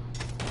loadout.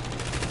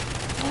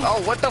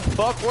 Oh, what the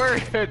fuck? Where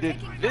did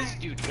this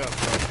dude come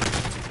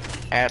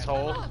from?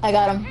 Asshole. I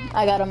got him.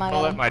 I got him. I I'll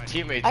got let him. my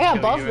teammates I got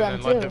kill both you of them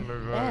and then let too. them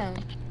move on.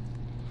 Damn.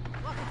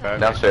 Okay,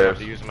 Downstairs.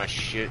 to use my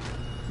shit.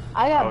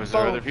 I got Oh, is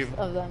there other both people?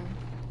 of them.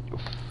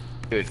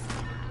 Good.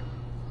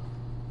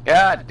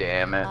 God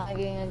damn it.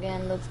 Lagging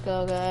again. Let's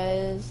go,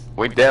 guys.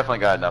 We definitely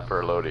got enough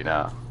for a loadie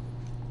now.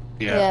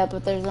 Yeah,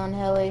 but there's one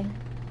heli.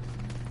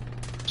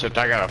 Except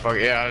I got a fuck.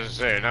 Yeah, I was just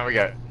saying. Now we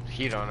got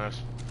heat on us.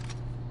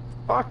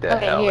 Fuck that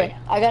Okay, hell. here.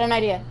 I got an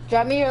idea.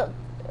 Drop me your.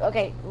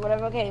 Okay,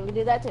 whatever. Okay, we can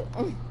do that too.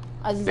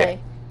 I was just say.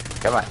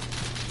 Come on.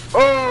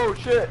 Oh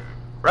shit!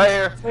 Right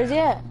here. Where's he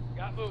at?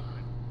 Got movement.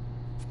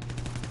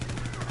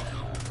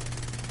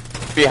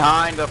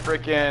 Behind the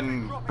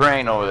freaking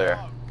crane over there.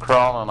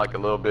 Crawling like a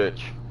little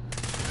bitch.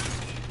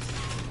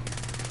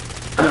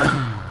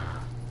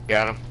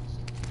 Got him.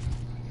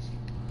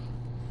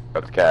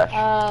 Got the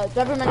cash.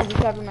 Drop your money.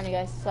 Just drop your money,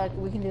 guys. So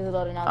we can do the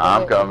loading now.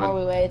 I'm The coming. more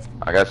we wait.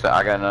 I got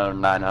another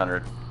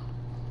 900.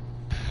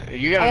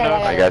 You got I got it,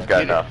 enough? I You guys got Get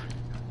it. enough.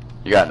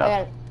 You got I got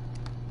enough. it.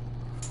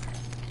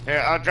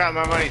 Here, I'll drop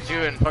my money too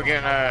and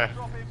fucking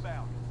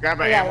grab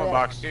my I got ammo it.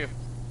 box too.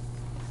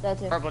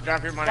 That's it. Purple,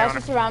 drop your money Watch on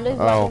the it. surroundings.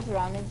 Oh. Watch the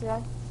surroundings,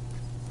 guys.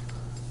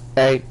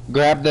 Hey,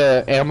 grab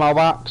the ammo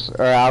box,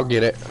 or I'll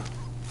get it.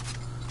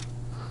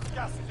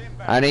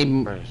 I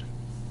need.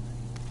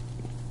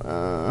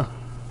 How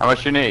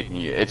much you need?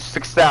 It's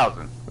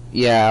 6,000.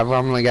 Yeah, I've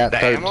only got The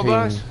 13. ammo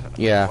box?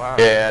 Yeah. Wow.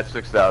 Yeah, it's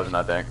 6,000,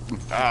 I think. Oh,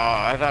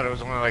 I thought it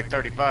was only like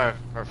 35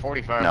 or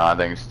 45. No, I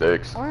think it's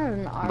 6. I wanted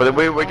an armor.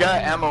 But we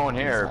got ammo in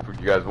here if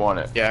you guys want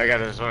it. Yeah, I got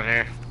this one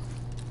here.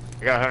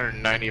 I got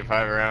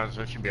 195 rounds,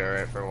 so it should be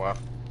alright for a while.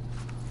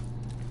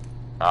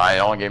 It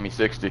only gave me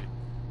 60.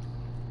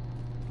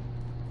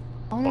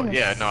 Well,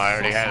 yeah, no, I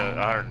already had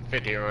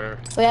 150 or whatever.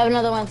 We have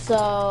another one,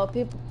 so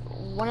people.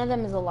 One of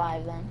them is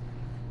alive then.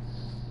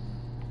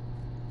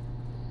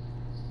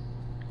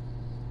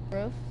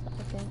 Roof,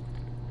 I think.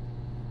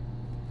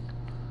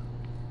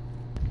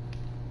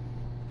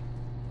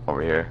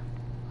 Over here.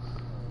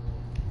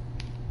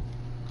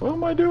 What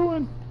am I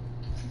doing?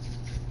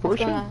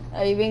 What's Pushing? going on?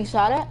 Are you being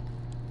shot at?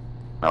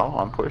 No,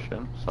 I'm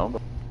pushing.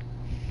 Somebody.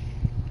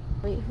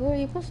 Wait, who are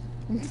you pushing?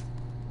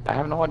 I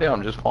have no idea.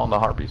 I'm just following the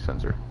heartbeat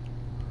sensor.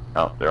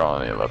 Oh, they're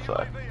on the left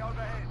side.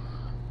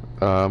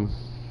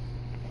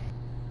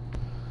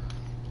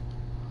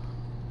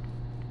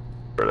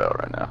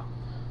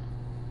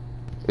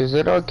 Is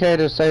it okay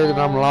to say that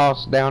I'm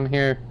lost down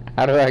here?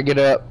 How do I get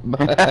up? Can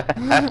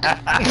I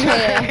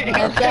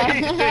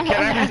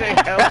say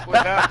help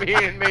without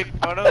being made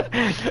fun of?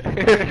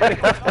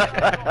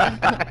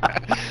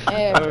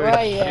 Hey, where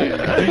are you?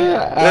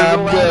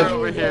 I'm good.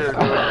 Over here.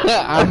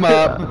 I'm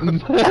up.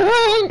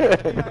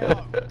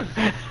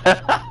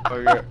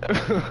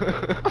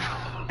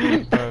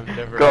 I've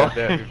never Go. had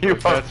that You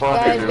before. are That's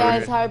fucking funny.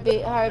 Guys,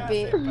 heartbeat,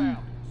 heartbeat.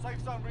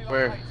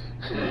 Where?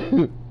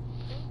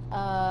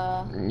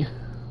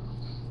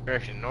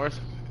 Direction north?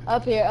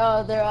 Up here.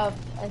 Oh, they're up.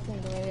 I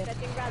think maybe.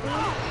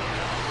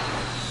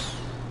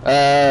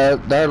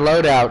 Their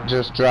loadout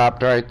just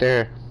dropped right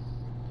there.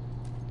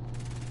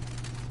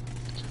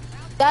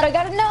 Got her,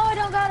 got her. No, I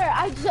don't got her.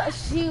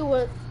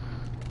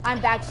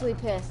 I'm actually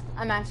pissed.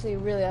 I'm actually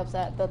really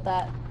upset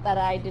that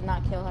I did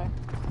not kill her.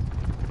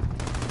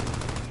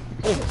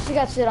 She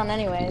got shit on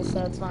anyway,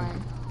 so it's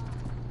fine.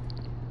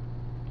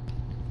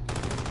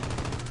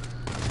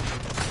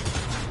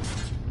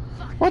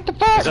 What the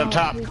fuck? He's up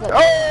top.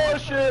 Oh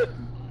shit!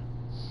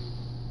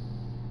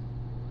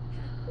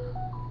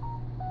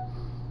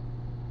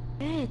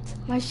 Shit,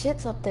 my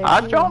shit's up there.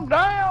 I too. jumped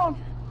down.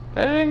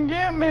 They didn't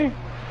get me.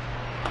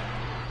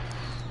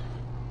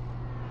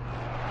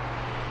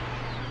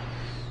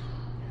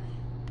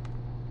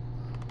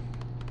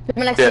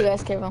 I'm next to you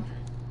guys, careful.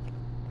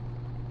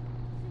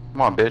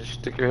 Come on, bitch.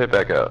 Stick your head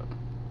back out.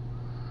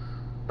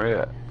 Where you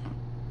at?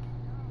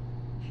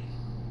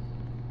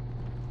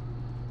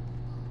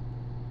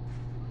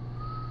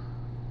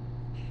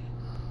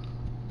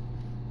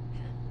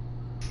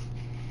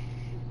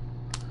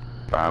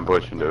 I'm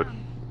pushing, dude.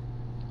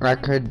 I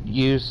could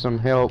use some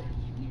help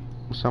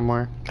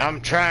somewhere.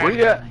 I'm trying. Where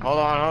you at? Hold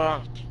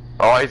on.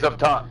 Oh, he's up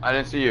top. I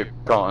didn't see you,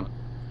 Colin.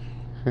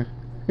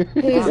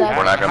 He's up.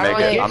 We're not gonna make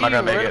it. I'm not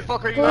gonna make Where it. the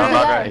fuck are you I'm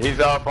not at? gonna. He's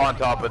up on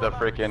top of the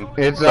freaking.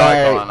 It's Sorry,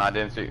 alright. Colin. I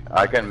didn't see.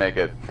 I couldn't make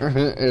it.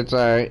 It's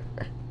alright.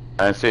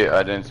 I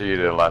didn't see you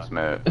the last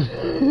minute.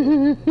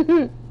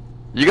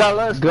 You got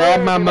less.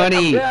 Grab my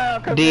money,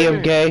 Come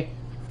DMK.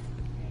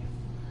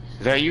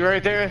 Is that you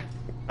right there?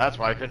 That's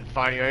why I couldn't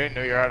find you. I didn't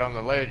know you were out on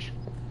the ledge.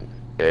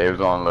 Yeah, he was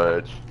on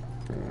ledge.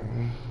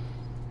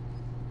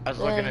 I was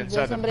looking Did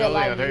inside the somebody building.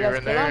 I alive? thought Did you you were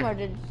in guys kill him,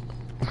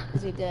 there. or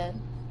is he dead?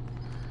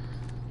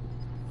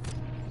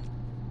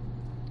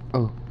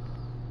 Oh.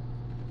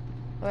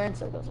 We're in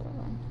circles with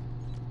him.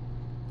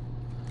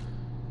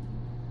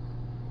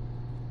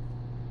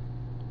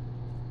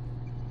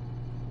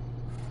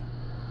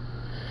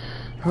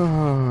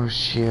 Oh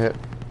shit.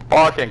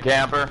 Fucking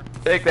camper.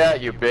 Take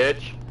that, you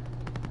bitch.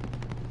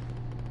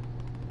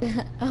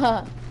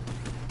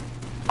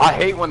 I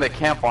hate when they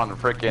camp on the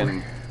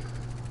freaking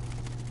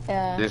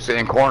Yeah. just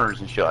in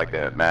corners and shit like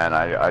that, man.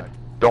 I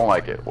don't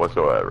like it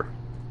whatsoever.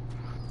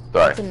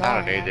 Sorry. It's I don't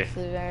annoying, either.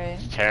 actually, very.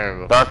 It's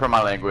terrible. Sorry for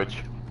my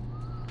language.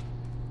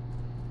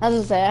 I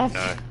was gonna say,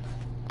 No.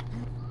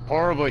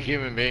 Horrible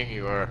human being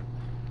you are.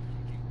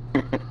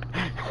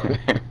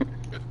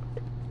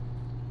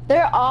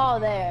 they're all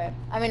there.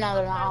 I mean, no,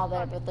 they're not all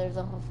there, but there's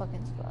a whole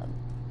fucking squad.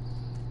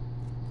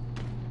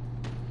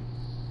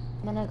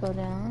 I'm gonna go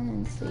down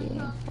and see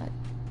if I...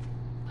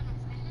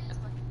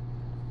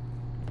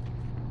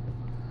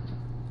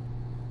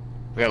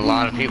 We got a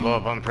lot of people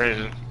up on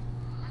prison.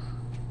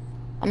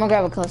 I'm gonna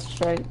grab a cluster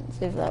strike and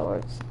see if that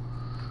works.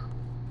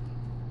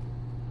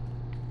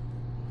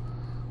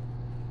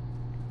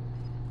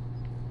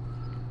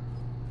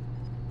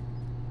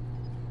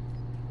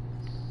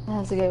 I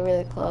have to get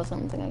really close. I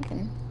don't think I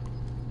can.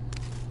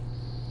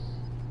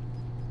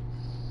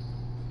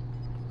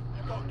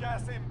 You've got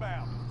gas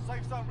inbound.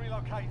 Safe zone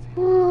relocated.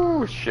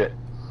 Ooh, shit.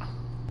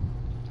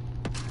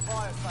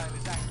 Fire sale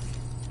is active.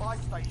 Buy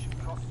station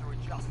costs are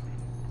adjusted.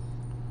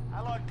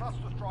 Allied cluster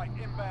strike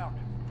inbound.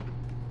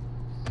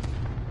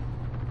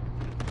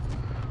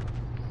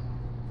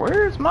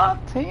 Where's my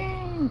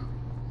team?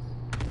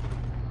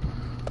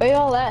 Where you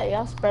all at?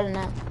 Y'all spreading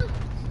out.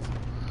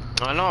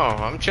 I know.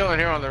 I'm chilling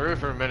here on the roof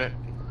for a minute.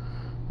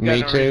 You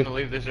guys Me no reason too. to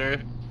leave this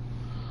area.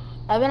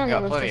 I've been on the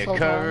Got roof plenty this of whole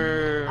time.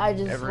 cover. I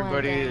just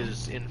Everybody went down.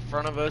 is in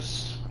front of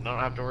us. I don't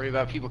have to worry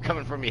about people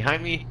coming from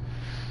behind me.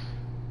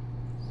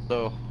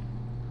 So,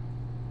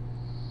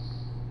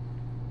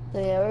 So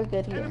yeah, we're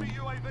good here. Enemy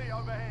UAV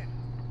overhead.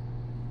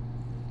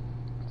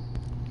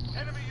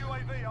 Enemy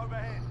UAV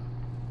overhead.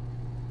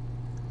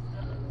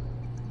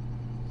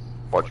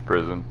 Watch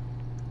prison.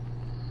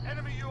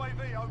 Enemy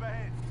UAV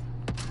overhead.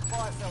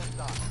 Fire sale's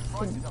done.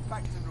 Prices are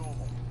back to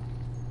normal.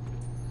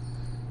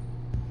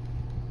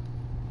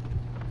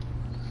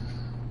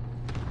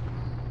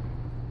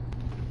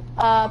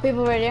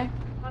 People right here.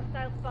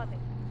 Hostile spotted.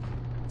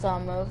 It's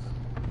on move.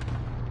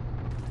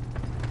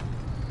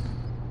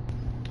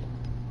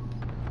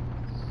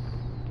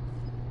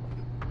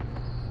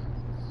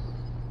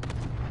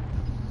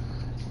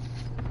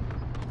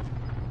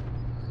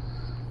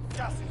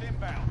 Gas is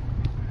inbound.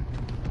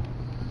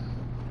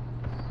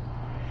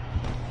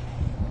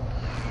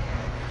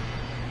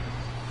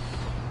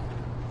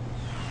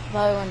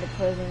 Probably went to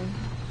prison.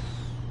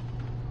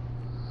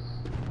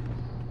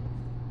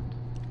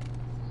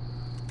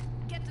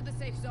 Get to the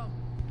safe zone.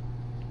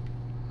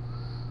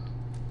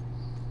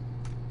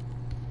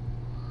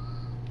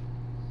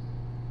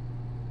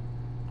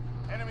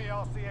 Enemy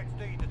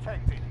RCXD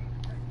detected.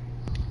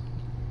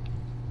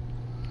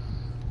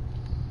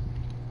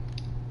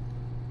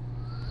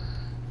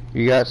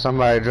 You got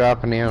somebody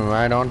dropping in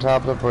right on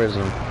top of the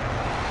prison.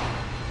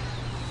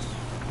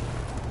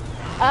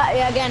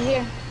 Yeah, again,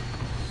 here.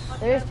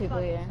 There's people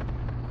here.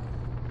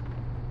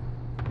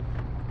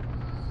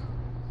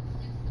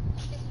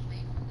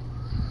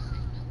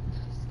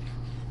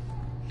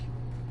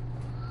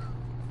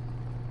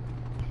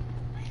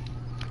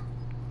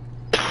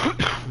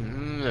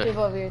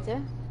 People over here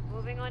too.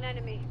 Moving on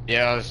enemy.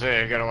 Yeah, let's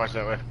say I gotta watch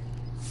that way.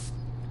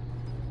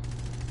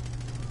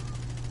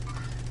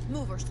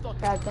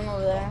 Cracked them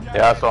over there.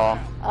 Yeah, I saw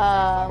him.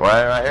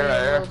 Right here,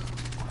 right here.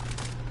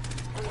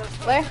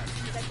 Where?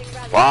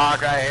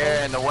 Fuck, right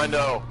here in the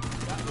window.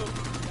 That move.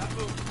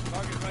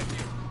 Target right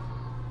here.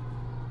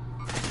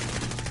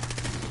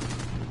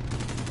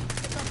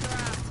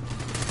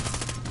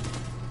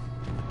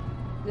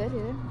 Good,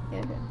 good.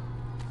 Yeah, good.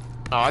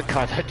 Oh, I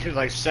caught that dude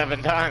like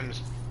 7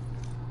 times.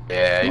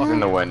 Yeah, he's in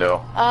the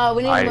window.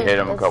 We need to I move. hit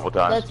him a couple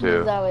times let's too.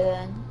 Move that way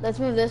then. Let's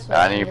move this way.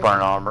 I need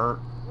front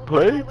armor.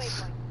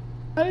 Plates.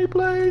 Hey,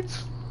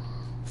 plates.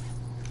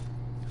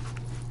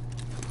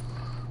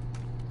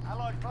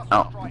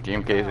 Oh,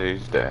 GMK says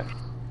he's dead.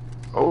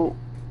 Oh,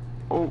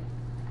 oh,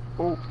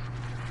 oh,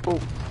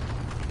 oh,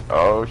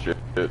 oh shit.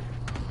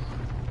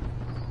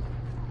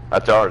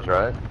 That's ours,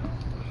 right?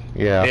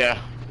 Yeah.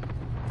 Yeah.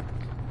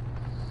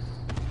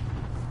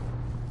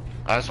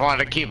 I just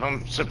wanted to keep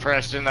him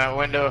suppressed in that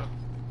window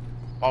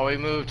while we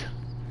moved.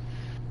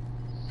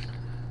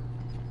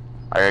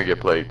 I gotta get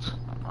plates.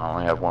 I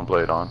only have 1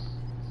 plate on.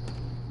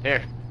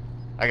 Here,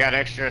 I got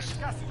extras.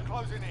 Gas is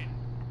closing in.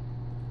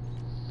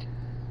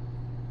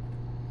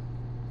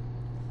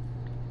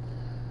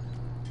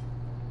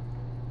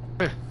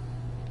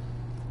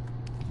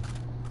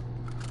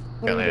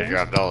 Yeah, they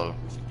dropped all of them.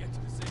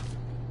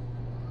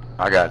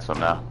 I got some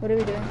now. What are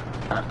we doing?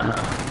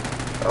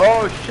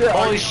 Oh shit!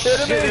 Holy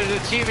shit, there's a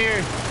team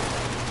here!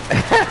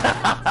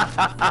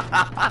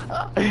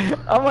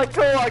 I'm like,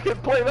 cool, I can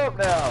plate up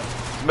now.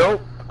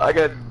 Nope, I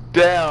got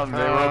down. They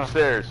were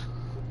upstairs.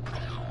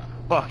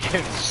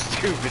 Fucking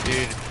stupid,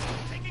 dude.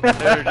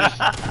 They're just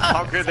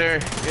hunkered there,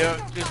 just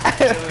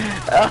chilling.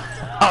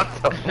 What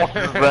the fuck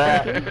is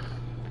that?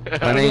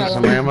 I need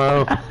some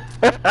ammo.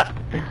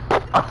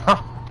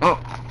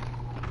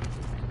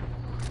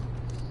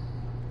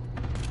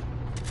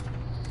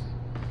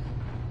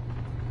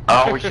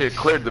 Oh, we should have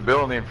cleared the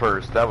building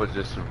first. That was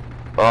just,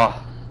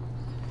 oh.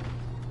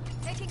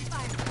 Taking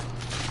fire.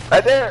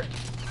 Right there.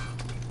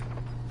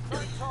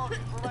 3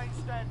 targets remain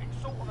standing.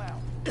 Sort them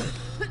out.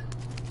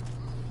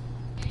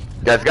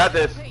 Guys, got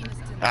this.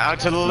 Out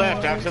to the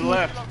left, out to the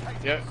left.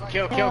 Yep,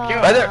 kill.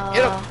 Right there.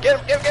 Get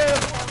him.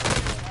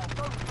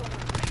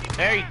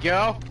 There you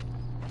go.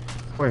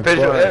 Finish it.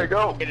 There you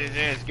go. It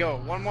is, go.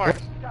 One more.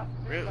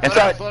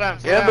 Inside. Slow down.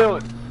 Yeah,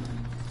 building.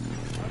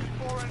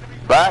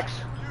 Relax.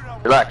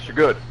 Relax. You're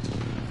good.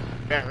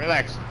 Yeah,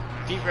 relax.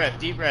 Deep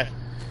breath.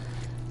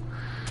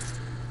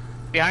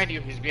 Behind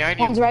you, he's behind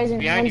you. One's rising,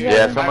 Behind one's you.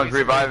 Yeah, someone's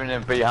reviving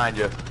him behind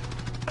you.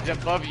 He's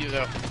above you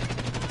though.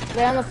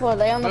 Lay on the floor,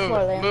 lay on the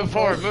floor, lay on the Move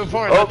floor.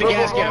 forward. Oh, Let the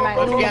gas go, get him. go,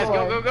 Let the go, gas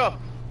go. go.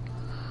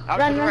 Out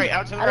Run, to the run. right,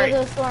 out to the Out right. of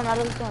the storm, out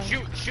of the storm.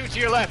 Shoot to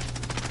your left.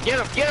 Get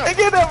him. Hey,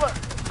 get him!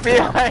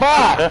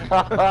 Behind.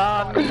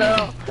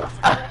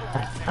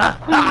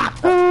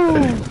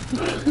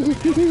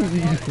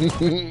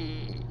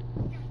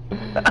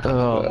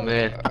 Oh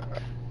man.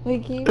 We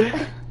keep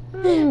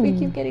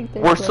getting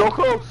through. We're so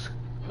close.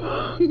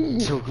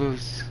 So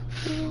close.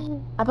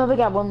 I probably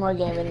got one more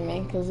game in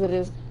me, because it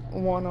is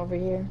 1 over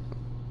here.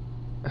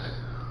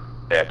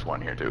 Yeah, it's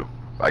 1 here too.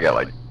 I got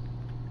like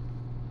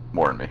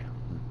more than me.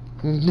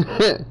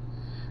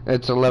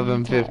 It's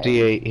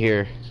 11:58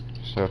 here,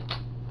 so.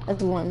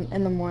 It's 1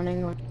 in the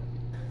morning.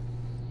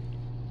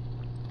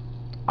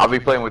 I'll be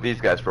playing with these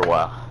guys for a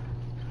while.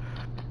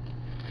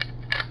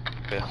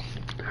 Yeah.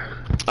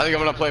 I think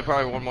I'm gonna play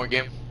probably 1 more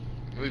game.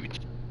 Maybe.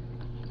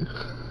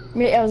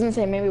 I was gonna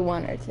say maybe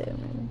 1 or 2. Maybe.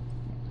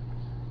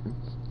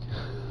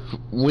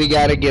 We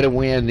gotta get a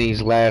win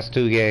these last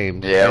 2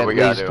 games. Yeah, we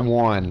got to. At least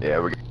 1. Yeah,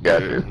 we got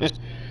to.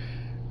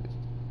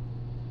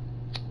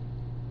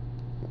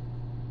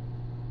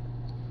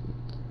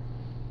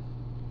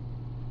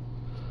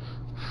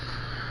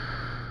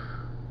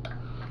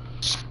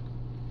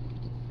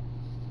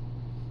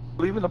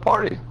 Leaving the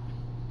party.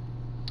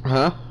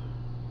 Huh?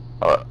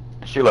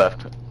 She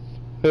left.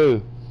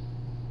 Who?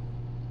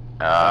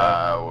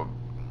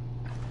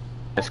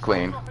 It's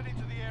clean. Dropping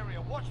into the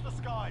area. Watch the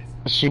skies.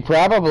 She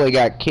probably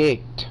got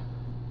kicked.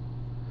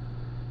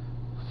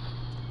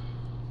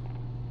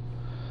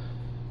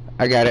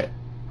 I got it.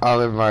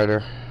 I'll invite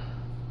her.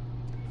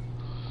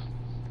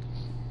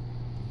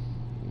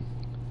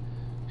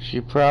 She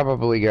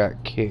probably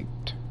got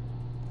kicked.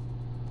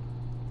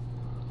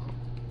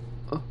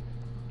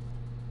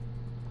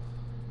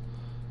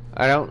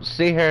 I don't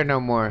see her no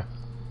more.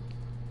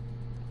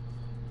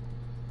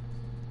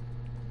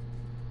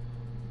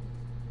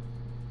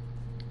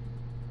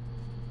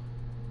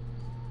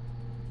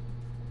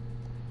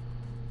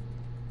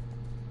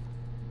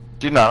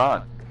 She's not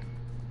on.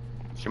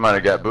 She might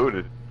have got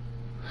booted.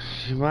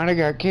 She might have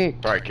got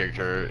kicked. Probably kicked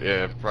her.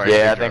 Yeah. Probably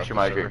Yeah, I kicked her think off she the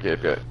might server.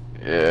 get kicked.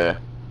 Yeah.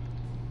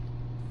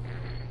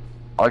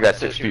 I got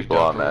 6 She was people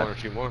done on for that. 1 or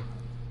 2 more.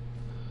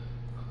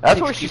 That's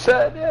 6 what she people.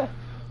 said, yeah.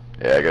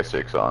 Yeah, I got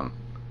 6 on.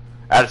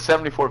 Out of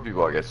 74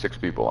 people, I got 6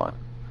 people on.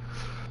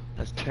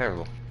 That's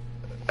terrible.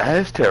 That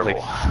is terrible.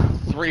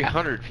 Like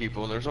 300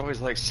 people, and there's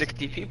always like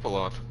 60 people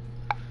on.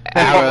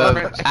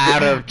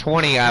 Out of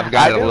 20, I've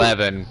got I do.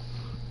 11.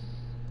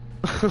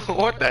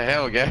 What the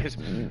hell, guys?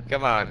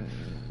 Come on.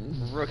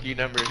 Rookie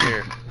numbers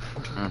here.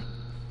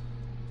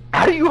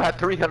 How do you have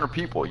 300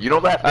 people? You know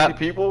that many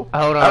people?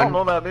 Hold I don't on.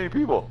 know that many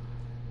people.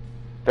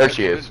 There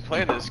she I've is. been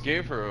playing this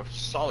game for a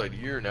solid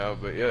year now,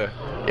 but yeah.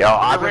 Yo,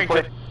 I've You're been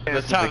ranked playing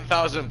the top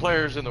 1,000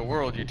 players in the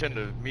world. You tend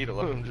to meet a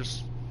lot of them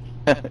just.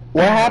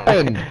 What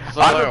happened? It's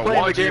not I've like been I playing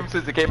the want to. game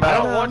since it came I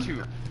out. don't want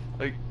to.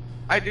 Like,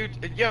 I do.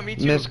 Yeah, me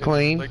too. Miss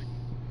Clean? Like,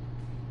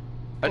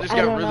 I just I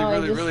got don't really, know, I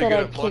really, just really said good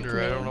I at Plunder.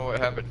 kicked I you. don't know what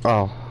happened.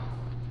 Oh.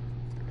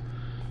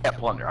 Yeah,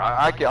 Plunder.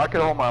 I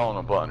can hold my own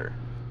on Plunder.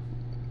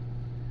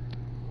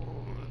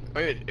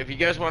 Wait, if you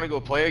guys want to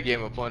go play a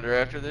game of Plunder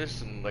after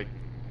this, and like,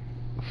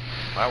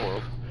 my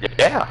world.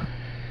 Yeah.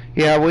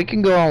 Yeah, we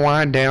can go and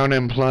wind down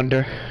and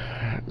plunder.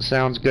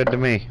 Sounds good to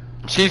me.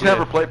 She's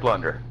never played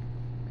Plunder.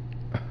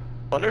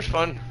 Plunder's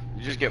fun.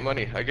 You just get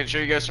money. I can show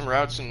you guys some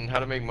routes and how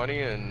to make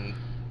money and.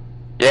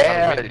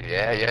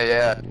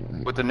 Yeah.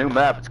 With the new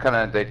map, it's kind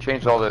of, they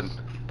changed all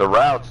the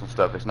routes and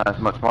stuff. It's not as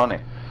much money.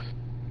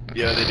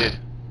 Yeah, they did.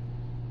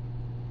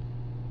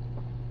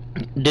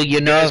 Do you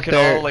You know guys if can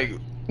they're... all like.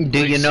 Do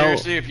like, you know...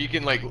 Seriously, if you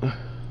can like.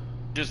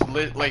 Just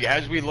like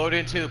as we load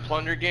into the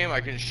Plunder game,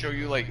 I can show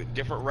you like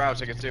different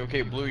routes. I can say,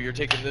 okay, blue, you're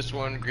taking this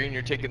one, green,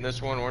 you're taking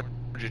this one, orange,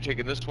 you're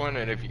taking this one,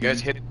 and if you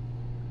guys hit.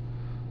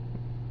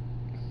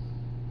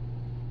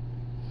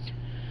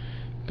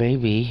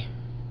 Baby,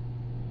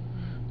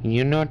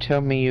 you not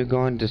tell me you're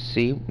going to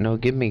sleep, no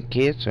give me a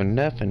kiss or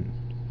nothing.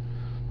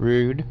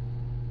 Rude.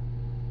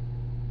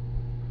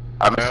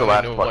 I missed the only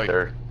last know, part like-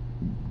 there.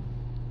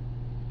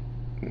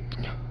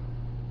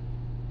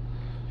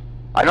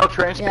 I know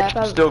train Yeah,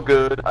 station's still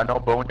good. I know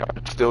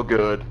boneyard's still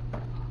good.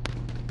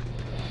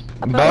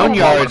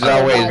 Boneyard's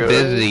always good.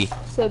 busy.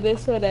 So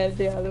this one and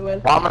the other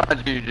one.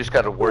 Bomberman, you just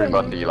gotta worry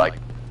about the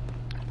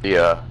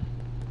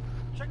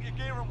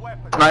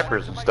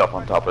snipers and stuff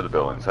on top of the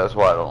buildings. That's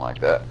why I don't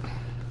like that.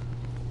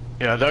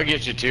 Yeah, they'll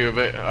get you too,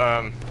 but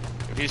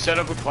if you set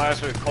up a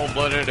class with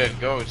cold-blooded and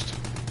ghost.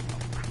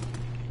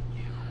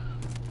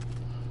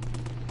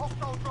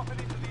 Hostile dropping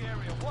into the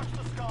area. Watch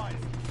the skies.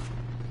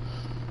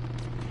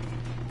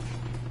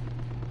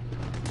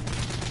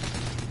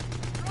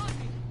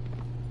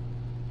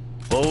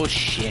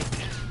 Bullshit.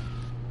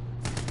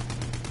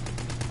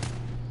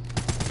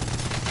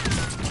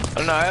 I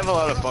don't know, I have a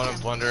lot of fun in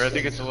Plunder. I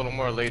think it's a little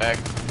more laid back.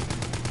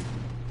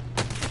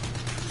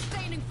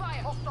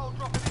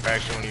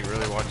 Action when you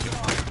really want to.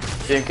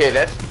 DMK,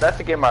 that's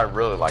a game I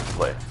really like to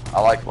play. I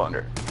like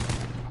Plunder.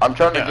 I'm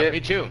trying to get. Me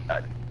too.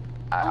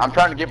 I'm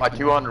trying to get my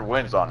 200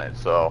 wins on it.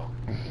 So.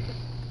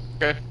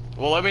 Okay.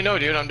 Well, let me know,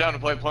 dude. I'm down to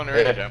play Plunder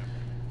anytime.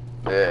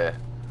 Yeah.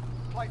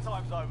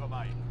 Playtime's over,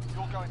 mate.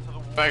 You're going to the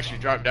war. I actually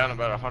dropped down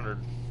about 100.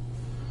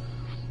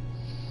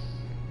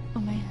 Oh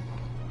man.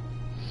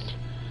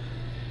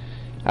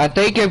 I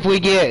think if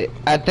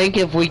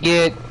we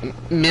get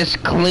Miss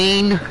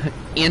Clean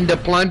into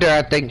Plunder,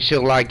 I think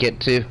she'll like it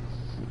too.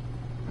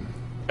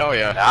 Oh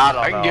yeah. I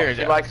don't I can know.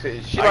 guarantee. She likes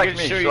it. She I likes can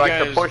me. show She you likes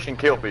to guys- push and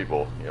kill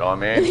people. You know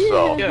what I mean?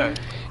 So. Yeah.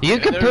 You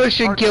And can there's push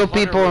and parts kill of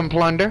Plunder people where- in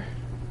Plunder.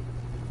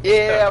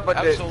 Yeah, but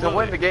to Absolutely.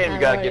 win the game, you I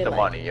gotta already get the like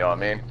money. You know what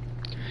I mean?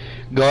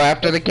 Go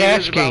after the It is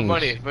cash about kings.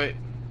 money, but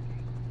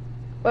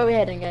Where we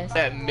heading, guys?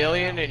 that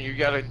million and you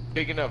got a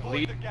big enough Avoid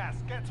lead. the gas.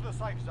 Get to the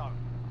safe zone.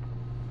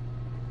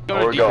 Go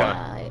Where to we going?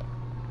 Decon.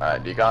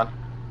 Alright, Decon.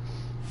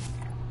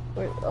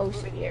 We're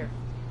shit here.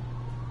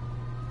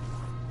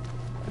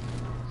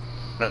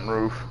 Nothing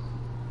roof.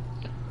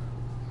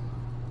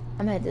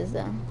 I'm head this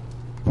down.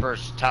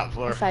 First, top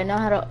floor. If I know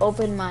how to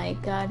open my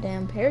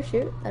goddamn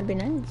parachute, that'd be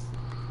nice.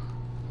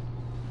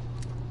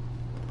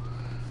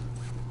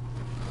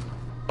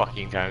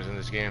 Fucking times in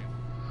this game.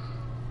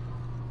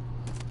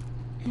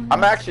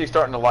 I'm actually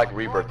starting to like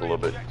Rebirth a little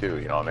bit too.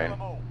 You know what I mean?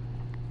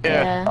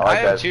 Yeah. I like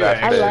am that too.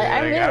 fast Actually. pace. I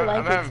really I'm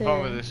like it having fun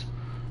too. with this.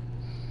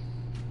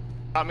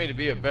 Taught me to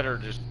be a better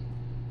just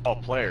all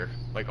player.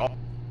 Like all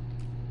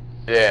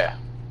Yeah.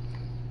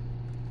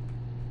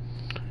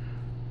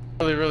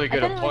 really, really I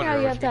good kind at of like how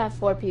Plunder. you have to have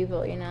 4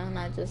 people, you know,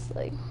 not just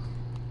like.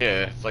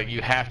 Yeah, it's like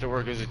you have to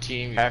work as a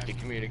team. You have to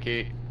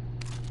communicate.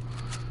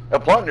 A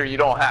Plunder, you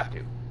don't have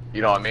to.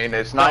 You know what I mean?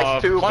 It's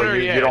nice too, Plunder, but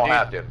you yeah, don't dude.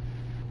 have to.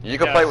 You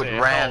can Yeah, play I with say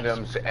it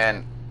helps. randoms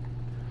and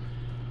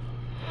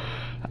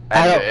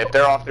I don't- if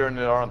they're off doing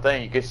their own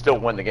thing, you can still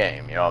win the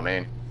game. You know what I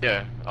mean?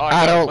 Yeah. Oh, I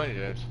I've done don't-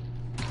 plenty of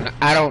times.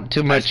 I don't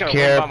too I much just gotta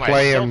care learn by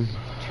play myself. 'em.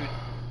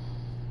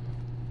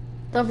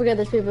 Don't forget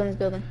there's people in this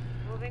building.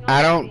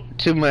 I don't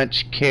too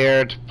much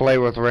care to play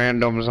with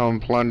randoms on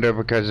Plunder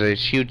because they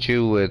shoot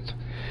you with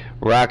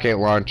rocket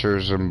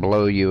launchers and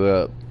blow you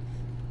up.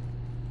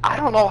 I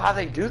don't know how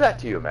they do that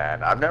to you,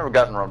 man. I've never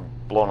gotten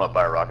blown up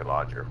by a rocket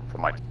launcher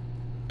from my.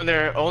 And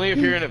they're only if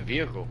you're in a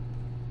vehicle.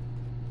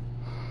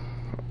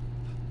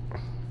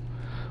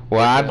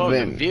 Well, I've Oh,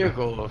 the been.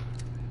 vehicle.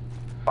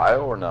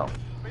 Bio or no?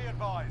 Be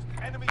advised,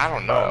 enemy I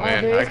don't know,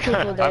 man. there is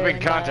people there I've been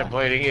in,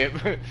 contemplating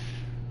it.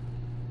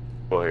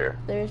 Well, here.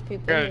 There's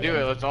people. We're gonna here. do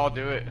it. Let's all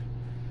do it.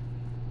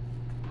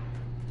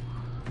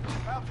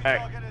 bounty Hey,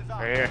 target is up.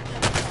 right here.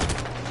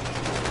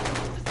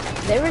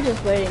 They were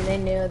just waiting. They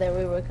knew that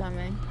we were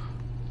coming.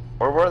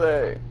 Where were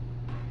they?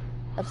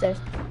 Upstairs.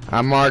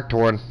 I marked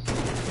one.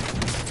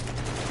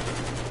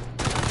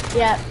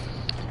 Yeah.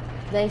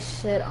 They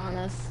shit on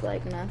us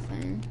like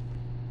nothing.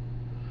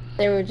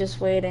 They were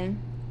just waiting.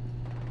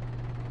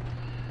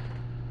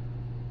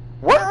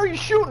 Where are you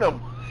shooting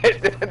them?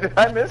 Did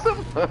I miss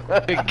him?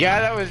 The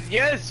guy that was,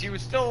 yes, he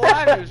was still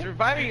alive. He was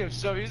reviving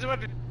himself. He was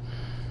about to.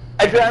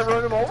 Did I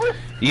run him over?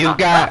 You've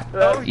got.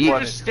 That was He funny.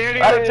 was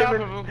standing I on didn't top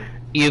even- of him.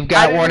 You've I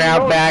got didn't one even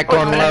out know back you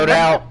on put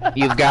loadout.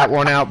 You've got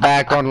one out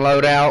back on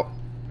loadout.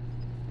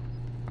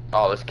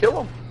 Oh, let's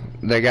kill him.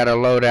 They got a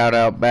loadout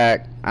out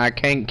back. I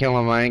can't kill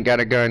him. I ain't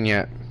got a gun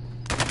yet.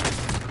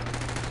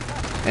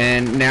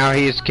 And now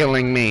he's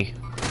killing me.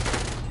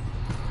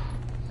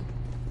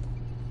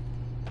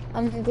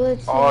 I'm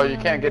glitching. Oh, you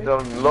can't get the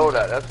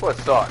loadout. That's what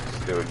sucks,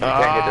 dude. You can't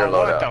get their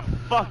What loadout. the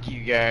fuck,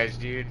 you guys,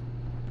 dude?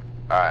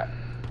 Alright.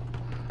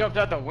 Jumped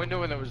out the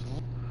window and there was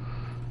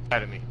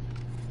out of me.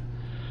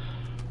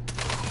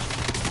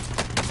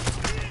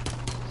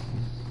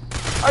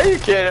 Are you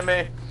kidding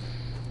me?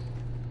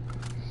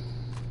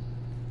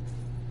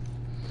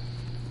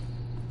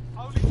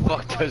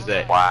 Fuck does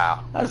that?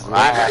 Wow. I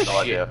had no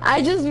idea.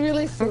 I just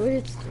really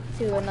switched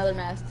to another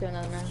mask.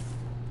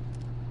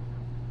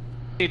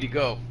 Need to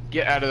go.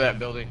 Get out of that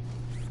building.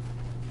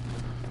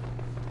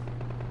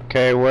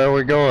 Okay, where are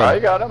we going? Oh, you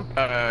got him.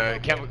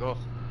 Chemical.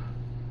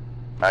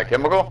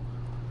 Chemical?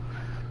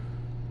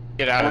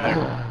 Get out of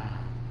there.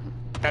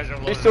 Guys are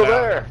He's still loaded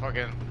out. there. They're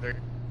fucking. They're...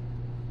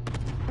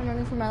 I'm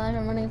running for my life.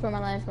 I'm running for my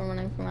life. I'm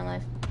running for my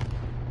life.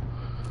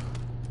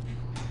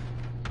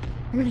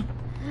 I'm running.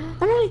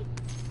 I'm running.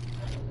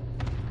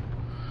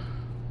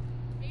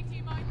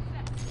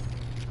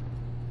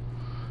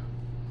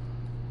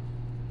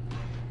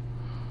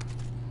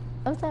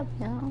 What's up,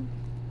 y'all?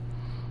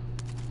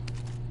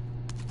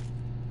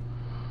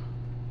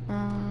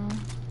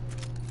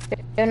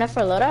 You enough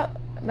for a loadout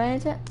by any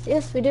chance?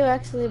 Yes, we do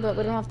actually, but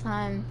we don't have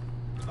time.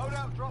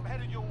 Loadout drop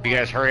headed your way. You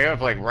guys hurry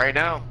up, like right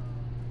now.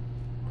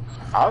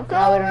 I'm No, we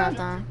going. don't have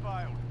time.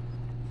 Failed.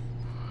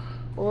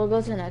 We'll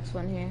go to the next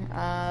one here.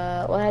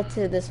 We'll head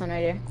to this one right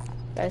here,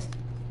 guys.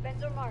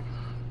 Spencer Mark.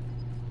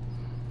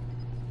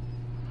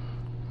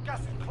 Gas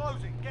is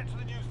closing. Get to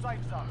the new safe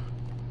zone.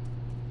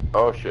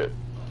 Oh, shit.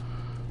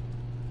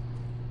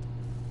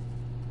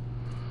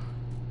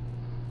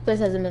 Place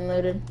hasn't been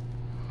looted.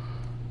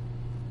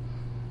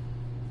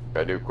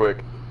 Gotta do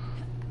quick.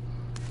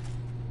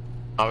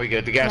 Oh, we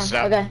good. The Come gas on.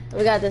 stopped. Okay,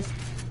 we got this.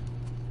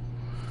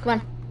 Come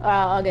on.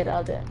 I'll get it.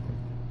 I'll do it.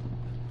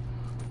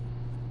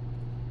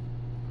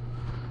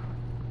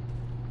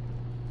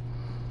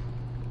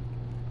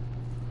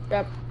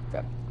 Drop.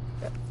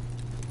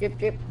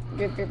 Drip.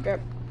 You're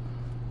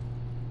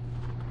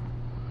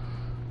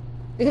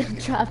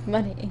gonna drop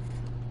money.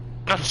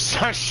 I'm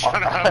sorry, shut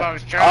up. I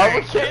was Are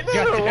trying. we kidding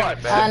or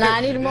what, man? No,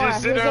 I need more. You're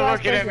just sitting Who's the there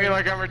last looking at me person?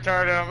 like I'm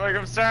retarded. I'm like,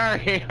 I'm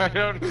sorry. I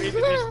don't mean to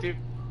be stupid.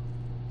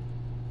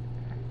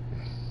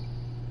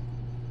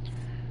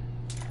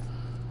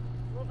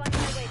 Move on to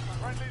my way.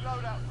 Friendly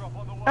loadout drop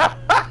on the way.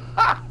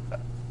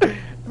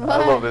 I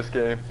love this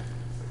game.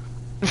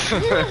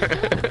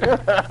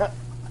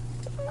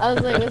 I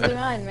was like, what's going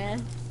on,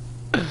 man?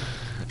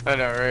 I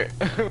know, right?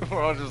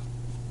 We're all just.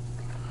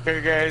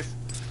 Hey, guys.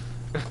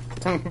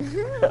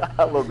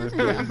 I love this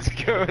game.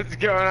 What's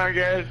going on,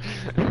 guys?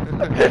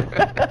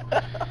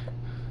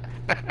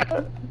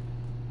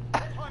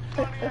 Time's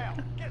running out.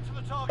 Get to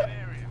the target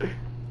area.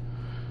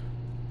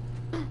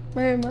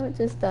 My remote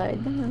just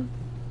died. No.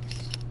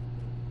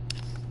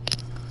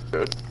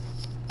 Good.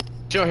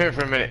 Chill here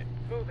for a minute.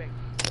 Moving.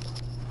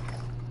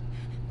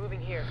 Moving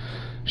here.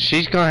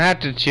 She's gonna have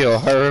to chill.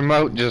 Her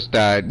remote just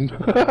died.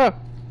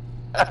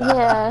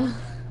 Yeah.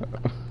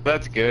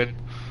 That's good.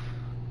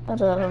 I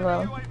don't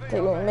know.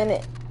 Take me a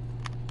minute.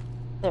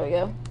 There we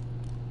go.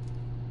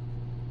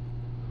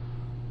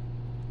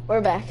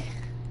 We're back.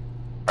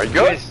 Are you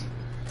good?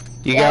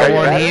 You got Yeah,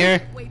 one ready?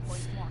 here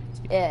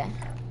Yeah.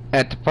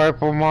 at the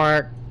purple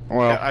mark.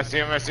 Well, Yeah, I see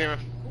him. I see him.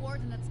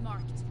 Coordinates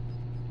marked.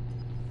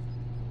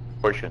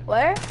 Pushing.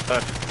 Where?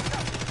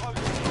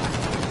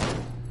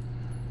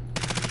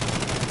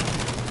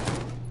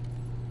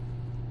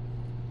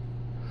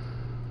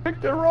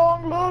 Picked the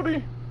wrong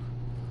loadie.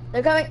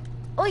 They're coming.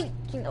 Oi!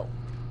 No.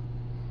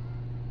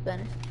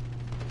 Vanished.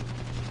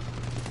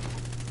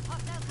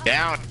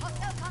 Down.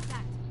 Hostile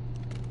contact.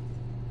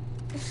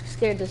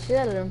 Scared the shit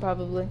out of them,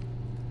 probably.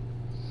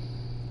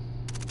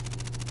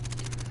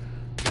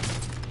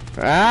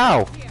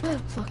 ow!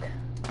 Fuck.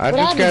 I What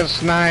just got happened?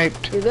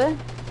 sniped. You good?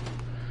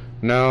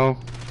 No,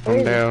 Where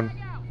I'm is he? down.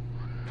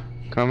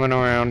 Coming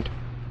around.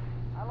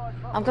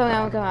 I'm coming.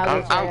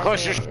 I'm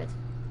closer.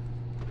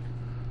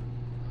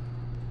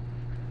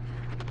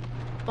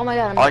 Oh my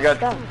god,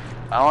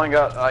 I only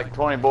got like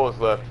 20 bullets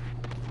left.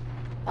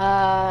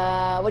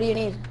 What do you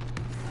need?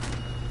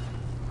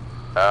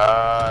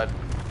 I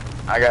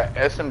got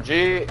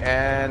SMG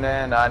and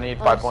then I need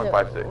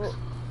 5.56.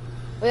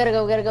 We gotta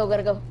go.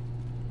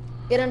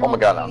 Get in. Oh my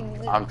god,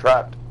 I'm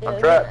trapped. I'm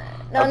trapped.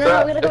 No, we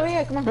gotta go over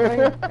here. Come on, over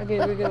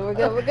here.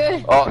 We're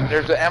good. Oh,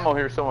 there's the ammo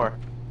here somewhere.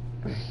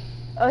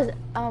 Oh, there's an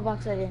ammo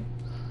box right here.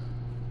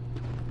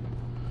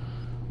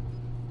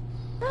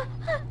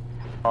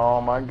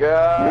 Oh my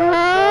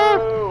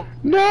god.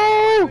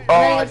 No! Oh,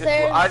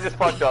 I just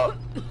fucked up.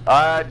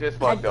 I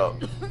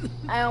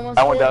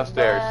went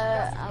downstairs.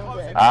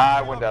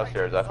 I went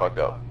downstairs. I fucked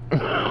up.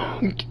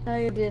 No,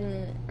 you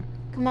didn't.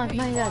 Come on, you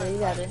got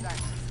it.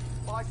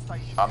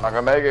 I'm not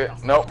gonna make it.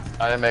 Nope,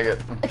 I didn't make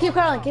it. Keep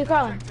crawling.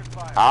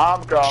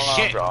 I'm crawling.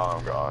 Shit.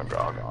 God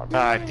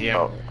damn.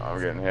 Oh, I'm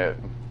getting hit.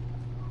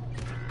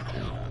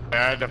 I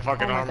had the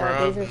fucking Oh my armor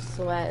god, up. these are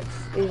sweats.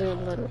 These are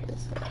literally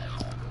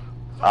sweats.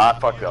 I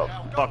fucked up.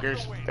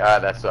 Fuckers.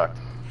 God, that sucked.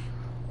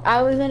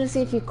 I was gonna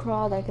see if you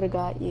crawled, I could've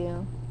got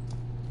you.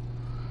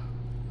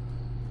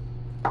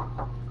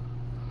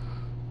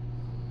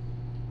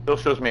 Still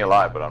shows me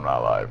alive, but I'm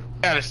not alive.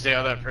 Gotta stay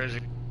on that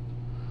prison.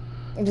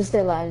 Just stay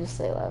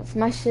alive.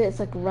 My shit is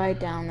like right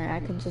down there. I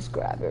can just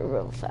grab it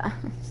real fast.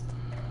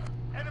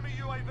 Enemy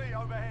UAV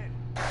overhead.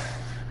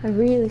 I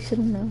really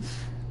shouldn't have.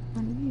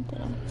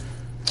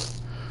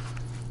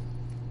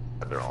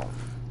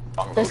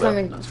 There's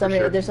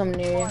something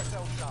near you.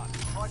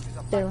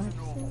 There.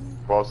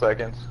 12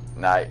 seconds.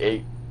 9,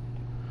 8,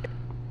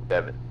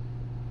 7.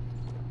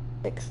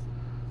 6,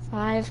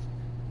 5,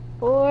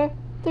 4,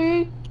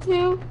 3,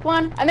 2,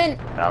 1. I'm in.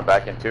 Now I'm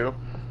back in 2.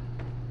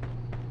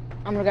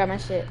 I'm gonna grab my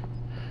shit.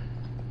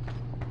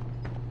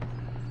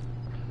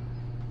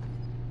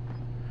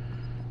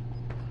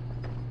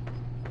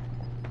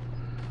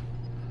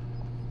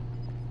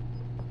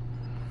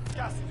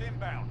 Gas is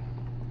inbound.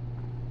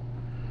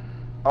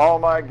 Oh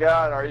my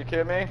god, are you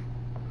kidding me?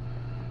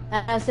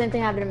 Same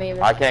thing happened to me.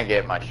 I can't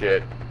get my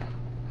shit.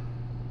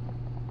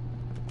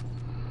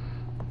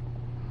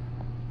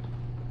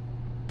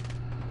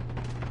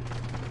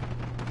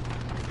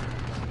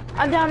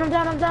 I'm down.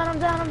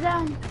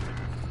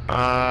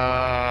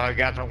 I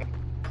got the.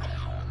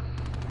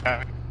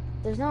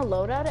 There's no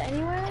loadout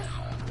anywhere?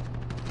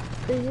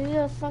 There's usually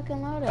a fucking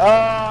loadout.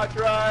 Oh,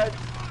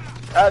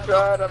 I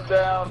tried, I'm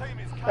down.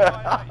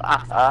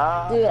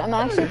 Dude, I'm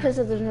actually pissed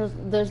that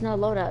there's no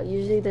loadout.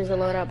 Usually there's a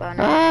loadout by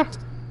now.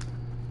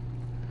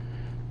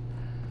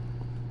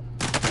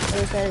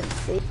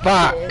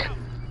 Fuck!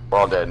 We're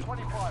all dead.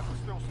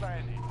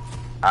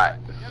 Alright.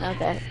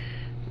 Okay.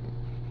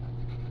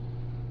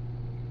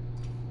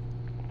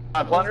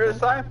 Plunder this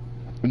time?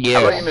 Yeah.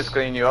 How about you, Miss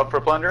Clean? You up for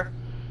plunder?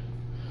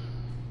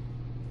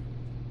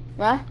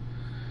 What?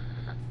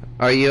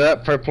 Are you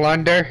up for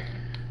plunder?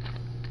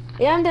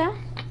 Yeah, I'm down.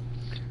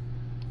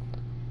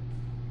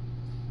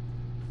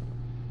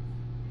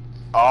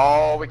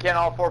 Oh, we can't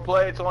all 4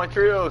 play. It's only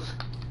trios.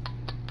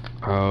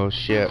 Oh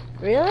shit.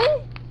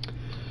 Really?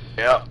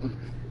 Yep.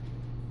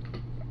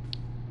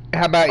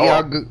 How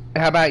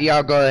about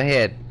y'all go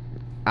ahead?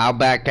 I'll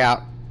back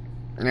out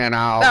and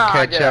I'll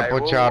catch up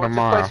with y'all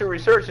tomorrow. Let's play some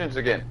resurgence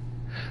again.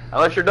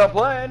 Unless you're done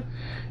playing.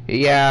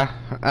 Yeah,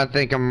 I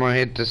think I'm gonna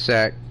hit the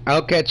sack.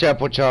 I'll catch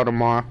up with y'all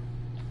tomorrow.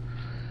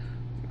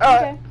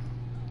 Alright.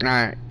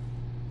 Alright.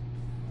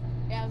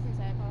 Yeah, I was gonna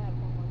say I probably have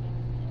one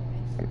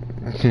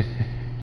more game.